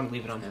ones did you want to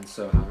leave it on? And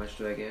so how much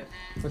do I get?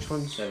 Which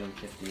ones?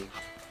 750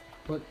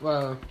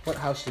 What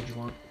house did you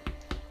want?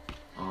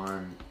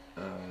 on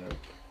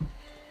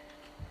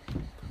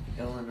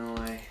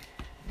Illinois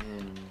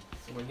and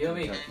Someone heal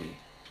me. Kentucky.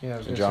 Yeah, I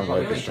was And gonna John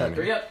say- Boy Kentucky.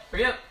 Hurry up,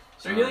 hurry up.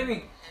 Start healing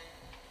me.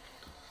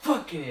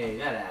 Fucking A,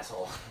 that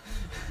asshole.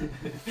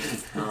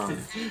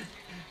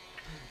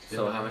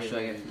 So how much do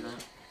I get from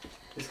that?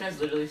 This guy's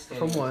literally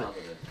standing From on what? top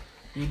of it.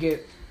 You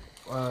get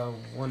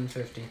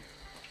 150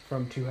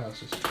 from 2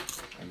 houses.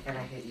 And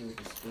I hit you with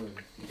a spoon.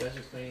 You guys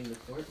are playing the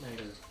Fortnite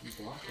of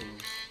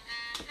blocking.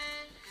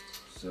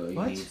 So you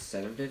What? need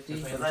 750?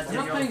 That's I'm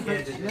not playing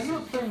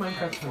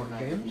Minecraft Fortnite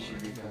game. You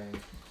should be playing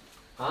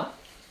Huh?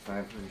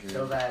 500.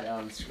 So that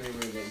screamer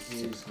that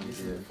he's 600.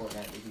 using in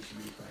Fortnite that he should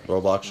be playing.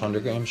 Roblox Hunger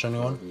Games,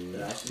 anyone?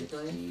 Did I actually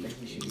play? That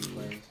he should be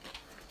playing.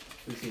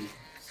 Who's he?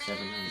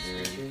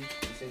 700. You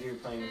said you were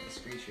playing with the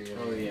Screecher.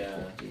 Oh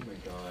yeah. Oh my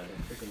god. I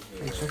freaking hate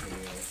Thanks, sir. it.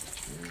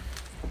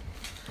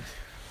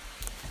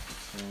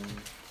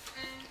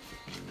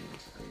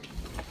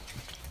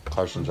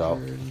 Carson's out.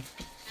 200.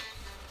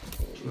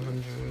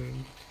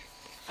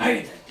 I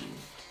hate that dude.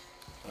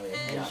 Oh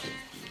yeah. Yeah.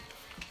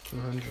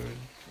 200.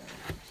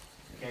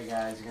 Okay,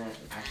 guys, you're gonna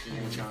actually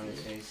get on his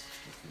face.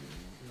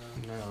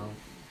 No.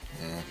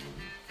 Yeah.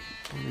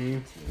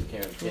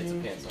 Okay, get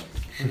some pants on.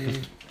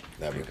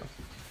 There we go.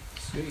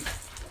 Sweet.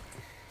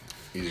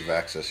 Ease of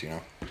access, you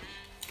know.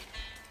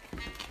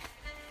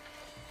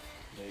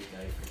 Late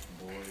night freaking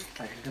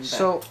bored.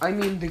 So, I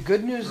mean, the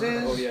good news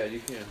is, Oh yeah, you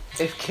can.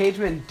 if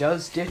Cademan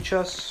does ditch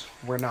us,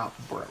 we're not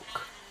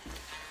broke.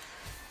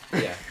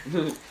 Yeah.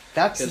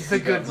 That's 'Cause the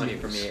he got good money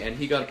news. from me, and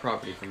he got a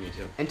property from me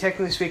too. And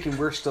technically speaking,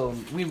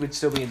 we would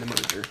still be in the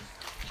merger.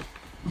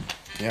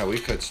 Yeah, we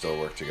could still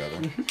work together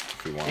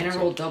if we wanted And I to.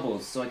 rolled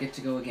doubles, so I get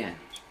to go again.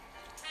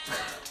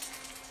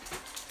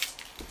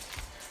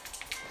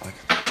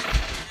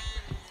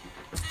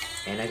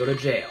 And I go to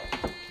jail.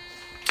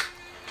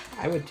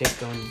 I would take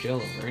going to jail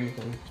over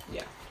anything.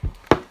 Yeah.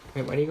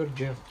 Wait, why do you go to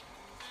jail?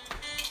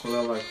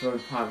 Well, my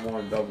third time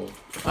won double.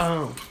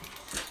 Oh.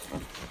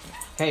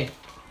 Hey,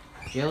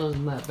 jail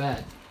isn't that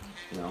bad.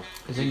 No.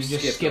 Because then you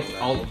just skip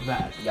all of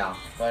that. Yeah,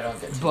 but I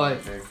don't get to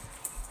But murdered.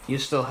 you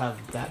still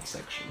have that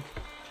section.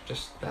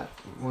 Just that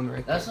one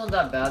right That's there. not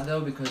that bad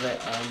though because I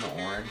own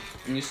the orange.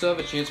 And you still have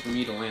a chance for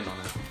me to land on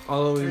it.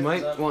 Although we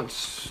might want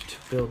to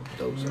build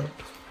those up.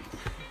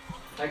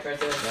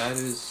 That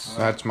is.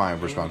 That's my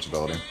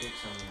responsibility.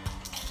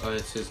 Oh,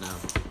 it's his now.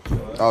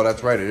 Oh,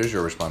 that's right. It is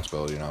your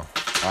responsibility now.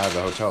 I have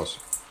the hotels.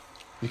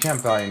 You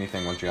can't buy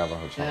anything once you have a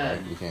hotel, Yeah.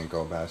 right? You can't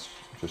go past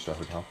just a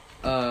hotel.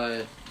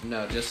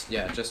 No, just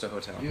a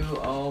hotel. You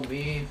owe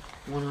me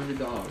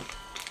 $100.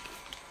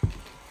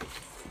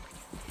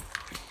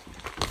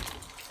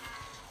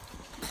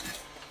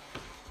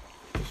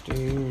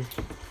 Interesting.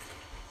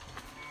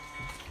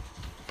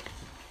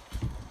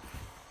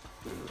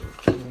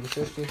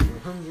 250,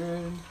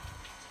 400.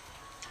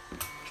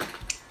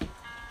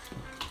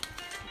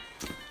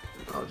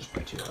 I'll just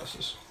buy 2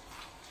 houses.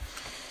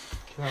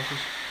 2 houses.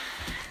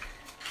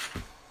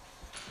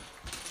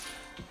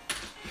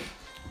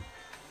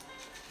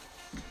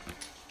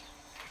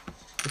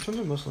 Which one's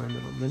the most land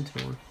on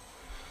Mentor?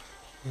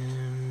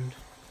 And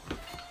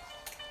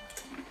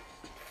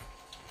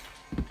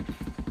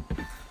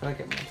I like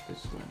it much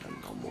this land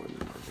on no more than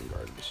Marvin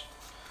Gardens.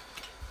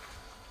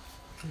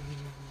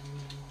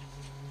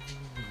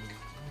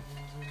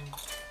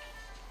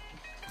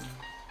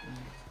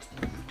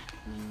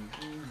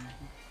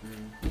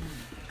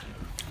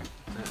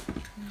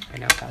 I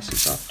now pass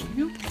this off to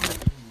you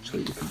so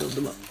you can build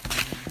them up.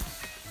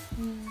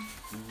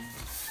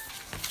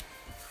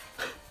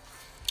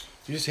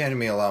 You just handed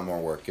me a lot more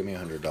work. Give me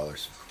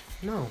 $100.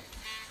 No.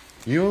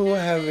 You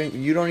haven't.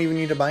 You don't even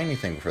need to buy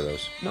anything for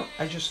those. No,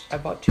 I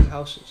bought 2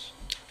 houses.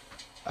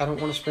 I don't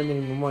want to spend any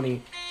more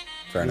money.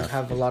 Fair You enough.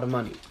 have a lot of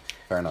money.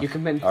 Fair enough. You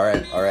can spend. All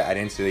right. I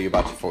didn't see that you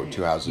bought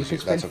 2 houses. You can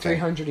spend That's okay.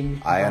 300 and you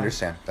can I buy-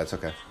 understand. That's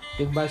okay.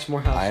 You can buy some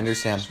more houses. I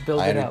understand. Just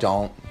build it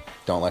out.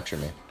 Don't lecture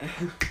me.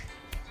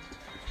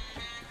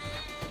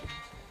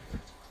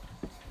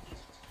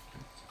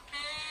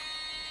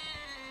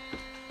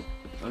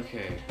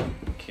 Okay,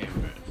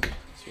 camera.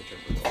 Switch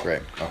over.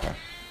 Great. Okay.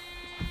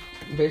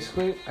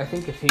 Basically, I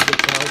think if he gets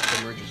out,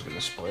 the merge is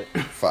gonna split.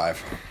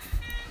 5.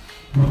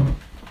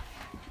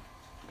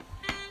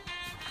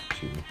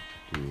 2,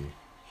 3,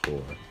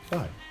 4,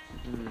 5.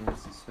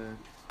 What's this say?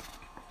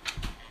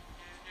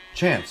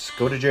 Chance,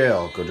 go to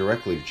jail. Go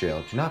directly to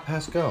jail. Do not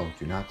pass go.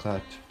 Do not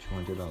collect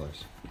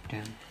 $200.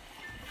 Damn.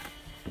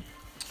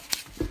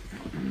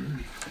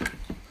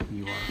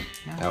 You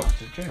are now Out.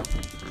 to jail.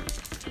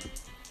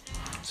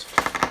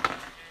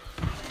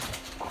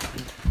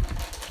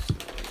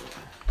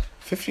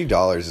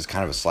 $50 is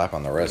kind of a slap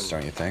on the wrist,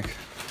 don't you think?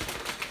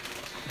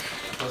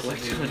 I was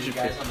like, you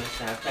guys on the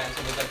Snapchat,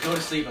 so I was like, go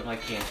to sleep. I'm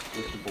like, can't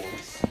with the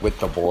boys. With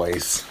the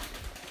boys.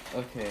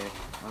 Okay,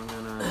 I'm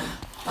gonna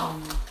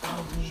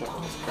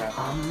shuffle this crap.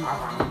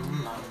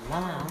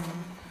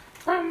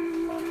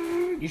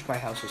 You should buy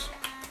houses.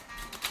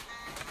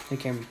 Hey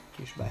Cameron,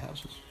 you should buy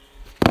houses.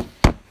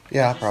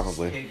 Yeah,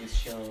 probably. Pig is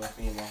chilling with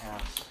me in the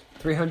house.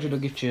 300 will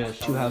get you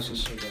 2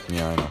 houses.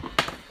 Yeah, I know.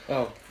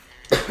 Oh.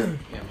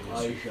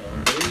 I shall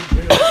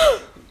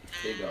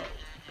big up.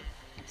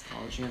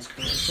 All chance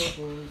to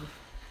shuffle.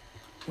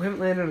 We haven't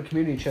landed on a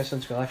community chest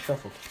since we last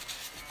shuffled.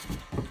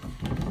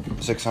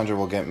 600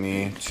 will get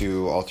me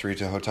to all 3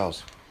 to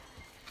hotels.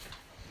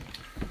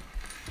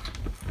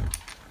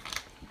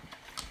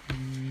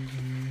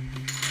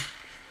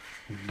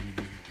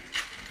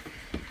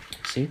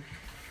 See?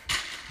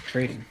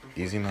 Trading.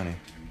 Easy money.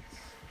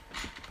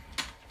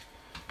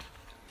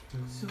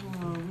 So,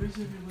 where's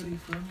everybody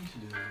from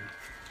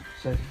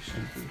today?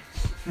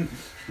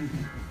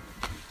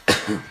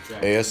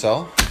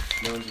 ASL?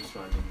 No one's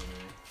responding to me.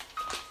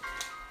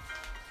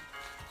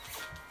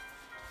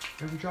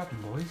 Where are we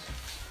dropping, boys?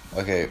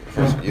 Okay,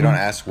 first, you don't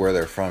ask where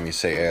they're from, you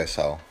say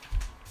ASL.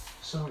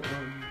 So, where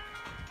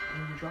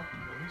are we dropping,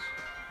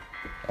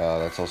 boys?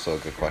 That's also a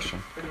good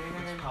question.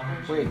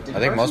 Wait, did I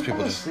think most Carson people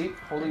fall just- asleep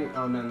holding it?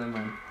 Oh, no, never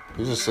mind. He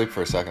was asleep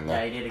for a second Yeah,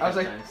 there. he did a I was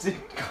couple like, times.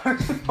 did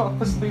Carson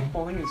fall asleep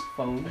holding his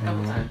phone? A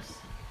couple times.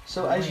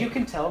 So, as you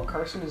can tell,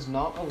 Carson is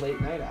not a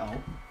late night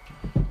owl.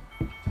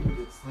 Dude,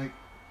 it's like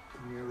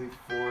nearly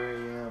 4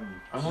 a.m.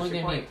 I'm only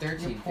Your gonna need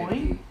point.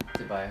 Your $13.50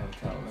 to buy My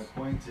hotels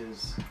point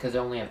is, because I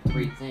only have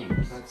 3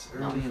 things. that's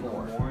Not early in the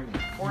 4. morning.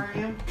 4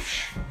 a.m.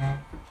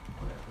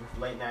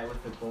 Late night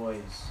with the boys.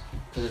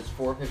 Because it's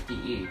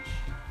 $4.50 each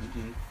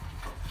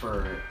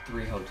for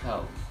 3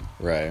 hotels.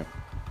 Right.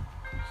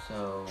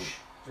 So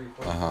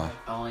Uh-huh.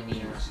 I only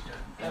need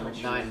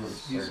 9.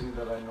 Excuse me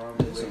that I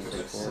normally wake up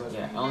at 7.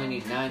 Yeah, I only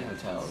need 9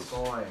 hotels.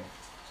 Boy.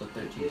 So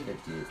 $13.50 is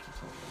the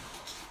total.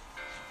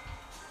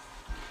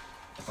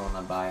 If I want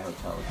to buy a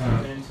hotel,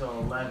 it's until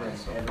 11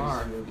 so every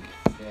far. single day.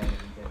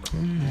 I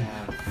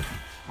have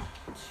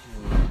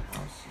 2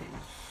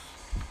 houses.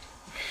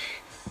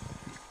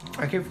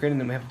 I keep forgetting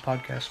that we have a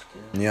podcast.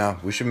 Yeah,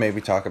 we should maybe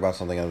talk about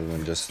something other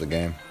than just the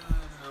game.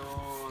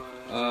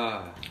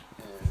 The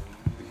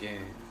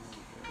game.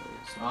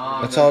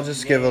 Let's all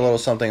just give a little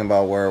something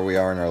about where we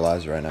are in our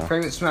lives right now.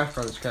 Favorite Smash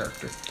Brothers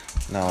character.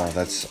 No,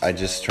 that's I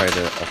just tried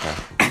to. Okay.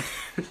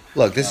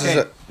 Look,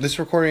 this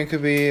recording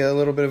could be a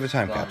little bit of a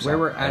time capsule. Where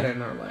we're at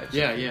in our lives.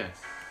 Yeah.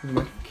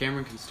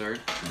 Cameron can start.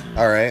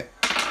 All right.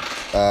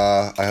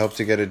 I hope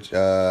to get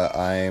a.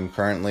 I'm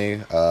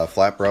currently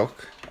flat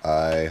broke.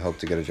 I hope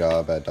to get a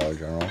job at Dollar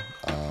General.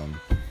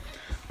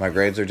 My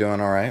grades are doing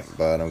all right,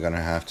 but I'm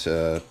gonna have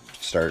to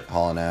start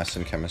hauling ass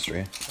in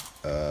chemistry.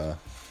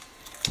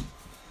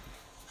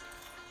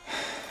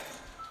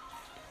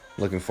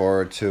 Looking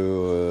forward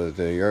to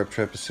the Europe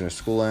trip as soon as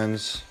school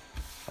ends.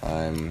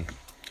 I'm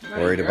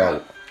worried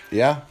about.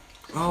 Yeah.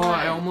 Oh,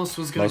 I almost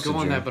was gonna Most go of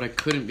on June. that, but I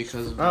couldn't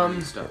because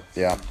of stuff.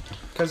 Yeah.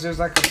 Because there's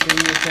like a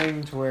senior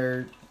thing to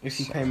where if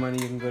you pay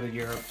money, you can go to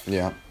Europe.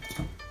 Yeah.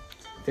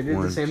 They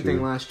did the same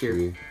thing last year.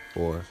 3,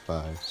 4,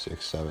 5,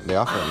 6, 7. They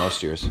offer it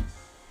most years.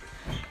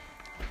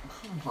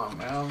 Come on,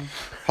 man.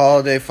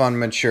 Holiday fund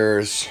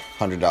matures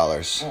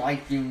 $100.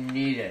 Like you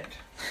need it.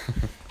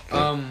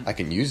 I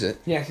can use it.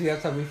 Yeah, see,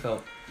 that's how we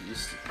felt. You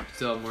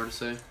still have more to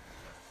say?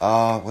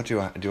 What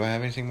do I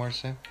have anything more to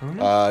say?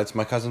 It's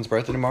my cousin's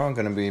birthday tomorrow. I'm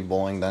gonna be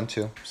bowling then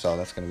too, so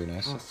that's gonna be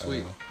nice. Oh,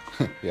 sweet.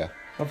 Yeah.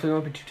 Hopefully, you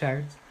won't be too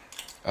tired.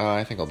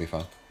 I think I'll be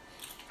fine.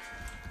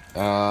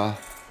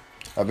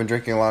 I've been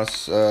drinking a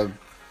lot of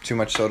too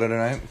much soda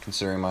tonight,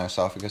 considering my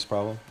esophagus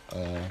problem.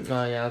 Oh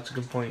yeah, that's a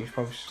good point. You should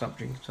probably stop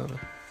drinking soda.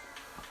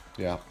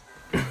 Yeah.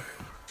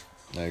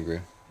 I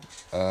agree.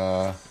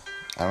 I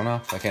don't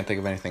know. I can't think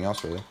of anything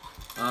else really.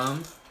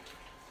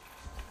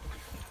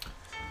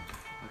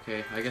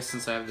 Okay, I guess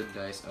since I have the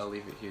dice, I'll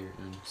leave it here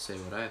and say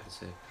what I have to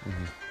say.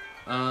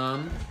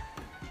 Mm-hmm.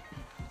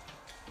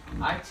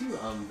 I too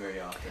very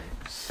often.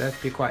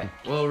 Seth, be quiet.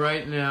 Well,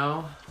 right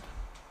now,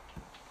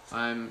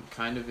 I'm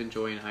kind of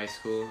enjoying high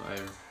school.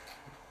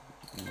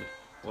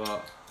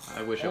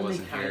 I wish I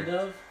wasn't kind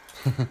here.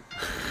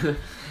 of.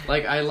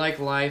 Like, I like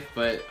life,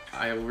 but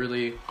I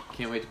really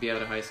can't wait to be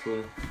out of high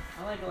school.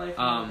 I like life,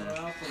 but I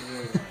also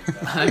really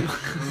like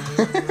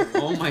that.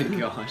 Oh my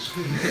gosh.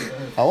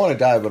 I want to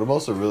die, but I'm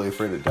also really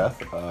afraid of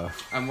death.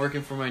 I'm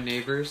working for my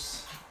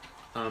neighbors,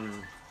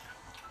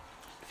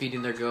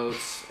 feeding their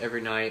goats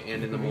every night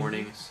and in the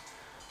mornings.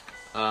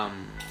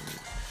 And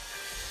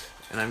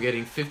I'm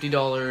getting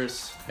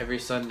 $50 every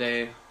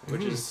Sunday,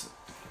 which is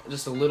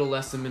just a little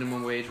less than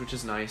minimum wage, which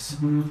is nice.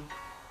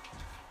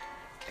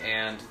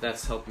 And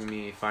that's helping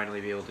me finally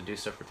be able to do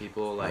stuff for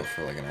people. Like,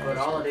 for like an hour. But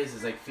all it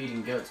is like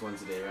feeding goats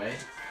once a day, right?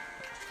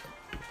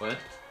 What?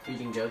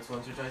 Feeding goats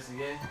once or twice a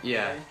day?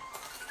 Yeah.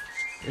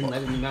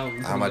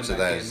 How much of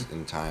that is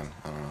in time?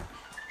 I don't know.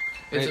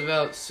 It's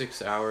about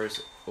 6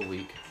 hours a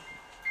week.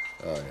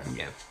 Oh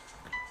yeah.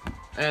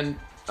 And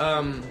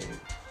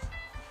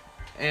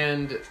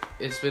and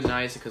it's been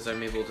nice because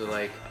I'm able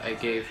to I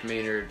gave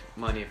Maynard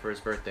money for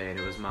his birthday and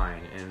it was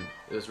mine, and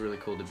it was really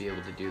cool to be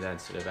able to do that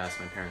instead of ask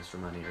my parents for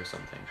money or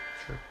something.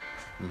 Sure.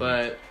 Mm-hmm.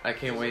 But I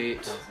can't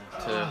wait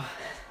to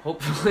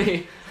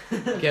hopefully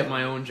get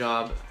my own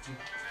job,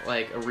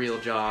 like a real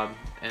job,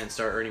 and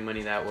start earning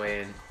money that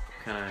way and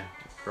kind of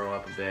grow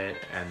up a bit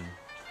and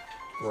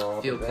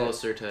feel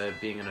closer to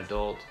being an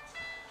adult.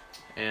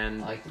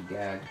 And I like the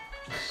gag.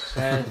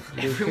 Seth,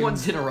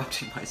 everyone's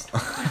interrupting my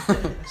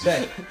stuff.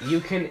 Seth, you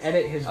can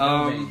edit his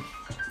building.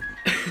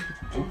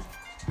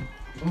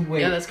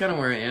 Wait. Yeah, that's kind of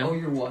where I am. Oh,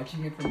 you're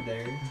watching it from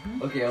there?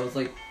 Okay, I was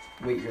like,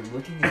 wait, you're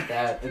looking at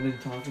that and then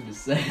talking to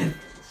Seth.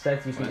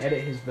 Seth, you can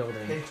edit his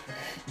building.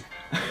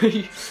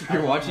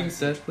 You're watching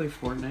Seth play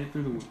Fortnite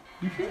through the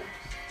week.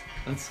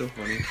 That's so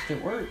funny.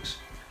 It works.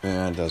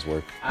 Yeah, it does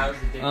work. I was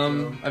addicted to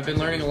him. I've been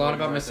learning a lot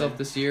about myself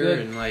this year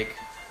Good. and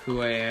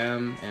who I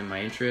am and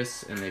my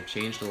interests, and they've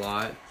changed a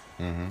lot.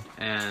 Mm-hmm.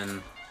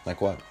 And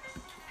Like what?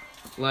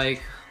 I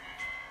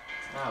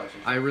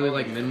really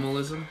like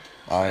minimalism.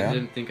 Oh yeah. I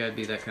didn't think I'd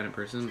be that kind of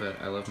person,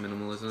 but I love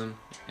minimalism,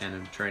 and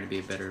I'm trying to be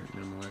a better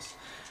minimalist.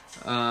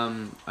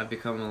 I've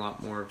become a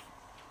lot more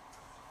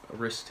a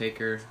risk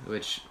taker,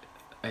 which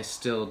I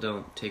still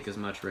don't take as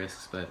much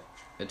risks, but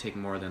I take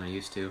more than I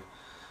used to.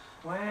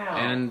 Wow.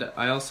 And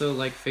I also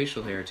like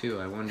facial hair too.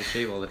 I wanted to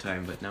shave all the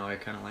time, but now I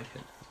kind of like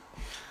it.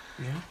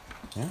 Yeah.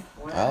 Yeah.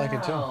 I like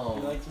it too. He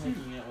likes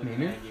making out with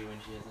Maybe. Maggie when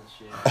she hasn't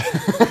shaved.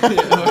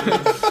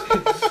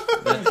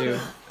 That too.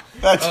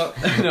 That's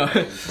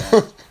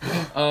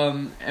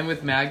No. And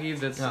with Maggie,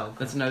 that's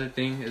another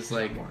thing. Is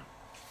I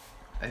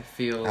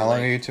feel. How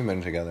long have you two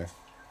been together?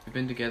 We've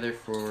been together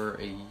for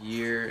a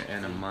year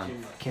and a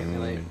month. Can't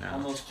relate. now.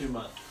 Almost 2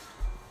 months.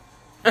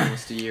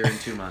 Almost a year and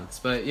 2 months.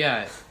 But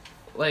yeah,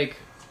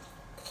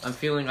 I'm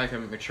feeling like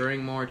I'm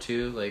maturing more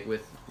too.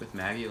 With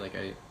Maggie,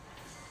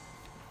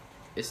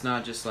 it's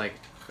not just a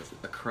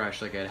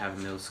crush like I'd have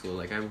in middle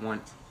school.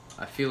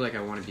 I feel like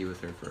I want to be with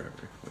her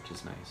forever, which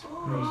is nice.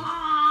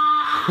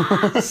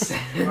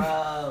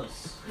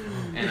 Gross.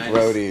 And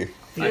Brody. I hope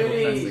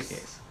that's the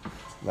case.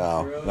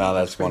 No,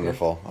 that's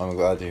wonderful. I'm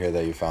glad to hear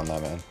that you found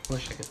that, man.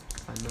 Wish I could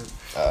find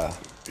that.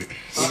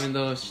 Even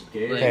though it's,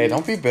 like, Hey,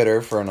 don't be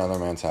bitter for another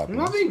man's I'm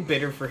happiness. not being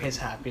bitter for his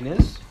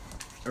happiness.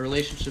 a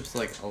relationship's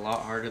like a lot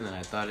harder than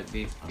I thought it'd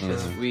be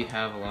because we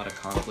have a lot of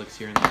conflicts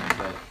here and there,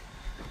 but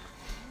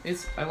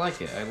I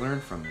like it. I learn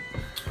from it.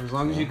 As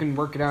long as you can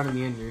work it out in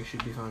the end, you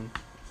should be fine.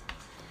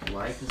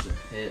 Life is a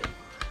pit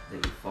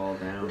that you fall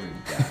down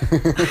and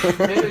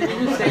die. Maybe you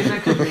just saying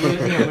that because you're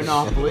using a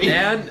Monopoly.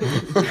 And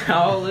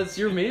now that's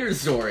your mayor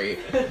story.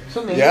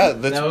 So maybe Yeah,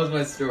 that was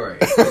my story.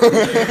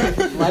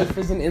 life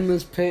is an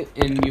endless pit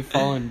and you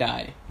fall and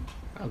die.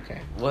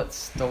 Okay. What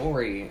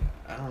story?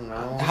 I don't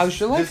know. How's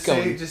your life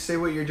going? Just say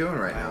what you're doing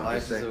right My now.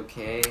 life Just is say-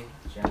 okay.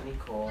 Johnny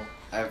Cole.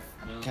 I've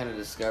kind of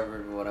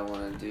discovered what I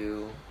want to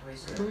do.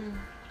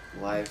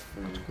 Life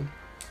and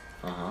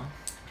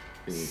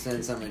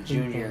since I'm a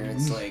junior,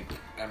 it's like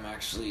I'm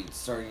actually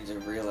starting to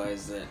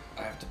realize that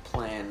I have to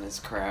plan this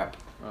crap.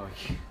 Oh,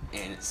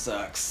 and it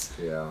sucks.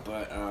 Yeah.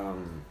 But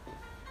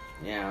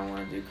yeah, I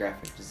want to do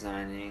graphic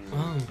designing.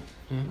 Oh,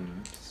 yeah.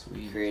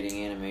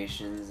 Creating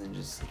animations and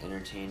just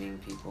entertaining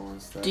people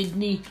and stuff.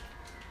 Disney.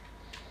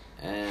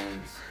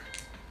 And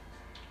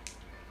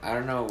I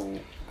don't know.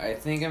 I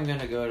think I'm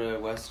gonna go to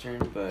Western,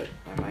 but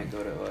I might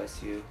go to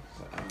OSU.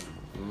 But I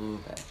don't know.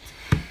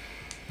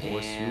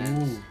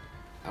 And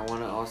I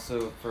want to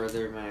also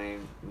further my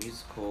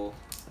musical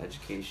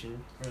education.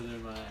 Further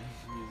my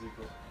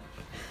musical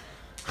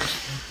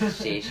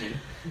Station.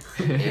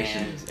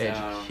 And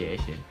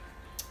Education.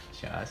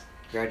 Shots.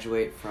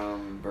 graduate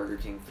from Burger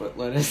King Foot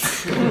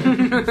Lettuce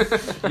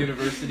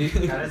University.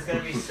 That is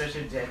gonna be such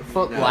a dead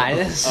Foot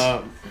lettuce?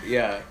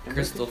 Yeah,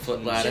 Crystal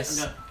Foot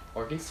Lattice.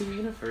 Oregon State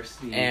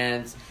University.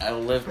 And I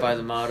live by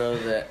the motto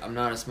that I'm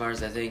not as smart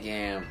as I think I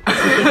am.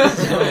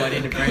 So I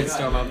need to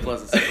brainstorm on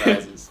pleasant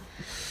surprises.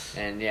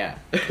 And yeah,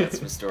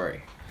 that's my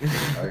story.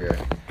 Okay.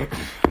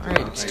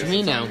 Alright, it's to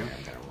me now.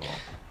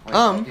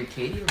 Did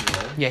Katie roll?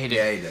 Yeah, he did.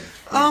 Yeah, he did.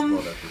 I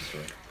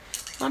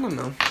don't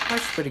know.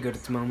 Life's pretty good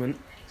at the moment.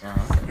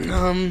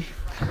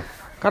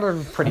 Got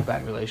a pretty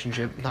bad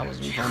relationship. That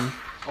wasn't fun.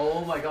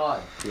 Oh my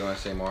god. Do you want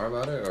to say more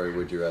about it, or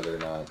would you rather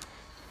not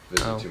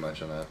visit too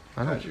much on that?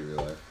 I don't- How'd you real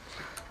life?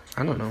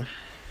 I don't know.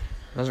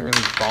 It doesn't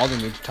really bother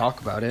me to talk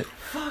about it.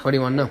 What do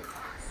you want to know?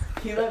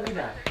 He let me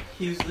die.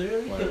 He was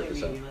literally killing me.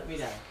 100%. He let me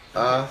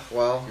die.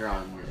 Well, You're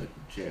on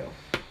jail.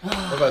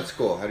 what about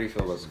school? How do you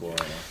feel about school right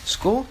now?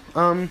 School?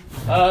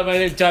 My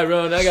name's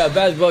Tyrone. I got a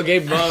basketball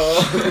game tomorrow.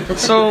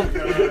 So,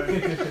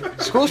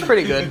 school's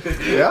pretty good.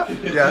 Yeah?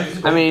 Yeah.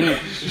 I mean,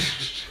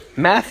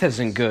 math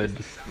isn't good,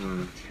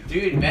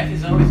 Dude, math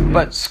is always good.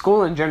 but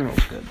school in general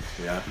is good.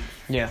 Yeah.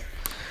 Yeah.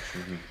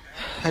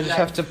 I just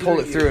have to pull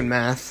it through in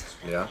math.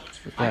 Yeah.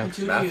 I Yeah. can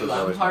tutor Math you. is I'm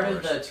always part my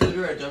of the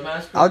tutor at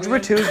Dumbass program. Algebra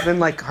 2 has been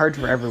like hard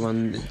for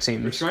everyone, it We're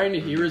seems. trying to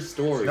hear his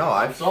story. No,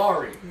 I'm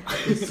sorry.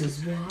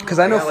 Because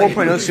I know Yeah, like-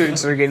 4.0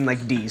 students that are getting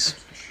like D's.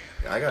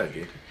 I got a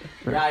D.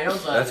 Yeah, I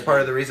also That's have part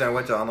a of the reason I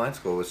went to online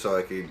school was so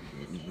I could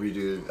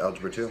redo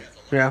algebra 2.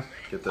 Yeah.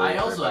 Get D. I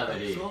also have a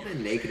D.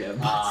 Negative.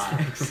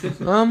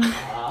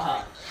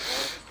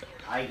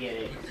 I get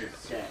it. It's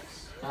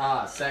sex.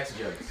 Sex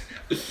jokes.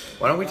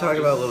 Why don't we talk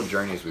about little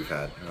journeys we've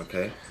had,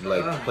 okay?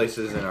 Like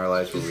places in our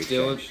lives where we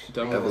Still changed.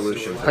 dumb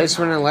Evolution. Place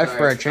in my life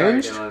where I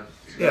changed?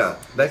 Yeah,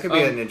 that could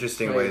be an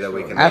interesting way that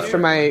we can. After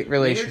my Maynard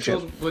relationship.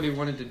 told what he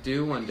wanted to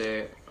do one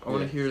day. I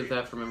want to hear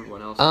that from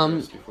everyone else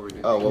first before we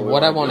do. Oh, well,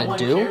 What I No want to one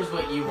do? cares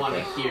what you want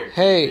to hear.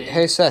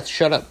 Hey Seth,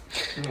 shut up.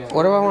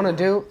 What do I want to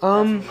do? That's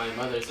what my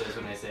mother says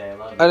when I say I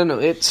love you. I don't know.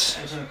 It's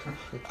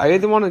I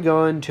either want to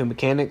go into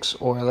mechanics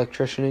or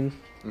electricianing.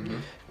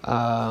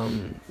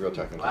 Real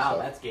technical Wow, stuff.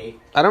 that's gay.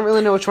 I don't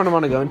really know which one I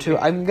want to go into.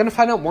 I'm gonna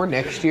find out more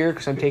next year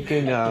because I'm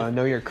taking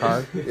Know Your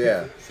Car.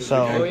 Yeah.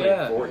 So Oh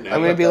yeah. I'm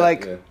gonna be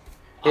like, Yeah.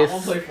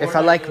 if I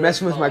like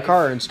messing with my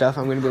car and stuff,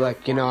 I'm gonna be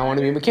like, I want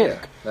to be a mechanic.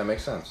 That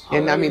makes sense.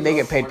 And I mean, they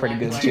get paid pretty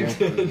good too.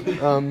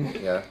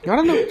 Yeah. I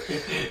don't know.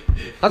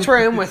 That's where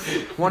I am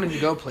with wanting to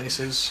go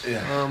places.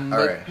 Yeah. All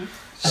Alright.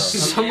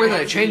 Somewhere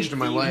that changed in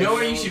my life. You know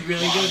where you should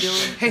really go,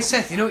 Dylan? Hey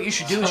Seth, you know what you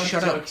should do is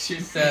shut up. She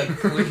said,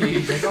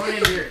 please. I don't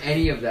want to hear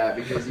any of that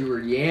because you were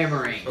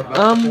yammering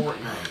about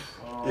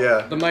Fortnite.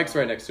 Yeah. The mic's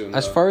right next to him.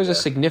 As though. far as a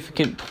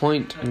significant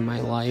point in my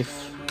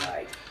life,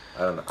 I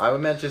don't know. I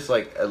meant just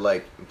like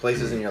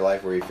places in your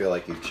life where you feel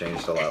like you've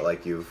changed a lot,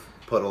 like you've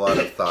put a lot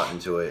of thought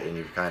into it, and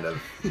you've kind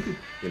of,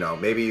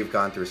 maybe you've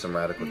gone through some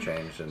radical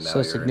change, and now so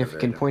a you're in a very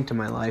significant point in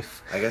my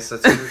life. I guess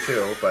that's true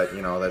too, but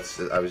that's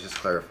I was just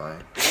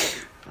clarifying.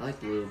 I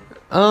like lube.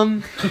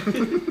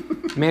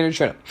 Maynard,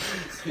 shut up.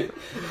 I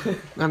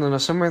don't know,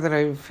 somewhere that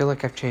I feel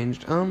like I've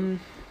changed.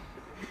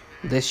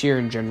 This year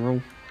in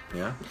general.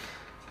 Yeah.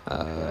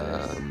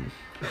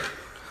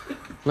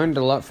 Learned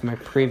a lot from my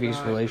previous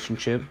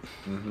relationship.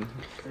 Mm-hmm.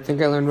 I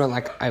think I learned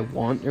about I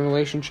want a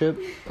relationship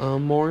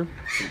more.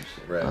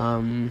 Right.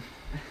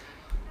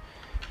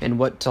 And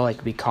what to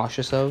be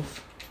cautious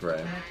of.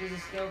 Right.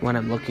 when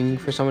I'm looking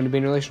for someone to be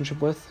in a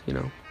relationship with, you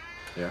know.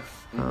 Yeah.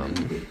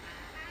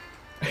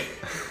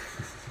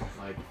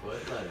 Like foot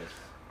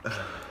lettuce.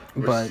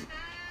 But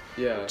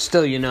Yeah.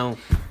 still, you know,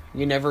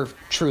 you never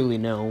truly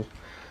know.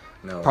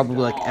 No. Probably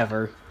like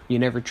ever. You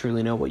never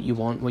truly know what you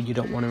want, what you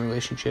don't want in a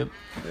relationship.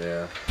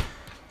 Yeah.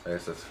 I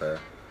guess that's fair.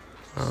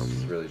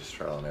 It's really just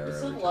trial and error. It's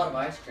every like a lot time.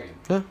 of ice cream.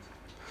 Yeah.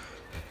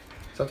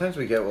 Sometimes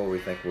we get what we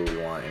think what we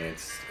want, and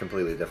it's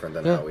completely different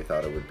than Yeah. how we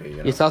thought it would be. You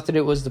know? You thought that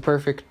it was the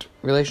perfect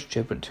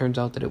relationship, but it turns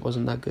out that it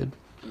wasn't that good.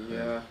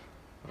 Yeah.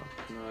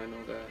 No, I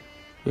know that.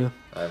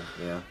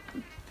 Yeah.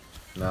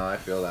 No, I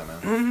feel that,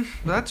 man.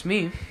 That's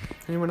me.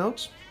 Anyone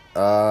else?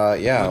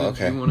 Yeah, What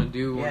okay. did you want to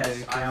do one Yes,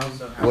 day? I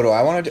also have. What do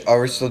I want to do? Are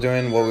we still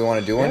doing what we want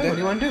to do one day? What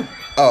do you want to do?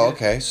 Oh,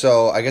 okay.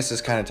 So I guess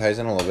this kind of ties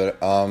in a little bit.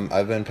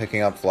 I've been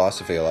picking up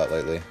philosophy a lot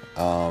lately.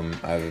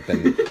 I've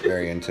been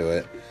very into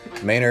it.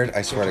 Maynard,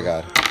 I swear to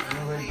God.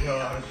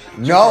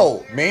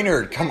 No,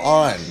 Maynard, come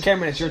on.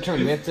 Cameron, it's your turn.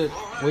 We have to.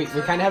 We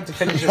kind of have to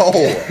finish. No,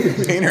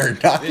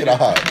 Maynard, knock it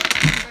off.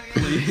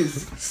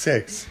 Please.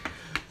 6.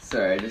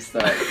 Sorry, I just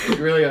thought it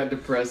really got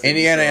depressing.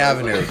 Indiana so I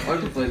was Avenue. like, why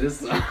don't you play this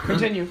song?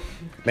 Continue.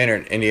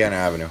 Maynard, Indiana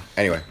Avenue.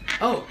 Anyway.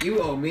 Oh,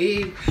 you owe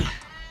me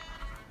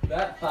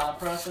That thought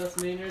process,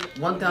 Maynard.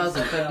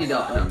 $1,050.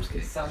 No, I'm just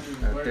kidding.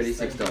 Sounded Or worse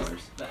than $36.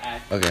 just the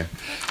act. Okay.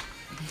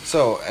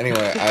 So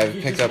anyway, I've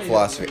picked up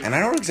philosophy, and I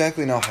don't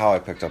exactly know how I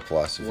picked up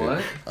philosophy.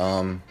 What?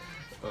 Oh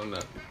no.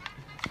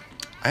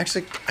 I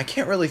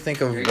can't really think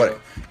of There you what go.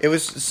 it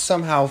was.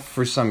 Somehow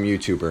for some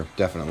YouTuber,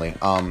 definitely.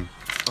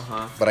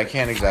 But I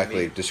can't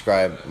exactly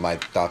describe my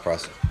thought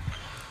process.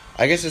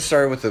 I guess it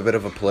started with a bit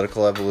of a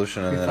political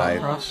evolution, and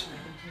then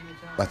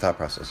my thought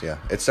process. Yeah,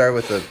 it started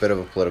with a bit of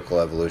a political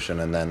evolution,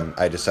 and then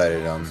I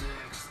decided.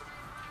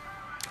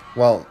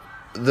 Well,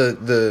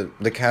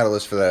 the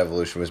catalyst for that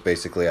evolution was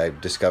basically I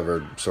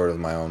discovered sort of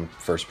my own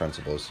first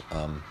principles,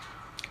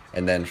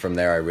 and then from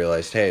there I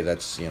realized, hey,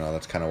 that's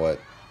kind of what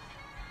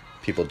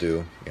people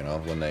do,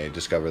 when they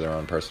discover their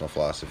own personal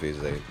philosophies.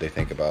 They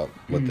think about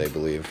what they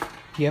believe.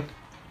 Yep.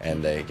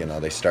 And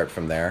they start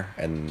from there,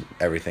 and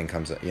everything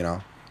comes,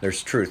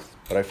 there's truth.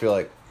 But I feel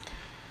like,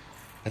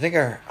 I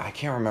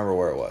can't remember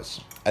where it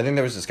was. I think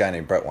there was this guy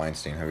named Brett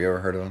Weinstein. Have you ever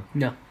heard of him?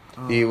 No.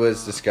 He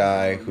was this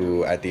guy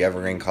who, at the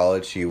Evergreen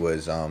College, he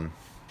was, do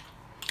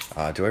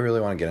I really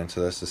want to get into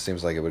this? This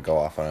seems like it would go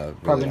off on a really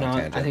Probably long not.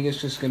 tangent. I think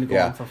it's just going to go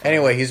Yeah. on for fun.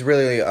 Anyway, he's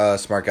really a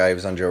smart guy. He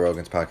was on Joe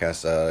Rogan's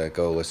podcast.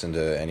 Go listen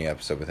to any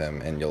episode with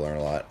him, and you'll learn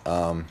a lot.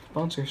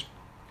 Sponsors.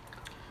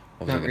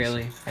 What was I Not gonna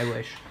really. I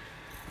wish.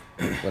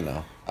 But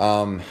no.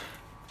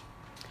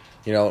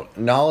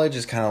 Knowledge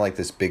is kind of like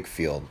this big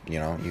field,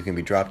 you can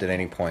be dropped at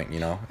any point,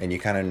 and you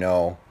kind of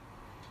know,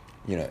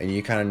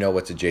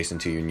 what's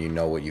adjacent to you, and you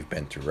know what you've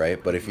been through,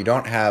 right? But if you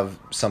don't have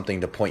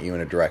something to point you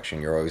in a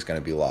direction, you're always going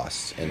to be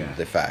lost in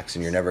the facts,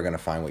 and you're never going to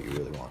find what you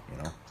really want,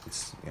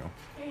 It's,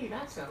 Hey,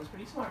 that sounds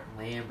pretty smart.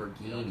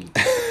 Lamborghini.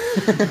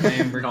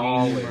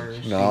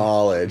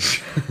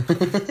 Knowledge.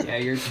 Yeah,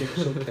 you're just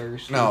so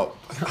thirsty. No.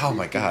 Oh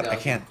my God, I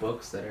can't.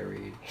 Books that I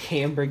read.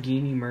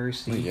 Lamborghini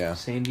Mercy. Yeah,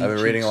 Sandy I've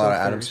been reading a lot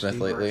of Cheeks, so Adam thirsty.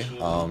 Smith lately,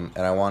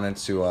 and I wanted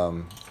to,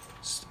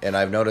 and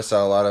I've noticed that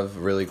a lot of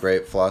really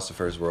great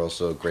philosophers were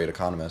also great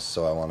economists,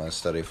 so I want to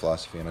study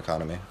philosophy and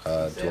economy,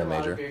 dual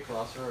major. Great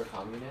philosopher or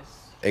communists?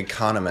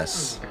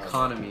 Economists.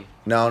 Economy.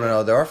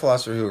 No, there are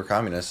philosophers who are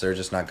communists, they're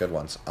just not good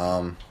ones.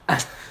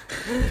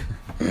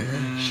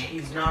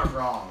 He's not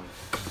wrong.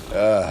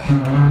 Hey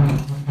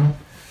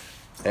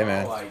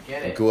man, Oh, I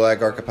get it.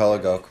 Gulag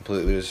Archipelago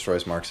completely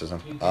destroys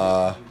Marxism. You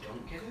don't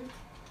get it?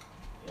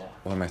 Yeah.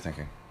 What am I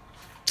thinking?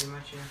 Pretty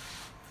much, yeah.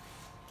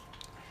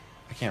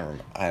 I can't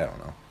remember. I don't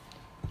know.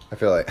 I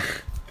feel like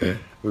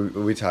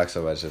we talk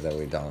so much that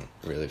we don't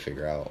really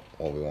figure out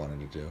what we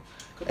wanted to do.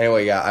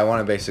 Anyway, yeah, I want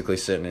to basically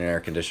sit in an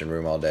air-conditioned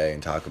room all day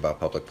and talk about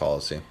public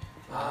policy.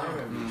 I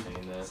remember you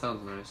saying that.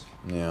 Sounds nice.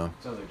 Yeah.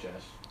 Sounds like Josh.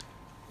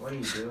 What are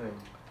you doing?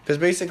 Because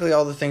basically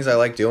all the things I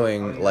like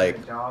doing, Oh, you like,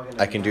 have a dog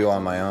and I a can cat do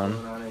on my going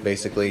own. on it.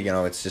 Basically,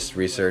 it's just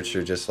research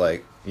or just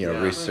like, Yeah.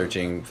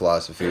 researching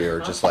philosophy or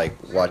just like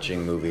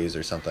watching movies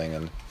or something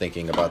and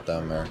thinking about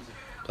them or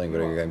playing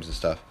video games and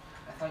stuff.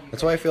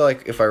 That's why I feel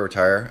like if I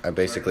retire, I'm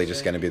basically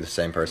just going to be the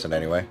same person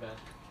anyway.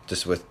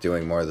 Just with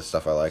doing more of the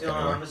stuff I like So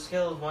on anyway. a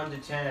scale of 1 to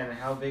 10,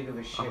 how big of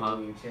a shit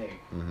will you take?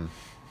 Hmm.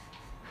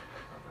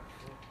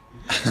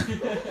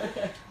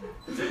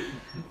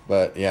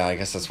 But yeah, I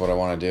guess that's what I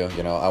want to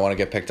do. I want to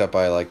get picked up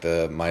by like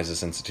the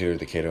Mises Institute or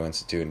the Cato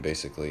Institute and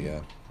basically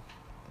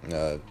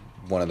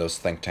one of those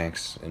think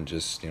tanks and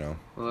just, Well,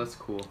 that's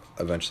cool.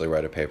 eventually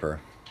write a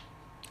paper,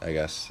 I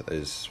guess,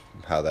 is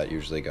how that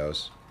usually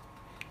goes.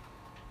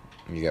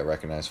 You get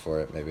recognized for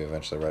it, maybe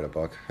eventually write a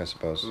book, I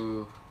suppose.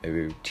 Ooh.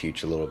 Maybe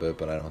teach a little bit,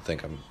 but I don't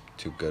think I'm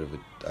too good of a...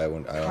 I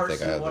don't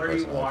think I have the what are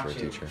you personality for a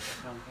watching? teacher.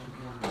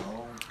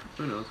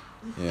 Who knows?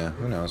 Yeah,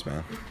 who knows,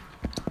 man.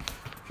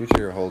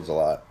 Future holds a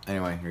lot.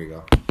 Anyway, here you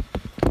go.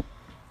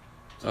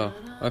 Oh,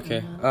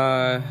 okay.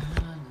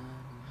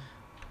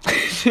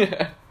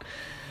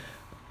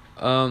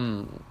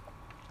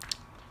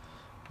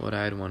 What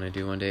I'd want to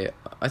do one day.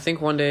 I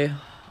think one day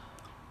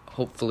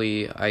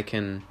hopefully I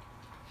can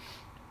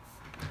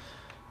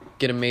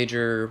get a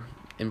major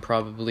in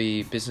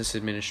probably business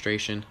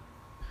administration,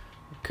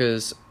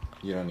 because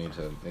You don't need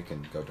to. It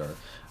can go dark.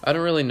 I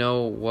don't really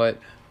know what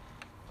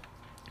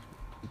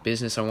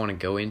business I want to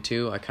go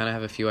into. I kind of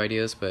have a few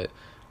ideas, but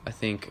I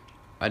think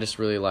I just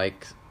really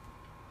like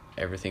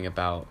everything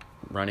about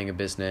running a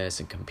business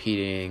and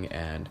competing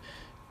and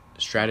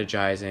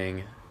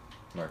strategizing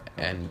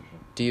and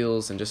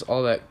deals and just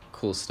all that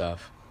cool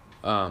stuff.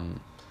 And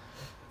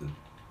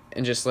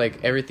just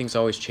like everything's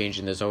always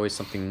changing. There's always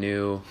something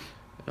new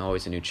and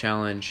always a new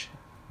challenge.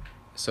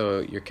 So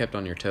you're kept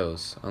on your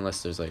toes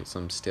unless there's like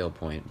some stale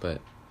point, but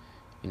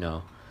you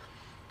know.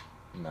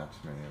 Not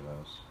too many of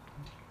those.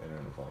 They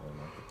don't involve in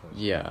marketplace.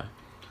 Yeah.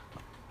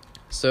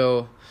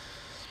 So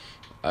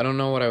I don't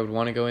know what I would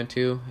want to go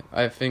into.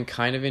 I've been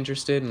kind of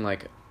interested in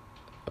like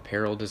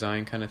apparel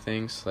design kind of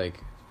things,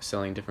 like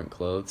selling different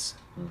clothes,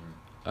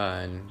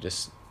 and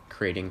just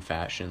creating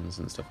fashions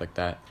and stuff like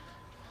that.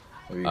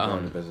 Have you gone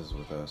into business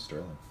with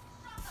Sterling?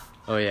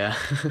 Oh yeah.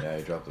 Yeah,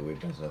 he dropped the weed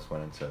business,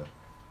 went into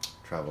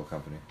travel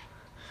company.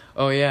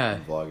 Oh yeah.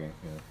 And vlogging,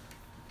 yeah.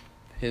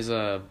 His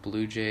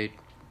Blue Jay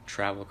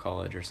Travel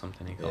College or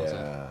something he calls it.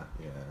 Yeah.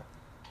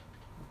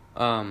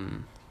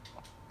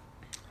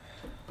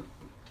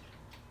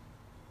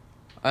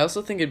 I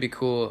also think it'd be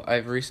cool.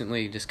 I've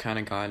recently just kind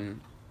of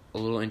gotten a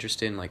little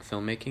interested in like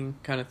filmmaking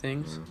kind of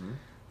things.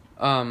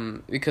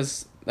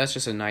 Because that's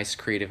just a nice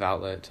creative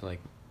outlet to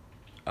like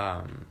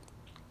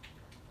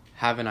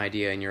have an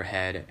idea in your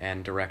head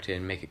and direct it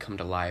and make it come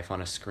to life on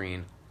a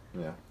screen.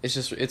 Yeah.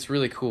 It's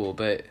really cool,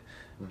 but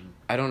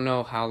I don't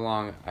know how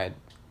long I'd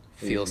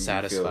feel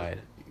satisfied.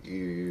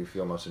 You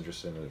feel most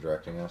interested in the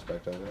directing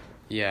aspect of it?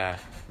 Yeah.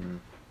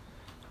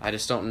 I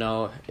just don't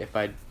know if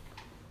I'd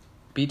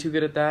be too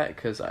good at that,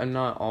 because I'm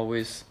not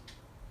always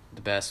the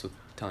best with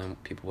telling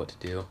people what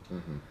to do.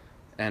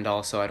 And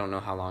also I don't know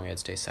how long I'd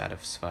stay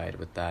satisfied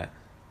with that,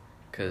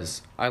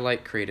 because I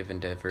like creative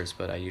endeavors,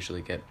 but I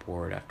usually get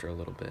bored after a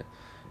little bit.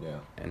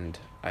 Yeah. And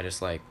I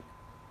just like,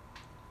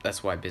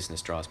 that's why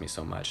business draws me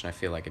so much, and I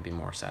feel like I'd be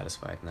more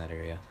satisfied in that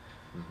area.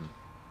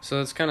 So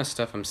that's kind of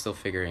stuff I'm still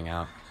figuring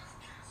out.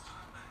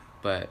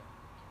 But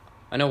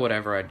I know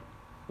whatever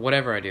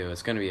I do,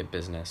 it's going to be a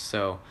business.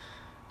 So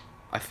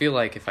I feel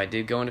like if I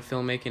did go into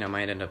filmmaking, I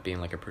might end up being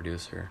like a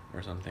producer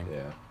or something.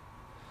 Yeah.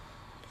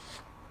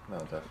 No,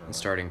 definitely. And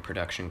starting a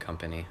production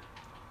company.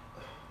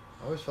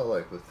 I always felt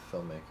like with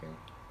filmmaking,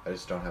 I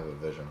just don't have a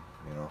vision.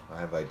 You know, I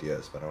have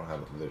ideas, but I don't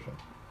have a vision.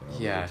 You know,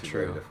 Yeah, those are two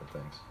true. very different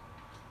things.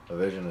 A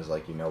vision is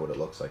like you know what it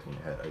looks like in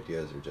your head.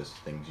 Ideas are just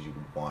things you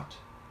want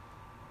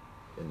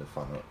in the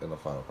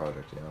final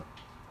project. You know,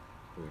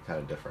 they're kind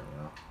of different.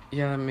 You know.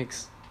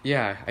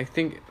 Yeah, I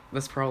think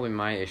that's probably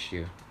my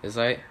issue, is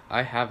I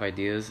have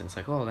ideas, and it's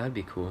like, oh, that'd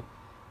be cool.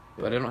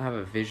 But I don't have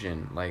a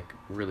vision like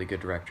really good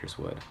directors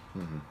would.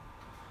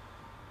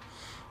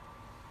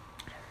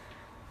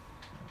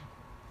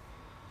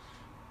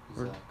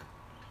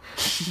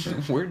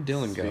 Where'd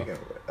Dylan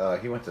go?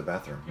 He went to the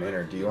bathroom.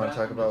 Maynard, do you want to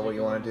talk about what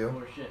you want to do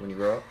when you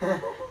grow up?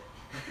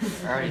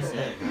 I already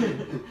said.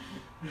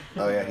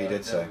 Oh yeah, he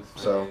did say.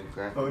 So,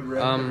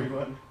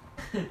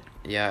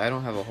 yeah, I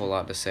don't have a whole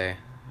lot to say.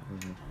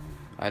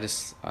 I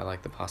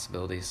like the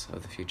possibilities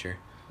of the future.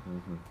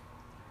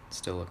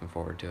 Still looking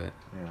forward to it.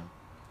 Yeah.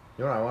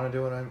 You know what I want to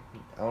do?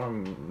 I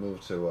want to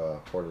move to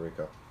Puerto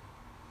Rico.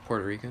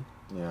 Puerto Rico?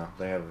 Yeah,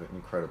 they have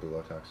incredibly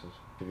low taxes.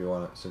 If you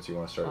want to, since you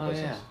want to start a Oh,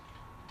 business. yeah.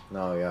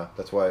 No, yeah,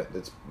 that's why.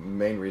 Its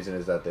main reason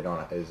is that they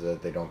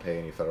don't pay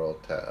any federal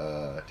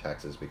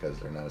taxes because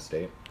they're not a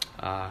state.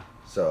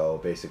 So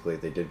basically,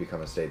 if they did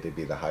become a state, they'd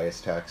be the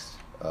highest taxed,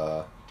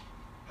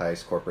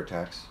 highest corporate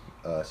tax.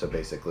 So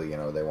basically, you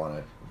know, they want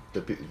to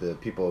the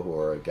people who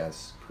are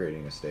against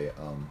creating a state,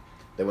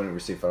 they wouldn't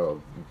receive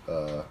federal.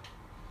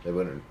 They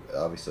wouldn't,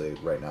 obviously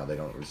right now they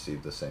don't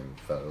receive the same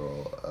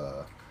federal.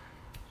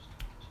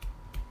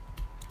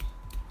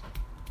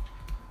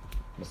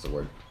 What's the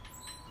word?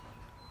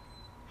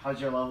 How's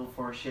your level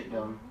 4 shit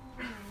going?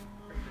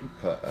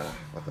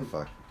 What the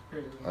fuck?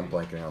 I'm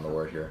blanking on the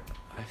word here.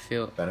 I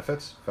feel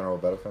benefits, federal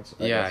benefits.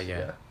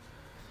 Yeah.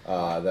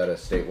 That a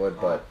state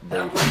would, but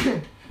they.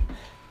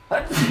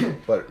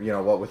 But you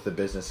know what, with the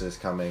businesses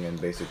coming and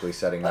basically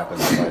setting up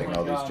and providing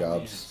all these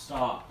jobs,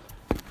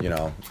 you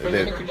know,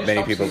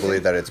 many people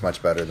believe that it's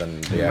much better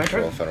than the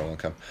actual federal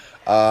income.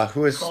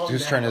 Whose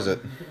turn is it?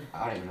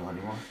 I don't even know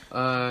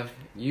anymore.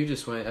 You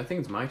just went. I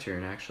think it's my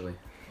turn actually.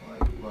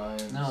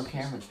 No,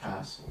 Cameron's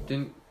passed.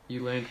 Didn't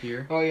you land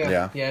here? Oh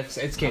yeah. Yeah.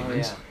 It's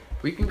Cameron's.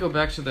 We can go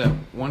back to that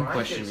one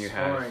question you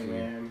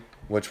had.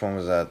 Which one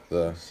was that?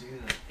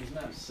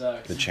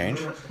 The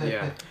change?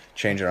 Yeah.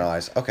 Change in our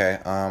lives. Okay.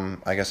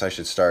 I guess I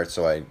should start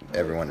so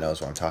everyone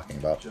knows what I'm talking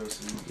about.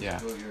 Yeah.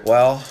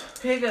 Well,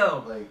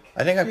 Pigo.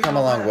 I think I've come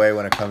a long way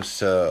when it comes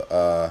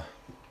to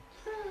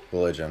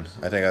religion.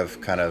 I think I've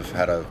kind of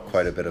had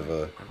quite a bit of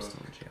a,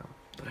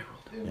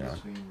 you know,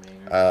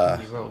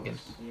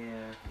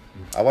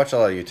 I watch a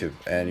lot of YouTube,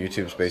 and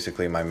YouTube's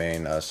basically my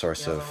main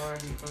source of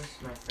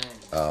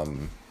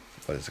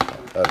what is it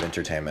called? Of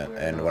entertainment.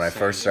 And when I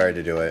first started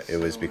to do it, it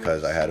was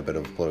because I had a bit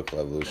of a political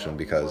evolution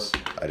because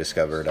I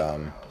discovered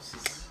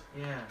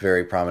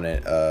very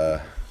prominent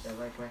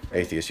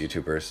atheist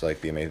YouTubers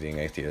like the Amazing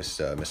Atheist,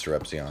 Mr.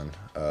 Repzion,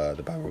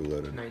 the Bible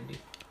Reloaded. 90.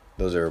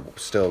 Those are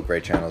still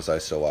great channels I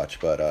still watch,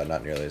 but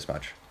not nearly as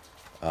much.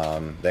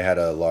 They had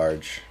a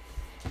large,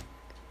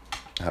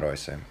 how do I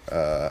say,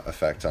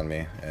 effect on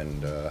me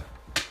and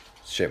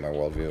shaped my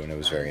worldview, and it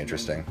was very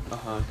interesting.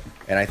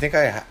 And I think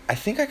I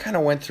kind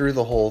of went through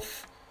the whole.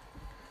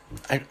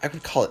 I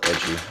would call it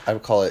edgy. I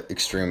would call it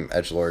extreme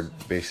edgelord,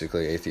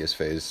 basically atheist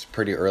phase,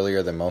 pretty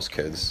earlier than most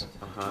kids.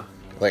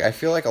 Like I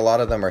feel like a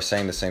lot of them are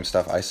saying the same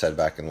stuff I said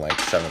back in like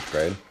 7th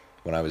grade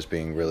when I was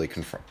being really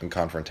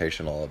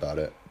confrontational about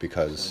it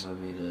because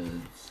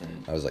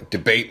I was like,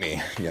 debate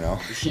me, you know.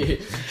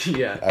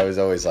 Yeah. I was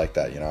always like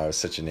that, you know. I was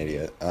such an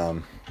idiot.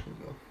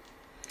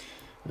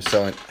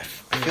 So I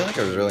feel like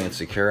I was really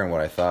insecure in what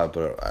I thought,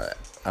 but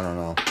I don't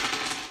know.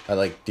 I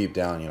like deep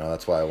down, you know,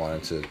 that's why I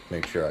wanted to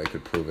make sure I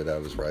could prove it that I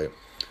was right.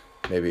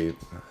 Maybe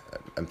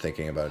I'm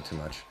thinking about it too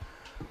much.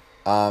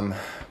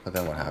 But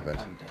then what happened?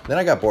 Then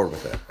I got bored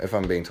with it, if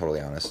I'm being totally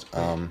honest.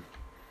 I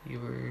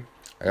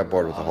got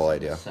bored with the whole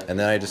idea. And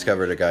then I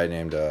discovered a guy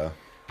named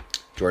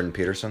Jordan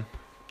Peterson.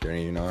 Do any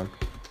of you know him?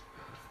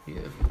 Yeah.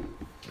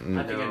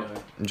 I think I know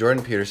him.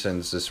 Jordan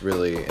Peterson's this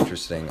really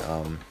interesting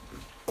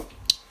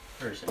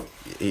person.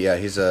 Yeah,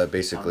 he's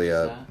basically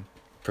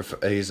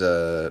he's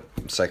a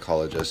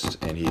psychologist,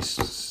 and he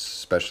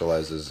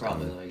specializes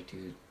Probably in like,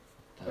 dude.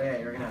 Yeah,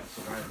 you're gonna have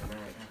to survive the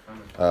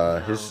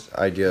night. His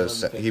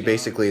ideas. He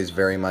basically is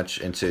very much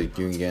into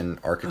Jungian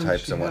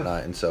archetypes and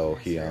whatnot, and so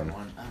he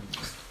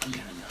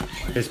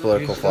his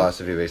political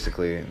philosophy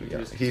basically.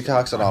 Yeah, he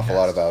talks an awful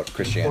lot about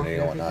Christianity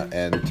and whatnot,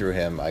 and through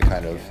him, I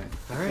kind of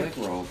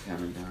We're all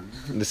coming down.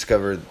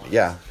 discovered.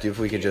 Yeah, if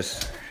we could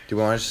just. Do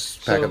we want to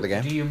just pack up the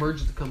game? Do you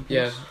merge the companies?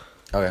 Yeah.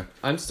 Okay.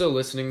 I'm still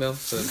listening though.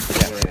 So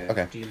Yeah.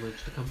 Okay. Do you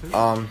merge the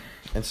companies?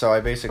 And so I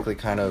basically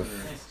kind of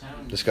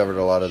discovered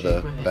a lot of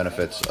the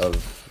benefits of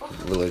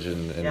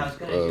religion and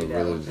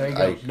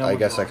I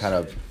guess I kind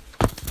of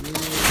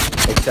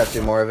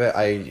accepted more of it.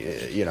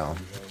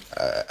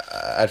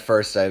 At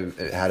first I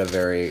had a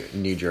very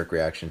knee-jerk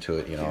reaction to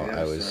it. You know,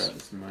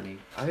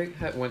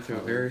 I went through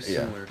a very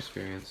similar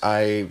experience.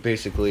 I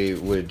basically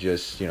would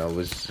just,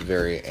 was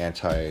very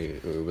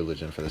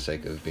anti-religion for the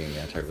sake of being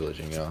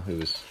anti-religion. You know, it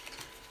was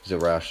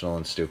irrational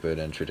and stupid,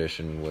 and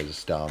tradition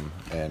was dumb,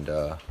 and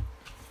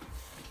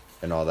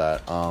all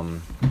that.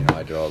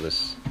 I did all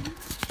this,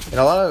 and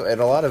a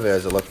lot of it,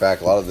 as I look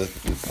back, a lot of the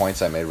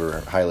points I made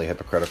were highly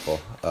hypocritical.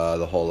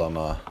 The whole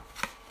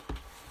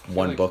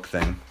one book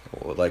thing,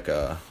 like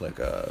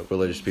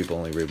religious people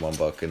only read one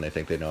book and they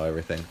think they know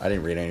everything. I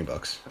didn't read any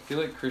books. I feel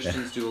like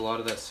Christians do a lot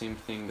of that same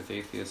thing with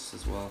atheists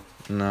as well.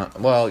 No,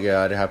 well,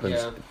 yeah, it happens.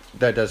 Yeah.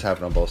 That does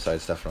happen on both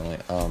sides, definitely.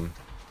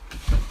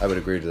 I would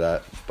agree to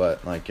that,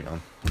 but I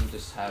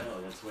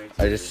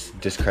just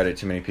discredit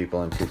too many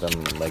people and treat them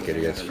like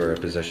idiots for a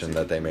position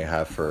that they may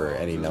have for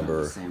any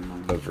number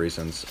of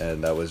reasons,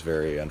 and that was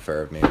very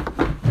unfair of me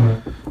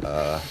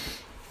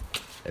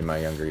in my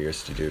younger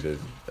years to do to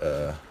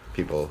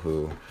people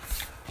who,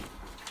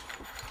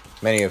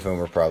 many of whom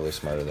were probably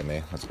smarter than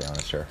me. Let's be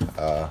honest here.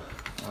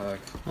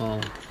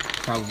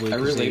 Probably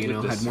because they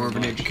had more of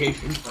an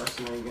education.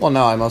 Well,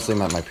 no, I mostly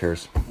meant my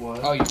peers. What?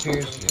 Oh, your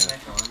peers. Yeah.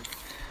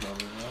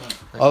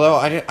 Although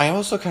I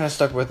also kind of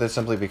stuck with it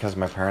simply because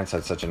my parents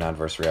had such an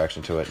adverse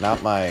reaction to it.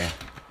 Not my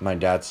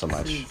dad so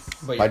much.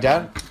 My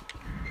dad,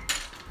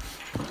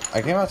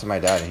 I came out to my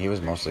dad and he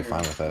was mostly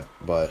fine with it.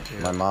 But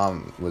my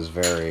mom was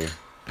very.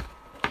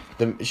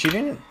 She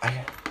didn't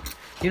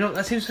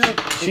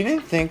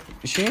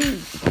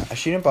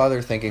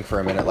bother thinking for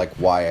a minute like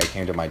why I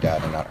came to my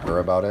dad and not her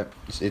about it.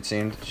 It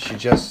seemed she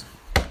just.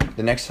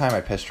 The next time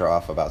I pissed her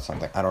off about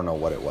something, I don't know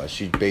what it was.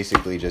 She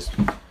basically just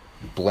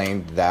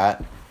blamed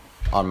that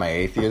on my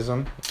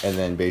atheism, and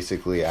then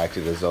basically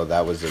acted as though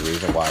that was the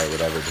reason why I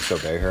would ever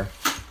disobey her.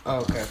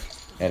 Oh, okay.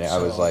 And I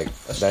was like,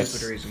 "That's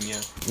stupid reason."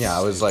 Yeah. Yeah,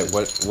 I was like,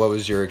 "What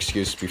was your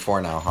excuse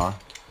before now, huh?"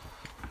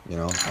 You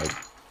know,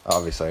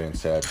 obviously I didn't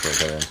say it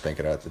because I didn't think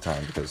it at the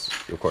time, because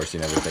of course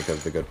you never think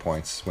of the good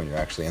points when you're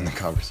actually in the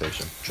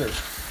conversation. Sure.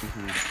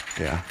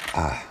 Mm-hmm. Yeah.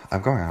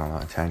 I'm going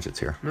on tangents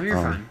here. No, you're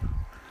fine.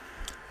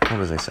 What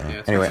was I saying?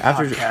 Yeah, anyway,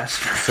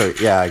 so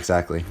yeah,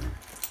 exactly.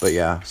 But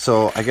yeah,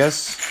 so I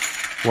guess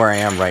where I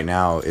am right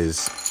now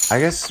is,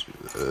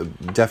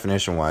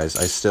 definition-wise,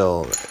 I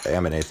still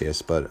am an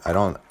atheist, but I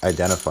don't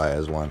identify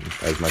as one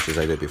as much as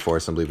I did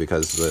before, simply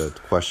because the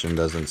question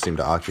doesn't seem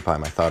to occupy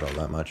my thought all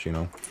that much, you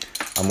know?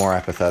 I'm more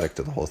apathetic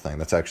to the whole thing.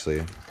 That's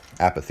actually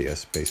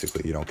apatheist,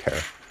 basically. You don't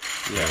care.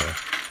 Yeah.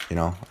 You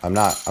know, I'm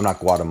not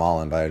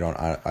Guatemalan, but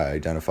I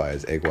identify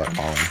as a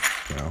Guatemalan,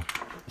 you know?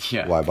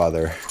 Yeah. Why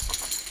bother,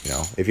 you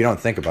know? If you don't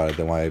think about it,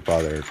 then why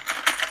bother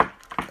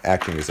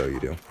acting as though you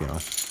do, you know?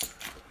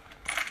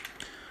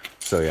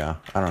 So yeah,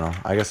 I don't know.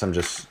 I guess I'm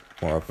just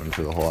more open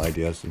to the whole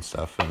ideas and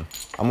stuff, and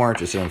I'm more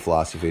interested in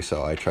philosophy,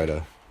 so I try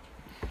to.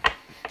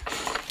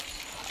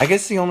 I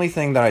guess the only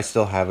thing that I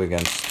still have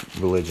against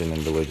religion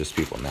and religious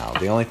people now.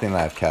 The only thing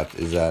that I've kept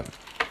is that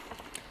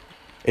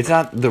it's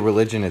not the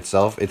religion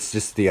itself. It's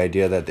just the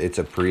idea that it's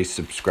a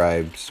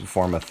pre-subscribed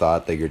form of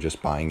thought that you're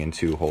just buying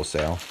into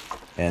wholesale.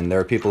 And there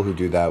are people who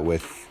do that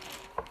with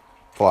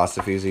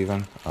philosophies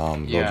even.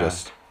 They'll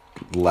just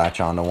latch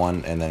onto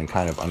one and then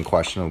kind of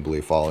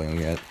unquestionably following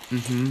it.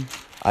 Mm-hmm.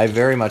 I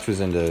very much was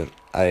into...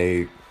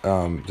 I've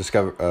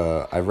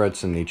read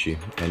some Nietzsche.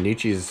 And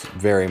Nietzsche's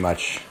very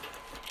much...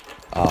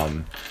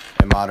 in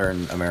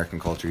modern American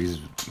culture, he's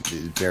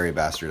very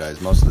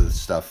bastardized. Most of the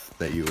stuff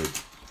that you would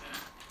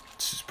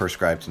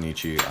prescribe to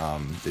Nietzsche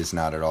is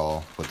not at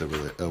all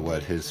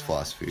what his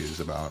philosophy is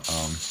about.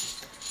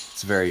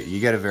 You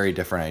get a very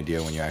different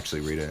idea when you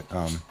actually read it.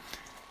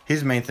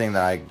 His main thing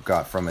that I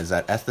got from is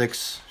that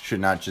ethics should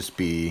not just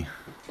be...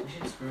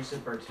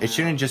 It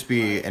shouldn't just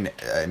be an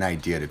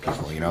idea to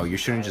people, you know? You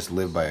shouldn't just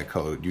live by a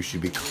code. You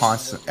should be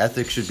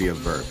ethics should be a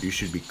verb. You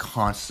should be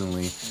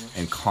constantly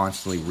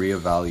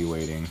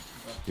reevaluating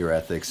your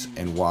ethics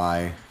and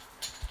why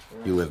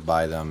you live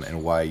by them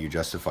and why you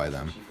justify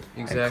them.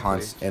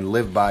 Exactly. And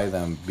live by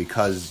them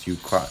because you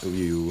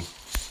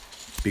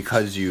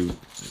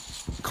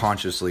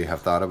consciously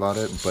have thought about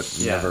it,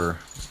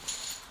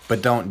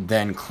 but don't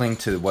then cling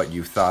to what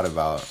you've thought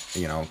about,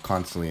 you know,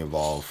 constantly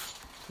evolve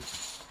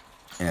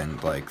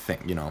and like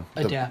think, you know,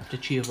 adapt,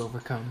 achieve,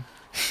 overcome.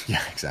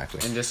 Yeah, exactly.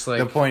 And just like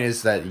the point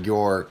is that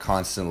you're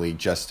constantly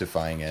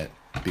justifying it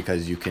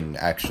because you can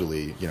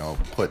actually, you know,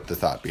 put the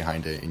thought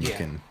behind it and you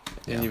can.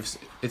 Yeah. And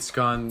it's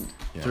gone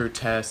through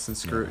tests and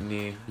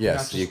scrutiny.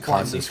 Yes, you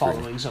constantly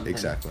following something.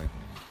 Exactly.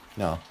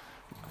 No,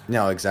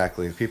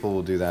 exactly. People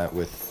will do that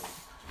with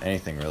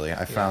anything really.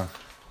 I found.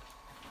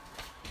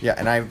 Yeah,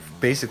 and I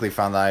basically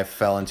found that I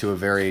fell into a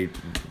very,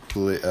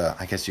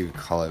 I guess you could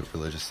call it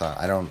religious thought.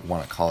 I don't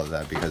want to call it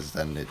that because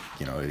then it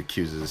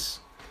accuses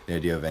the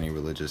idea of any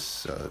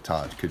religious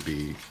thought could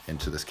be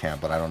into this camp,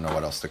 but I don't know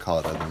what else to call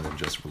it other than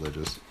just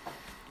religious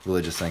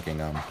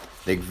thinking.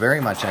 They very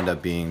much end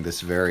up being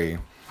this very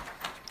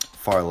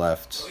far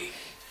left.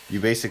 You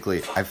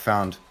basically, I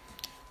found,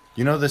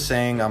 you know the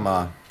saying,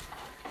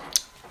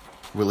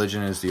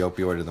 religion is the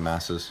opioid of the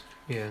masses?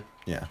 Yeah.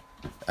 Yeah.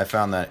 I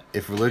found that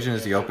if religion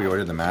is the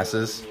opioid of the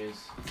masses,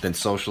 then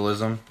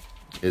socialism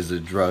is the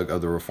drug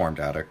of the reformed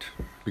addict.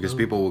 Because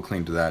people will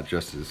cling to that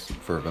just as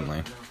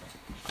fervently.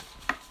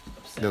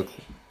 You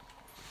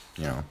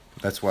know,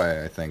 that's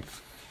why I think...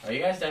 Are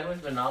you guys done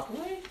with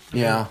Monopoly?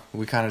 Yeah,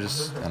 we kind of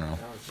just, I don't know.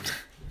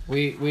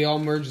 We all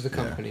merged the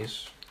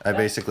companies. I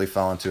basically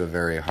fell into a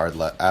very hard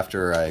left...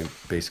 After I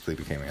basically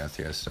became an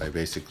atheist, I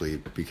basically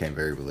became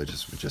very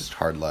religious with just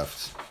hard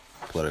left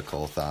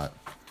political thought.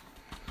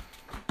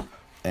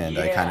 And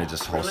I kind of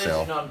just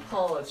wholesale...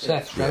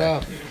 Seth, shut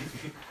up.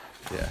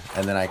 Yeah,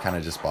 and then I kind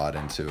of just bought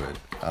into it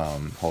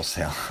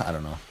wholesale. I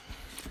don't know.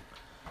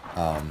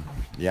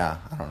 Yeah,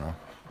 I don't know.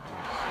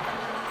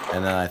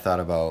 And then I thought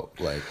about,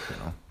 like, you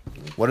know,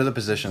 what are the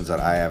positions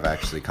that I have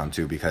actually come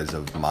to because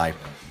of my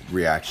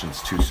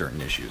reactions to certain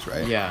issues,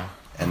 right? Yeah.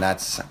 And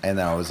then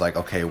I was like,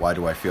 okay, why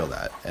do I feel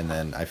that? And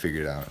then I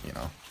figured out, you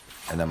know,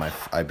 and then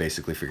I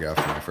basically figured out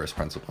from my first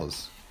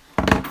principles,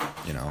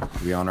 you know,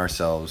 we own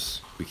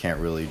ourselves. We can't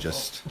really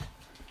just,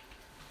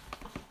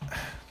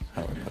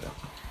 how do I put it?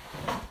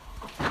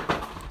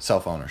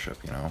 Self-ownership,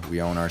 you know,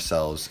 we own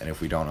ourselves. And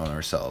if we don't own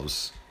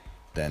ourselves,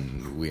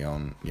 then we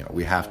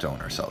have to own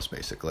ourselves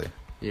basically.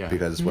 Yeah.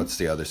 Because what's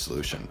the other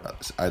solution?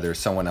 Either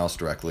someone else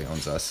directly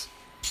owns us,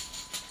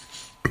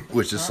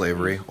 which is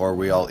slavery, or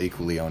we all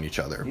equally own each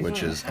other,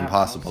 which is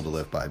impossible to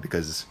live by,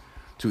 because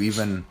to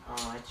even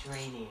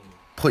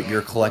put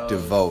your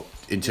collective vote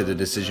into the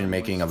decision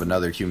making of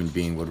another human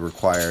being would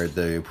require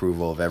the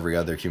approval of every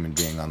other human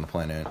being on the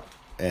planet,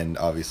 and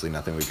obviously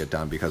nothing would get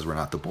done because we're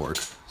not the Borg.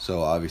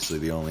 So obviously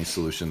the only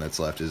solution that's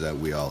left is that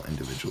we all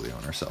individually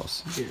own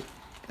ourselves. Yeah.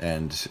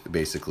 And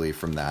basically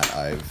from that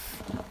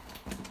I've,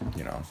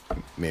 you know,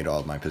 made all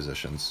of my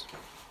positions.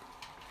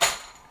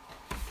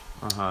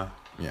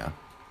 Yeah.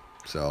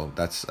 So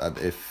that's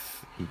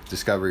if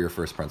discover your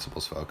first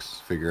principles,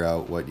 folks. Figure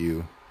out what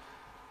you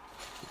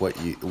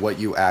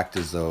act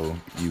as though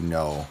you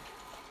know,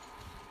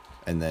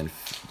 and then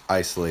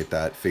isolate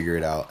that, figure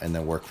it out, and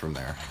then work from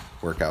there.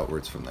 Work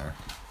outwards from there.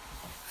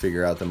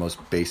 Figure out the most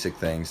basic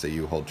things that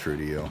you hold true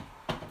to you,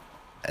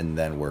 and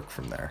then work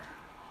from there.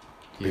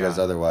 Because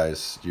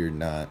otherwise, you're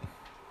not.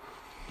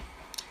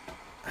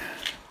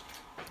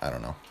 I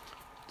don't know.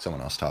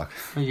 Someone else talk.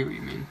 I get what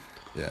you mean.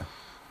 Yeah.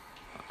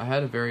 I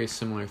had a very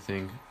similar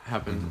thing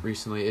happen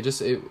recently. It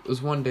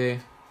was one day.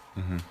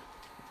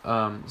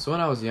 So when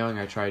I was young,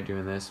 I tried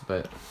doing this,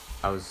 but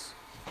I was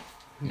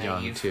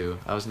young too.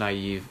 I was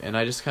naive, and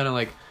I just kind of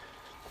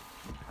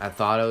I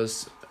thought I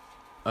was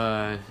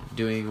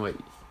doing what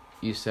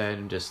you said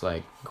and just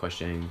like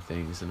questioning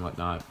things and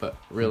whatnot, but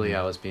really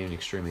I was being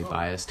extremely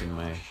biased in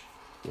my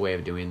way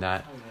of doing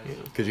that.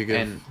 Could you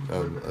give a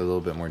little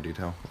bit more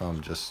detail?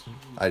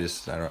 I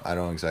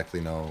don't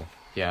exactly know.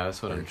 Yeah,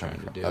 that's what I'm trying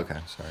to do. Okay,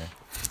 sorry.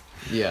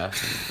 Yeah.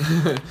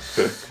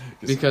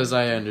 Because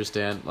I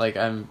understand,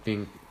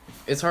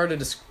 it's hard to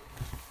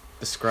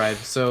describe.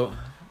 So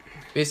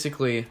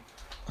basically,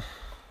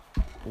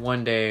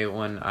 one day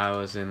when I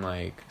was in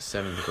like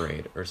 7th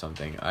grade or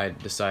something, I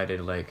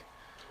decided like,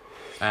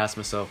 I asked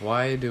myself,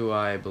 why do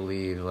I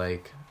believe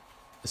like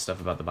the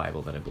stuff about the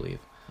Bible that I believe?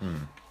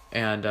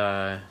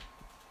 And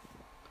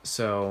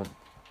so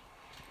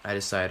I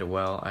decided,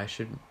 well, I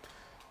should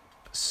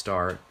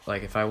start,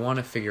 like, if I want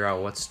to figure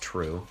out what's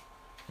true,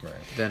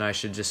 then I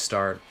should just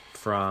start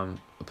from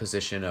a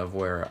position of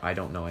where I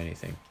don't know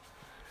anything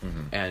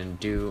and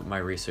do my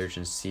research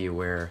and see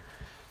where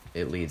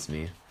it leads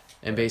me.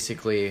 And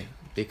basically,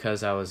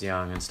 because I was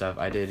young and stuff,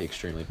 I did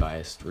extremely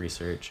biased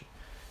research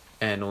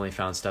and only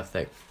found stuff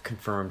that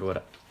confirmed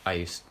what I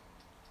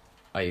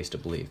used to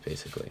believe,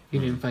 basically. You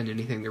didn't find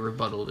anything that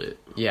rebutted it.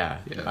 Yeah,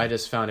 I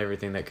just found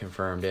everything that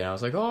confirmed it. I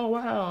was like, oh,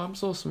 wow, I'm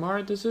so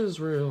smart. This is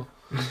real.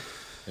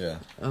 Yeah.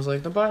 I was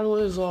like, the Bible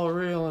is all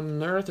real,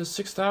 and the Earth is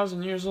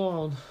 6,000 years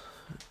old.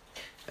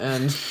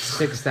 And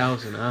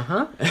 6,000,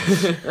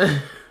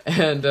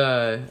 And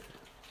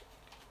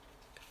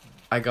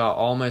I got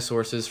all my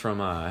sources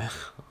from oh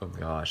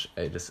gosh,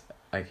 I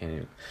can't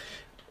even.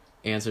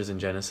 Answers in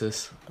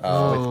Genesis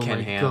with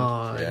Ken Ham.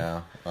 God.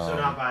 Yeah. So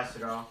not biased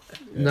at all.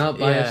 Not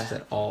biased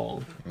at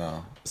all.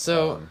 No.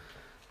 So.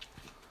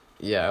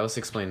 Yeah, I was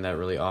explaining that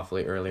really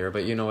awfully earlier,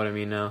 but you know what I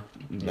mean now.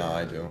 No,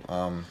 I do.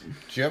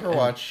 Did you ever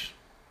watch?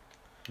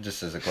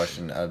 Just as a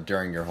question,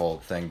 during your whole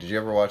thing, did you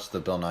ever watch the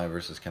Bill Nye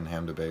versus Ken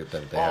Ham debate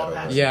that they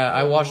had over? Yeah,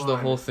 I watched the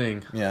whole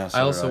thing. Yeah, so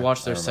I also did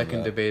watched I their remember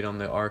second that. debate on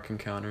the Ark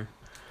encounter.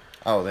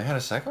 Oh, they had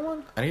a second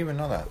one? I didn't even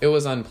know that. It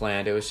was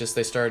unplanned. It was just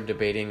they started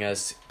debating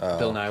as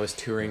Bill Nye was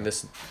touring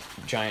this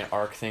giant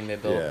Ark thing they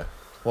built. Yeah.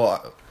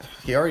 Well,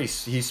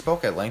 he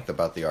spoke at length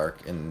about the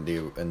Ark in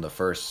the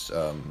first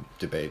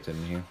debate,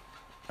 didn't he?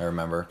 I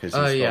remember because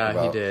he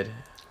did.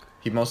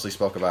 He mostly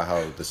spoke about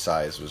how the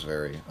size was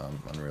very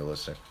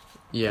unrealistic.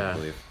 Yeah. I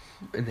believe.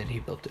 And then he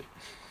built it.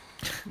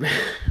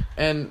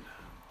 And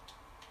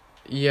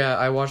yeah,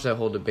 I watched that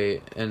whole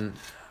debate, and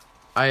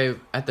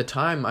at the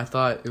time I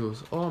thought it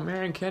was, oh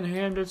man, Ken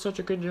Ham did such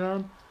a good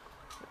job.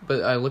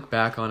 But I look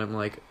back on him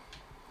like,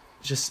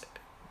 just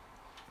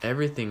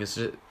everything is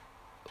just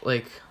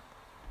like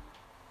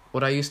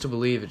what I used to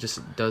believe. It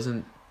just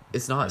doesn't.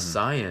 It's not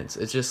science.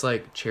 It's just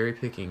like cherry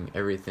picking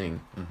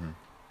everything.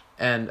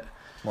 And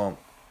well,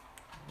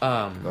 go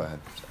ahead.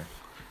 Sorry.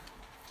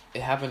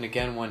 It happened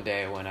again one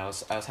day when I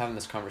was having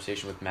this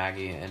conversation with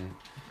Maggie, and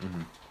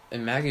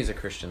Maggie's a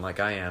Christian like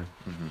I am,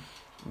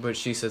 but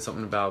she said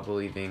something about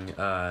believing.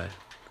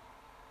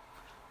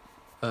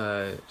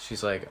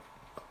 She's like,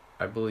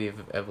 I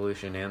believe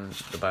evolution and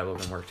the Bible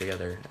can work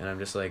together, and I'm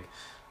just like,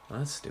 well,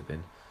 that's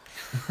stupid.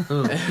 I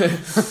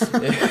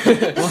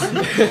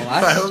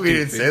hope you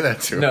didn't say that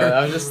to her. No,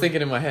 I was just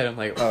thinking in my head. I'm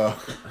like,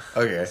 oh,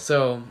 okay.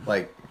 So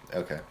like,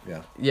 okay,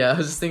 yeah. Yeah, I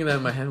was just thinking that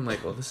in my head. I'm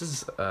like, well, this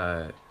is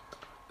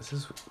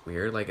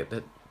weird. Like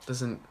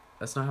that's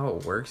not how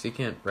it works. You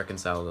can't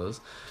reconcile those.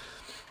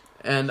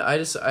 And I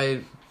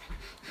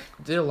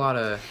did a lot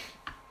of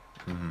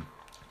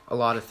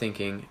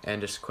thinking and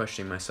just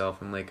questioning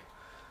myself. I'm like,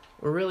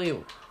 well, really,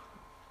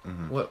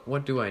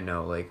 what do I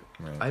know? Like,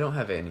 I don't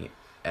have any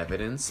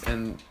evidence,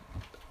 and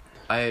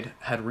I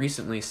had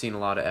recently seen a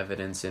lot of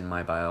evidence in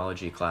my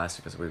biology class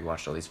because we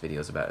watched all these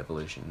videos about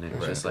evolution, and it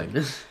was just like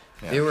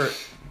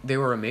they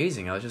were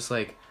amazing. I was just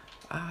like,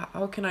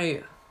 how can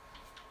I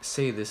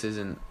say this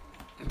isn't?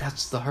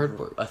 That's the hard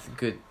part. A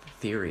good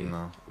theory.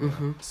 No.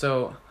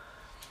 So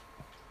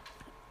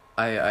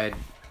I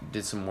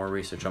did some more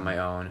research on my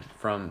own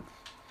from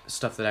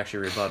stuff that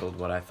actually rebutted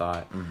what I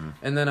thought,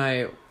 and then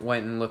I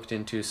went and looked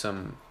into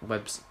some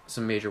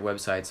major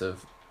websites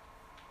of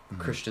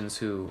Christians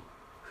who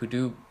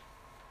do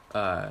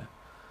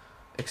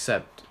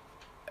accept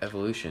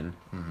evolution.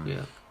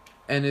 Yeah.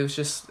 And it was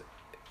just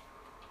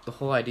the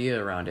whole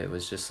idea around it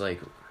was just like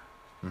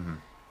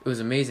it was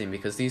amazing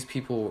because these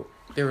people,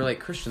 they were like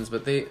Christians,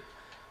 but they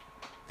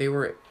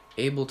were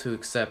able to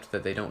accept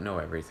that they don't know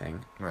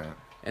everything. Right.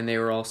 And they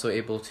were also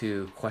able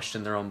to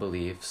question their own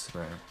beliefs.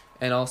 Right.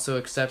 And also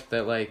accept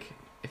that, like,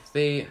 if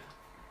they...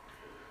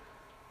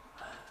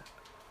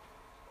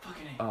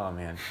 Oh,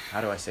 man. How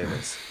do I say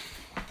this?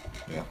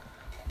 Yeah.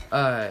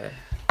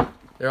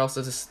 They're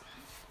also just...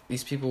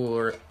 These people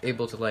were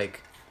able to,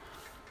 like...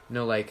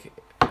 know, like...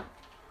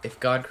 If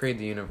God created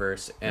the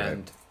universe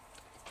and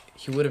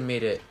he would have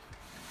made it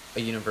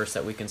a universe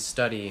that we can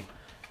study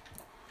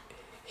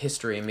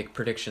history and make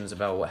predictions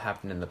about what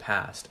happened in the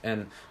past.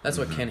 And that's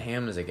what Ken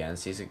Ham is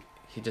against.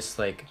 He just,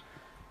 like...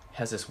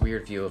 has this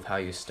weird view of how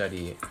you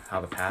study how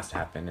the past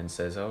happened and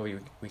says, oh,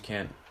 we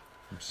can't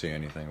see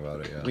anything about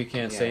it yet. We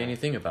can't say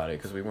anything about it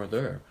because we weren't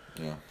there.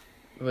 Yeah.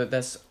 But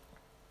that's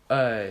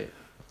I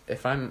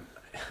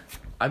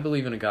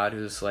believe in a God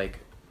who's like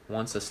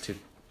wants us to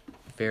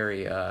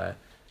very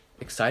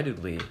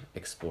excitedly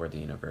explore the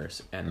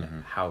universe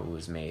and how it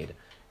was made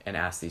and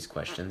ask these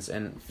questions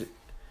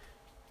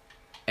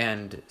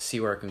and see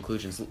where our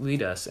conclusions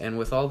lead us. And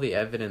with all the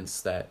evidence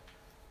that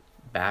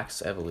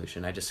backs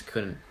evolution,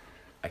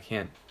 I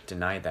can't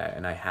deny that,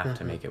 and I have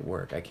to make it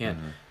work. I can't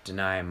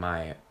deny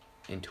my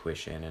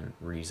intuition and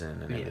reason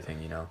and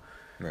everything, you know.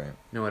 Right.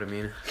 Know what I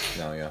mean?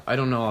 No, yeah. I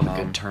don't know all the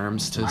good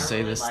terms to I say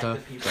really this like stuff.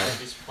 the people that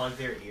just plug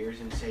their ears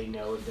and say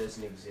no, it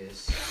doesn't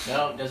exist.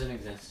 No, it doesn't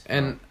exist.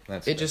 And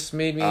That's it good. just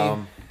made me.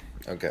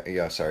 Okay.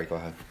 Yeah. Sorry. Go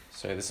ahead.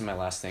 Sorry, this is my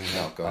last thing.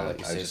 No, go I'll ahead. let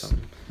you I say just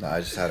something. no. I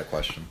just had a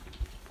question.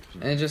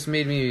 And it just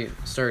made me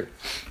start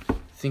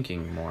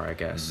thinking more, I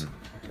guess.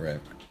 Right.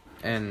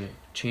 And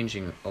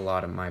changing a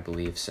lot of my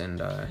beliefs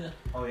and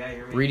Oh yeah,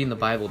 you're reading the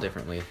Bible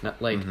differently.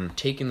 Not like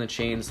taking the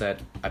chains that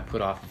I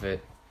put off of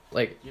it,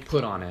 like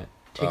put on it.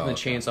 Taking the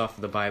chains off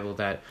of the Bible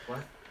that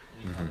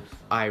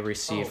I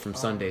received from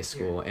Sunday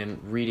school and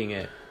reading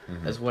it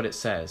as what it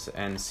says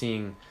and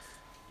seeing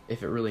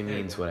if it really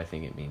means what I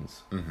think it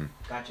means.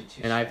 Gotcha,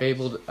 too. And I've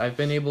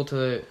been able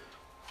to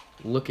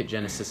look at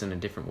Genesis in a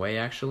different way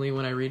actually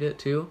when I read it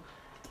too,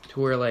 to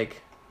where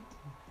like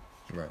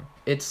Right.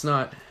 it's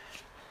not.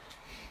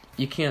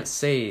 You can't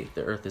say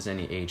the Earth is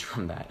any age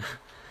from that.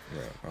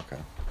 Right.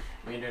 Okay.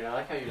 Maynard, I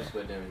like how you just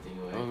put everything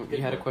away. Oh, Good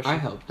you had a one. question? I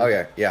helped.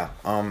 Okay. Yeah.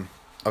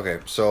 Okay.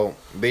 So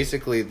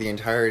basically, the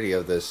entirety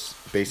of this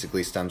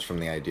basically stems from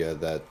the idea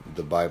that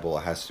the Bible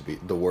has to be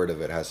the word of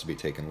it has to be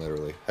taken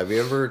literally. Have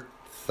you ever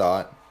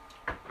thought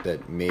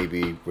that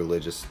maybe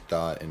religious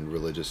thought and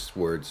religious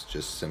words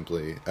just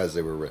simply, as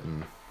they were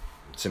written,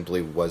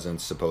 simply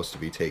wasn't supposed to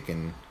be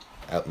taken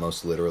at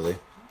most literally?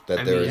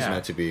 That there is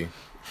meant to be.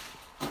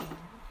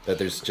 That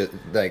there's just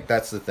like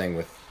that's the thing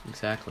with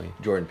exactly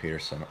Jordan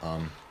Peterson.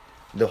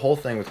 The whole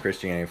thing with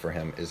Christianity for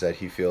him is that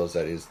he feels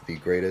that is the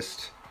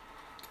greatest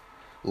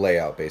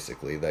layout,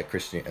 basically, that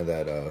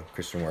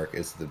Christian work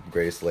is the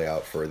greatest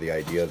layout for the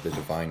idea of the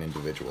divine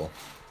individual,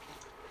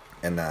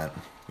 and that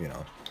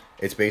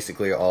it's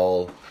basically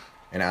all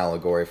an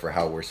allegory for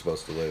how we're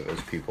supposed to live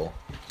as people.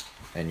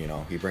 And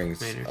he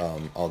brings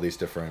all these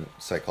different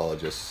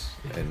psychologists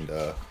and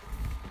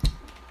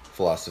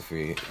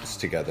philosophies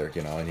together,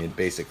 and he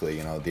basically,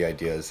 the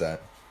idea is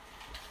that,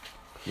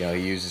 he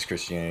uses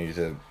Christianity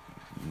to,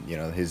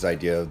 his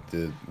idea of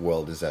the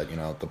world is that,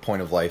 the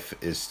point of life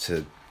is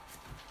to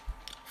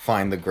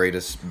find the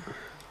greatest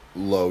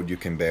load you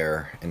can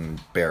bear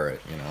and bear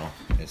it,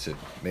 it's to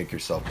make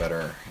yourself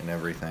better and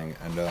everything.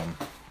 And,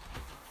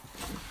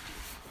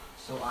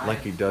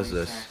 like he does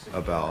this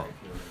about,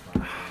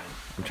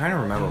 I'm trying to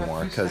remember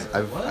more, because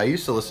I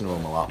used to listen to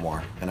him a lot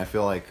more, and I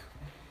feel like,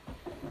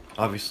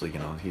 obviously,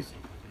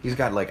 he's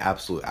got like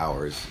absolute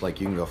hours. Like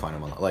you can go find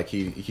him on. Like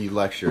he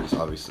lectures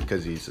obviously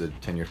because he's a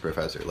tenured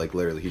professor. Like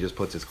literally, he just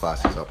puts his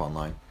classes up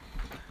online.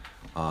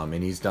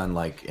 And he's done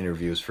like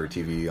interviews for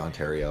TV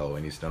Ontario,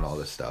 and he's done all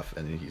this stuff.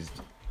 And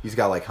he's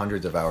got like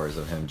hundreds of hours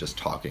of him just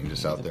talking,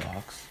 just out there.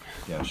 Box?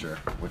 Yeah, sure.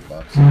 Which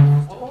box?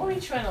 What were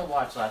you trying to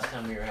watch last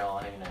time we were all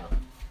hanging out?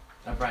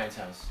 At Brian's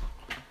house.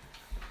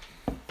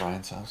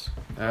 Brian's house.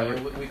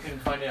 We couldn't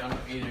find it on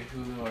either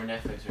Hulu or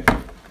Netflix or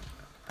anything.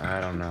 I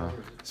don't know.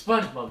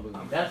 SpongeBob movie.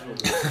 That's what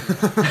it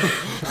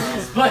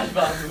was.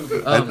 SpongeBob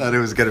movie. I thought it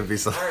was gonna be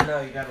something. Alright,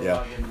 no, you gotta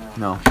log in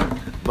now. No,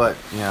 but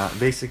yeah,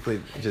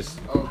 basically just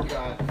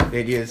the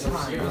idea is.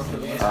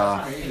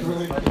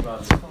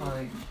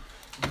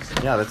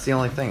 Yeah, that's the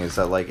only thing is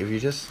that like if you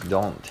just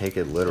don't take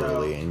it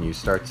literally and you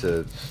start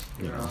to,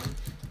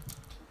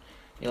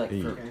 Yeah, like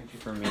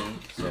for me,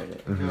 sorry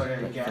to, Go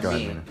ahead,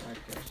 man.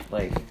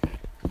 like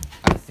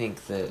I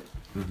think that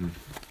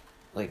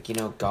like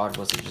God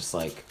wasn't just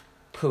like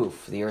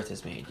poof the earth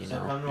is made, So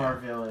come to our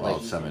village. Well,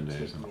 you 7 can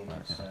days take and me all and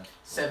that, stuff.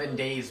 7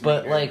 days.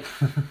 But Maynard.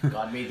 like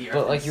God made the earth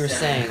but like in you were 7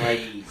 saying,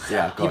 like days.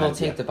 Yeah, go people ahead,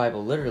 take yeah. the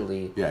Bible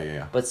literally.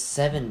 Yeah. But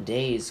 7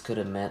 days could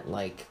have meant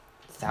like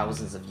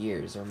thousands of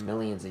years or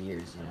millions of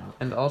years,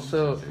 And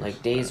also,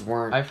 Like days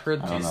weren't. I've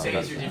heard I don't know.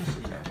 Days are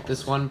different.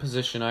 this one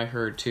position I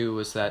heard too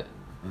was that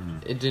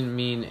it didn't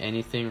mean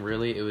anything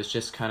really. It was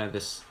just kind of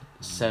this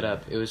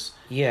setup. It was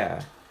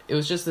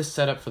just this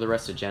setup for the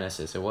rest of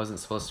Genesis. It wasn't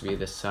supposed to be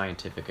this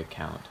scientific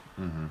account.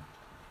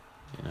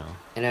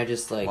 And I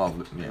just like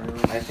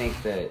I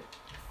think that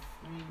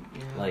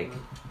like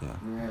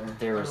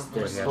there's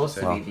supposed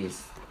to be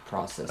these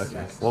processes.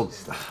 Okay. Well,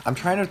 I'm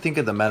trying to think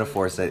of the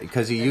metaphors that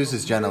because he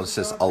uses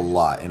Genesis a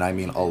lot, and I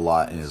mean a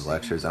lot in his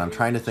lectures, and I'm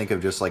trying to think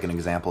of just like an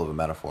example of a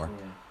metaphor.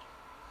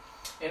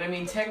 And I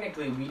mean,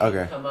 technically, we Okay.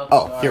 didn't come up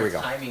Oh, with here our we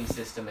go. timing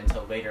system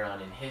until later on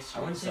in history.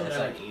 I wouldn't say so that it's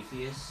I'm like an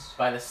atheist.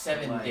 by the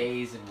 7 like,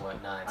 days and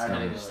whatnot. It's I kind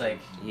don't of just like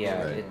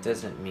Yeah, it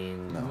doesn't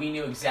mean we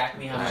knew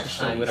exactly how much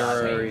Actual time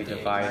literary God made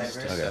device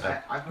days. to set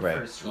up. I prefer Right.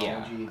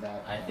 astrology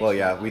that. I think Well,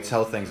 yeah, we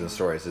tell things in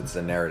stories. It's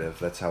a narrative.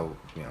 That's how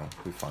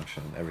we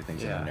function.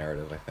 Everything's in Yeah. a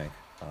narrative, I think.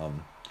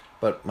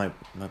 But my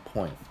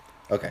point.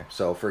 Okay,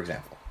 so for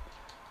example,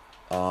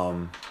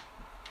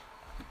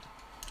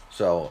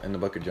 so in the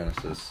book of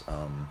Genesis,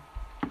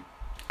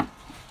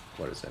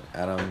 what is it?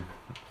 Adam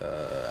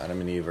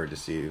and Eve are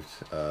deceived.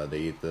 They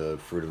eat the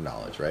fruit of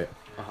knowledge, right?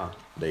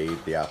 They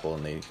eat the apple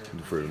and they eat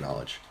the fruit of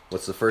knowledge.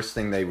 What's the first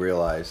thing they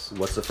realize?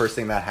 What's the first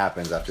thing that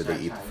happens after they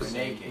eat the We're fruit?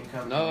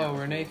 naked. No,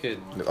 we're naked.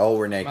 Oh,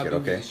 we're naked.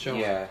 Okay.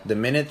 Yeah. The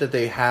minute that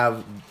they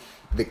have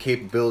the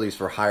capabilities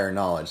for higher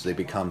knowledge, they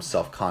become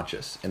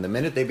self-conscious. And the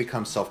minute they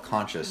become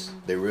self-conscious,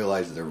 they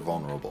realize they're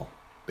vulnerable.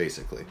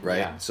 basically, right?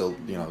 Yeah. So,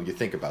 you know, you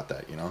think about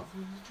that, you know?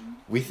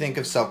 We think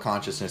of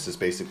self-consciousness as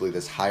basically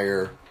this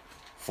higher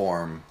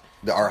form,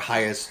 our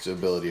highest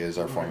ability is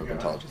our form of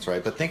intelligence,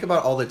 right? But think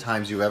about all the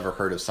times you've ever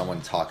heard of someone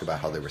talk about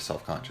how they were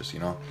self-conscious, you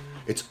know?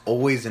 It's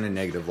always in a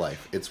negative light.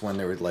 It's when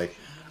they were like,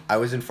 I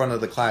was in front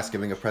of the class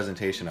giving a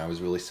presentation, I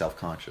was really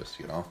self-conscious,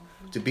 you know?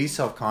 To be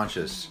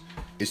self-conscious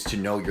is to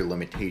know your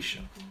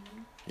limitation.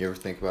 You ever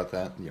think about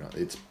that? You know,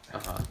 it's...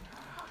 Yeah.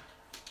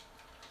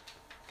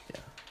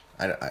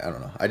 I don't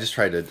know. I just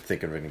tried to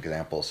think of an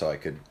example so I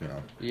could, you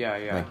know...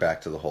 Yeah. Link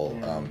back to the whole,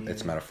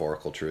 it's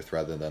metaphorical truth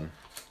rather than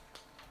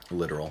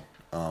literal.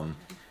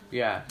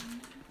 Yeah.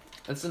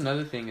 That's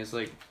another thing is,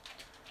 like,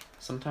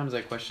 sometimes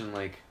I question,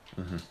 like...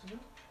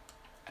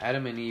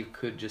 Adam and Eve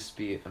could just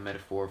be a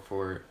metaphor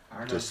for...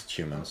 Just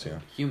humans, yeah.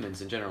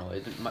 Humans in general.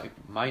 It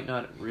might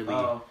not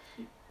really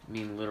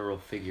mean literal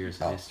figures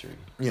in history.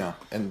 Yeah,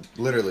 and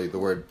literally the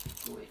word...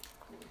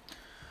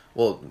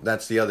 Well,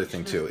 that's the other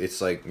thing, too.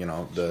 It's like, you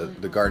know,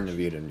 the Garden of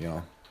Eden, you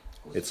know,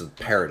 it's a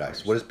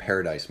paradise. What does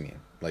paradise mean?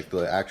 Like,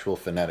 the actual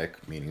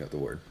phonetic meaning of the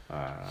word.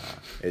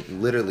 It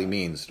literally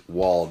means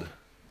walled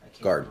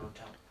garden.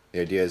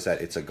 The idea is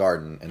that it's a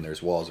garden and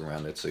there's walls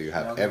around it, so you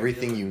have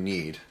everything you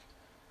need,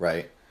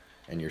 right?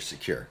 And you're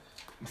secure.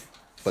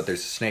 But there's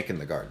a snake in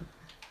the garden,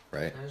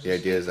 right? The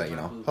idea is that, you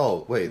know,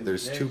 oh, wait,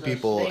 there's two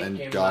people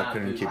and God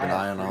couldn't keep an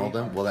eye on all of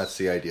them? Well, that's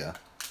the idea.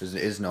 There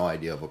is no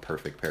idea of a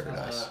perfect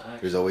paradise.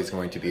 There's always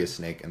going to be a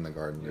snake in the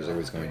garden. There's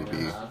always going to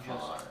be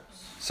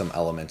some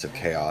element of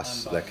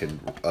chaos that could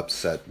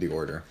upset the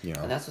order, you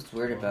know? And that's what's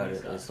weird about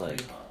it is,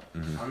 like...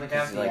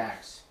 It's like,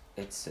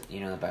 it's,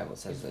 you know, the Bible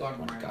says that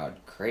when God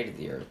created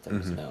the earth, there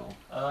was no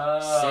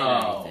sin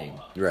or anything.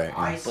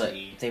 Right. But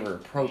they were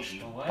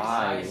approached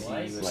by,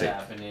 like,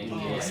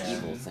 this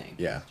evil thing.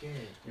 Yeah.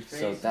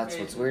 So that's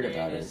what's weird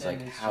about it is,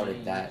 like, how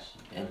did that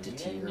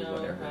entity or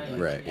whatever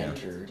Right,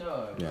 enter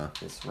yeah.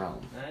 this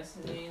realm?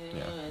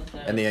 Yeah.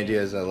 And the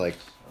idea is that, like,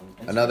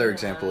 another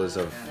example is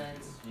of,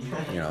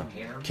 you know,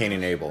 Cain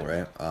and Abel,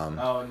 right?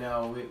 Oh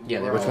no!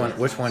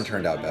 Which one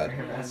turned out bad?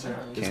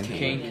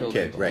 Cain killed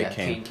Abel. Right, Yeah,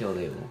 Cain. Cain killed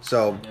Abel.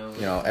 So,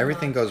 you know,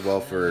 everything goes well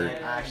for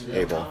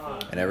Abel,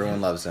 and everyone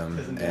loves him,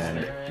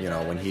 and, you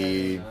know, when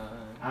he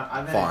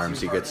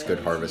farms, he gets good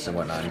harvest and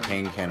whatnot, and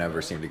Cain can't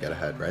ever seem to get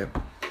ahead, right?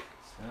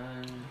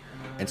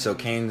 And so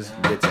Cain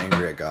gets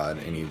angry at God,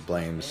 and he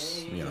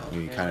blames, you know,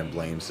 he kind of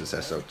blames this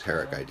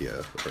esoteric idea,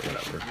 or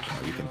whatever.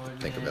 You know, you can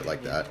think of it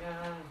like that.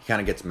 He kind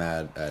of gets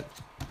mad at,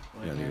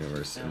 you know, the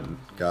universe, and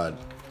God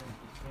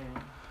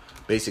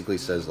basically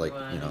says, like,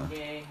 you know,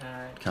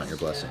 count your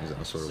blessings in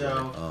a sort of way.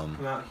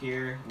 Come out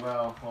here.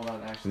 Well, hold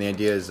on. Actually, and the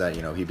idea is that,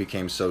 you know, he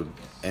became so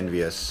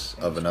envious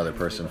of another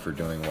person for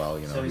doing well,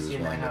 you know, he was that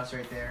willing house to...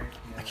 right there?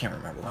 I can't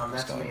remember where I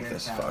was going with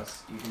this. Fuck.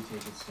 You can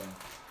take it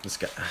stuff.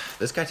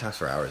 This guy talks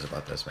for hours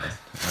about this, man.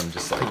 I'm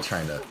just like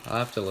trying to... I'll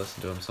have to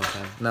listen to him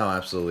sometime. No,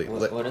 absolutely.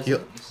 What is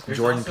it?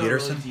 Jordan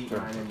Peterson? Really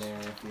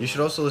you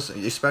should also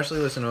listen, especially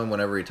listen to him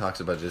whenever he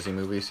talks about Disney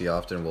movies. He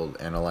often will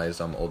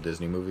analyze old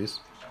Disney movies.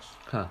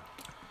 Huh.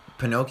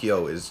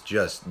 Pinocchio is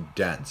just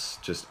dense,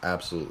 just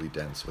absolutely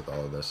dense with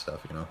all of this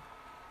stuff, you know?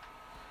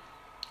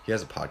 He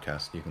has a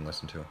podcast you can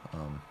listen to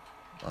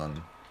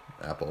on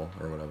Apple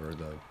or whatever,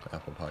 the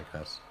Apple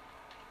Podcasts.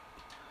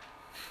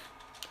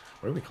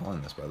 What are we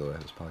calling this, by the way,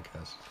 this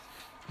podcast?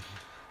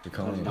 We're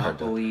calling it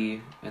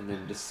Monopoly and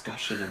then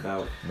discussion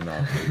about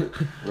Monopoly.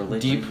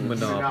 religion. Deep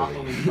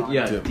Monopoly.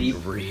 Yeah, deep.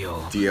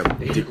 Real. Deep.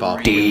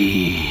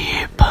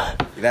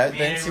 That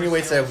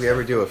insinuates that if we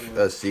ever do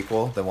a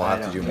sequel, then we'll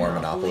have to do more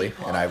Monopoly,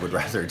 and I would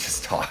rather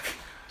just talk.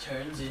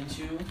 Turns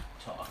into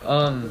talk.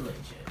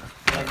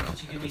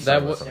 It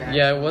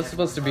was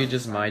supposed to be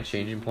just my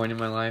changing point in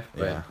my life,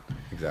 but Yeah,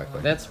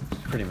 exactly. that's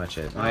pretty much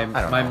it. My don't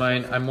know.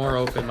 mind, I'm more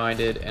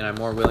open-minded, and I'm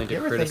more willing to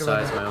You ever think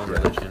about criticize that? my own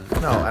Yeah. religion.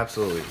 No,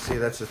 absolutely. See,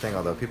 that's the thing,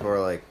 although people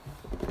are like,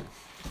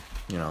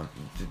 you know,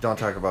 don't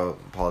talk about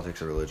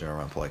politics or religion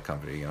around polite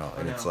company, you know,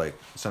 and it's like,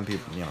 some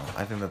people, you know,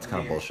 I think that's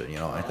kind of bullshit, you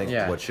know. I think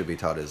Yeah. what should be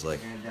taught is, like,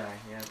 You're gonna die.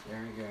 Yeah,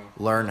 there we go.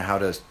 learn how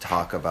to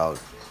talk about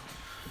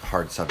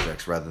hard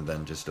subjects rather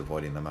than just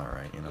avoiding them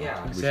outright, you know.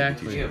 Yeah, We should be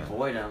exactly. If teaching you them.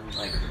 avoid them,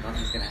 like,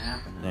 nothing's gonna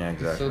happen. Yeah,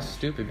 exactly. So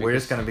stupid. We're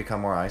because just going to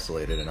become more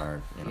isolated in our,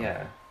 you know.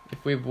 Yeah.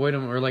 if we avoid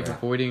them, we're like Yeah.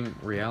 avoiding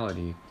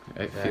reality.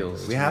 It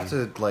feels. We have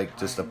to, like,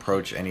 just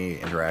approach any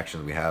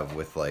interactions we have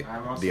with, like,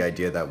 the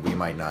idea that we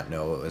might not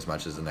know as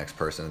much as the next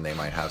person, and they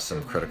might have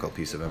some critical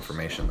piece of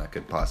information that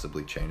could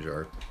possibly change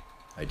our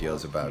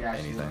ideas about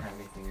anything.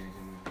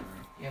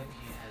 Yeah, but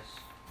he has.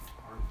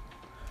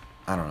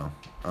 I don't know.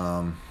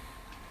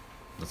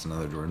 That's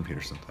another Jordan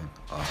Peterson thing.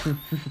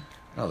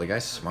 No, the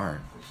guy's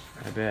smart.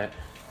 I bet.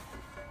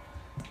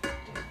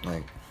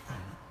 Like,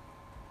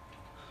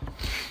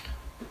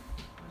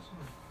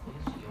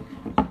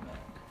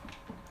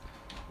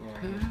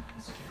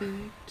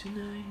 Perfect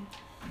tonight.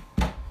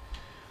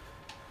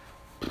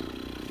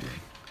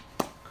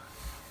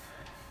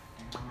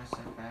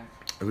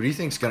 who do you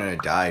think's gonna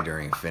die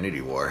during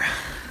Infinity War?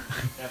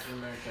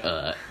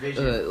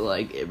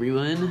 Like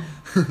everyone.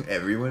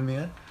 Everyone,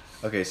 man.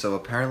 Okay, so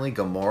apparently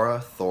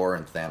Gamora, Thor,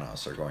 and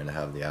Thanos are going to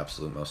have the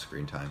absolute most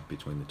screen time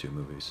between the two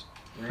movies.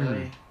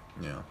 Really?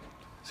 Yeah.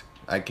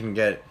 I can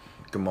get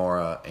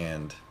Gamora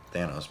and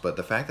Thanos, but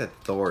the fact that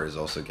Thor is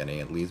also getting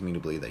it leads me to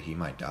believe that he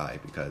might die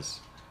because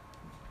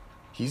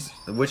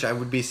which I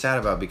would be sad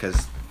about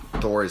because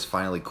Thor is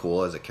finally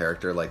cool as a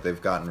character. Like,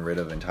 they've gotten rid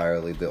of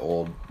entirely the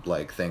old,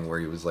 like, thing where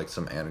he was, like,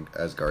 some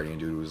Asgardian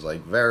dude who was,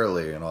 like,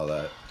 verily and all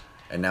that.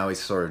 And now he's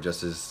sort of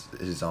just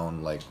his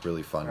own, like,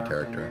 really fun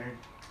character.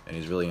 And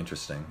he's really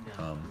interesting.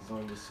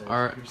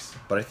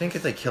 But I think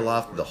if they kill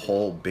off the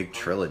whole big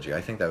trilogy, I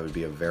think that would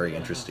be a very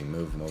interesting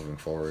move moving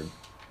forward.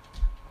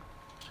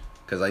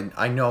 Because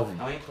I know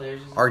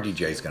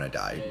RDJ's going to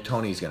die.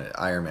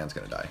 Iron Man's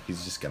going to die.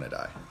 He's just going to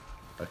die.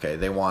 Okay,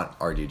 they want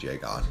RDJ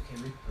gone.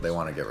 They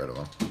want to get rid of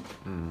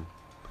him.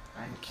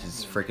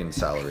 His freaking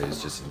salary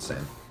is just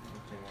insane.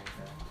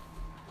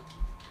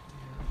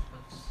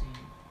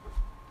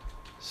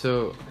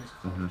 So,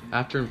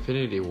 after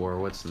Infinity War,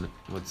 what's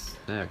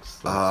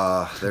next?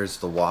 There's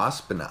the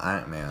Wasp and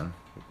Ant-Man.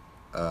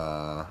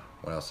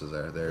 What else is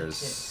there?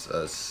 There's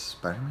a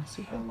Spider-Man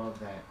sequel. I love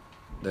that.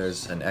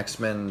 There's an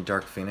X-Men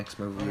Dark Phoenix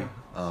movie.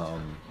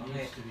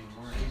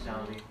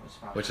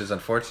 Which is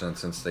unfortunate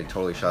since they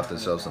totally shot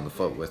themselves in the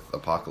foot with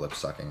Apocalypse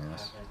sucking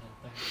ass.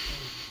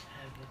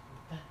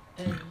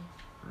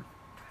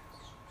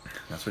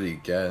 That's what you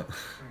get.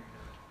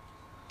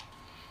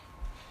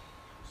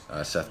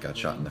 Seth got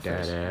shot in the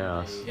face. Yeah,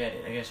 I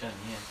got shot in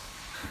the ass.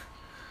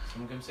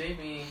 Someone come save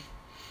me.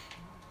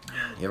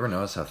 You ever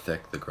notice how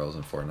thick the girls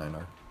in Fortnite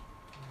are?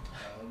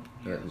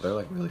 They're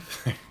like really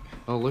thick.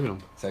 Oh, look at them.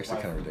 It's actually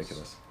kind of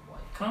ridiculous.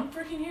 Come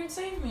freaking here and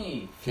save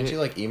me. Can't you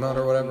like emote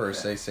or whatever or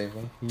say save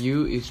me?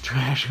 You is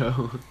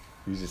trasho.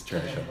 Use is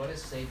trasho. What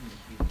is saving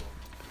people?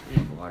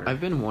 I've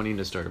been wanting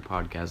to start a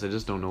podcast. I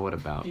just don't know what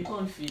about. I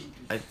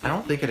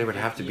don't think it would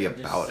have to be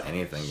about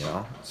anything, you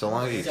know? So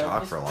long as you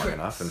talk for long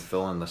enough and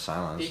fill in the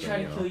silence. They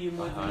try to kill you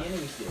more than the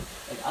enemies do.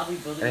 Like, I'll be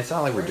building. And it's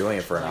not like we're doing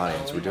it for an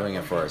audience. We're doing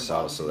it for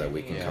ourselves so that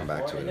we can come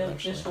back to it And they'll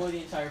eventually. destroy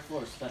the entire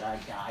floor so that I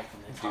die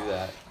from the top. Do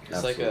that. It's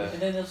Absolutely. like a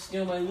And then they'll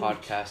steal my loot.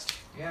 podcast.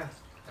 Yeah,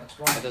 that's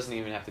why. It doesn't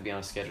even have to be on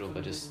a schedule,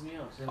 but just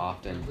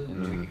often, and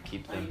we can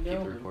keep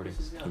recording.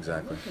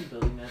 Exactly.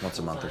 Once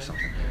a month or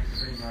something.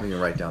 We can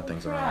write down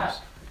things on our notes.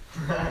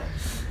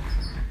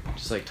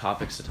 Just like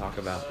topics to talk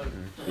about.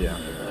 Yeah.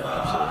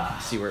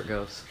 Absolutely. See where it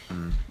goes.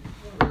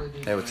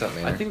 Hey, what's up,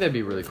 man? I think that'd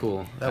be really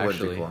cool. That would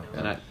be actually. cool, yeah.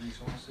 And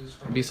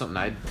it'd be something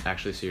I'd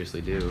actually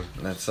seriously do.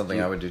 That's something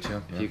I would do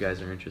too. If you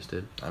guys are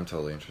interested. I'm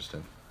totally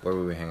interested. Where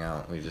would we hang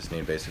out? We just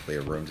need basically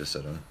a room to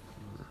sit in.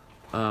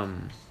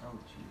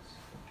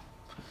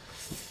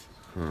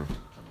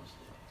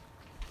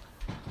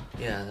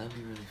 Yeah, that'd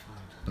be really fun.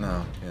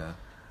 No, yeah.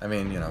 I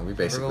mean, you know, we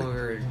basically...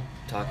 Remember when we were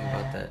talking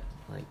about that,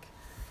 like,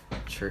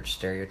 church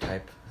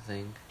stereotype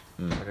thing?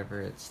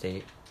 Whatever at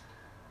State.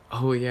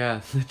 Oh,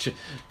 yeah.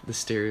 The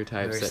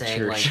stereotypes we were at saying,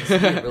 church. like, this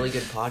would be a really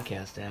good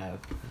podcast to have.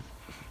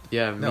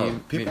 Yeah,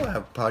 people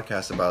have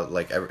podcasts about,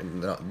 like,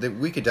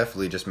 we could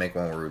definitely just make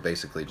one where we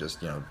basically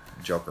just, you know,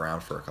 joke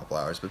around for a couple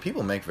hours. But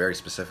people make very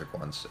specific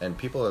ones. And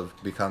people have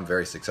become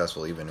very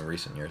successful even in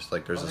recent years.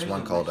 Like, there's this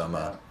one called,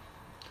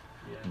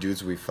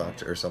 Dudes We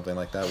Fucked or something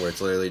like that, where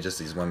it's literally just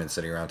these women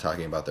sitting around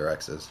talking about their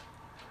exes.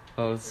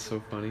 Oh, that's so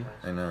funny.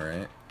 I know,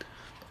 right?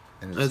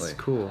 And it's That's like,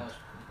 cool.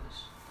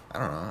 I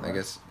don't know. I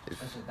guess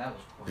if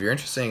you're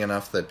interesting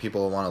enough that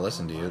people want to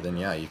listen to you, then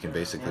yeah, you can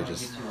basically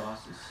just,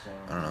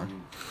 I don't know.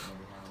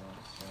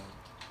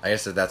 I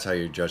guess that's how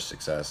you judge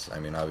success. I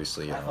mean,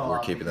 obviously, you know, we're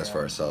keeping this for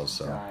ourselves,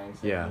 so.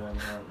 Yeah.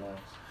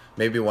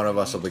 Maybe one of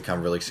us will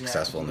become really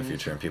successful in the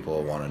future and people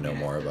will want to know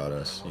more about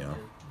us, you know.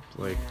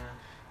 Like,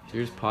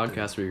 here's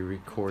podcasts we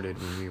recorded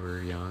when we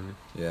were young.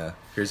 Yeah.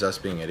 Here's us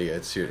being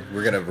idiots.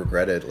 We're going to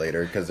regret it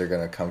later because they're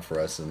going to come for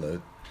us in the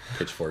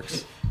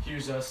pitchforks.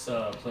 Here's us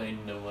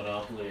playing the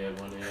Monopoly at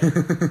 1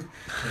 a.m.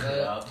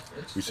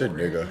 We said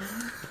nigga.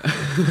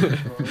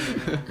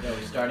 No,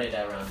 we started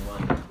at round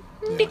 1.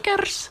 Yeah.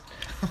 Knickers.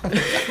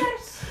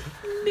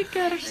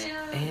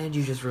 And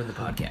you just ruined the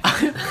podcast.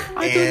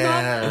 I do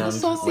not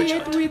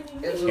associate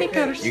with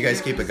knickers. You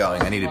guys keep it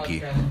going. I need to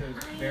pee.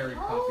 Very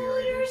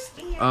copyrighted.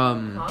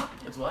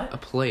 It's what? A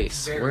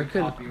place Very where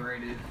could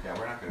copyrighted. Yeah,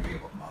 we're not going to be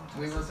able to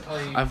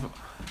monetize.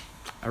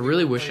 I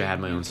really wish I had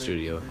my own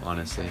studio,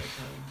 honestly.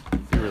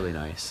 It'd be really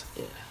nice.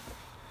 Yeah.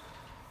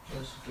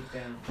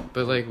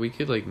 But like we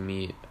could like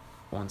meet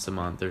once a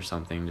month or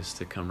something just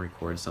to come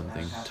record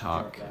something,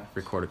 talk,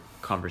 record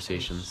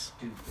conversations.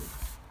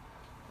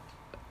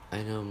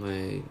 I know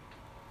my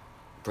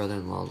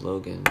brother-in-law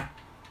Logan,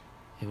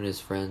 him and his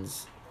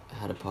friends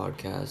had a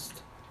podcast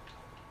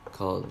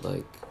called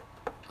like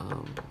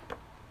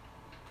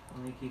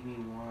Only give me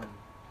one.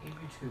 Give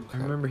you two. I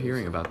remember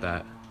hearing about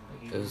that.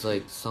 It was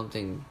like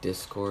something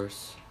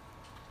discourse,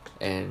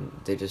 and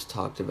they just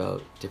talked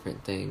about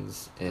different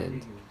things,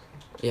 and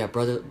yeah,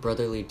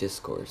 brotherly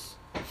discourse.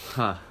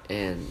 Huh.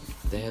 And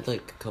they had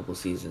like a couple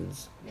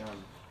seasons,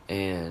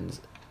 and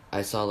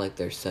I saw like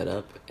their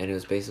setup, and it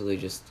was basically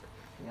just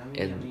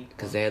and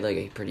because they had like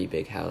a pretty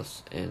big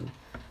house, and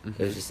it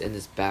was just in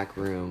this back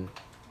room,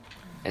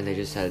 and they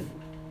just had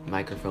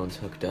microphones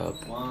hooked up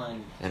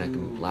and a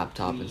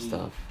laptop and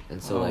stuff,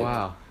 and so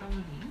wow.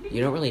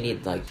 you don't really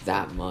need like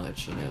that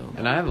much, you know.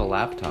 And I have a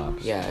laptop.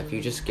 Yeah, if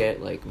you just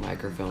get like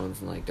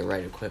microphones and like the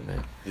right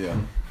equipment,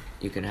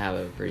 you can have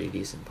a pretty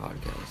decent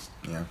podcast.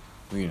 Yeah.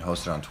 We can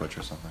host it on Twitch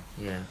or something.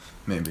 Yeah.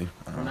 Maybe.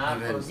 I don't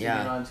know. Even,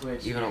 on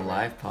Twitch, even a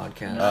live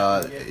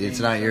podcast.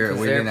 It's not your.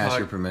 We didn't ask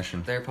your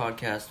permission. Their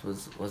podcast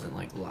wasn't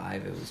like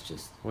live. It was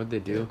just. What'd they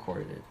do? They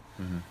recorded it.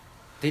 Mm-hmm.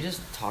 They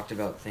just talked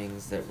about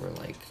things that were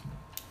like.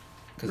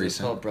 Because it's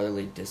called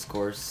Brotherly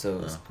Discourse, so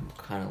it's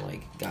kind of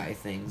like guy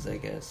things, I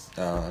guess.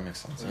 Oh, that makes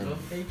sense. And,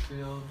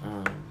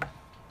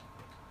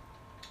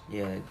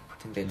 yeah, I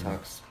think they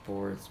talk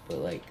sports, but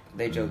like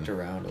they joked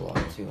around a lot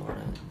too on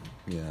it.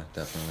 Yeah,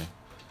 definitely.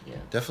 Yeah.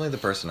 Definitely the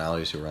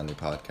personalities who run the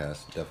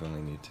podcast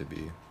definitely need to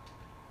be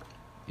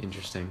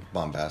interesting,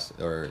 bombastic,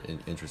 or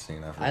interesting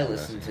enough. I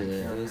listened to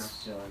it. It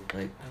was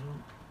like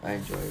I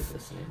enjoyed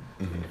listening.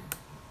 Mm-hmm.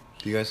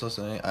 Do you guys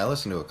listen to any? I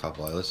listen to a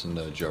couple. I listen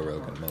to Joe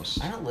Rogan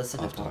most. I don't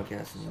listen to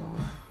podcasts anymore.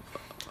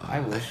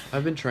 I wish.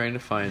 I've been trying to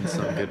find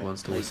some good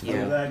ones to listen to.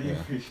 Yeah.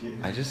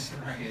 I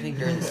think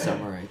during the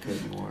summer I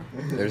could more.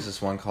 There's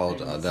this one called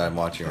that I'm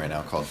watching right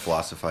now called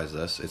Philosophize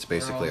This. It's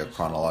basically a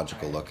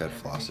chronological look at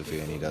philosophy,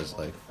 and he does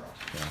like,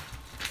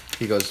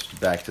 he goes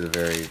back to the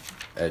very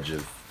edge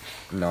of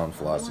known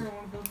philosophy.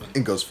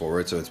 It goes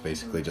forward, so it's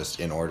basically just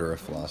in order of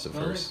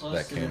philosophers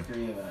that came.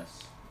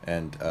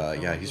 And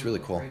yeah, he's really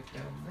cool.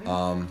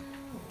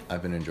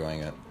 I've been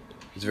enjoying it.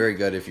 It's very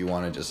good if you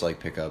want to just like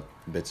pick up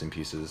bits and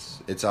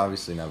pieces. It's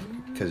obviously not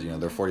because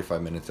they're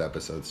 45 minutes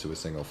episodes to a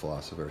single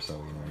philosopher,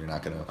 so you're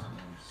not gonna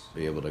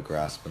be able to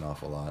grasp an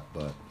awful lot.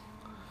 But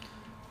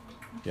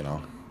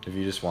if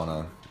you just want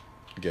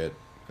to get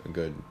a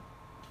good,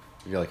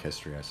 if you like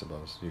history, I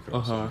suppose you could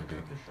also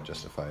maybe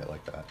justify it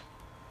like that.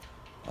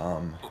 I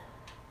don't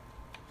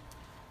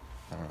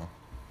know.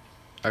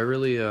 I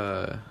really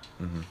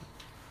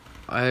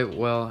I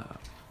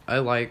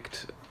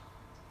liked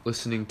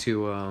listening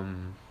to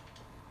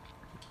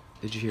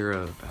did you hear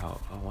about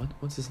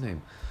what's his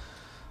name?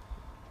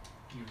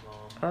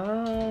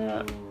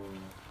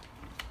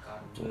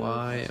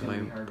 Why am I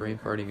brain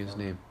farting his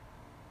name?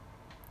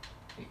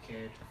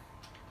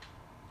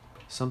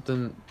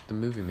 Something the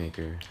Movie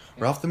Maker.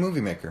 Ralph the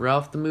Movie Maker.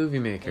 Ralph the Movie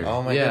Maker.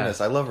 Oh my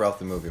goodness, I love Ralph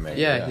the Movie Maker.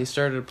 Yeah, he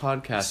started a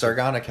podcast.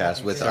 Sargana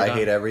Cast with I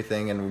Hate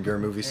Everything and Your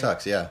Movie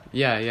Sucks. Yeah.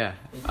 Yeah.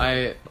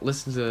 I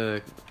listened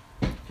to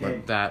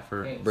that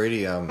for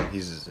Brady.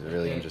 He's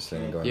really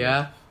interested in going.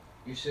 Yeah.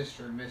 Your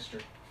sister and Mister.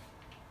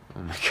 Oh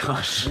my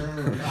gosh.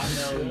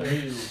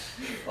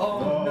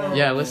 Oh no.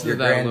 Yeah, listen to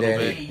that a little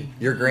bit.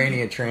 Your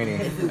granny and training.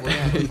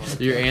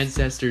 Your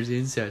ancestors'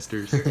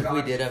 ancestors.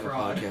 We did have a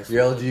podcast.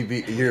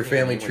 Your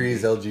family tree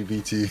is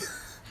LGBT.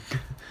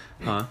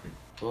 Huh?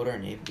 What would our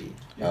name be?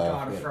 Your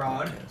daughter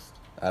fraud.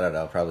 I don't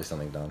know. Probably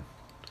something dumb.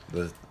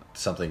 The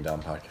Something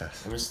Dumb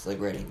podcast. I'm just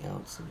like writing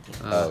out something.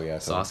 Oh yeah,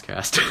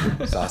 Saucecast.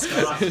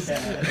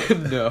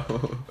 Saucecast. No,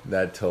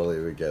 that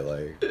totally would get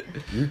like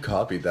you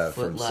copied that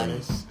Foot from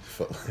lettuce.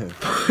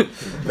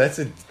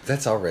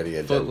 That's already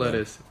a Foot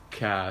lettuce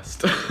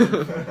cast.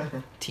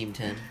 Team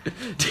 10.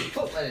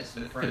 Foot lettuce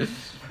and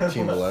friends.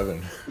 Team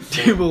 11.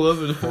 Team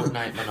 11.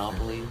 Fortnite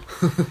Monopoly.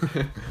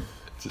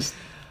 Just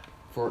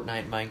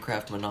Fortnite,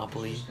 Minecraft,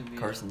 Monopoly.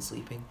 Carson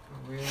sleeping.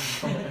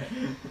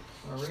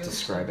 Just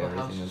describe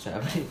everything that's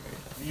happening.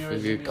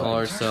 We could call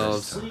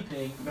ourselves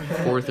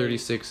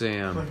 4:36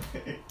 a.m.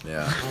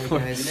 Yeah.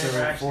 Alright guys,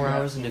 so 4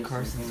 hours into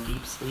Carson's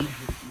deep sleep.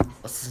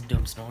 Let's listen to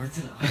him snore.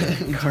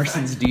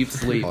 Carson's deep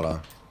sleep. Hold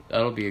on.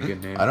 That'll be a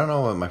good name. I don't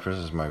know what my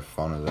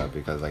phone is at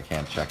because I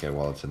can't check it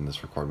while it's in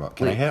this record mode.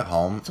 Can I hit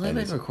home? It's only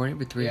been recording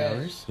for 3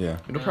 hours? Yeah.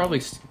 It'll probably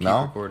keep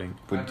recording.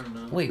 I don't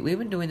know. Wait, we've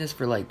been doing this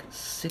for like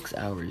 6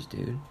 hours,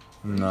 dude.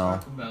 No.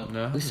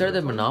 No. We started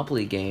the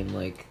Monopoly game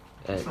like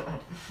at...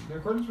 The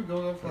recordings would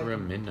go up for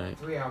Around midnight.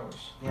 3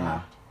 hours.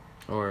 Yeah.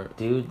 Or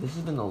Dude, this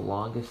has been the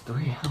longest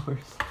 3 hours.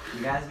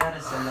 You guys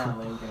gotta send that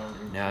link in our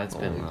group. yeah, it's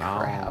been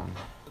crap.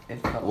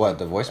 What,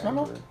 the voice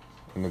memo?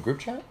 In the group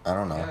chat? I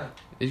don't know.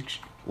 Yeah.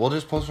 We'll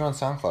just post it on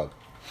SoundCloud.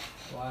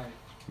 Why?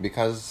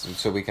 Because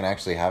so we can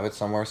actually have it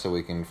somewhere so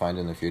we can find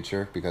in the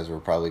future because we're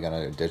probably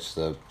going to ditch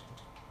the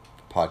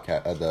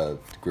podcast the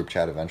group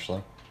chat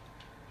eventually.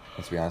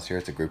 Let's be honest here,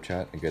 it's a group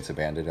chat. It gets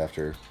abandoned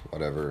after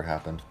whatever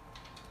happened.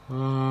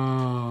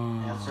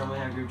 That's normally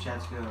how group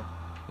chats go.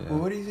 Yeah. Well,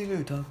 what do you think we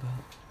would talk about?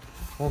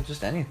 Well,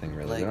 just anything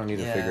really. We don't need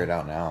to figure it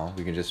out now.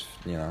 We can just,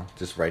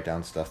 just write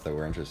down stuff that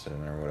we're interested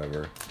in or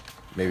whatever.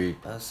 Maybe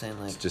I was saying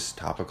like it's just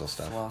topical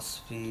stuff.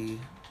 Philosophy,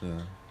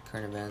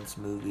 current events,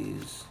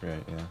 movies.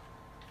 Right, yeah.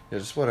 Yeah,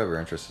 just whatever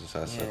interests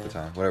us at the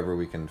time. Whatever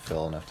we can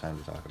fill enough time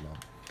to talk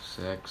about.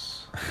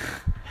 sex.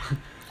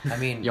 I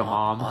mean, your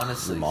mom.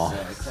 Honestly, mom.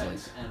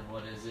 Sex and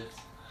what is it?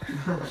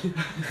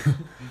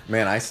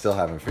 Man, I still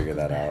haven't figured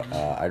that out.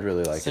 I'd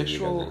really like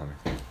Sexual it if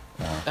you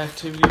guys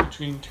activity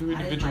between two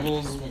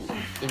individuals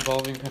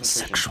involving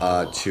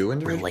penetration. Two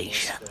individuals?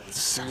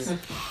 Relations.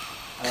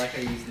 I like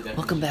how you use the definition.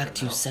 Welcome back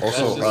to sex.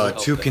 Also,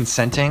 two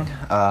consenting,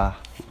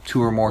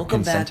 two or more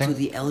Welcome back consenting. to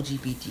the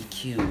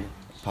LGBTQ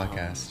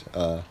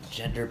podcast.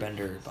 Gender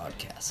Bender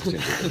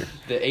podcast.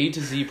 The A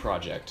to Z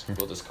project,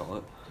 we'll just call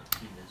it.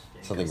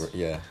 Something,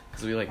 yeah.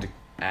 Because we like to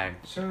add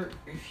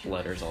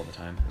letters all the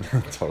time.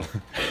 Totally.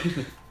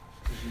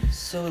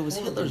 So it was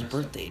Hitler's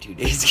birthday 2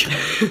 days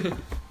ago.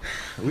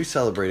 We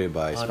celebrated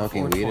by On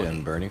smoking weed 420.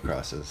 and burning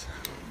crosses.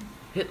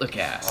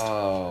 Hitlercast.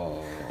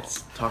 Oh.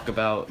 Let's talk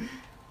about.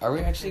 Are we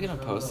actually gonna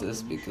post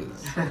this?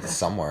 Because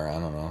Somewhere, I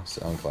don't know.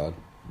 SoundCloud.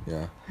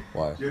 Yeah.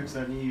 Why?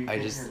 I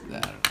just I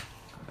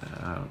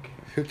don't care.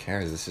 Who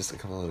cares? It's just a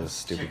couple of those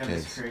stupid Check out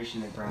this kids.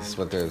 creation that Brian- That's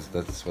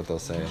what they'll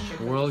say.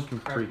 The world can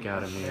freak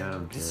out at me. I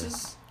don't care. this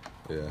is.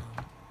 Yeah.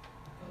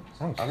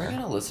 I don't Are we care.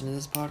 gonna listen to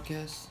this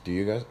podcast? Do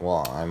you guys?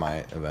 Well, I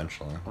might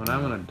eventually. When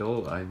I'm an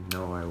adult, I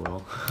know I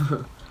will.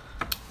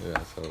 Yeah,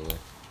 totally.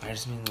 I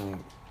just mean like,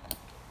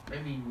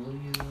 Maybe will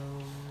you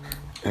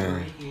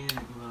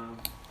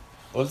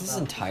what if this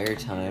entire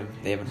time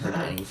they haven't heard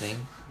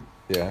anything?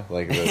 Yeah,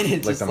 like And the, it's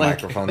like just the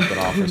like- microphone's been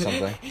off or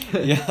something.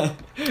 Yeah. So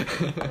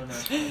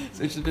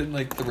it's just been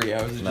like 3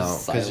 hours of No,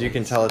 just because you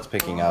can silence. tell it's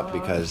picking up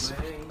because,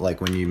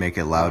 like, when you make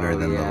it louder,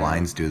 then the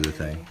lines do the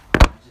thing.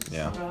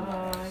 Yeah.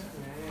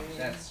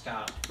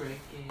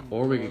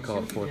 Or we could call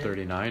it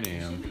 4:39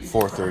 a.m.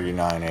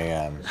 4:39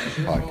 a.m.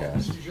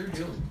 podcast.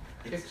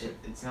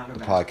 It's not The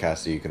about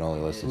podcast that you can only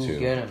listen to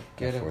Get him,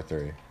 get at him.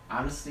 4:30.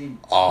 honestly.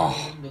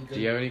 Oh. Do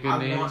you have any good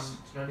names?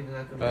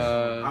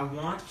 I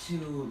want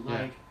to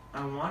like.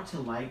 I want to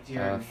like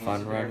Dear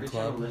Fun Run every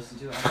Club? time I listen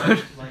to it, I want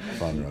to like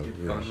Fun Run,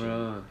 yeah. Fun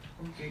Run.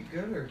 Okay,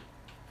 gooder.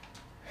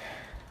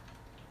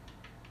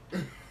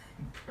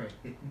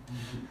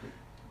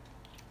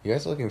 You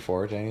guys looking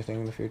forward to anything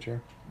in the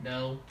future?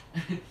 No.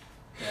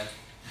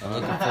 I'm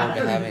looking forward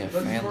to having a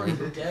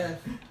family.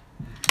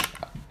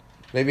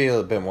 Maybe a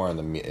little bit more in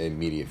the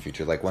immediate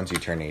future, like once you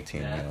turn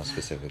 18, you know,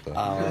 specifically. Oh,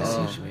 I see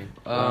what you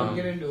mean.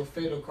 Get into a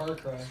fatal car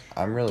crash.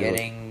 I'm really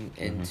Getting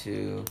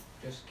into,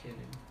 Just kidding.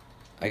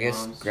 I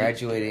guess,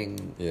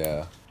 graduating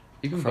Yeah.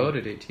 You can From vote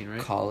at 18, right?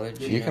 college.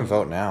 You can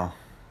vote now.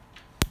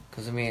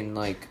 Because, I mean,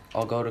 like,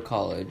 I'll go to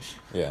college.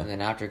 Yeah. And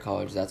then after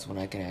college, that's when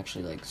I can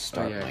actually, like,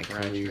 start my career.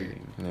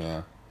 graduating.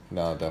 Yeah.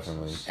 No,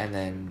 definitely. And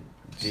then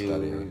do,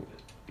 Studying.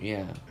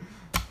 yeah.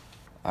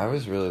 I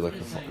was really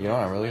looking for, you know what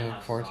I'm really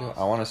looking forward to?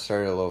 I want to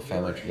start a little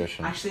family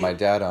tradition. Actually, My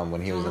dad,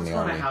 when he was in let's the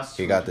go to my army, house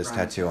he for got this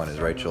Brian. tattoo on his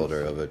right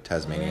shoulder of a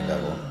Tasmanian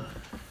devil.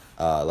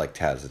 Like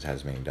Taz, the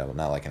Tasmanian devil,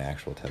 not like an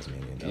actual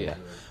Tasmanian devil. Yeah.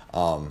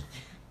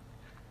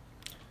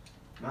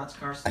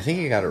 I think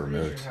he got it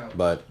removed,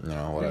 but you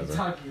know,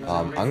 whatever.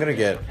 I'm gonna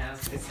get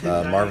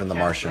Marvin the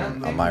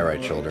Martian on my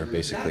right shoulder,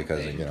 basically,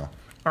 because you know.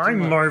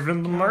 I'm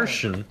Marvin the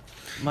Martian.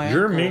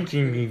 You're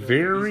making me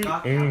very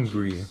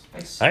angry.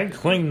 I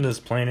claim this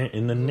planet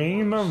in the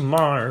name of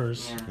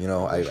Mars. You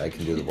know, I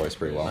can do the voice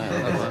pretty well. My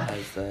uncle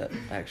has that,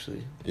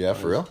 actually. Yeah,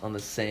 for real? On the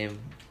same.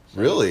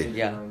 Really?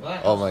 Yeah.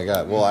 Oh my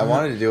god. Well, I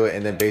wanted to do it,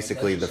 and then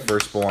basically the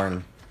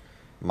firstborn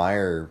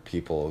Meyer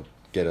people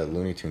get a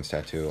Looney Tunes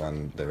tattoo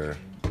on their,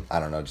 I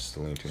don't know, just a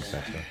Looney Tunes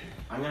tattoo.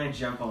 I'm gonna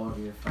jump all over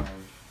your phone.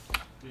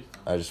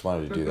 I just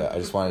wanted to do that. I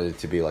just wanted it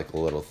to be like a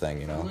little thing,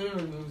 you know.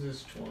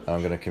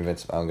 I'm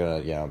gonna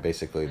you know,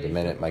 basically the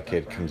minute my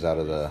kid comes out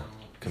of the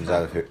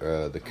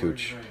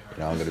cooch, you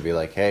know, I'm gonna be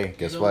like, hey,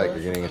 guess what?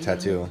 You're getting a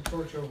tattoo.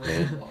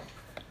 And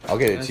I'll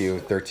get it to you,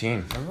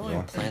 13. Remember when you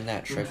we know? planned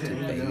that trip to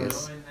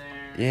Vegas?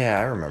 Yeah,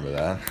 I remember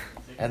that.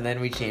 And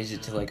then we changed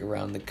it to like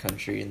around the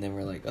country, and then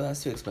we're like, oh,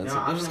 that's too expensive. No,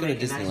 We'll I'm just go to gonna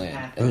make a nice Disneyland.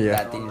 path. And Yeah.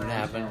 that didn't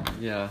happen.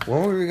 Yeah.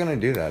 When were we gonna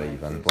do that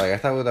even? Like I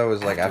thought that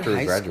was like after we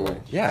high graduated.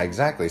 school. Yeah,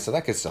 exactly. So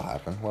that could still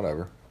happen.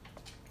 Whatever.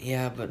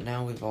 Yeah, but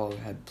now we've all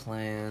had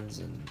plans,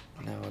 and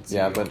now it's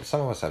Yeah, like- but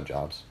some of us have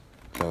jobs,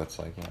 so it's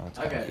like, you know, it's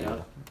I kind got of a feasible.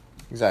 job.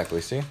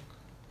 Exactly. See.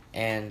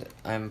 And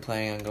I'm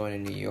planning on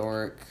going to New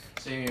York,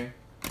 Same here.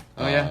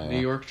 Oh yeah, New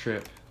York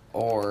trip.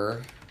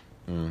 or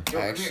Mm.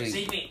 I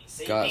actually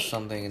got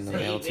something in the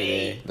mail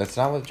today. That's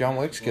not what John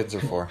Wick's kids are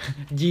for.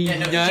 Yeah,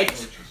 no,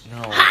 Nuts.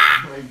 No.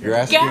 You're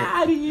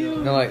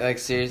asking. No, like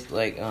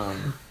seriously,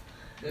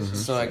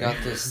 So I got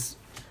this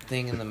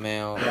thing in the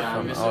mail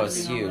from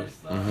OSU,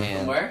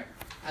 and Where?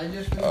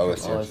 Oh,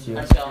 it's OSU.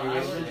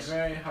 I worked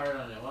very hard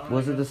on it.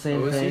 Was it the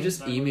same OSU thing?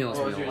 just emails me all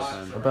the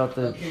time. About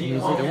the music? They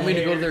want me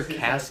to go to their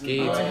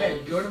Cascades.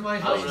 Go to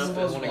my I want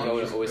to go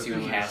to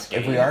OSU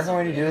Cascades. If we are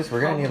going to do this,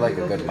 we're gonna need like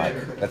a good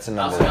mic. That's a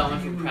number I one.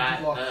 from Pratt.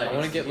 I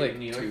want to get like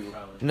 2.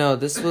 No,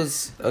 this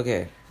was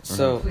okay.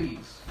 So,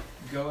 Please,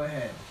 go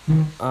ahead.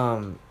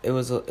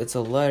 it's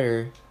a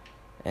letter,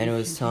 and it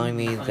was telling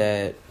me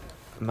that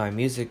my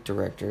music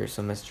director,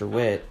 so Mr.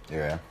 Witt,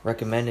 Yeah.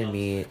 recommended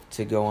me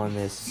to go on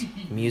this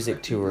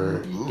music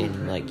tour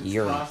in like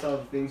Europe. Cross all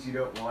the things you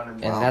don't want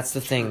to. And that's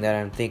the thing that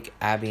I think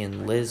Abby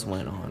and Liz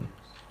went on.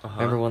 Uh-huh.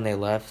 Remember when they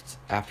left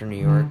after New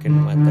York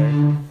and went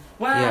there?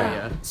 Wow.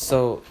 Yeah.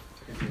 So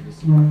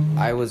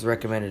I was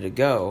recommended to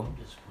go,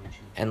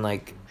 and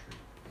like,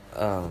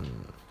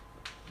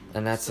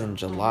 and that's in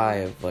July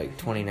of like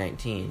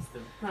 2019.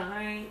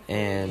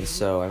 And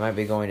so I might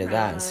be going to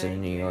that instead of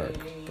New York,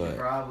 but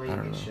I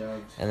don't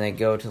know. And they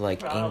go to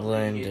like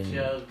England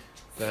and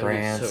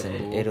France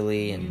and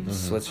Italy and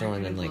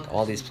Switzerland and like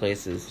all these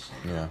places.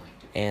 Yeah.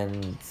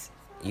 And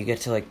you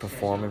get to like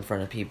perform in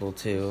front of people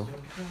too.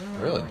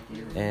 Really?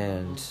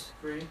 And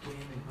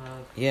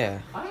yeah.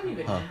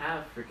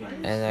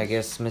 And I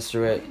guess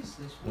Mr. Witt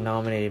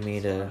nominated me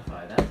to.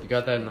 You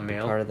got that in the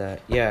mail? Part of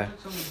that, yeah.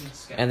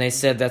 And they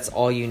said that's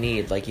all you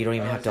need. Like you don't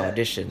even have to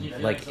audition.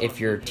 Like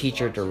if your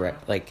teacher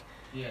direct, like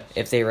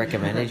if they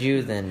recommended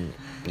you, then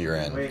you're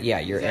in. Yeah,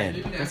 you're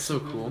in. That's so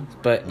cool.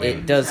 But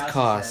it does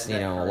cost,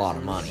 a lot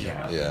of money.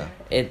 Yeah.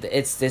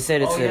 They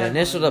said it's an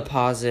initial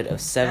deposit of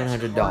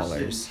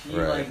 $700.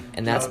 Right.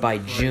 And that's by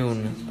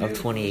June of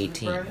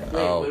 2018.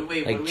 Oh.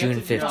 Like June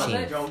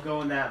 15th. Don't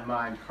go in that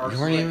mine. You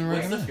weren't even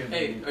ready?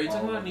 Hey, are you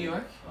talking about New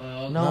York?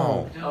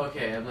 No. Oh,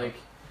 okay, I'm like...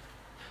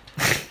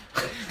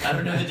 I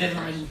don't know the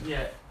deadline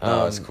yet.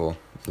 Oh, that's cool.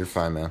 You're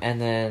fine, man.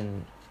 And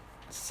then...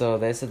 So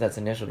they said that's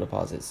initial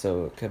deposit,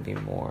 so it could be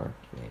more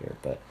later,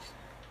 but...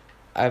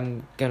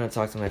 I'm gonna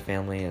talk to my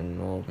family and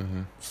we'll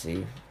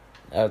see.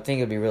 I think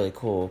it'd be really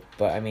cool,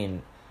 but I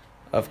mean,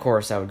 of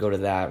course I would go to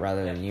that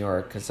rather than New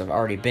York because I've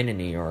already been in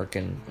New York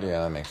and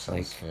yeah, that makes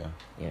sense.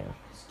 Yeah.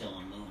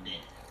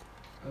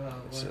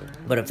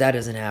 But if that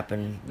doesn't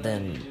happen,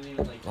 then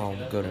I'll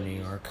go to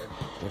New York,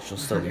 which will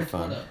still be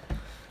fun.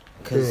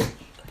 Because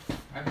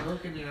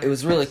it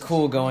was really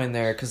cool going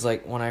there. Because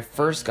like when I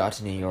first got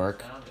to New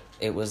York,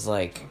 it was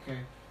like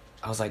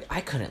I was like I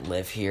couldn't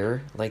live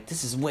here. Like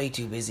this is way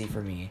too busy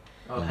for me.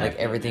 Like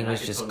everything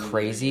was just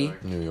crazy.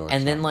 New York.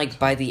 And then like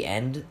by the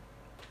end,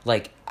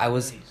 like I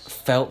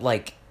felt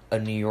like a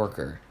New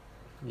Yorker.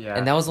 Yeah.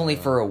 And that was only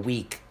for a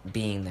week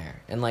being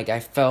there. And like I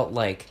felt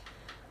like,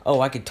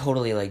 oh, I could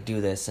totally like do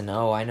this, and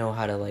oh, I know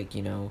how to like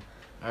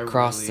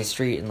cross the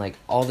street and like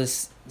all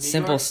this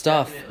simple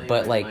stuff,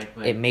 but like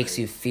it makes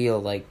you feel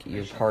like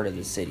you're part of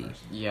the city.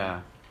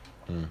 Yeah.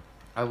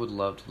 I would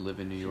love to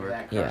live in New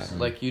York. Yeah.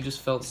 Like you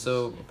just felt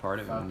so a part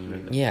of it when you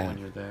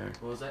were there.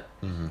 What was that?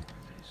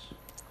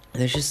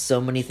 There's just so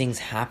many things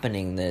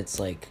happening that it's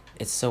like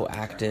it's so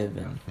active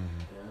and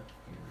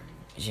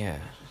yeah.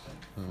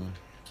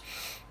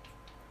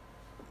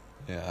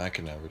 Yeah, I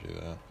could never do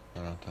that.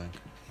 I don't think.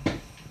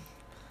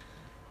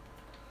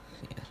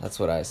 Yeah, that's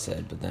what I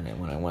said, but then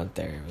when I went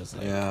there, it was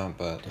like yeah,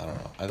 but I don't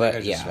know. I think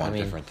I just want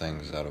different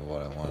things out of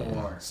what I want.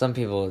 Yeah. Some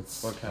people,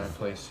 it's what kind of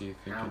place do you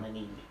think?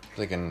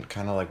 Thinking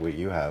kind of like what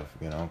you have,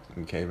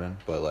 in Caven,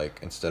 but like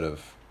instead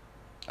of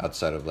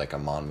outside of like a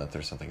Monmouth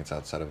or something, it's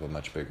outside of a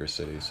much bigger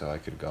city, so I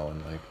could go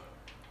and like,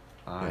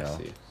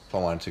 see. If I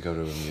wanted to go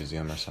to a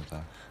museum or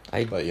something.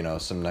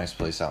 But some nice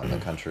place out in the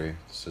country.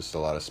 It's just a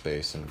lot of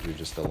space and you're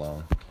just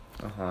alone.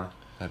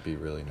 That'd be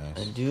really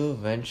nice. I do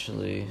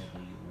eventually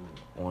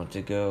want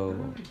to go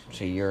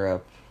to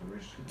Europe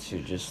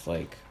to just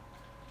like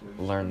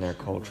learn their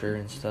culture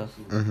and stuff.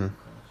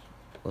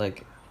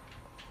 Like,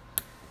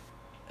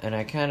 and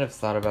I kind of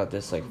thought about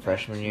this like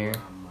freshman year,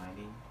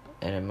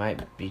 and it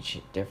might be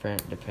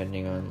different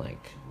depending on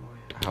like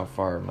how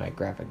far my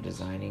graphic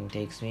designing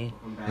takes me.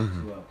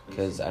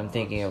 Because I'm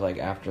thinking of like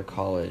after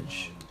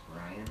college,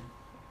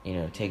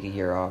 take a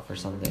year off or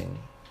something,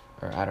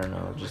 or I don't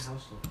know, just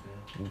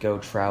go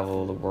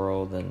travel the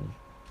world and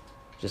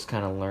just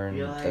kind of learn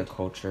their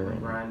culture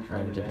and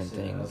learn different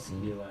things.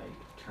 And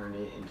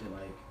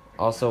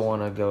also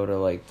want to go to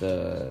like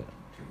the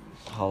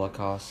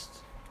Holocaust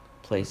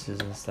places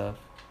and stuff.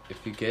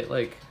 If you get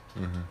like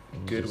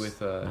good with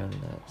learn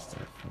that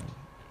stuff.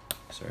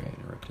 Sorry,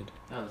 I interrupted.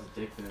 That was a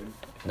dick move.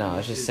 No, I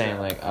was just saying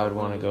like I would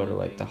want to go to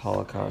like the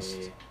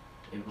Holocaust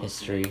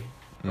history.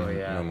 Oh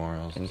yeah,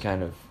 memorials, and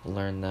kind of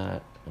learn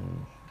that.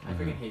 And I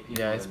freaking hate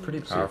people. Yeah, it's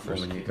pretty powerful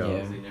when you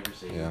go.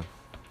 Yeah.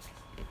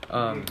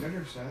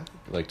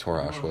 Like Tor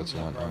Auschwitz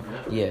and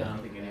whatnot. Yeah.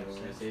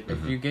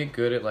 If you get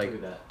good at like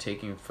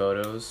taking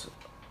photos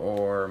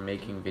or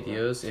making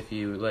videos, if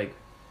you like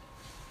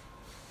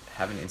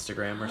have an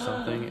Instagram or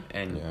something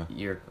and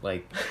you're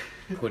like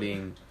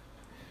putting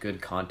good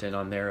content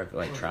on there of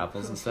like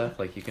travels and stuff,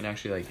 like you can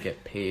actually like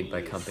get paid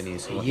by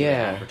companies who want to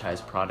advertise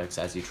products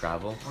as you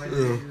travel.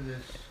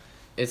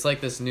 It's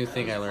like this new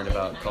thing I learned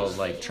about called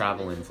like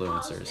travel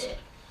influencers.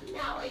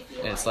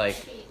 And it's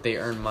like they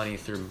earn money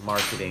through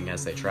marketing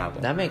as they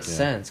travel. That makes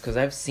sense, because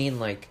I've seen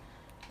like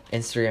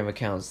Instagram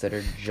accounts that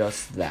are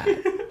just that.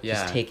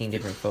 Just taking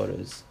different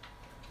photos.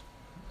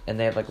 And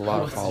they have like a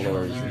lot of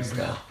followers and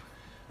stuff.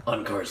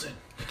 On Carson.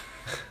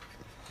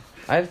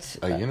 A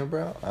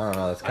unibrow? I don't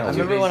know. That's kind I of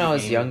remember when I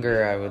was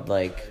younger, I would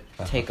like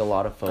take a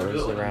lot of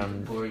photos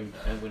around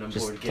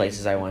just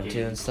places I went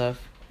to and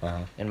stuff.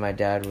 And my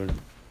dad would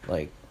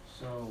like.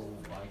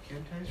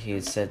 He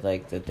said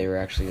like that they were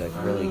actually like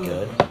really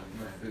good,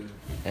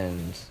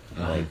 and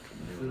like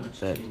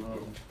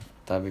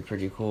that'd be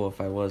pretty cool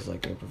if I was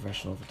like a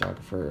professional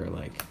photographer or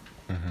like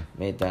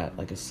made that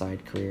like a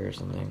side career or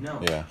something.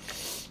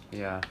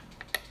 Yeah.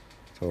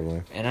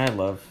 Totally. And I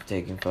love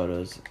taking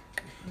photos,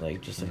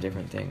 like just of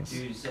different things.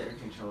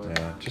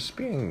 Yeah, just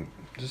being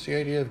just the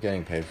idea of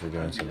getting paid for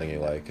doing something you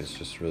like is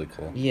just really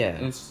cool. Yeah.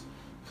 And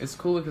it's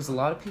cool because a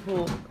lot of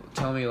people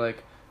tell me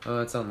like,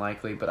 oh, it's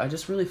unlikely, but I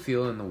just really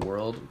feel in the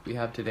world we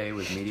have today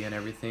with media and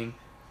everything,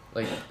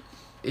 like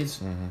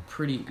it's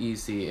pretty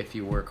easy if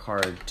you work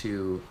hard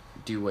to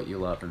do what you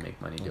love and make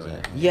money doing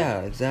it. Yeah,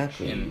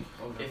 exactly. And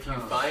if you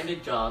find a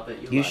job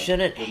that You like,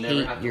 shouldn't you'll never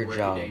hate have to your work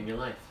job. A day in your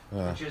life.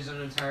 Yeah. Which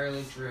isn't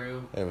entirely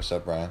true. Hey, what's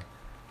up, Brian?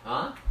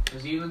 Huh?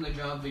 Because even the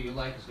job that you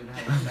like is gonna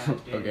have a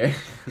bad day. Okay.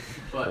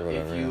 But Or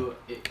whatever,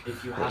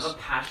 if you have a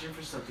passion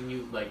for something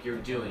you like you're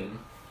doing,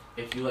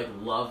 if you like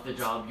love the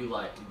job you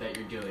like that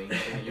you're doing,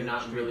 and you're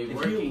not really If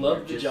working. you love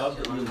you're the just job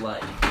that you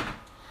like,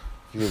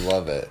 You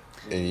love it,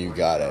 and you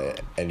got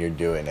it, and you're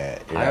doing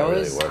it. You're I not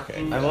always, really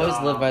working. I've always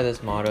lived by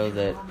this motto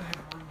that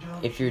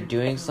if you're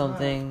doing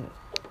something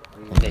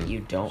that you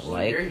don't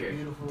like,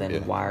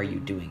 then why are you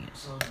doing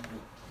it?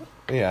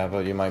 Yeah,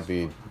 but you might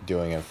be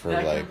doing it for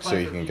that like apply so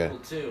you for can get.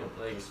 people too.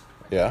 Like,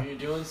 Yeah. if you're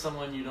doing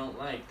someone you don't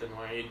like, then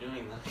why are you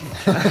doing that?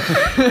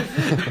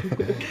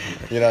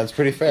 You know, it's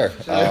pretty fair.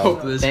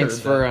 Thanks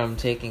for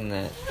taking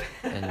that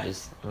and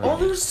just. Oh,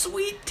 there's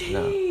sweet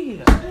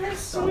tea. There's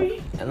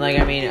sweet. And like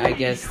I mean, I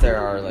guess there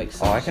are like.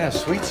 Oh, I can have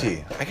sweet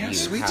tea. I can have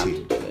sweet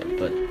tea.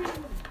 But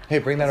hey,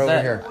 bring that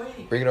over here.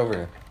 Bring it over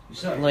here.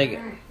 like,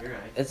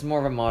 it's more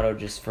of a motto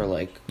just for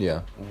like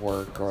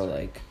work or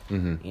like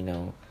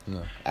Mm-hmm.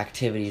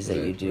 activities that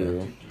you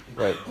do.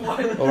 Right.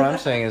 But what I'm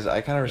saying is,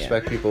 I kind of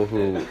respect people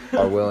who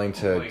are willing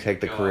to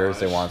take the careers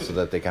they want so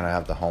that they kind of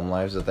have the home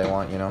lives that they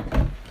want. You know.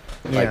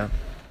 Yeah.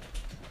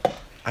 Like,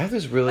 I have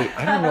this really.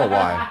 I don't know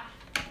why.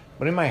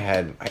 But in my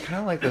head, I kind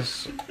of like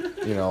this,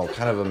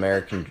 kind of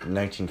American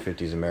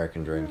 1950s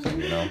American dream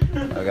thing.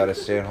 I got a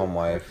stay-at-home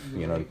wife,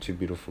 2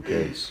 beautiful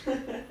kids,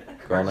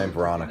 girl named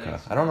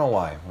Veronica. I don't know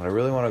why, but I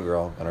really want a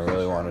girl, and I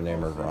really want to name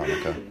her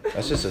Veronica.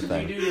 That's just a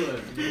thing.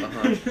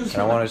 And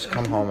I want to just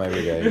come home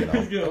every day.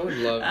 I would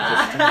love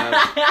just to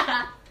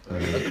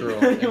have a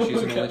girl, and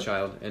she's an only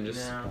child, and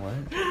just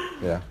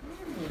Yeah.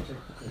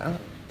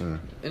 And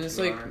it's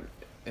like.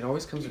 It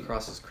always comes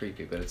across as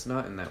creepy, but it's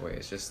not in that way.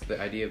 It's just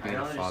the idea of being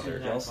a father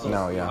and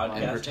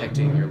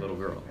protecting your little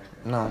girl.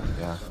 No,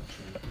 yeah.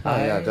 Oh,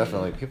 yeah,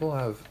 definitely. People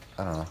have,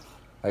 I don't know.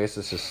 I guess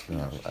it's just,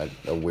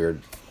 a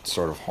weird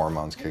sort of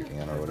hormones kicking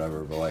in or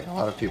whatever. But, like, a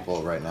lot of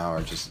people right now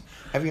are just...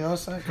 Have you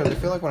noticed that? Because I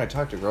feel like when I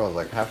talk to girls,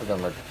 like, half of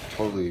them are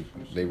totally...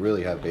 They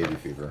really have baby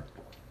fever.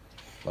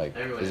 Like,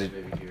 Everyone has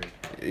baby fever.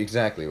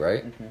 Exactly,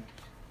 right?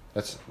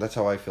 That's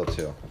how I feel,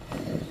 too.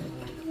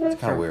 It's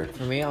kind of weird.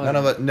 For me, none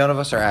of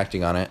us are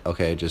acting on it.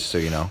 Okay, just so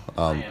you know.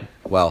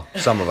 Well,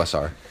 some of us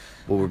are.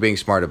 Well, we're being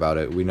smart about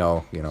it. We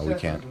know, we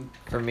can't.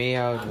 For me,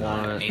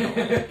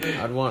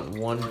 I'd want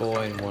one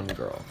boy and one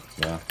girl.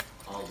 Yeah.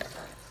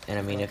 And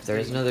I mean, if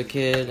there's another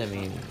kid, I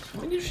mean,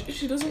 if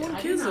she doesn't want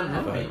kids, then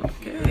okay.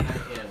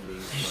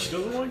 If she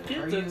doesn't want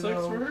kids, that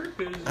sucks for her.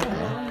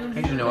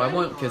 Actually, no, I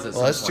want kids at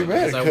some that's too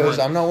point, bad because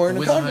I'm not wearing a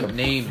wisdom condom.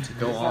 name to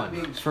go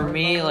on. For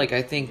me, like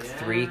I think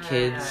 3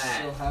 kids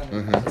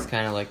is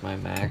kind of like my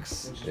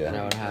max that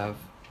I would have.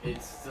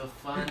 It's the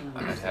fun.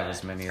 I'd have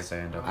as many as I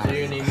end up. So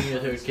you're naming your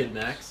third kid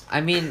Max? I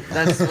mean,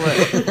 that's what.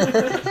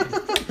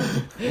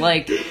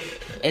 Like,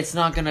 it's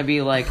not gonna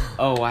be like,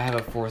 oh, I have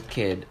a 4th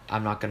kid.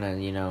 I'm not gonna,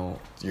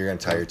 You're gonna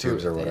tie your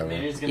tubes or whatever.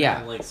 Maybe he's gonna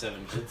have like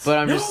 7 kids. But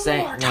I'm just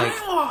saying, like,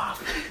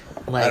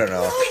 I don't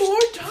know.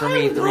 For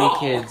me, 3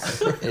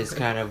 kids is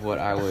kind of what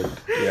I would.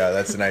 Yeah,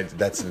 that's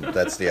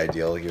the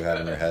ideal you have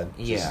in your head.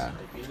 Yeah.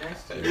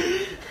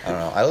 I don't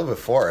know. I live with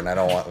 4, and I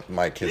don't want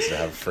my kids to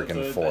have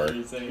freaking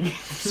 4.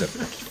 So,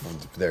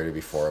 there to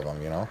be 4 of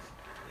them,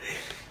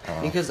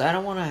 Because I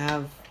don't want to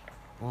have.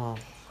 Well,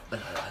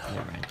 never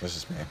mind. This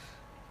is me.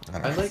 I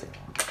don't know.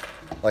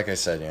 Like I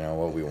said,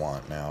 what we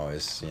want now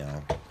is,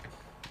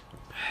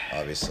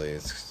 obviously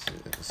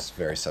it's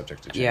very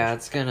subject to change. Yeah,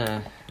 it's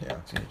gonna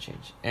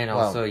change, and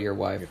also your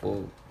wife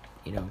will,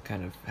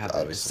 kind of have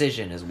a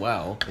decision as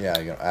well.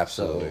 Yeah,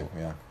 absolutely. So,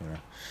 yeah,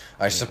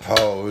 I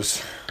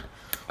suppose.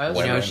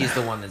 She's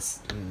the one that's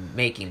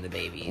making the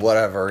baby.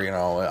 Whatever,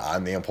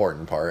 I'm the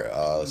important part.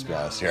 Let's be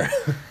honest here.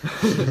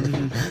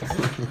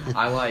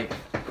 I like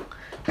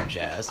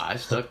jazz. I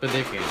stuck the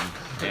dick in,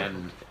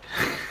 and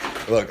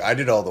look, I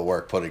did all the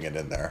work putting it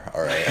in there.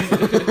 All right.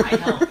 I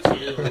helped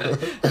you.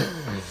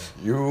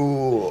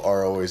 You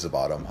are always the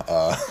bottom.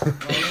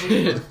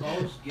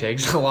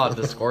 Takes a lot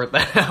to squirt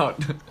that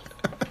out.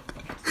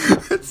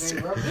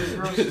 They rub this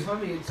girl's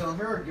tummy and tell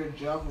her a good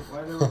job, but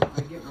why don't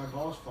I get my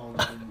balls fallen?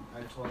 And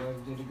I told her I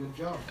did a good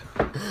job.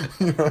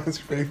 It's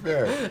pretty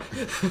fair.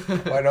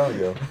 Why don't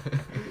you?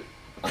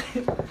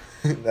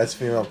 That's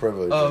female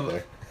privilege right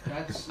there.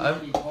 That's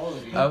not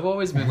equality. I've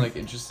always been like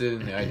interested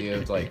in the idea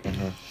of like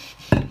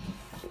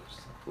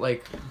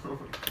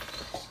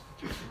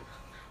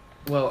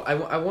well,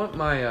 I want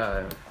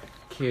my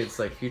kids,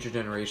 like future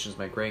generations,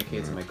 my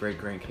grandkids and my great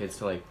grandkids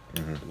to like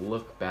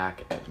look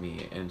back at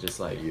me and just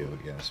like you,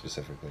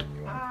 specifically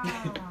you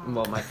want.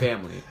 Well, my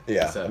family.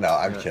 Yeah, so, no,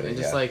 I'm kidding. And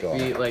just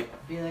be like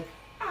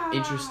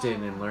interested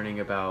in learning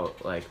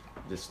about like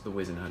the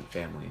Wizenhunt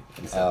family.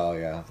 And stuff. Oh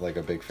yeah, like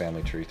a big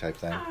family tree type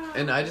thing.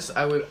 And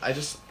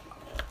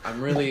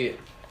I'm really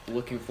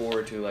looking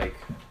forward to like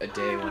a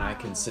day when I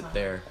can sit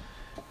there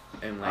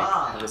and like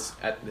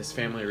at this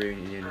family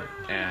reunion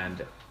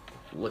and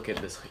look at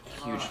this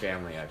huge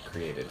family I've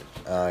created.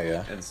 Oh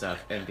yeah. And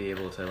stuff, and be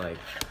able to like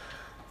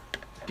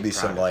be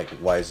some like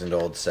wizened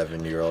old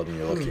 70-year-old, and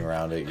you're looking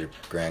around at your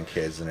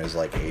grandkids, and there's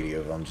like 80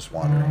 of them just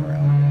wandering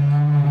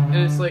around.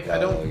 And it's like I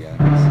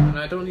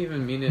don't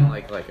even mean it in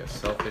like a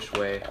selfish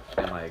way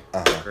and like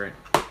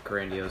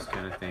grandiose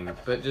kind of thing,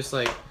 but just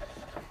like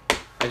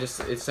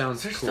it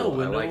sounds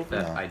cool. I like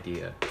that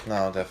idea.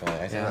 No,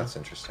 definitely. I think that's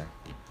interesting.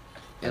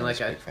 And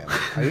like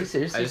Are you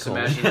seriously? I just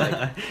imagine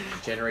like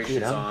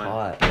generations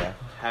on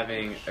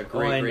having a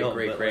great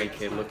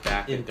grandkid look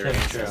back at their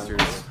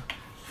ancestors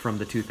from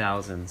the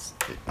 2000s.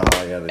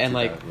 Oh yeah, and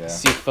like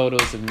see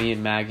photos of me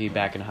and Maggie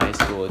back in high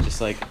school. It's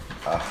just like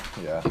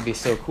it'd be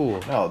so cool.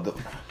 No,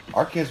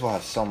 our kids will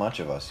have so much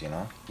of us. You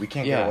know, we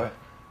can't get away.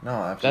 No,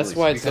 absolutely. That's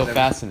why it's so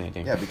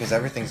fascinating. Yeah, because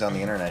everything's on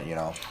the internet, you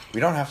know. We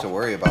don't have to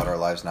worry about our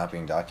lives not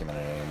being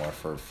documented anymore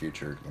for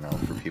future, you know,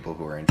 for people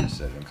who are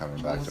interested in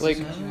coming back to like,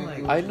 us.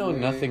 I know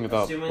nothing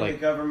about,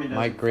 like,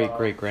 my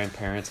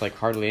great-great-grandparents, like,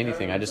 hardly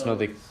anything. I just know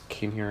they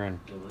came here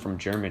from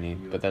Germany,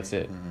 but that's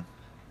it. Mm-hmm.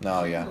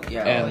 No, yeah.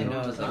 Yeah, all I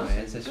know is, like, my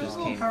ancestors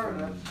came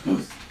from,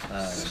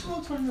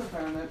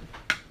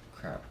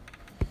 crap.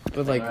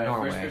 But like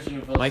Norway,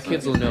 my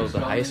kids will know the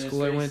high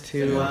school I went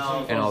to,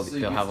 and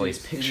they'll have all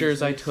these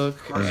pictures I took,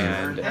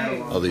 and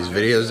all these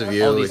videos of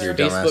you with your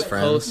dumbass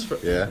friends,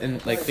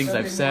 and like things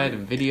I've said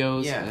and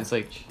videos, and it's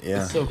like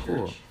it's so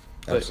cool.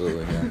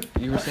 Absolutely, yeah.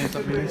 You were saying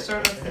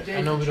something?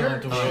 I know we don't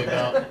have to worry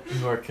about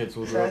who our kids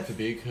will grow up to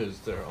be because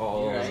they're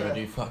all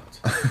already fucked.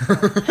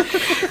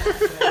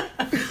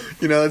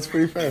 You know, that's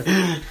pretty fair.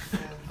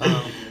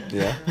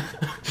 Yeah.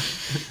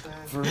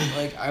 For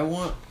like, I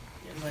want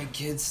my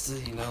kids to,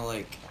 you know,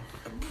 like,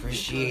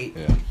 appreciate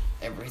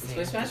everything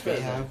that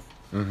they have.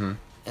 Mm-hmm.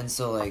 And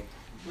so, like,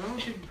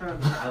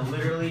 I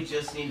literally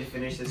just need to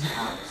finish this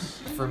house.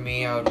 For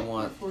me, I would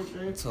want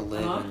to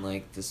live in,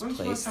 like, this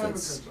place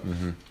that's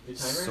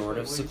sort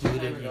of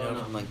secluded, you know,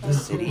 from, like, the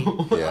city.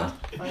 Yeah.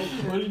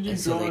 And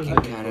so they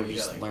can kind of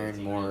just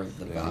learn more of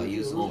the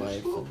values of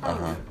life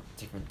and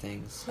different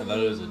things. I thought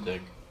it was a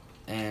dick.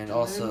 And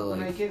also,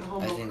 like, I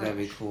think that'd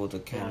be cool to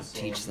kind of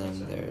teach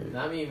them their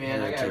Not me,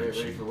 man. I gotta get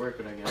ready for work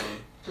when I get home.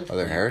 Oh,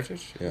 their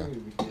heritage? Yeah.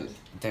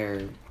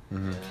 Their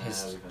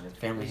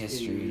family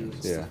history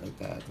and stuff like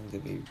that. I think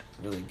they'd be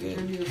really good.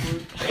 Did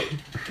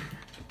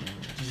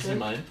you see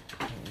mine?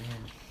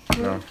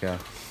 No, yeah.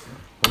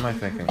 What am I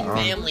thinking?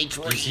 Family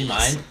trees. Did you see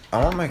mine?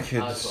 I want my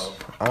kids,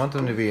 I want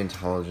them to be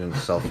intelligent,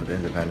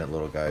 self-independent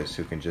little guys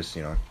who can just,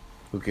 you know,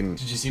 who can...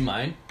 Did you see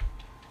mine?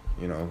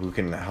 You know, who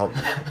can help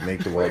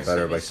make the world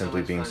better by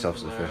simply being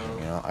self-sufficient,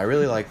 you know? I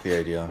really like the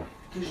idea.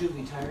 Because you'll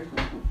be tired.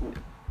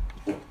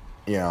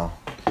 You know,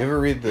 you ever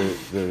read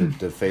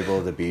the Fable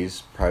of the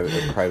Bees,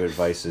 Private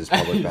Vice's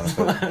Public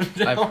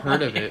Benefit? I've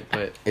heard of it,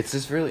 but... It's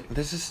this really,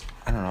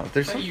 I don't know,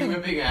 there's something... You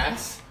whipping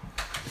ass?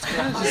 It's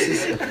kind of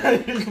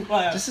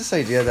just this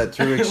idea that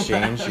through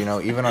exchange, you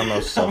know, even our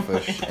most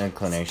selfish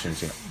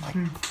inclinations, you know,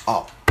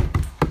 like,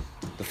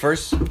 the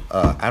first,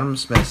 Adam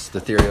Smith's The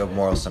Theory of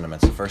Moral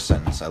Sentiments, the first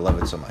sentence, I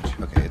love it so much.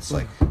 Okay, it's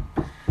like,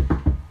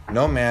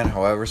 no man,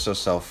 however so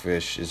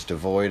selfish, is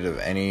devoid of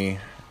any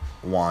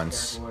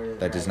wants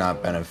that does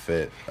not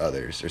benefit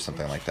others, or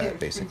something like that,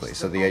 basically.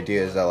 So the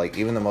idea is that, like,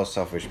 even the most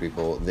selfish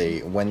people,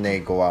 when they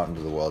go out into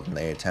the world and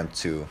they attempt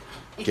to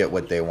get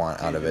what they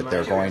want out of it,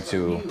 they're going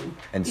to,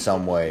 in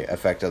some way,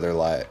 affect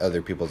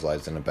other people's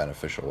lives in a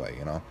beneficial way,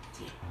 you know?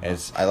 And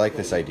I like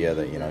this idea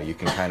that, you know, you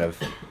can kind of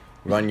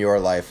run your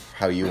life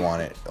how you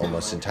want it,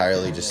 almost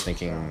entirely just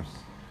thinking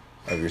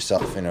of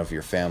yourself and of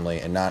your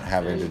family, and not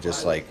having to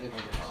just, like,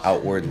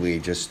 outwardly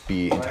just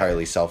be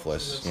entirely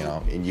selfless, you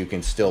know, and you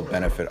can still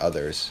benefit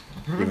others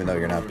even though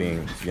you're not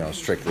being, you know,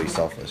 strictly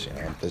selfish, you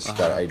know.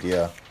 That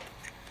idea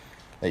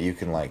that you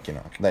can, like, you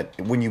know, that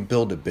when you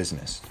build a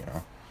business, you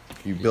know,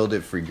 you build it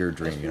for your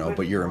dream, you know,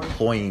 but you're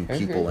employing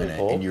people in it,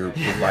 and you're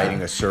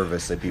providing a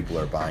service that people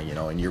are buying, you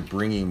know, and you're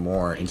bringing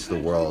more into the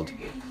world,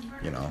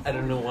 you know. I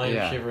don't know why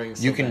you're shivering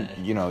so you can bad.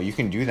 You know, you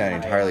can do that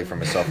entirely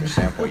from a selfish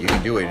standpoint. You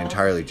can do it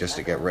entirely just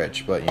to get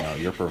rich, but, you know,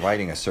 you're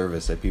providing a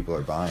service that people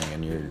are buying,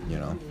 and you're, you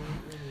know,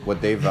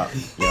 what they value,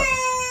 you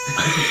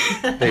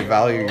know, they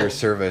value your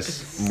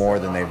service more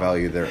than they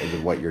value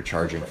what you're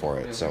charging for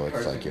it. So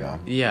it's like, you know,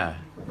 you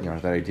know,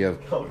 that idea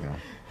of, you know,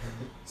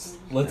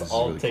 let's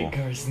all really take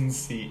cool. Carson's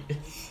seat.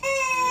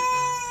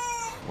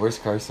 Where's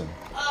Carson?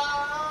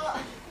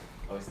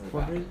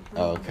 Oh,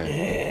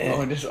 okay.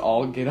 Oh, just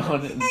all get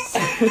on it. Let's do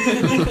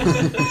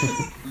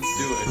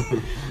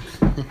it.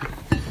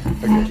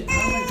 Okay.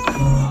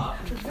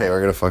 Hey, we're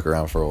gonna fuck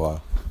around for a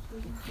while.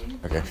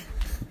 Okay.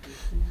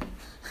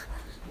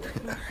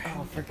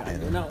 Oh, I forgot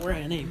you're not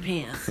wearing any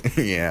pants.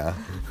 Yeah.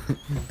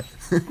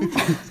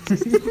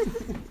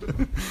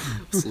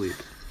 Sleep.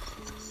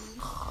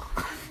 Oh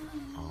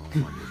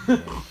my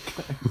God.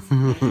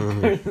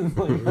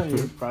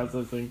 You're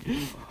processing.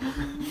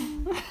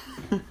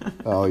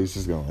 Oh, he's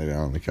just gonna lay down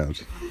on the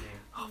couch.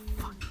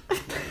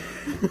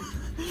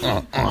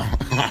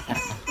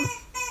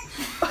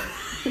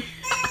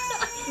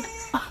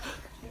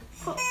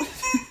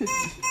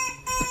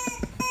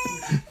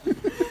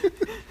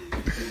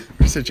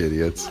 We're such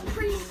idiots.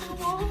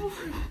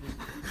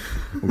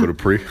 We'll go to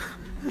pre.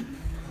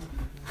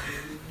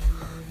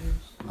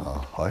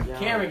 Hi.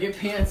 Cameron, get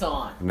pants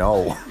on.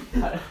 No.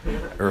 I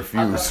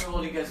refuse.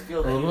 How you guys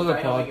feel I love the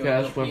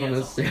podcast went from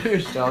the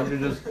serious dog to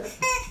just.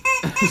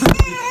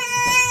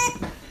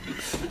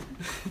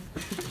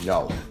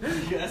 No.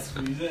 Yes,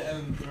 squeeze it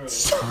and throw it.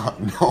 Stop.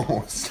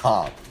 No,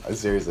 stop.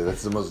 Seriously,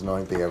 that's the most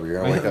annoying thing ever.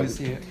 You're gonna wake up.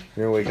 You're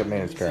gonna wake up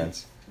Maynard's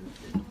parents.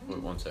 Wait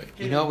 1 second.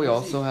 You know what we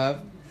also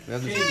have? We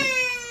have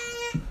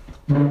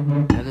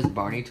this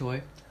Barney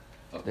toy.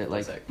 That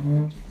like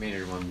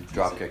Maynard one.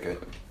 Drop kick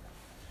it.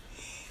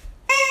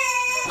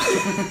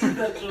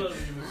 That's what I'm gonna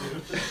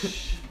do.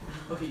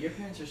 Okay, your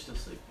parents are still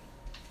sleeping.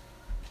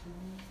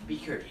 Be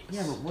courteous.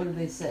 Yeah, but what do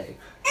they say?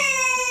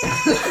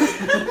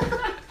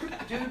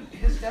 Dude,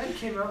 his dad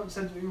came out and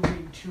said we were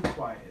being too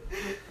quiet.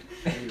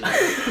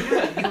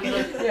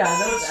 Yeah,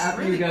 that was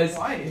after you guys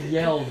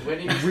yelled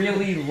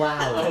really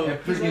loud.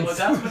 at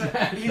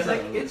freaking He's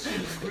like, it's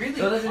really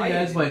So that's when you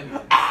guys went.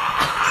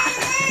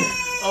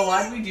 Oh,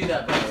 why did we do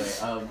that, by the way?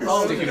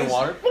 Sticking in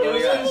water? It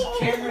was because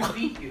Cameron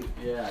beat you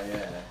Yeah.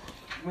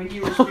 when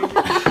you were screaming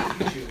at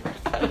Pikachu.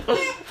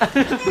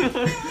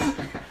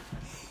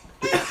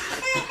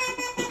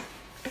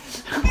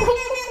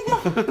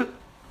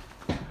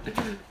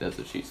 That's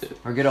what she said.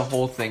 Or get a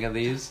whole thing of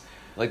these,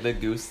 like the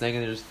goose thing,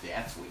 and just.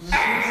 That's what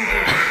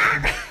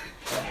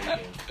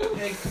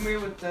Hey, come here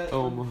with that.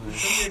 Oh my.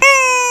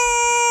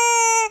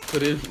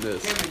 Put in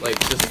this, like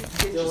just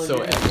Dylan, so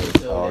you're epic.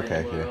 so Oh,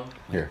 dead, okay, Will.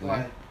 here.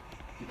 Why?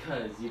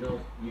 Because you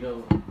don't.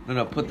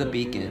 No, put the you don't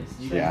beak do in. this.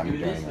 You Yeah, don't I'm do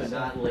this, doing but that.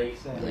 not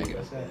late. There you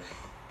go.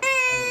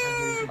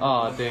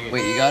 Oh dang it.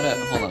 Wait, you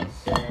gotta hold on.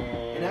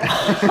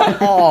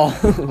 Oh.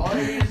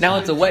 Now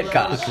it's a wet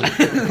cock. You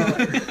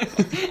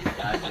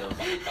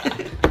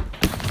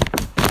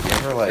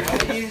ever like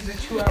It is a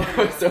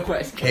 2-hour. So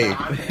wet.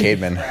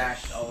 Cademan?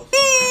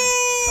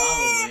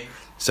 Probably.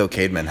 So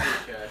Cademan,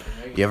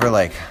 you ever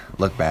like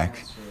look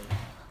back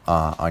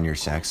on your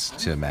sex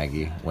to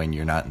Maggie when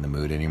you're not in the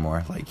mood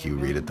anymore? Like you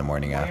read it the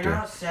morning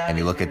after, and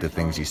you look at the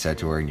things you said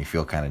to her, and you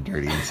feel kind of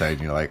dirty inside,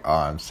 and you're like, "Oh,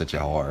 I'm such a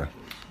whore,"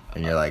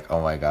 and you're like,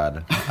 "Oh my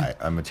god,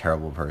 I'm a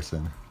terrible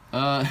person."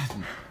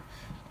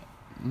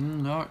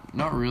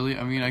 Not really.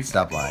 I mean,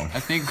 Stop lying. I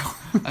think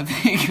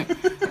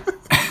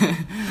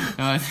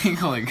no, I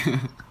think like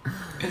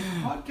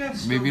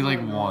maybe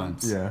like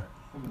once. Yeah.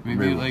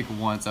 Maybe like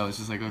once I was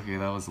just like, okay,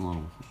 that was a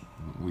little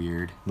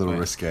weird. A little but-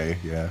 risque,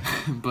 yeah.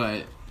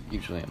 But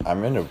usually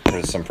I'm into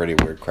some pretty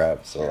weird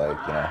crap, so like,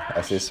 you know,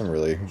 I say some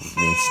really mean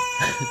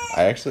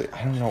I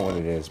don't know what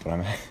it is, but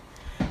I'm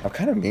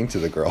kind of mean to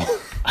the girl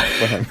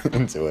when I'm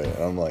into it.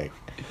 And I'm like,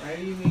 Why are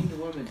you mean to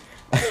women?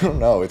 I don't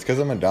know, it's because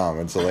I'm a dom,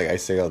 and so like I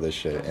say all this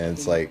shit, and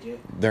it's like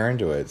they're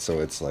into it, so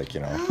it's like, you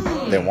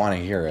know, they want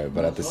to hear it,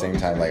 but at the same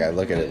time, like I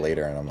look at it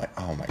later and I'm like,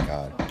 oh my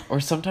god, or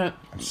sometimes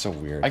I'm so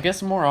weird. I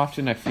guess more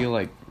often I feel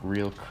like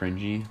real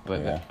cringy,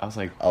 but Yeah. I was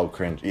like, Oh,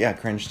 cringe. Yeah,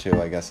 cringe too,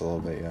 I guess a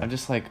little bit, yeah. I'm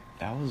just like,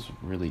 that was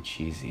really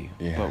cheesy,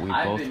 Yeah. but we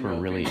I've both been were real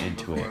really cringy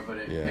into before, it. But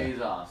it Yeah. pays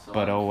off. So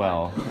But I'm oh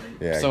well. fine.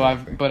 Yeah, So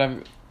exactly.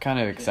 I've kind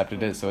of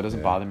accepted it, so it doesn't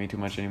Yeah. bother me too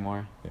much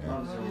anymore.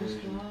 Yeah.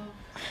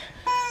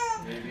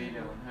 Maybe it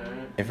don't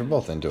hurt. If you're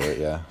both into it,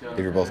 yeah. If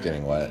you're both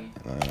getting wet,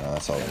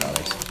 that's all that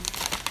matters.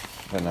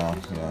 But no,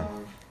 yeah.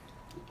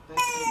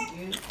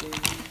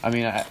 I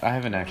mean, I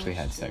haven't actually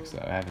had sex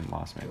though. I haven't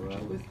lost my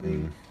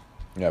virginity.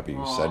 Yeah, but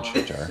you said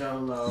shit to her.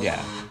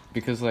 Yeah,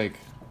 because like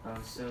I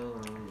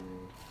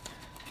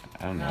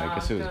don't know. I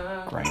guess it was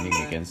grinding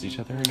against each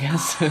other. I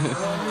guess. Fuck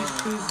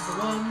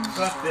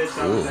this,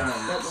 Ooh.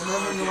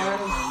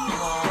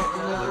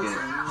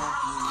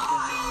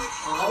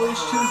 Always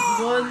choose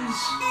the ones.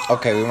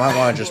 Okay, we might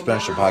want to just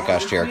finish the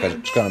podcast here because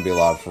it's going to be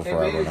live for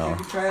forever If now.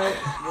 you try out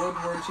World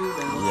War II,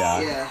 then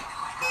Yeah.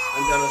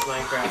 I'm done with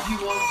Minecraft. If you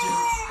want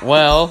to.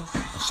 Well,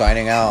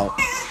 Signing out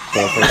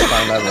for the first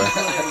time ever.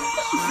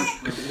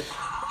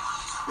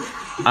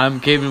 I'm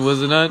Kevin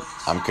Wizenut,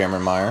 I'm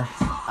Cameron Meyer.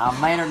 I'm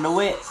Maynard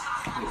DeWitt.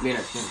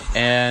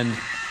 and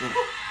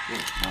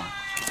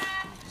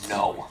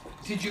No.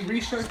 Did you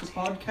restart the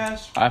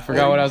podcast? I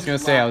forgot what I was gonna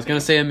say. I was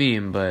gonna say a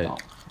meme,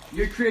 but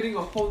You're creating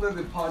a whole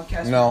other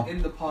podcast No.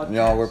 in the podcast.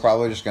 No, we're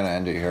probably just going to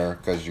end it here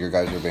because you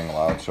guys are being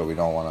loud, so we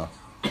don't want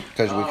to.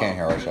 Because we can't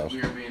hear ourselves.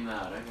 We were being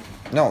loud.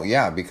 No,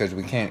 yeah, because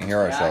we can't hear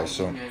ourselves,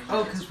 so.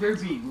 Oh, because we're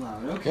being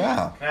loud. Okay.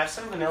 Yeah. Can I have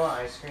some vanilla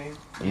ice cream?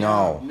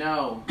 No.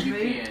 No, you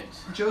They- can't.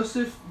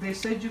 Joseph, they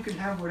said you can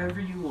have whatever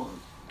you want.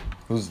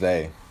 Who's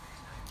they?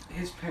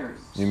 His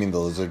parents. You mean the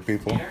lizard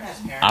people?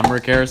 I'm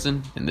Rick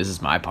Harrison, and this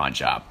is my pawn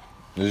shop.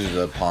 This is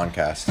a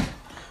podcast.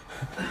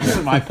 This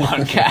is my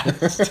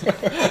podcast. You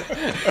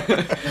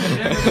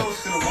never know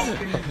what's gonna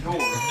walk in the door.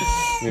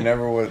 You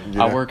never would.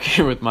 I work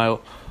here with my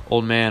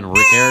old man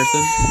Rick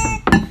Harrison.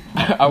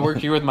 I work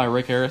here with my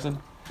Rick Harrison.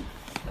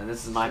 And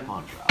this is my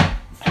pawn shop.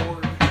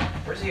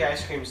 Where's the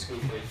ice cream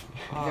scoop?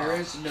 There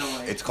is no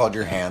way. It's called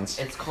your hands.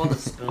 It's called a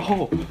spoon.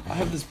 Oh, I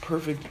have this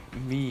perfect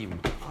meme.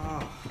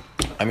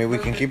 I mean, we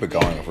can keep it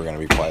going if we're gonna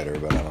be quieter,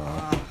 but I don't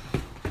know.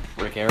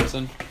 Rick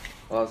Harrison.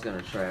 Well, I was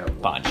gonna try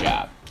out pawn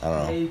shop. I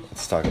don't know.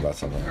 Let's talk about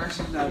something else.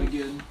 Carson's not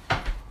good.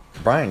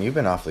 Brian, you've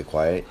been awfully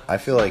quiet. I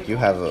feel like you're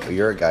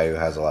a guy who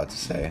has a lot to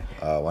say.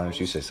 Why don't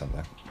you say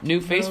something? New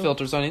face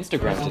filters on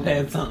Instagram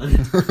today.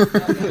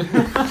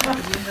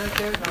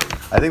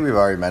 I think we've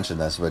already mentioned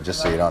this, but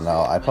just so you don't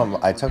know,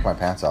 I took my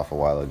pants off a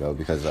while ago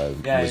because I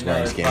was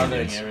wearing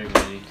skinny jeans.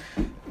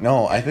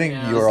 No, I think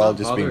you were all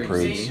just being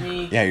prudes.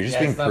 Yeah, you're just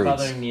being it's not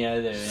prudes. bothering me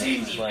either.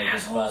 It's like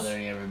it's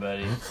bothering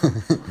everybody.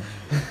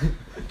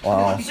 Well,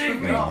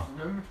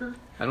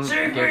 I don't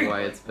get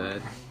why it's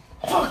bad.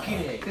 Fuck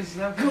it! Because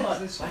now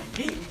this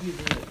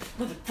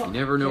You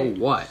never know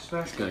what's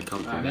gonna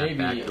come through that Maybe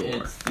back door.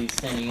 it's the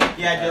sending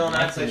Yeah, Dylan,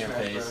 I'd in say your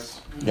Smash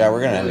face. yeah,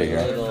 we're gonna end it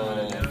here.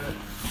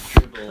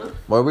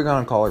 What are we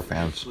gonna call our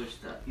fans?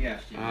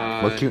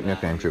 Yeah. What cute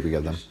nickname should we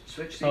give them?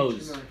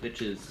 Hoes,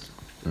 bitches.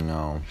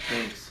 No.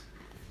 Thanks.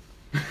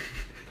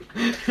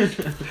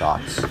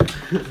 Thoughts.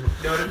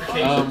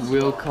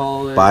 We'll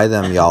call it. Buy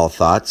them, y'all.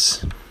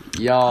 Thoughts.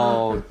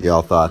 Y'all.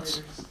 Y'all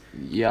thoughts.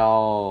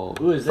 Y'all.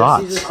 Ooh, is there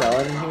Thoughts. Caesar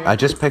salad in here? I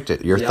just picked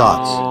it. Your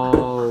thoughts.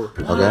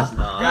 Okay.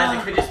 Guys,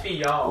 it could just be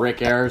y'all. Rick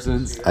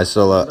Harrison's. I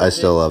still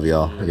love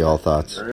y'all. Y'all thoughts.